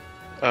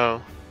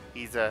 Oh.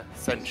 He's a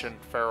sentient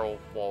feral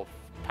wolf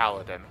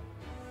paladin.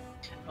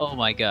 Oh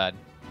my god.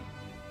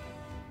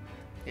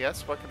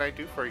 Yes, what can I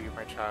do for you,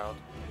 my child?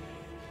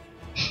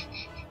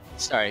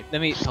 Sorry,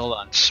 let me hold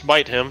on.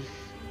 Smite him.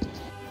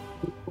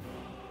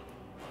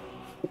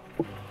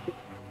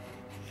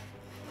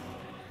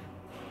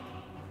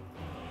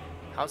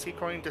 How's he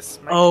going to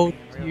smite Oh me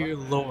in real dear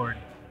life? lord.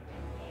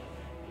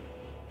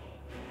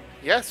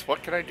 Yes,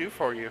 what can I do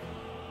for you?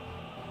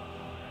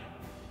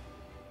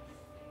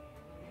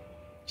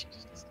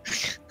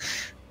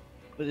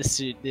 But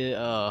this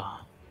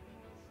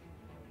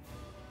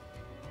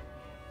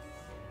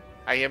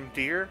I am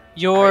dear.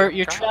 Your I am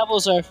God.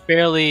 travels are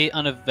fairly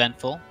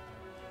uneventful.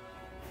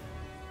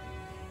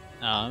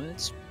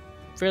 It's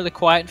fairly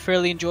quiet and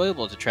fairly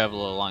enjoyable to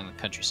travel along the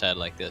countryside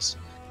like this.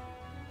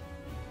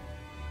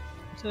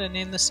 What did I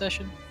name this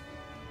session?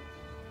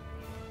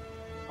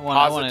 I wanna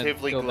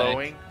Positively go back.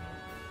 glowing.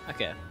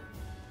 Okay.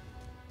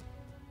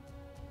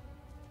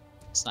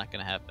 It's not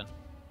gonna happen.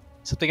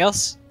 Something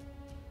else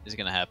is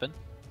gonna happen.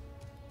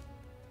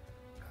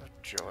 Oh,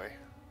 joy.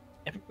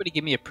 Everybody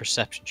give me a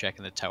perception check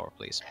in the tower,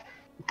 please.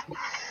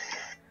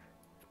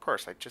 Of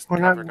course, I just We're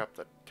not- covered up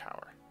the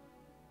tower.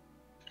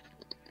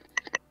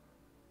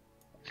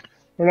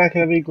 We're not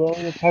gonna be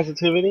glowing with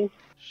positivity.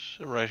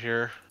 Right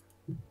here.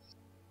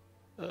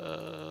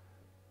 Uh,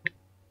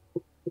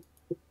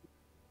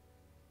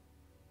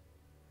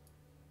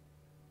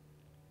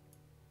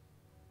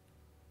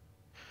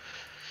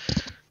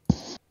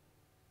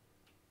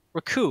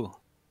 Raku,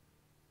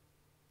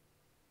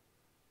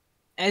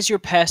 as you're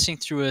passing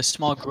through a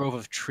small grove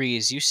of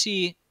trees, you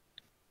see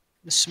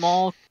a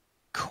small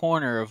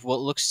corner of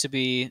what looks to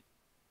be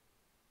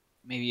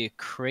maybe a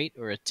crate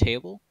or a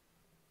table,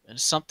 and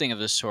something of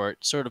the sort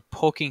of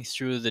poking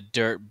through the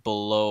dirt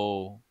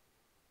below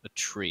a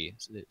tree,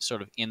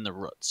 sort of in the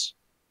roots.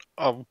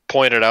 I'll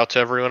point it out to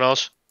everyone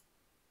else.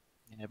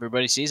 And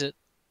everybody sees it.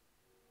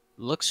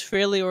 Looks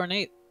fairly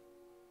ornate.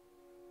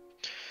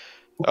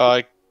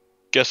 I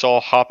guess I'll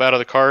hop out of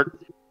the cart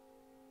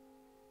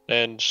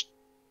and just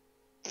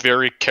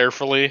very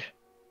carefully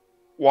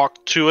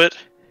walk to it.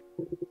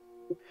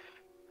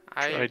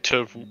 Try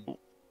to.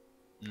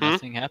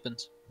 Nothing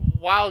happens.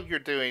 While you're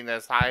doing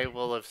this, I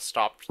will have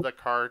stopped the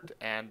cart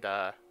and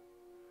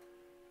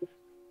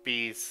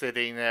be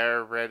sitting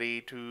there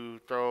ready to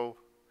throw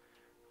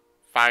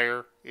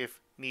fire if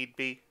need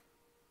be.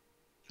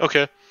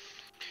 Okay.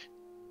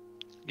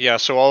 Yeah,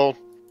 so I'll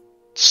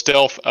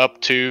stealth up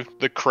to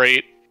the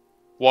crate,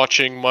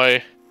 watching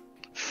my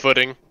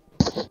footing.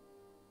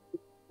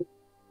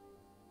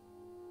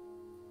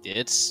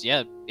 It's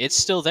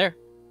still there.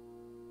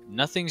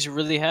 Nothing's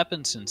really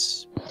happened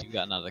since you've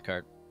gotten out of the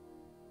cart.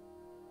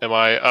 Am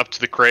I up to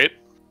the crate?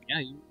 Yeah,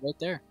 you're right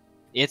there.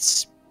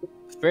 It's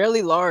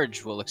fairly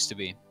large, what looks to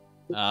be.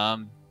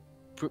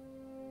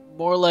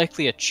 More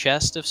likely a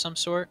chest of some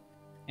sort,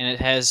 and it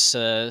has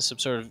some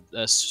sort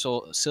of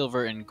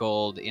silver and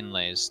gold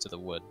inlays to the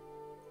wood,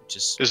 which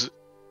Is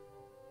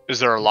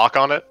there a lock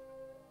on it?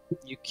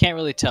 You can't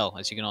really tell,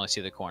 as you can only see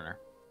the corner.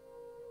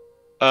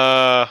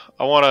 I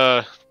want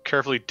to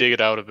carefully dig it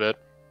out a bit.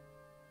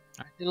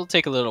 It'll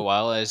take a little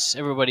while, as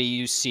everybody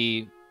you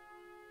see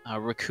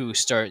Raku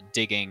start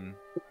digging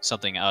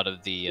something out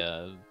of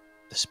the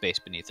space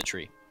beneath the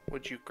tree.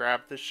 Would you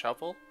grab the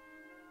shovel?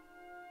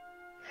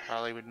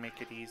 Probably would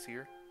make it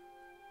easier.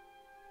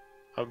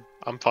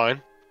 I'm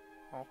fine.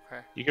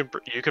 Okay.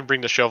 You can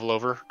bring the shovel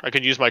over. I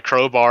can use my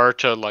crowbar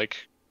to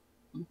like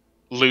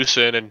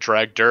loosen and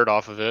drag dirt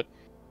off of it.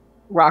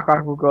 Rock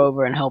will go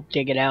over and help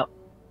dig it out.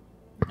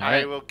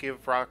 I will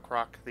give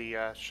Rock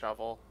the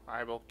shovel.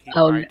 I will keep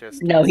my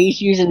distance. No,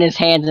 he's using his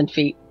hands and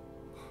feet.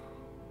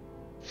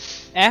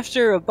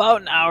 After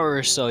about an hour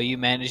or so, you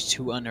manage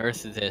to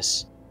unearth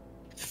this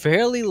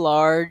fairly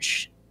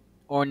large,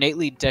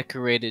 ornately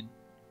decorated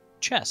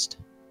chest.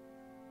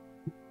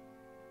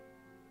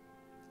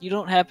 You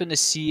don't happen to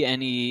see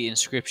any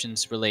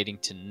inscriptions relating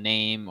to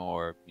name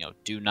or,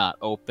 do not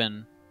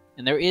open.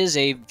 And there is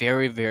a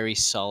very, very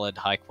solid,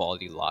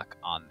 high-quality lock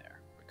on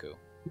there, Raku.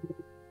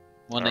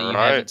 One that you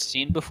haven't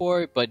seen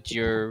before, but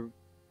you're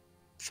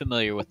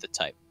familiar with the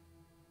type.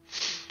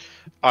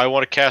 I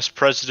want to cast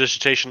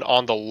Prestidigitation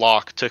on the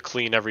lock to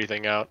clean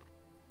everything out.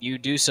 You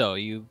do so.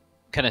 You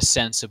kind of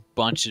sense a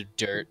bunch of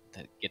dirt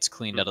that gets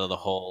cleaned out of the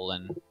hole,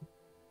 and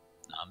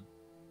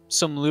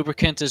some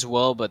lubricant as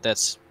well, but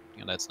that's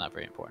not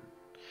very important.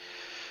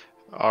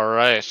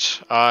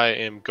 Alright, I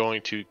am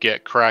going to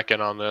get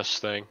cracking on this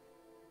thing.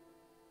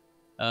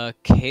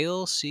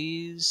 Kale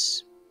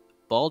sees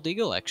Bald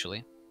Eagle,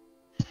 actually.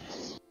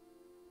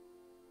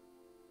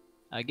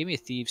 Give me a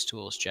Thieves'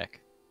 Tools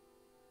check.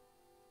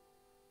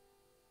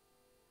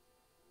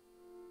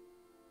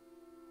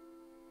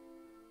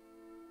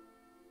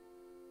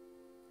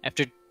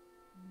 After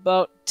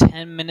about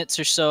 10 minutes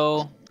or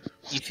so,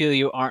 you feel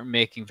you aren't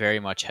making very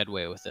much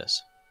headway with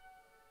this.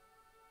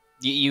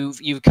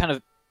 You've kind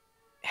of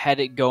had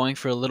it going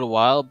for a little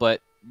while,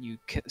 but you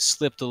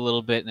slipped a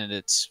little bit and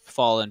it's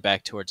fallen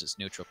back towards its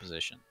neutral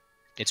position.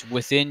 It's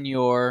within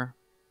your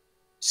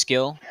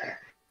skill,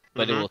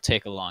 but it will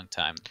take a long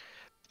time.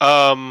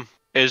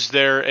 Is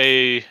there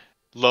a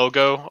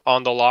logo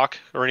on the lock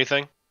or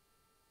anything?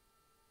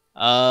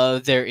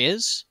 There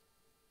is.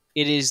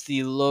 It is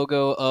the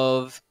logo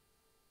of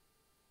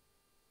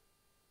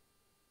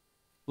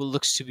what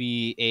looks to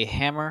be a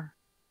hammer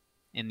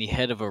and the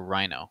head of a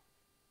rhino.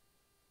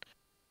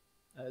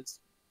 It's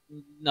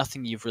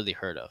nothing you've really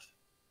heard of.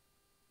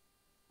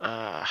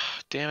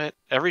 Damn it.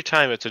 Every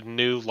time it's a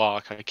new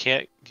lock, I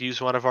can't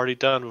use one I've already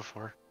done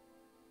before.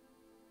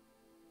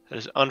 That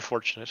is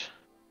unfortunate.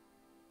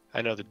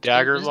 I know the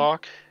dagger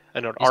lock. I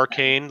know an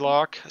arcane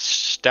lock.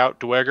 Stout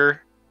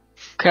Dweger.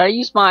 Could I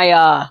use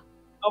my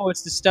Oh,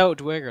 it's the Stout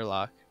Dweger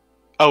lock.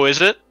 Oh,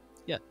 is it?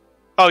 Yeah.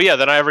 Oh, yeah.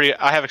 Then I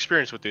have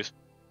experience with these.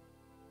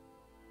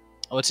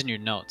 Oh, it's in your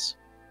notes.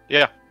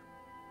 Yeah.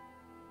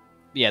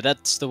 Yeah,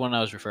 that's the one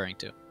I was referring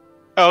to.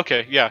 Oh,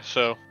 okay. Yeah.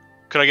 So,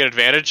 could I get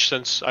advantage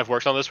since I've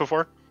worked on this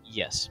before?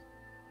 Yes.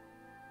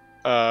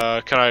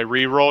 Can I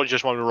re-roll? You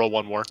just want me to roll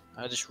one more?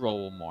 I'll just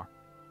roll one more.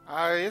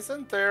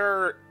 Isn't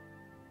there...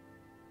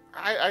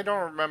 I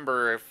don't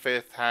remember if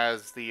 5th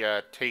has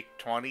the take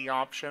 20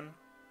 option.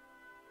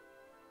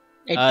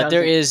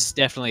 There is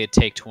definitely a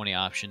take 20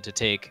 option to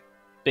take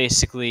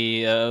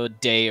basically a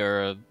day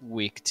or a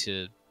week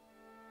to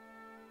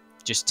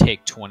just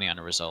take 20 on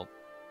a result.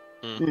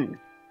 Hmm.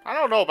 I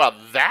don't know about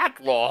that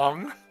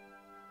long.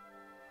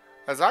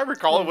 As I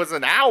recall, it was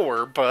an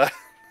hour, but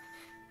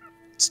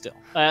Still,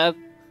 it'll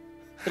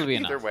be either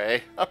enough.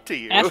 way, up to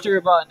you. After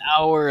about an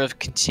hour of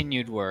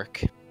continued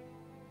work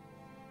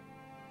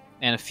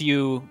and a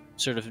few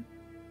sort of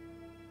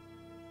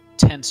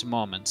tense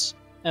moments.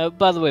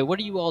 By the way, what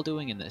are you all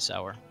doing in this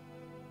hour?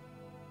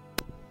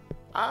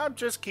 I'm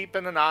just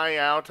keeping an eye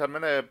out. I'm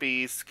gonna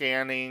be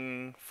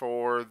scanning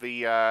for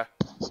the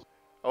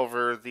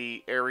over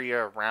the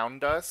area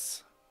around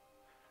us.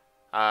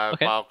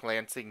 Okay. While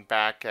glancing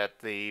back at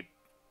the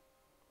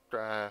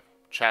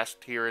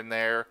chest here and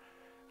there.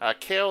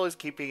 Kale is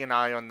keeping an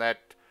eye on that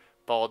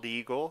bald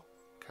eagle.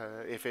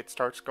 If it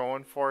starts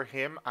going for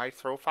him, I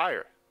throw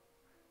fire.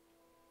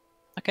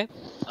 Okay.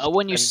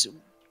 When you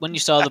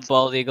saw the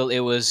bald eagle, it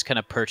was kind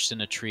of perched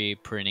in a tree,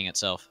 preening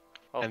itself.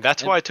 Okay. And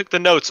that's why I took the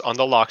notes on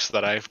the locks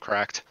that I've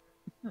cracked.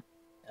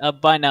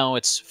 By now,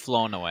 it's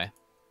flown away.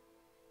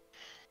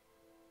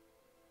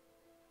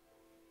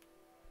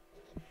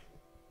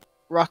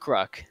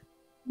 Rock,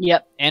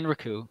 Yep. and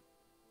Raku,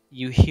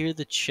 you hear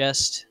the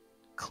chest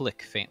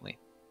click faintly.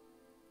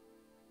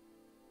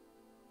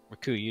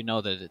 Raku, you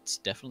know that it's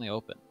definitely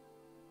open.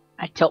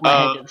 I tilt my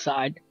head to the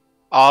side.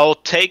 I'll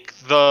take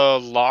the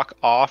lock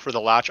off, or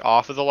the latch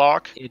off of the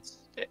lock,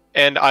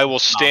 and I will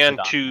stand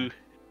to...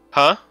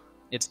 Huh?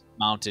 It's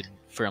mounted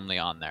firmly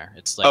on there.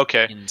 It's like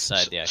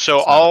inside the actual.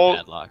 So Not a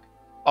padlock.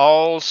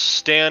 I'll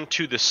stand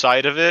to the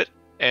side of it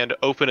and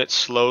open it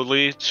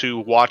slowly to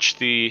watch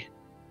the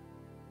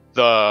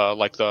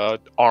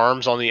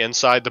arms on the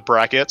inside, the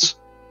brackets.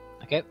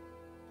 Okay.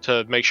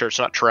 To make sure it's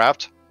not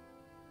trapped.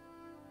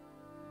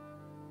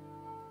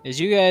 As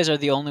you guys are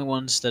the only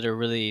ones that are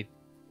really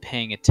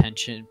paying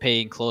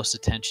close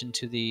attention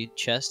to the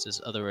chest,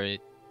 as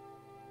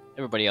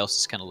everybody else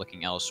is kind of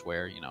looking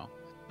elsewhere, you know.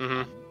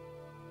 Mm-hmm.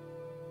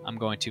 I'm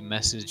going to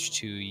message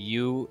to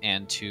you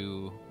and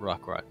to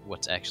Rock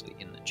what's actually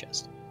in the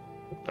chest.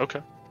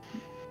 Okay.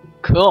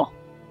 Cool.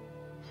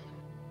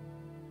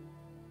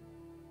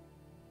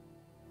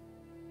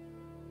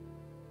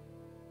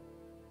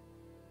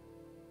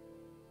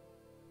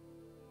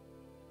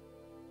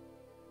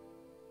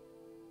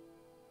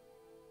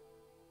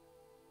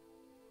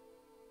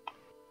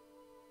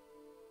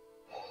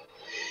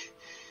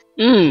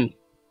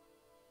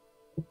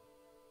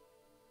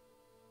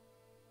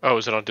 Oh,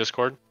 is it on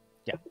Discord?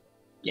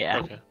 Yeah.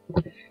 Okay.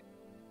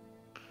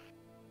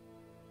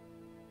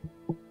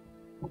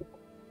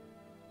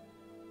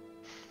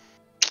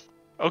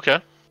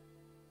 Okay.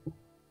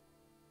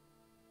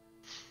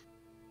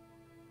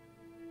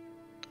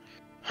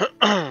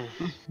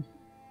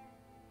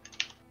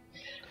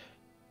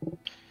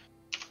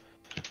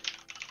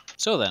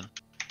 So then. Are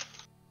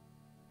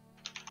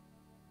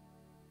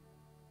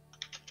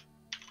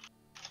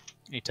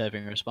you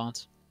typing a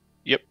response?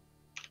 Yep.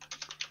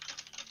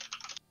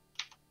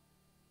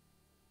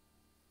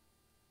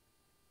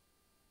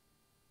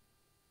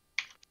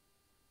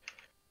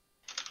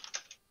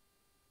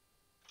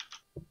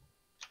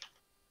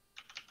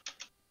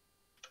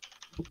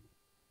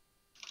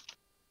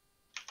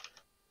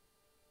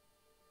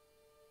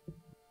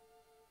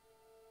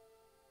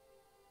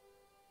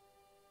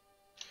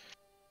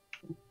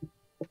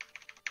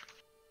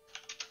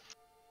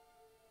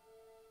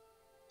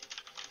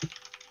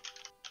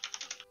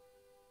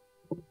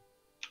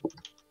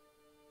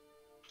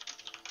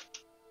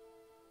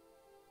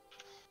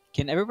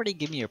 Can everybody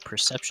give me a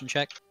perception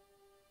check?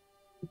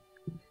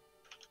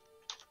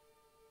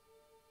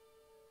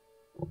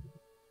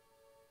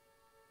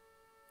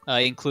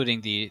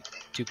 Including the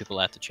two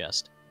people at the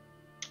chest.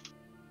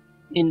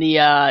 In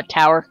the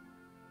tower.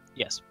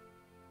 Yes.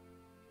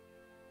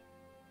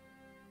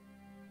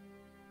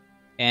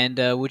 And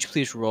would you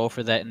please roll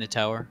for that in the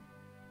tower,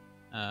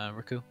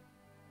 Raku?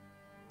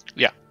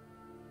 Yeah.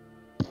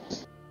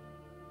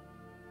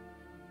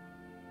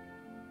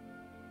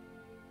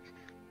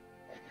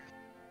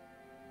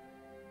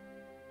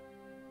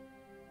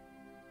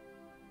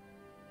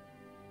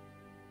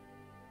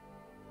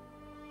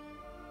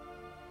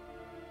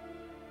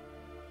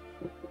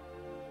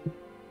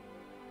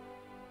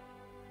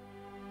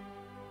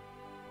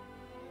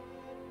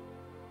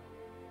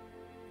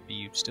 Are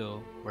you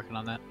still working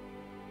on that?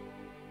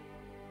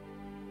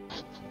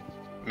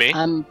 Me?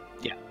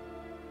 Yeah.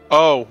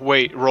 Oh,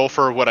 wait, roll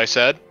for what I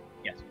said?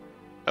 Yes.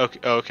 Okay.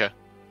 Oh, okay.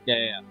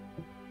 Yeah.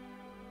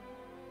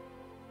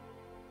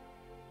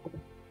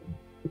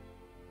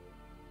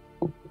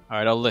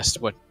 Alright, I'll list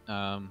what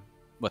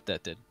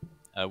that did.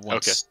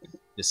 Once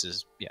this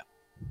is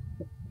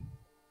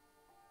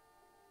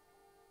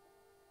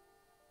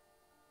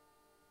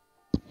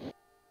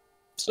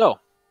So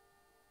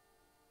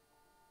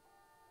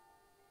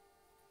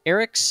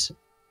Eric's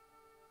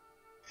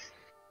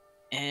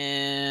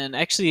and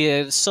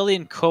actually Sully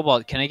and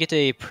Cobalt, can I get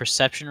a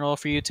perception roll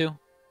for you two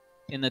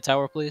in the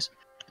tower, please?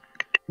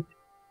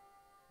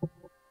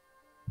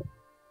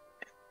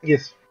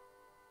 Yes.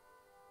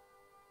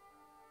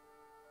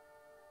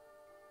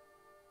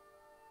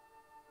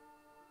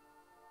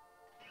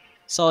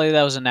 Sully,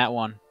 that was a nat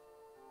 1.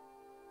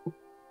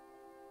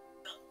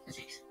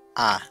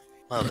 Ah,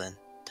 well then,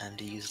 time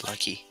to use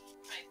lucky.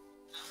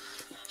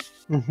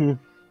 Mm-hmm.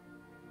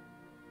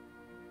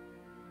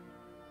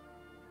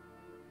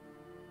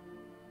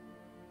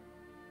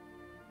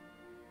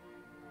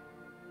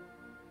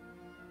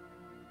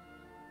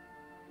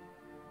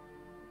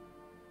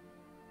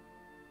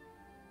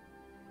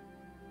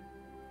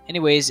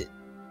 Anyways,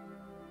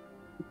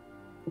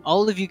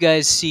 all of you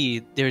guys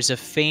see there's a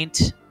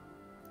faint,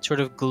 sort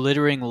of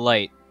glittering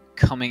light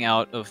coming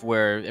out of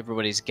where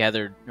everybody's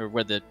gathered, or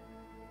where the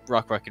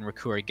Rock and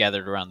Raku are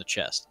gathered around the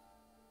chest.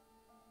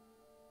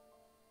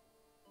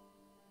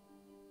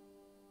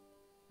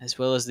 As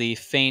well as the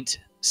faint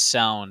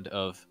sound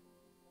of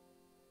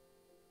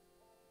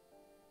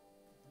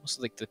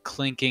almost like the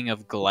clinking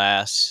of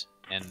glass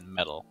and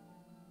metal.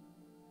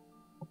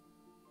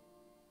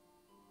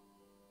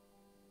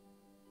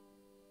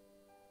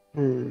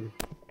 Hmm.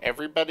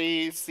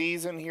 Everybody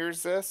sees and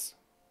hears this?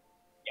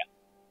 Yeah.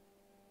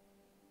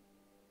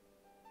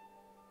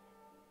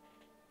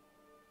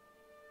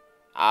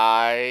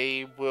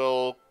 I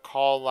will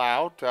call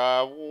out,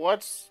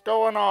 what's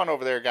going on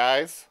over there,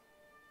 guys?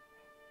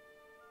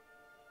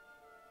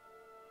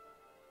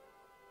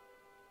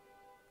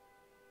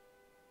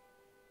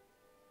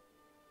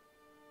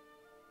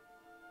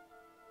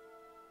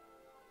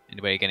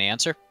 Anybody gonna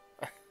answer?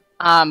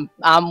 I'm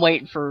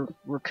waiting for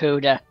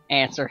Raku to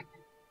answer.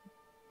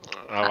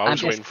 Oh, I was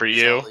just- waiting for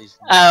you.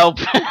 Oh,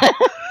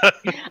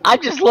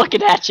 I'm just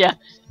looking at you.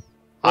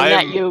 Looking at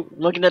I'm- you.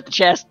 Looking at the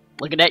chest.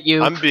 Looking at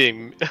you. I'm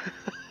being.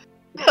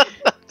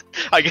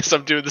 I guess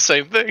I'm doing the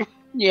same thing.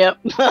 Yep.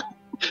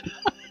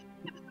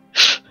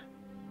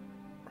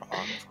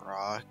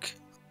 Rock.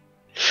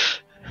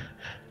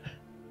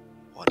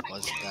 What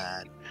was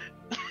that?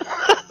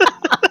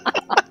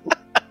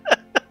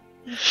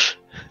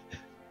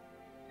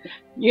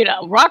 You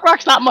know,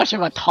 Rock's not much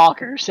of a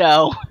talker,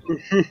 so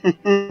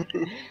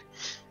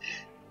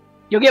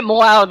you'll get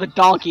more out of the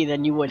donkey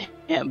than you would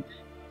him.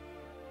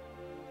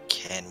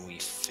 Can we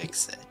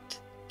fix it?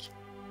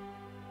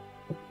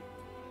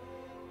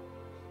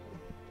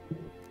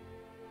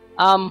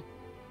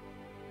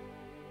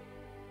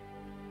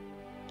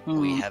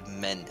 We have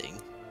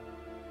mending.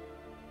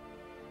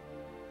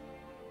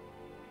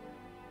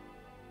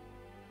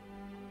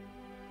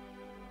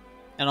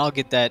 And I'll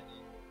get that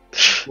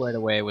right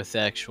away with the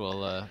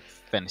actual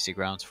fantasy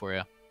grounds for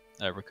you,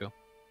 Raku.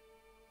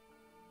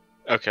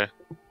 Okay.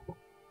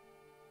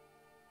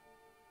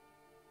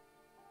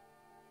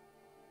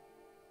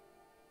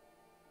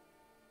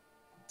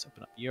 Let's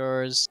open up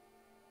yours.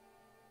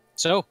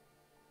 So,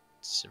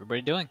 what's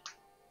everybody doing?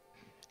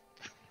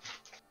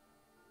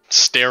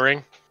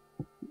 Staring.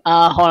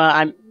 Hold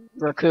on,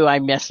 Raku, I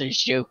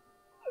messaged you.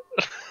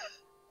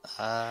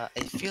 I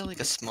feel like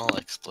a small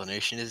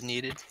explanation is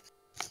needed.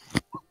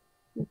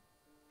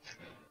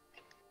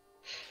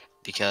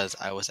 Because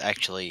I was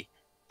actually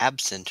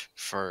absent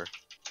for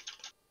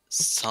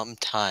some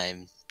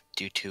time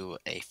due to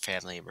a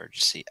family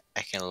emergency.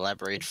 I can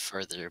elaborate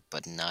further,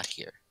 but not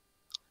here.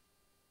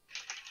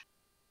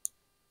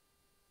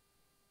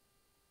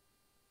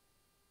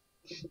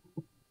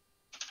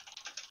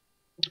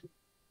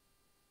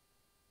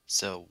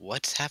 So,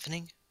 what's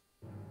happening?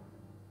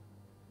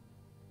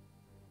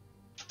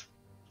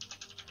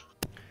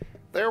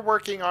 They're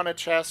working on a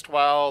chest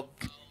while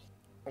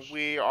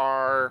we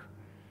are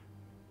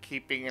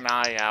keeping an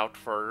eye out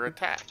for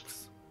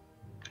attacks.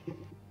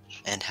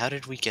 And how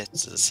did we get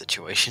to the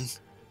situation?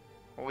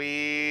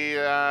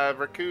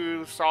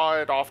 Raku saw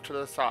it off to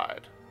the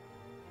side.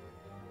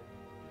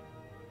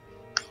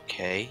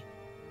 Okay.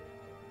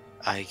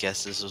 I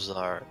guess this was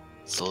our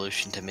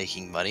solution to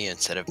making money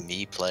instead of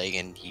me playing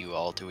and you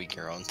all doing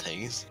your own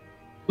things.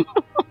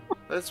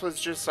 This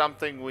was just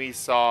something we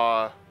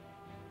saw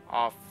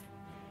off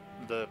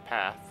the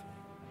path.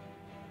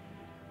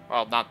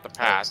 Well, not the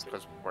path,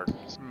 because we're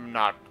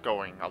not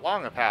going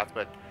along a path,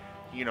 but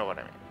you know what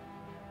I mean.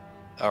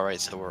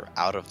 Alright, so we're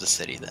out of the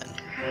city then.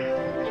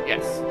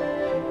 Yes.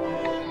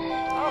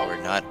 Oh,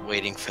 We're not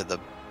waiting for the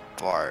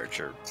barge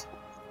or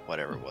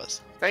whatever it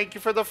was. thank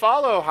you for the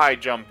follow, High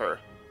Jumper.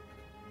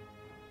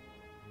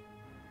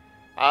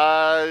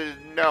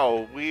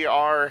 No, we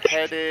are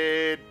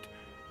headed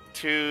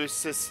to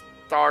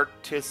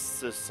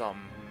Sistarticism.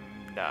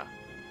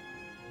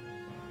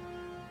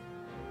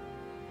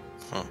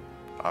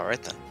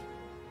 Alright then.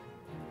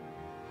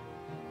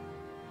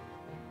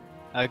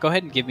 Go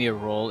ahead and give me a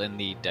roll in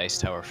the dice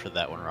tower for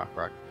that one,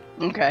 Rock.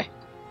 Okay.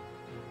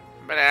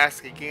 I'm gonna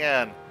ask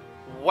again.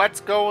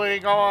 What's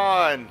going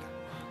on?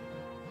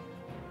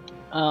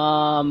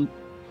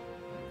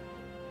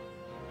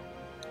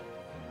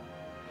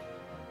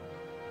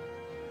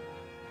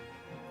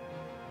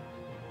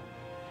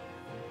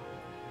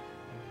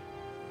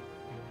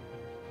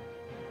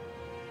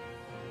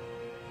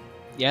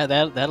 Yeah,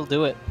 that'll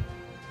do it.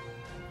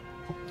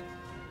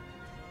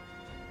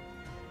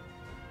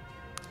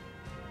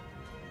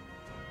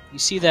 You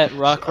see that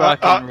Rock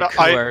and Raku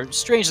I- are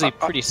strangely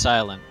pretty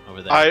silent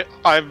over there.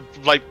 I'm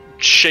like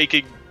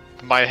shaking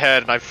my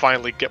head, and I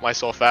finally get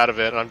myself out of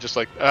it, and I'm just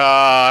like,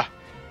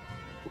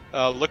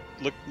 look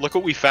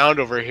what we found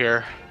over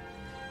here.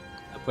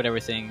 I put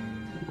everything.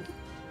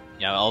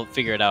 Yeah, I'll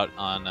figure it out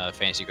on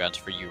Fantasy Grounds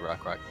for you,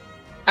 Rock.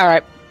 All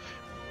right.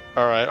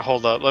 All right,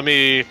 hold up. Let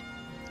me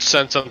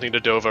send something to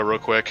Dova real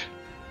quick.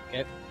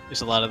 Okay.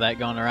 There's a lot of that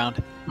going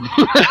around.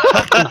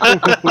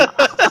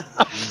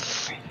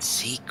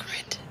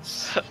 Secret.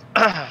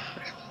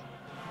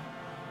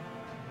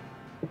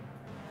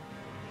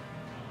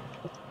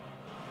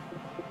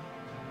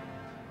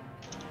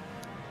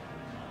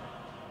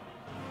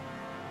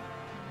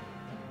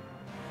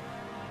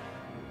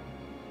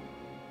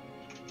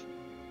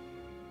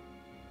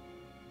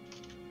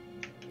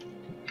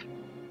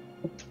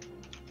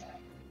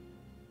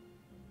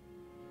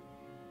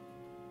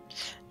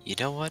 You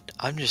know what?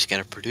 I'm just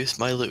gonna produce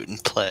my loot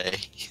and play.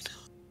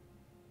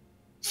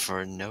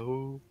 For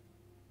no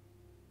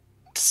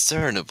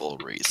discernible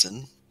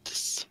reason.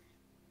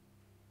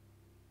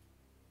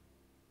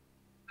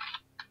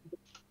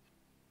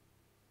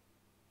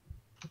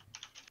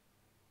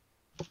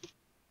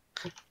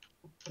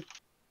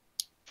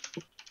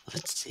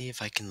 Let's see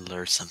if I can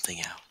lure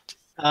something out.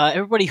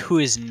 Everybody who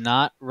is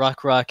not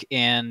Rock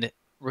and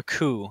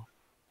Raku,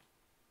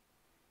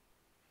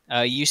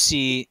 you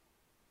see.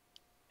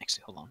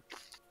 Actually, hold on.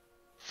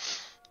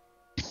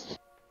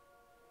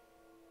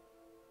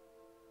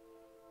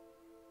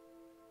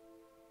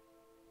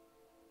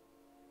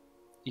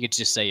 You could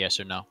just say yes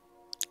or no.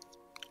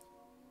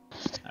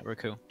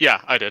 Raku.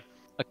 Yeah, I did.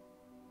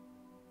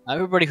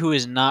 Everybody who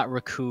is not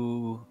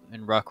Raku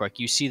and Rock,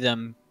 you see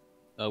them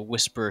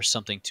whisper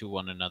something to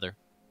one another.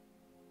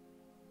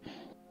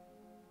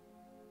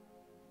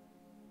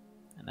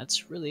 And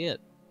that's really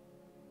it.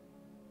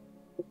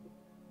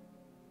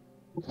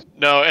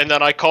 No, and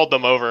then I called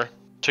them over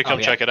to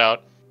come check it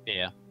out.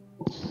 Yeah.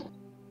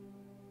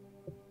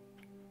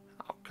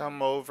 I'll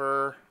come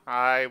over.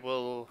 I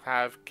will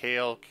have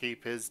Kale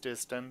keep his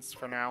distance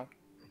for now.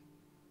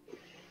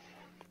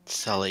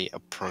 Sully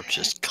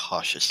approaches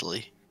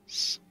cautiously.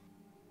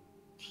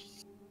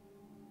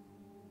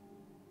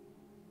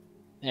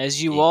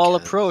 As you all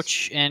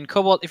approach, and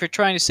Cobalt, if you're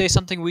trying to say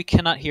something, we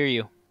cannot hear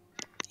you.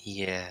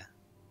 Yeah.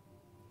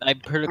 I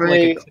heard it like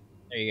a click.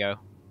 There you go.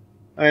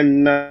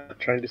 I'm not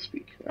trying to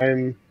speak.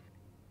 I'm.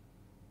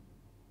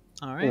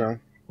 All right. You know.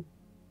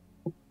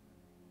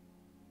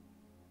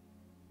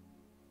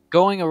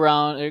 Going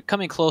around,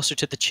 coming closer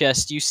to the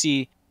chest, you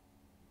see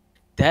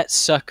that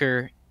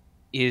sucker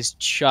is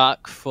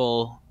chock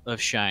full of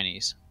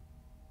shinies.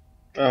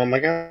 Oh my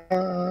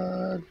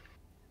god.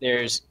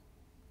 There's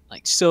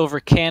like silver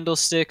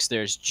candlesticks,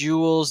 there's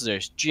jewels,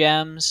 there's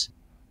gems.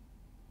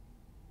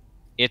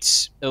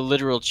 It's a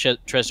literal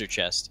treasure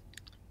chest.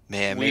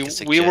 May I make a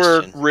suggestion? We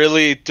were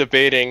really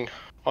debating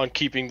on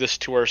keeping this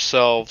to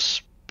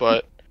ourselves,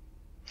 but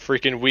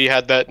freaking we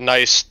had that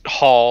nice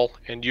haul,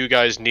 and you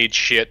guys need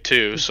shit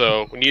too,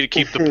 so we need to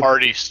keep the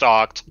party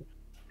stocked.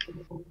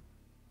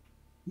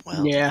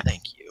 Well, yeah.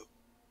 Thank you.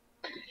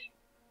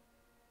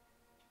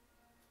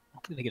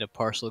 I'm gonna get a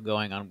parcel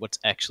going on what's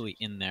actually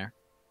in there.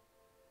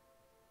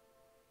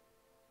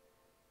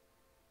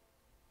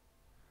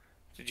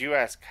 Did you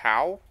ask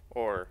how,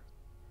 or?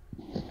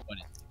 What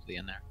is actually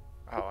in there?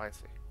 Oh, I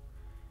see.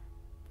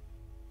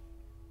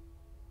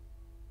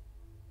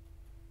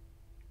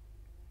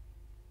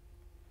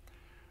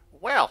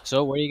 Well,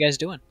 So, what are you guys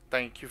doing?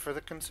 thank you for the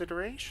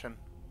consideration.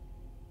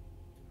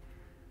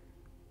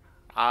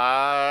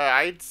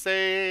 I'd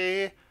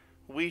say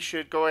we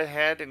should go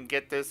ahead and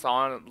get this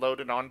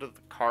loaded onto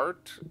the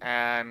cart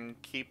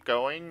and keep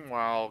going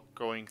while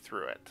going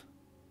through it.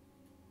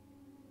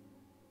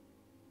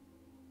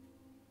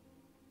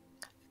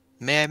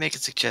 May I make a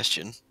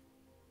suggestion?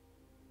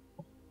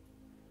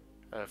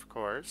 Of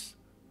course.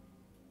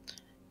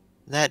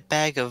 That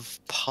bag of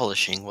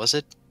polishing, was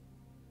it?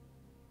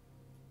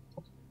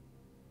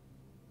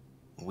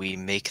 We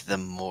make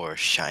them more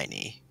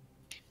shiny.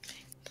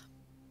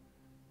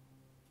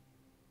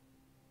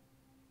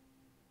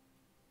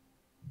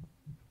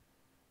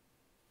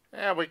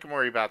 Yeah, we can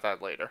worry about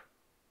that later.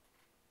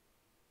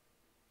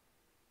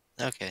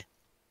 Okay.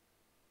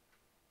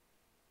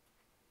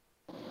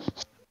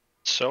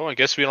 So I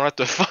guess we don't have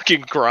to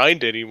fucking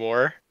grind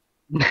anymore.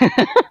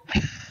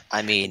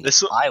 I mean,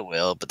 I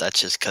will, but that's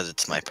just because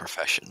it's my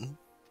profession.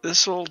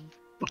 This will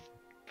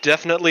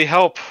definitely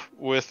help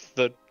with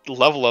the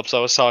level ups I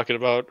was talking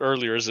about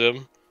earlier,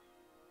 Zim.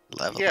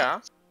 Level Yeah.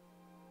 up.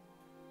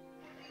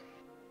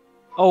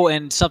 Oh,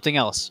 and something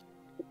else.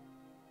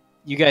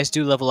 You guys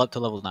do level up to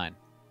level 9.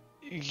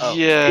 Oh.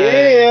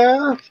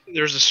 Yeah.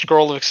 There's a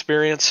scroll of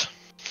experience.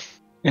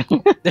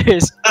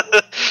 There's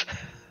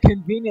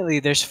conveniently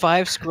there's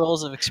 5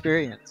 scrolls of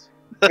experience.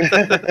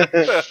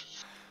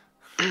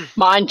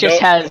 Mine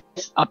just has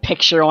a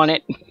picture on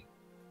it.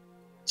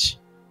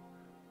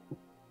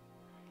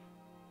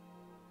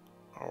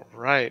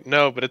 Alright,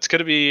 no, but it's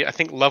gonna be, I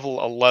think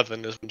level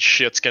 11 is when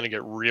shit's gonna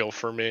get real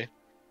for me.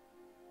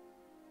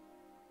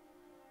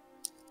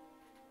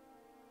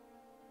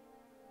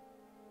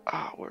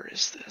 Where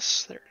is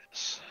this? There it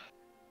is.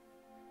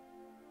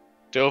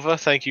 Dova,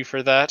 thank you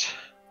for that.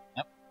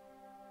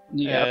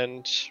 Yep.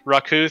 And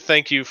Raku,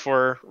 thank you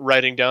for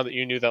writing down that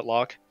you knew that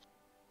lock.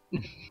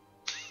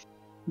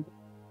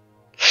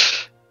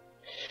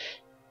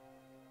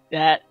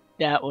 That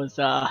was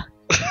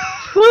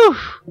whew.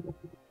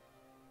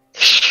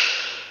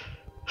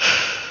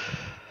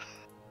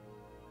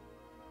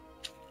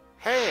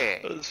 Hey,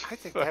 That was I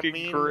think that fucking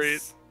means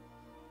great.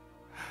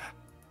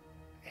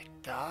 it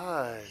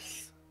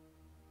does.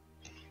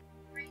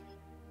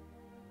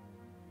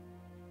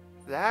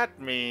 That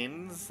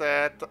means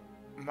that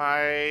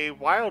my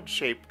wild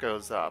shape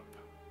goes up.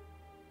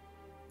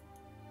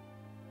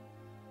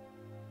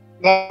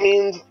 That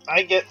means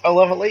I get a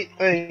level 8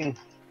 thing.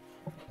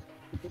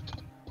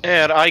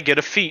 And I get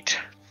a feat.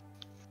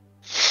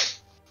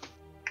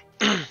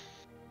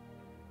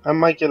 I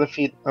might get a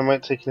feat. I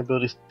might take an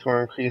ability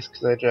score increase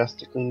because I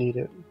drastically need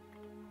it.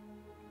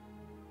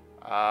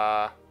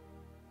 Oh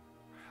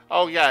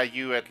yeah,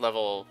 you at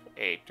level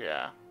 8,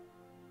 yeah.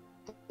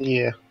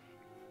 Yeah.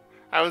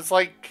 I was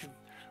like,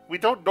 we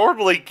don't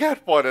normally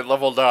get one at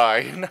level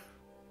 9.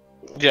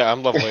 Yeah,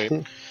 I'm level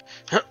 8.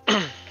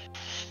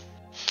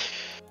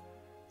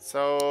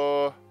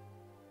 So...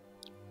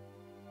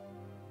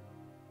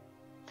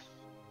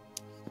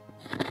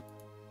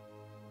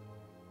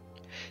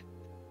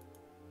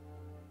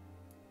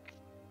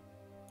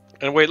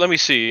 And wait, let me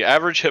see.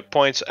 Average hit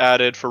points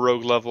added for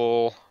rogue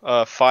level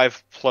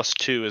 5 plus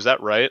 2. Is that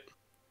right?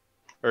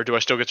 Or do I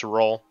still get to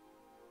roll?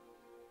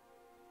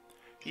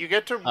 You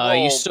get to roll,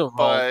 You still roll.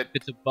 but... If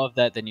it's above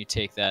that, then you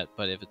take that.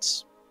 But if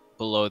it's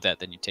below that,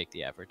 then you take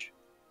the average.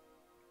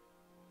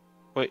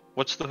 Wait,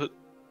 what's the...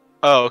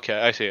 Oh, okay,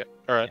 I see it.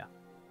 Alright. Yeah.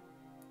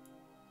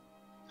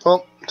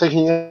 Well,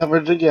 taking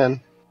average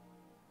again.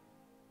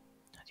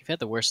 You've had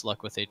the worst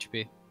luck with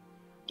HP.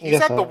 He's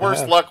Yes, had the I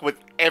worst have. luck with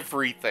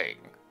everything.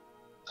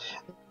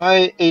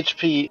 My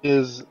HP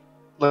is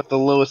like the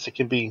lowest it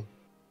can be,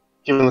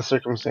 given the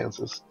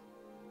circumstances.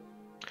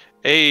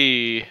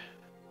 Hey,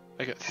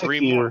 I got 3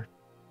 Heck you. more.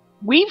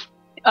 We've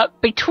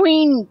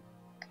between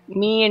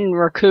me and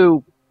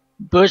Raku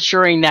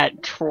butchering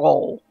that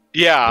troll,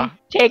 Yeah,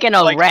 taking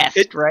a like,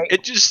 rest, right?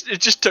 it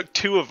just took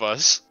 2 of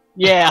us.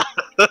 Yeah,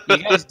 You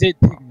guys did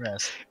take a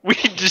rest. We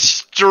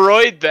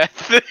destroyed that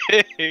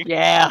thing.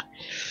 yeah.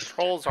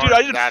 Trolls Dude,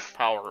 aren't that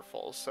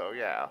powerful, so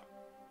yeah.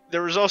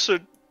 There was also,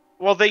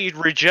 well, they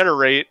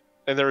regenerate,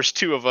 and there was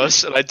 2 of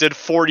us, and I did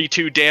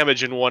 42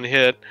 damage in 1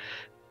 hit.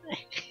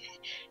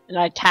 And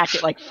I attacked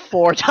it like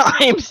 4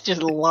 times,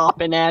 just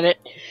lopping at it.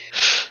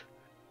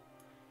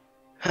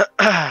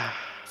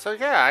 So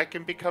yeah, I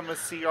can become a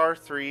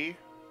CR3,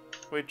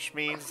 which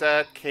means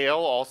that Kale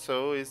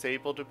also is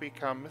able to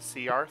become a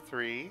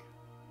CR3.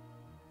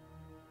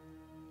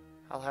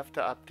 I'll have to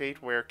update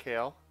where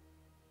Kale.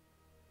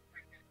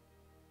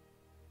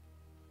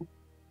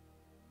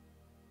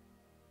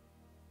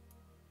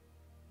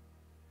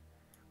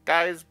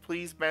 Guys,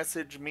 please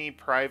message me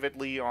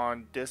privately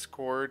on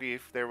Discord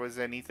if there was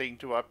anything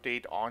to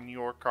update on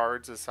your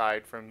cards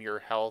aside from your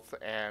health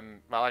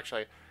and... Well,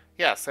 actually,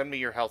 yeah, send me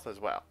your health as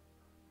well.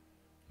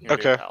 Your new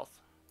Okay. health.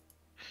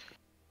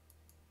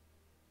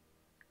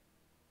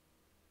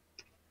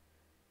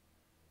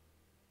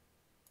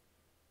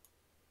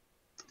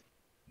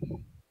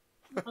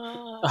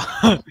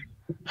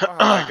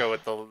 I go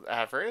with the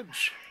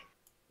average.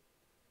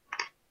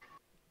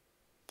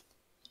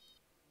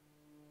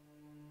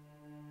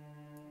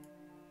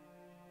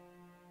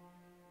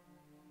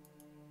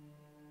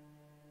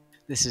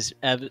 This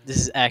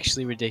is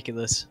actually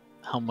ridiculous.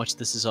 How much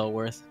this is all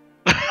worth.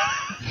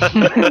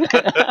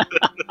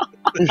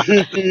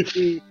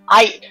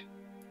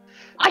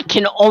 I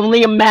can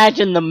only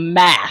imagine the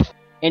math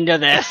into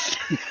this.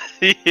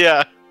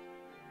 Yeah.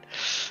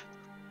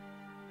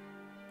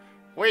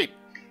 Wait,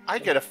 I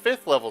get a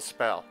 5th level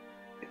spell.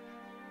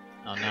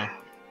 Oh no.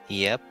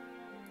 Yep.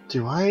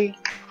 Do I?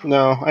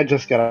 No, I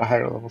just got a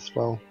higher level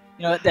spell.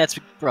 You know what? That's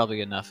probably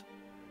good enough.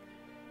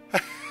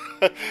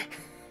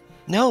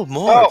 No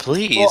more, Oh,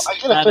 please. Well, I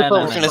get a No, fifth no, level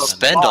We're gonna no.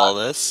 spend slot. all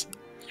this.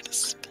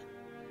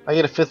 I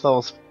get a 5th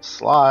level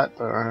slot,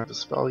 but I don't have a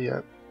spell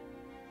yet.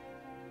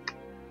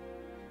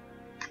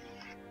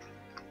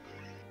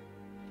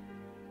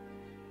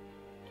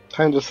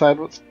 Time to decide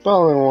what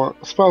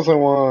spells I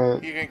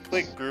want. You can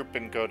click group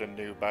and go to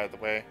new, by the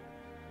way.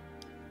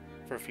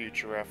 For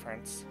future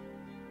reference.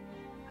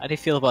 How do you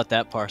feel about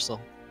that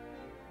parcel?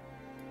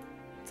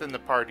 It's in the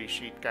party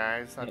sheet,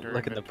 guys, Yeah, under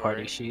look at the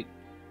party inventory. sheet.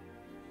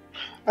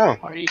 Oh,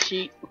 Party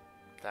sheet.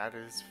 That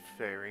is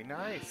very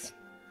nice.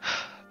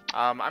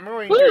 I'm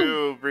going Woo!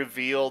 to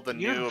reveal the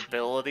new Beautiful.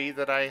 ability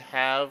that I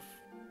have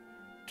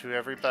to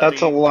everybody.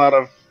 that's a lot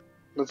of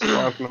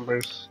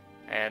numbers.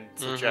 And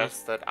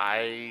suggest that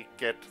I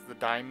get the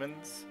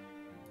diamonds.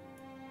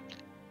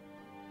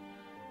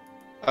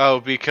 Oh,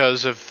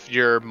 because of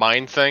your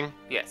mind thing?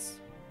 Yes.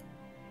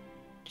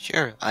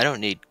 Sure, I don't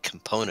need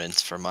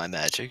components for my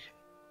magic.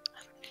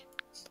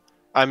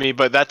 I mean,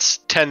 but that's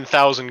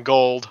 10,000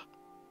 gold.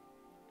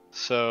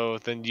 So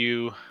then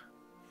you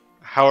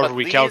however But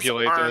we these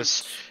calculate aren't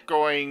this.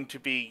 going to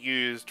be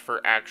used for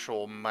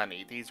actual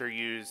money. These are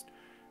used.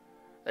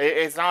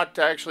 It's not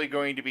actually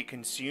going to be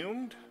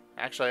consumed.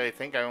 Actually, I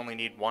think I only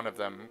need one of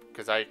them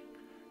because I.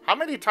 How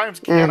many times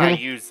can I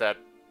use that?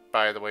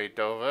 By the way,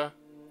 Dova.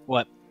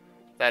 What?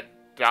 That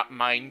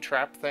mine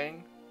trap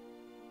thing.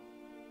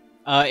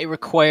 It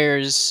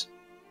requires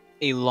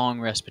a long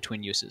rest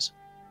between uses.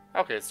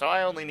 Okay, so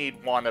I only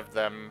need one of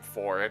them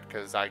for it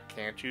because I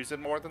can't use it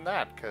more than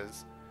that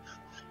because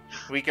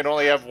we can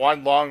only have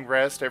one long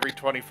rest every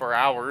 24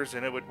 hours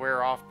and it would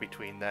wear off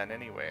between then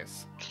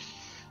anyways.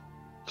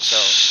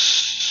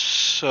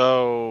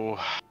 So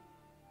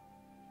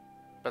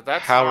But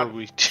that's how not are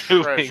we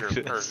doing treasure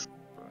this?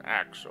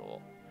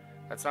 actual.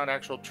 That's not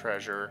actual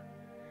treasure.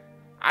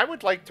 I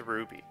would like the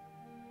ruby.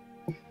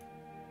 You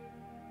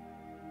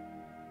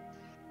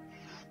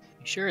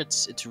sure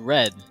it's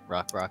red,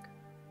 Rock?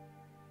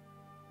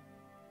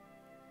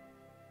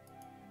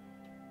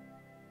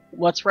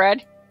 What's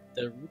red?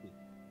 The ruby.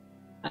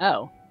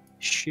 Oh,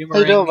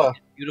 Shimmering Dova. and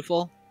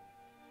beautiful.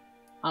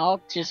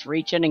 I'll just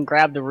reach in and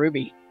grab the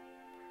ruby.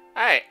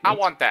 Hey, I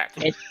want that.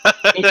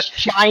 It's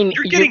shiny.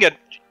 You're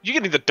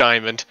getting the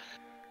diamond.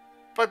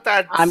 But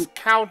that's I'm-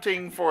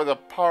 counting for the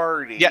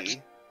party. Yes.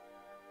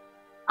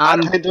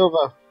 I'm Hey,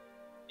 Dova,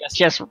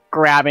 just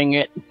grabbing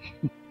it.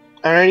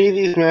 are any of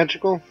these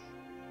magical?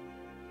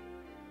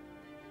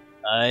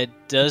 It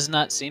does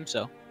not seem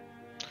so.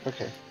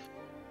 Okay.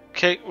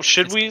 Okay,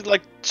 should we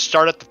like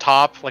start at the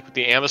top, like with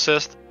the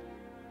amethyst?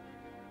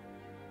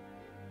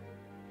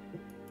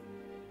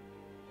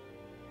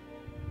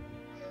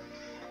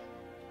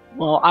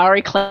 Well, I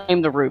already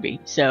claimed the ruby,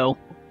 so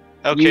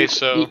Okay,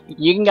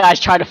 you can guys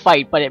try to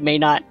fight, but it may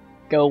not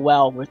go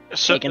well with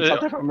so taking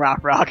something from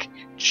Rock.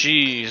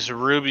 geez,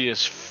 ruby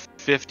is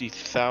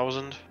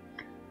 50,000.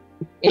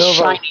 It's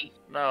Nova. shiny.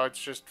 No, it's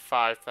just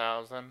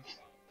 5,000.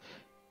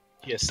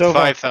 Yes. Dova,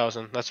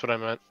 5,000. That's what I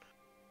meant.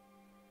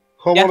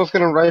 Kobold is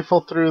gonna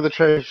rifle through the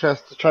treasure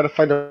chest to try to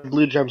find a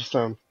blue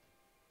gemstone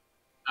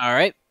All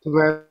right.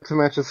 to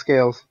match his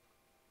scales.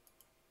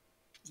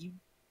 You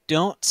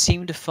don't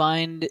seem to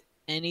find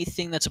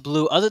anything that's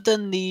blue other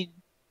than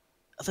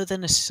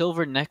a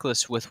silver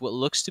necklace with what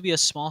looks to be a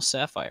small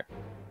sapphire.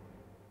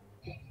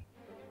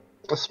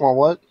 A small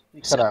what?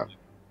 Cut Sapphire. out.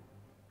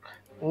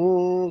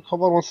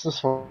 Kobold wants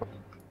this one.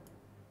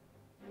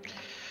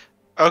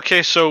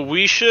 Okay, so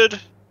we should,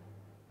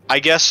 I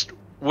guess,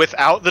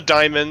 without the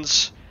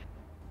diamonds,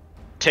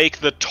 take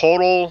the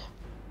total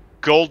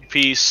gold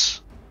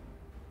piece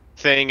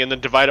thing and then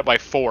divide it by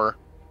 4.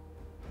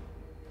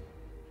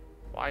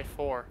 Why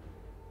 4?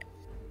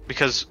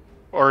 Because,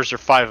 or is there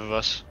 5 of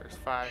us? There's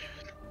 5.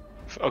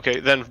 Okay,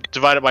 then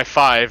divide it by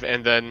 5,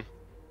 and then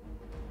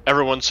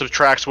everyone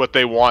subtracts what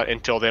they want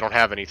until they don't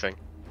have anything.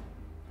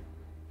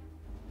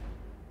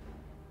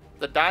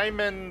 The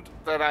diamond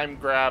that I'm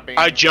grabbing.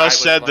 I just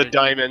would said the like-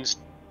 diamonds.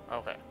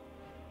 Okay.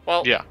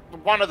 Well, Yeah.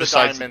 one of the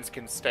Besides- diamonds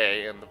can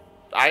stay, and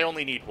I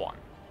only need one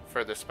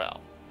for the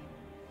spell.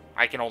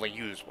 I can only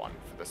use one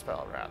for the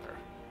spell, rather.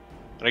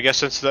 And I guess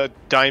since the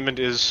diamond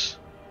is,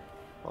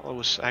 well, it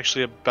was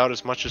actually about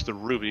as much as the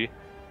ruby.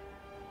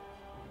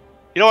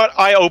 You know what?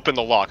 I open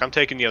the lock. I'm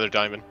taking the other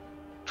diamond.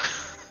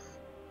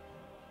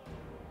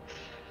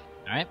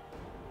 All right.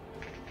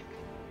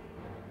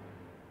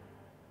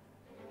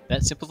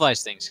 That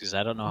simplifies things because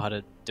I don't know how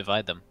to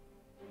divide them.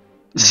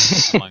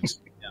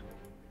 amongst them.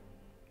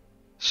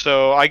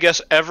 So I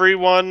guess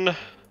everyone,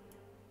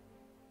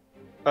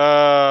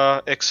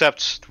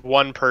 except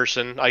one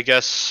person, I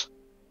guess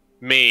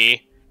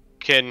me,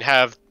 can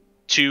have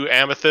 2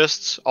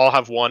 amethysts. I'll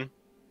have 1.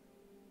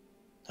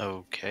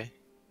 Okay.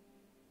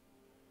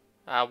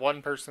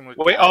 One person would.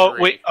 Wait,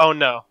 oh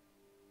no.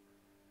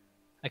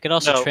 I could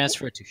also No.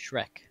 transfer it to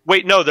Shrek.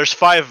 Wait, no, there's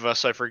 5 of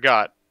us, I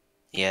forgot.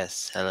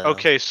 Yes. Hello.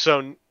 Okay,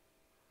 so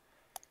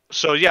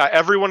yeah,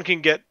 everyone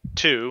can get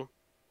 2,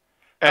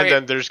 and Okay.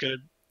 then there's gonna.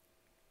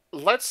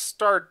 Let's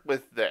start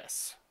with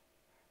this.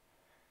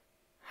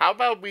 How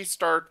about we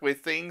start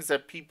with things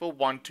that people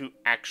want to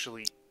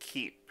actually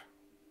keep?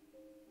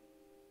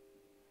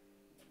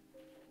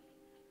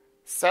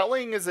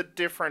 Selling is a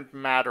different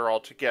matter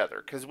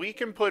altogether, because we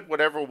can put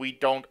whatever we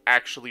don't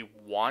actually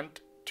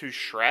want to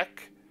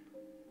Shrek,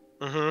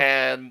 Mhm.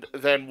 and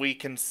then we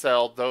can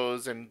sell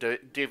those and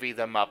divvy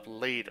them up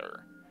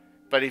later.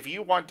 But if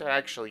you want to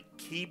actually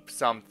keep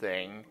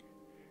something,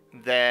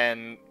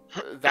 then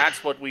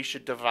that's what we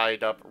should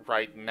divide up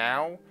right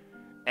now,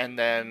 and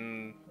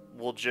then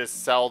we'll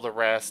just sell the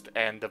rest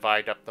and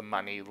divide up the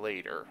money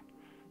later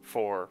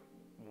for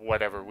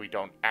whatever we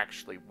don't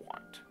actually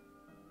want.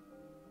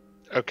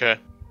 Okay.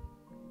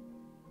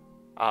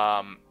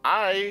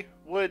 I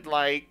would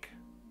like...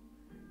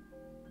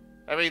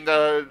 I mean,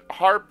 the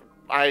harp,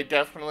 I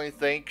definitely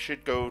think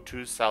should go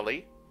to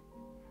Sully.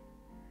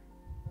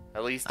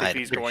 At least if I'd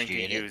he's going to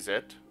appreciate it. use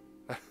it.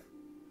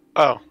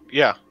 Oh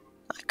yeah.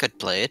 I could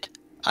play it.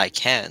 I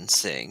can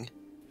sing.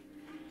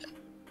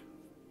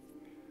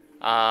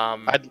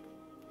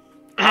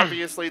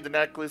 Obviously, the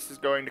necklace is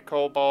going to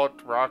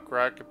Cobalt.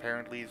 Rock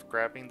apparently is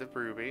grabbing the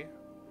ruby.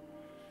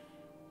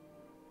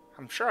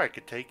 I'm sure I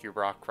could take you,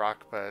 Rock,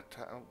 but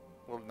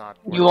we'll not.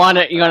 You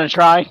wanna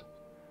try?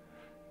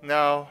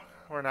 No,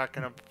 we're not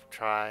gonna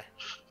try.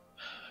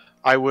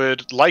 I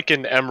would like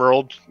an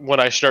emerald when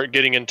I start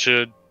getting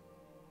into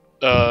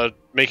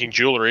making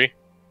jewelry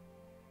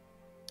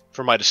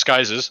for my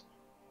disguises.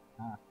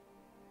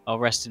 Oh,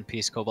 rest in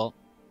peace, Cobalt.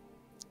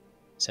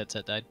 His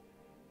headset died.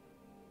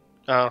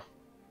 Oh.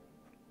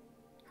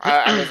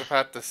 I was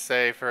about to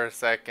say for a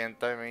second,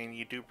 I mean,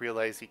 you do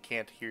realize he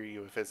can't hear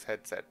you if his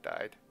headset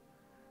died.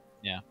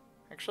 Yeah.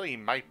 Actually, he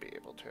might be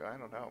able to. I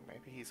don't know.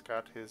 Maybe he's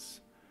got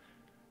his...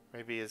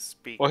 Maybe his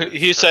speaker Well,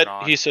 he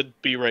said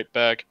be right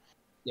back.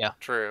 Yeah.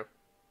 True.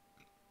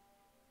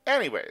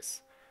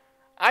 Anyways,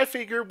 I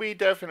figure we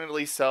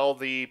definitely sell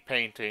the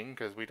painting,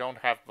 because we don't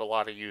have a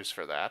lot of use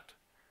for that.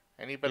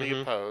 Anybody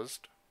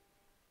opposed?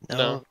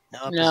 No No.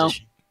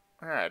 opposition.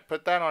 Alright,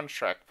 put that on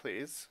Shrek,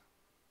 please.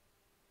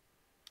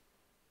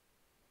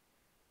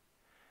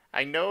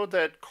 I know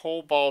that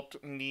Cobalt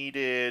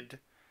needed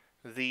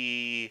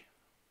the...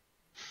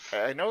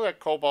 I know that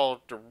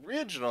Cobalt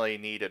originally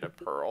needed a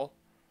pearl,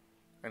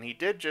 and he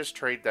did just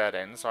trade that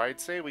in, so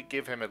I'd say we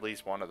give him at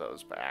least one of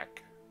those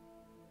back.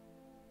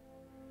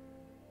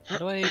 How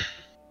do I...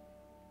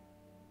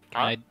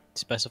 Can I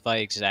specify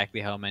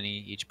exactly how many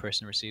each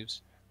person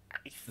receives?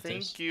 I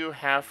think you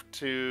have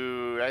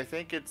to... I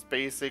think it's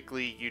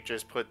basically you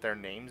just put their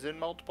names in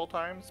multiple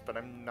times, but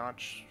I'm not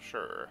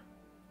sure.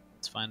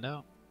 Let's find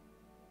out.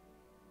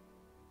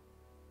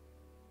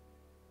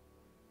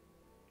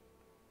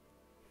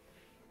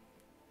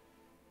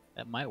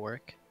 That might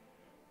work.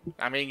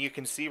 I mean, you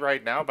can see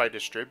right now by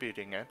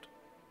distributing it.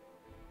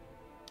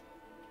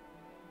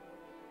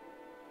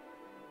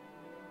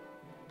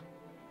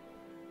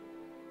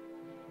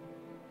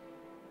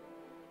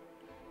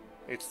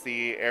 It's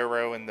the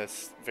arrow in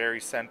this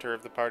very center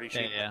of the party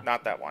sheet. Yeah.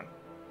 Not that one.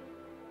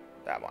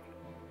 That one.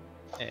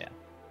 Yeah.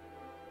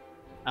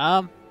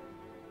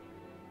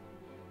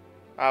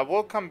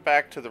 We'll come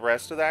back to the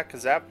rest of that,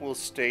 because that will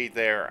stay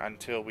there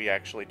until we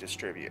actually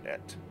distribute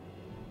it.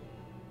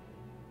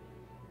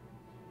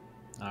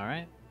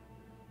 Alright.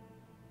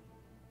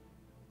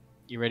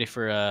 You ready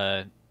for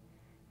a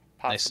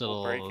nice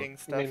Possible little... breaking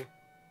stuff?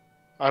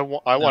 I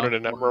wanted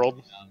an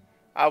emerald.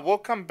 We'll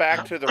come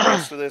back to the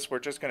rest of this. We're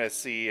just going to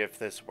see if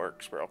this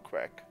works real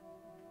quick.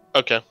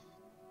 Okay.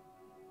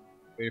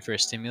 Ready for a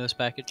stimulus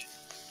package?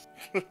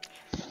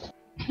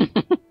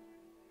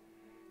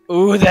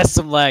 Ooh, that's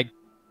some lag.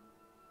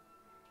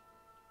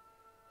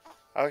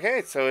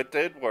 Okay, so it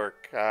did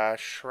work.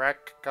 Shrek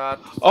got...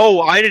 Oh,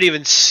 I didn't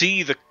even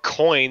see the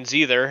coins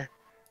either.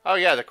 Oh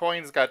yeah, the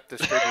coins got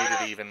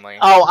distributed evenly.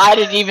 Oh, I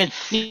didn't even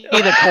see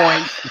the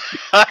coins.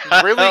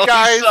 Really,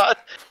 guys?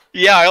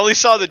 Yeah, I only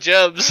saw the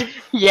gems.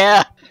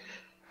 Yeah.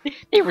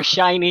 They were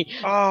shiny.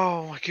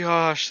 Oh my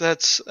gosh,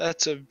 that's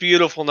a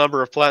beautiful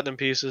number of platinum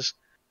pieces.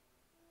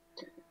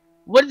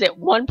 What is it?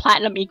 1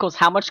 platinum equals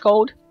how much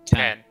gold?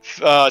 10.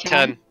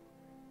 10.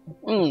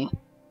 Mm.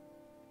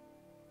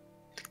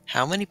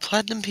 How many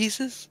platinum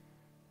pieces?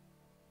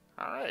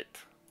 Alright.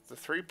 The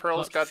 3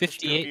 pearls About got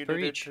 58 per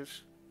distributed each. into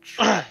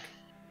Shrek.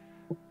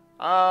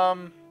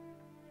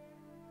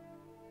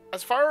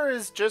 As far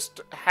as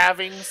just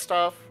having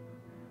stuff,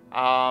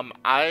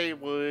 I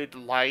would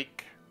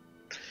like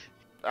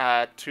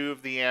 2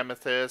 of the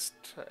amethyst,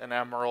 an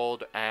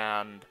emerald,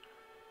 and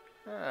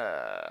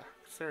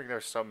considering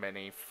there's so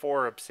many,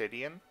 4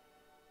 obsidian.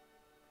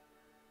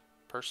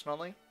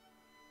 Personally.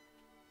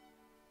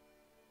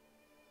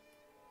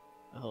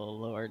 Oh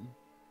lord.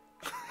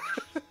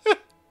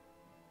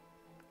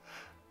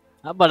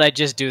 How about I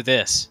just do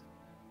this?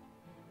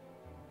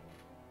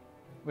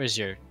 Where's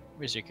your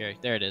character?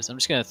 There it is. I'm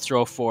just gonna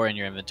throw 4 in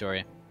your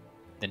inventory,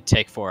 then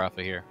take 4 off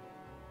of here.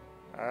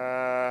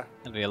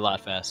 That'll be a lot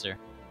faster.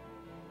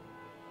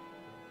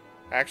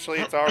 Actually,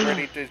 it's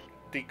already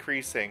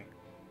decreasing.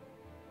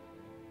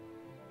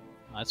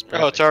 Oh, that's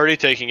perfect. Oh, it's already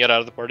taking it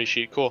out of the party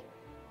sheet. Cool.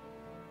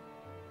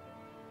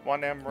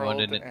 1 emerald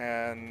didn't it?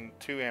 and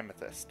 2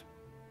 amethyst.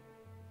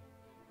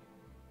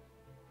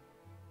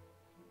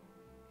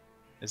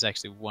 It's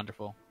actually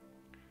wonderful.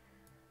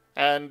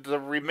 And the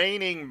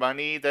remaining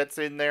money that's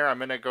in there, I'm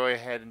going to go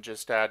ahead and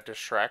just add to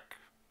Shrek,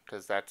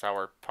 because that's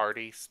our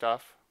party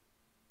stuff.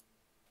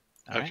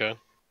 All right. Okay.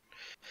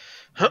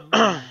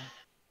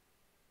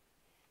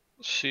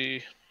 Let's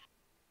see.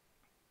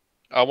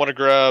 I want to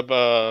grab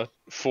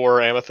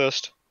 4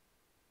 amethyst.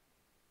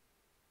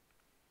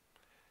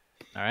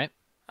 All right.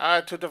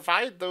 To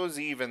divide those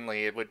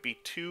evenly, it would be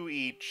 2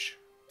 each,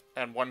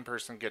 and 1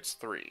 person gets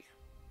 3.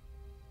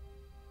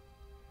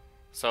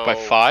 So By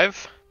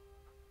 5?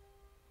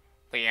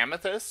 the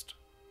amethyst,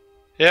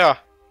 Yeah.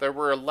 there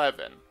were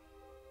 11.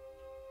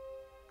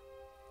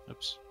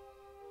 Oops.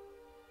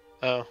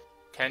 Oh.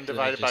 10 Did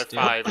I divided by just do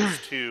 5 is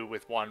 2,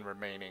 with 1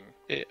 remaining.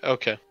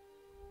 Okay.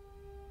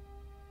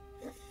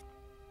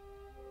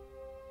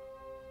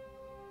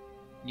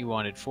 You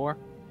wanted 4?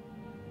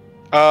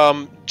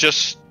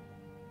 Just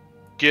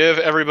give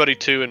everybody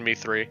 2 and me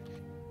 3.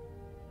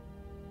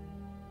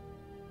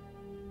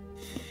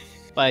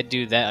 If I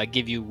do that, I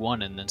give you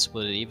 1 and then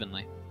split it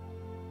evenly.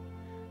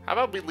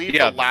 How about we leave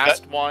Yeah, the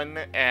last one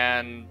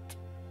and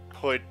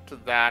put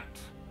that,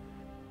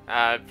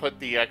 put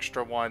the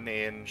extra one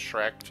in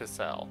Shrek to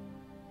sell,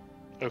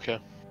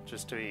 Okay.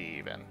 just to be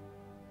even.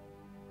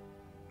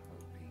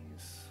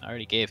 These. I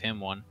already gave him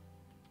one.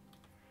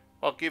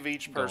 Well, give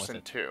each I'm going with person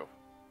it. 2.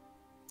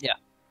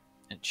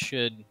 It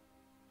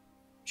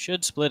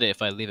should split it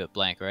if I leave it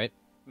blank, right?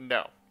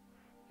 No,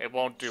 it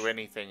won't do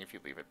anything if you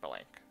leave it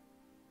blank.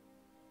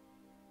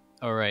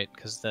 Oh, right,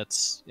 because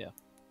that's yeah.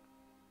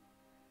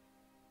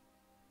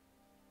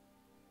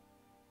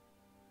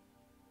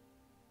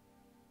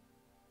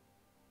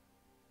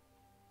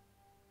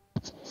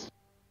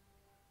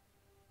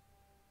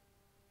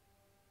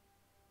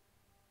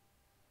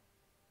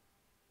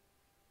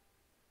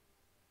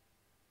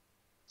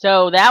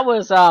 So that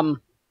was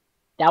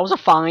a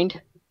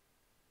find.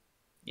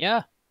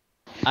 Yeah,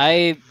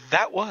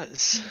 That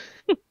was.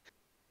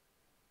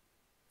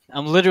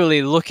 I'm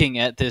literally looking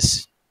at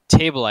this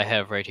table I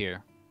have right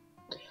here.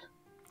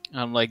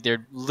 I'm like,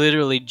 they're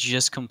literally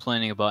just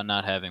complaining about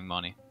not having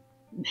money.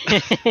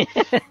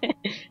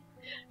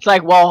 It's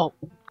like, well,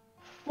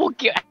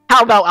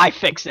 how about I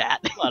fix that?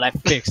 But I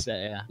fixed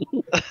that,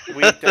 yeah.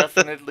 We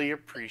definitely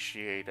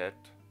appreciate it.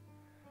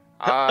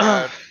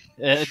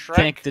 Shrek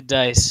Thank the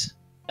dice.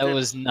 That did-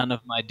 was none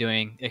of my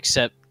doing,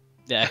 except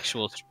the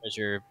actual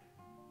treasure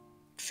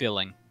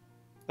filling.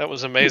 That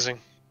was amazing.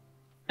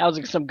 That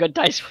was some good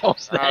dice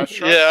rolls then.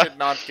 Shrek Yeah. did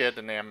not get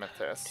an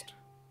amethyst.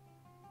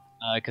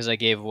 Because I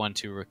gave one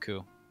to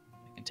Raku.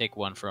 I can take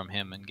one from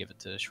him and give it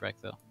to Shrek,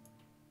 though.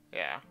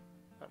 Yeah,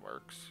 that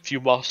works. If you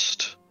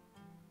must.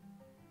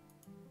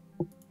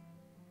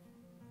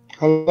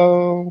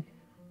 Hello.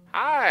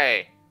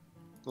 Hi!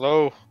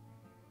 Hello.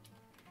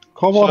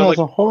 Cobalt So, has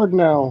a horde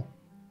now.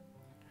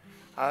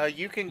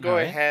 You can go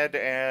Alright. ahead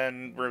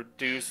and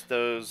reduce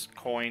those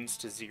coins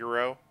to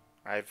 0.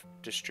 I've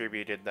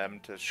distributed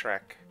them to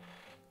Shrek.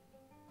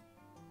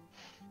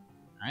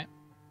 Alright.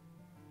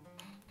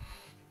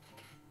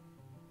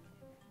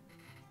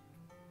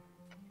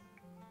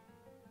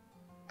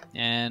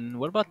 And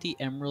what about the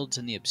emeralds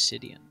and the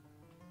obsidian?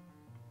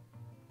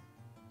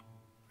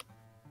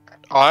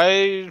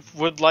 I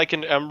would like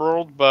an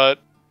emerald, but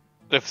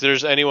if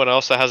there's anyone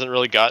else that hasn't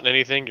really gotten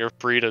anything, you're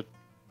free to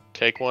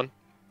take one.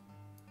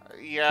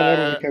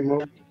 Yeah, Cobalt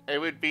emerald. it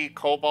would be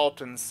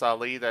Cobalt and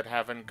Sully that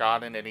haven't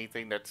gotten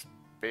anything that's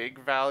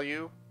big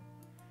value.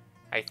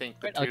 I think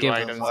the Right, I'll 2 give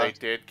them items one. they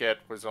did get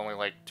was only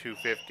like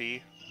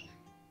 250.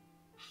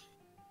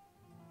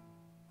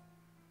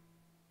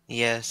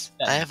 Yes,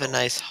 That I have a info.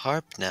 nice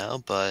harp now,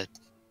 but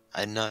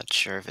I'm not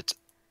sure if it's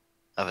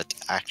of its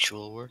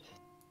actual worth.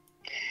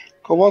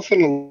 Cobalt's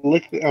gonna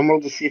lick the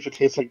emerald to see if it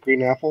tastes like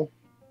green apple.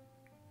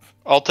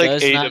 I'll take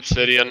Does 8 not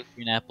obsidian.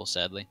 Green apple,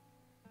 sadly.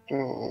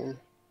 Oh.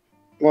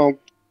 Well,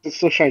 it's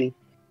still shiny.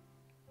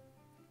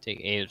 Take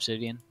 8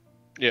 obsidian.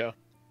 Yeah.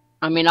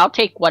 I mean, I'll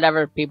take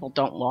whatever people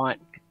don't want.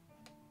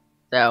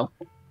 So,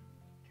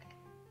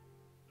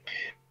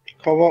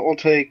 Cobalt will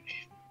take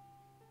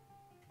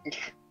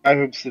 5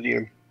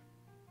 obsidian.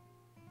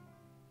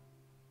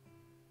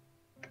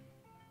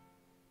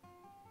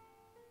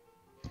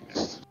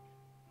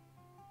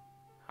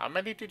 How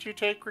many did you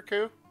take,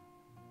 Riku?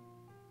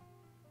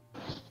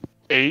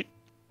 8.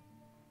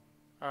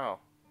 Oh.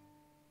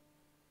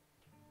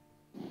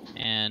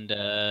 And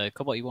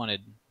Cobalt, you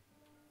wanted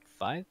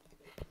 5?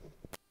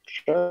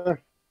 Sure.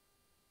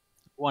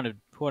 Wanted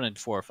 4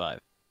 or 5.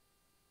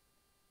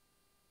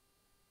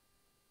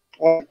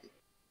 Well,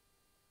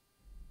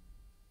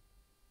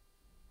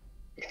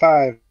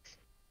 5.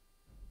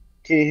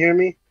 Can you hear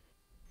me?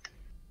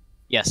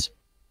 Yes.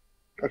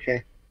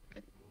 Okay.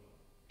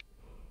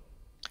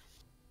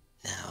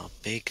 Now,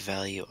 big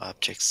value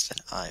objects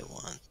that I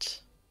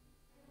want.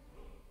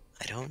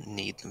 I don't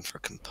need them for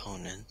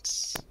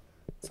components.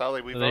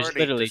 Sully, we've Well, there's already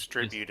literally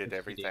distributed just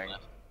everything. obsidian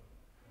left.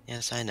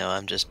 Yes, I know,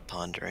 I'm just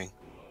pondering.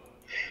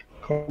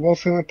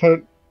 Cobalt's gonna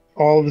put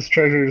all of his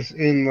treasures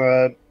in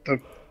the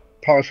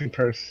polishing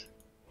purse.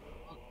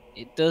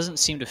 It doesn't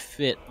seem to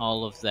fit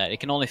all of that. It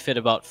can only fit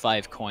about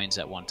 5 coins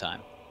at one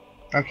time.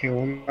 Okay,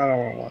 well, not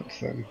all at once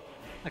then.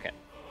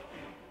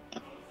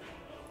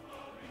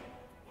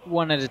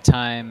 One at a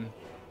time,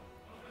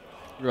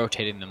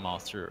 rotating them all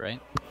through, right?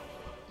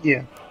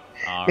 Yeah.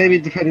 All Maybe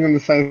right. depending on the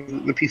size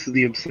of the piece of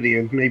the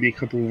obsidian, maybe a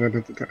couple of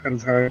them at a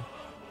time.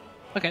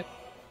 Okay.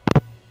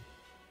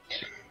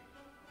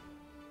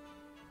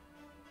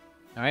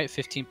 All right,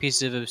 15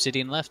 pieces of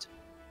obsidian left.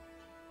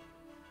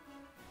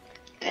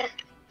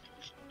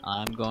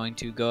 I'm going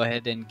to go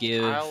ahead and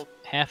give I'll-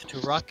 half to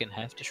Rock and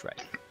half to Shrek.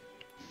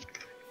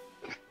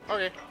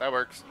 Okay, that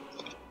works.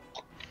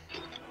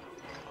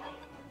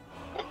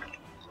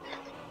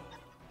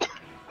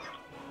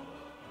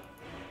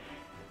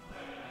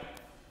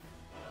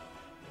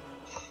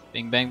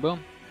 Bing, bang,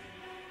 boom.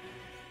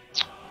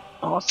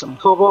 awesome.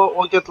 Cobalt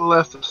will get the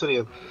last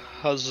obsidian.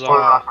 Huzzah. Or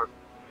rock.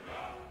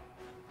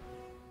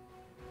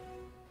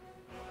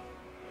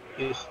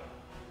 Yes.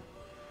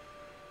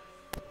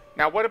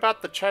 Now, what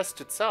about the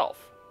chest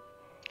itself?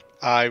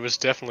 I was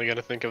definitely going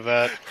to think of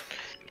that.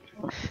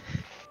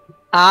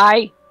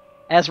 I,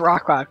 as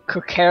Rock,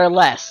 could care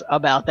less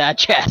about that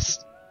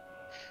chest.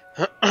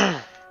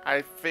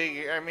 I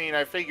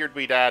figured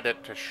we'd add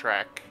it to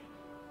Shrek.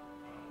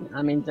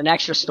 I mean, it's an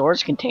extra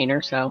storage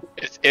container, so.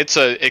 It's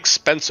a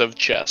expensive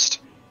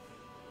chest.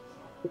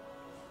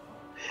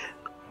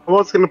 Well,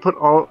 it's gonna put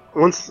all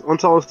once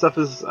all the stuff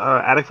is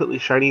adequately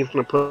shiny. It's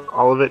gonna put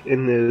all of it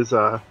in his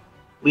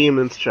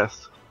Liam's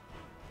chest.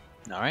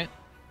 All right.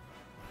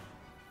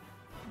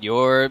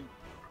 Your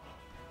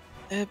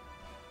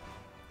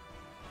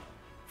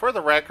For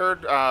the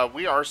record,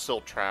 we are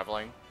still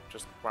traveling.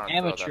 Just wanted to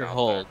throw that amateur out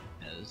hold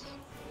there. has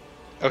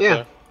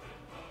Okay.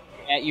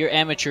 Yeah. your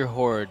amateur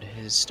horde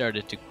has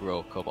started to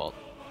grow, Cobalt.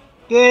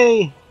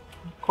 Yay!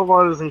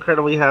 Cobalt is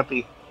incredibly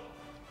happy.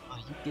 Oh,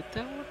 you get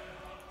that one?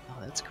 Oh,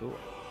 that's cool.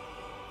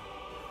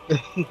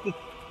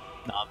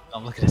 No,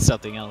 I'm looking at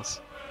something else.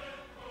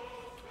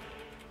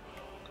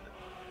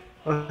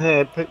 Oh, hey,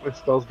 I picked my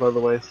spells by the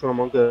way, so I'm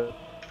all good.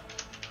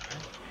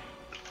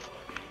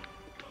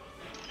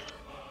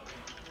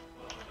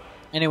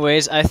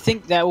 Anyways, I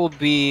think that will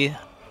be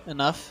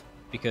enough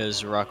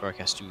because Rock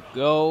has to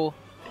go,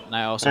 and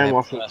I also I'm have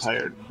also class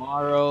tired.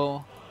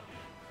 tomorrow.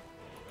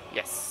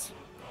 Yes.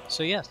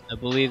 So yes, I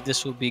believe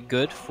this will be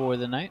good for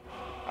the night.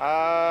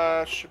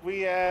 Should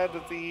we add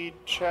the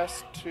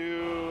chest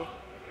to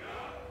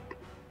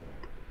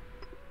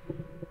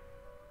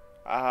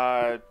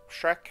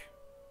Shrek?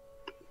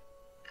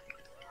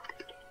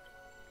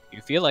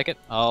 You feel like it?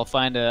 I'll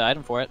find an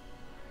item for it.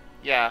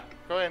 Yeah,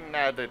 go ahead and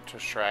add it to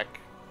Shrek.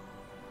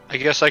 I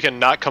guess I can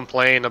not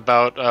complain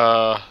about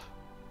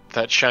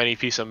that shiny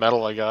piece of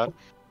metal I got.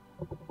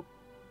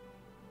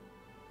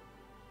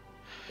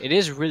 It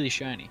is really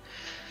shiny.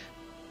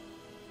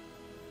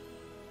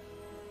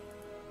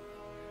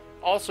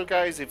 Also,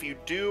 guys, if you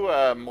do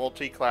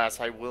multi-class,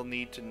 I will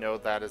need to know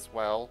that as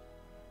well.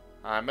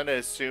 I'm going to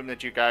assume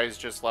that you guys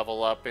just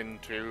level up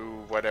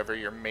into whatever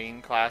your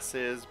main class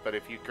is, but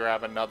if you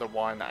grab another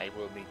one, I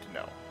will need to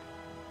know.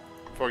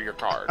 For your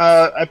cards.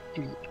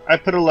 I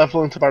put a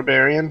level into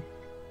Barbarian.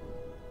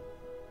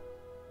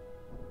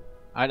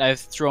 I've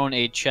thrown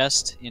a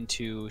chest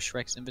into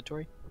Shrek's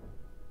inventory.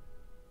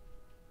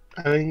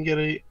 I didn't get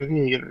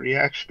a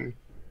reaction.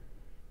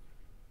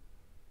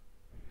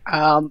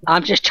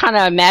 I'm just trying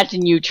to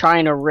imagine you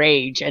trying to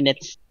rage, and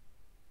it's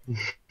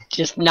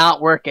just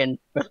not working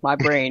with my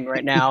brain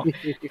right now.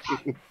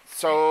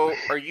 So,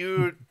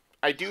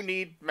 I do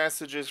need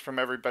messages from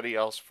everybody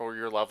else for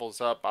your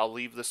levels up. I'll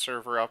leave the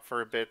server up for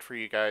a bit for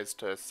you guys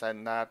to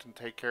send that and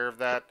take care of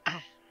that.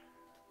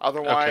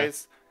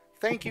 Otherwise,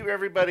 thank you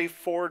everybody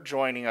for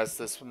joining us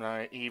this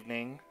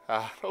evening.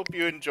 Hope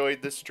you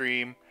enjoyed the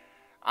stream.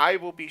 I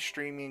will be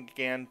streaming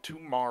again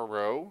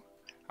tomorrow.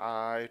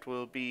 It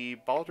will be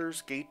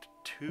Baldur's Gate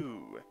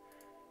 2.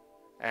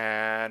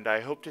 And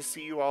I hope to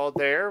see you all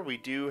there. We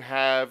do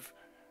have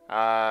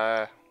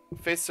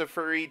Fists of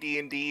Furry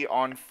D&D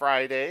on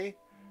Friday.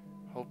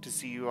 Hope to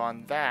see you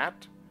on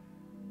that.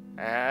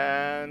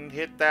 And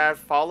hit that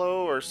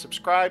follow or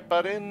subscribe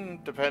button,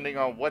 depending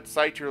on what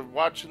site you're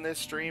watching this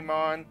stream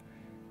on.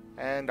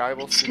 And I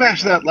will see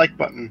Smash you that like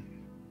button.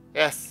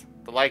 Yes,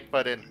 the like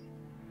button.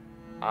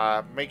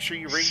 Make sure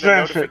you ring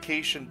Smash the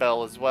notification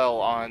bell as well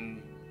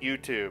on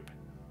YouTube.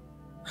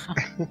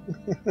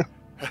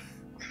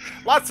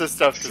 Lots of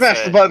stuff to Smash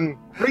say. the button.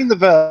 Ring the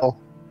bell.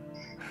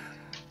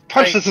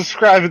 Punch the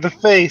subscribe in the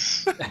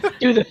face.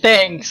 Do the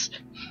things.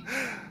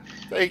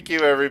 Thank you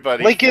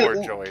everybody Link for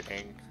it-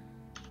 joining.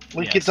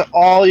 Link Yes. it to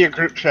all your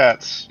group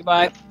chats.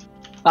 Goodbye.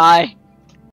 Bye.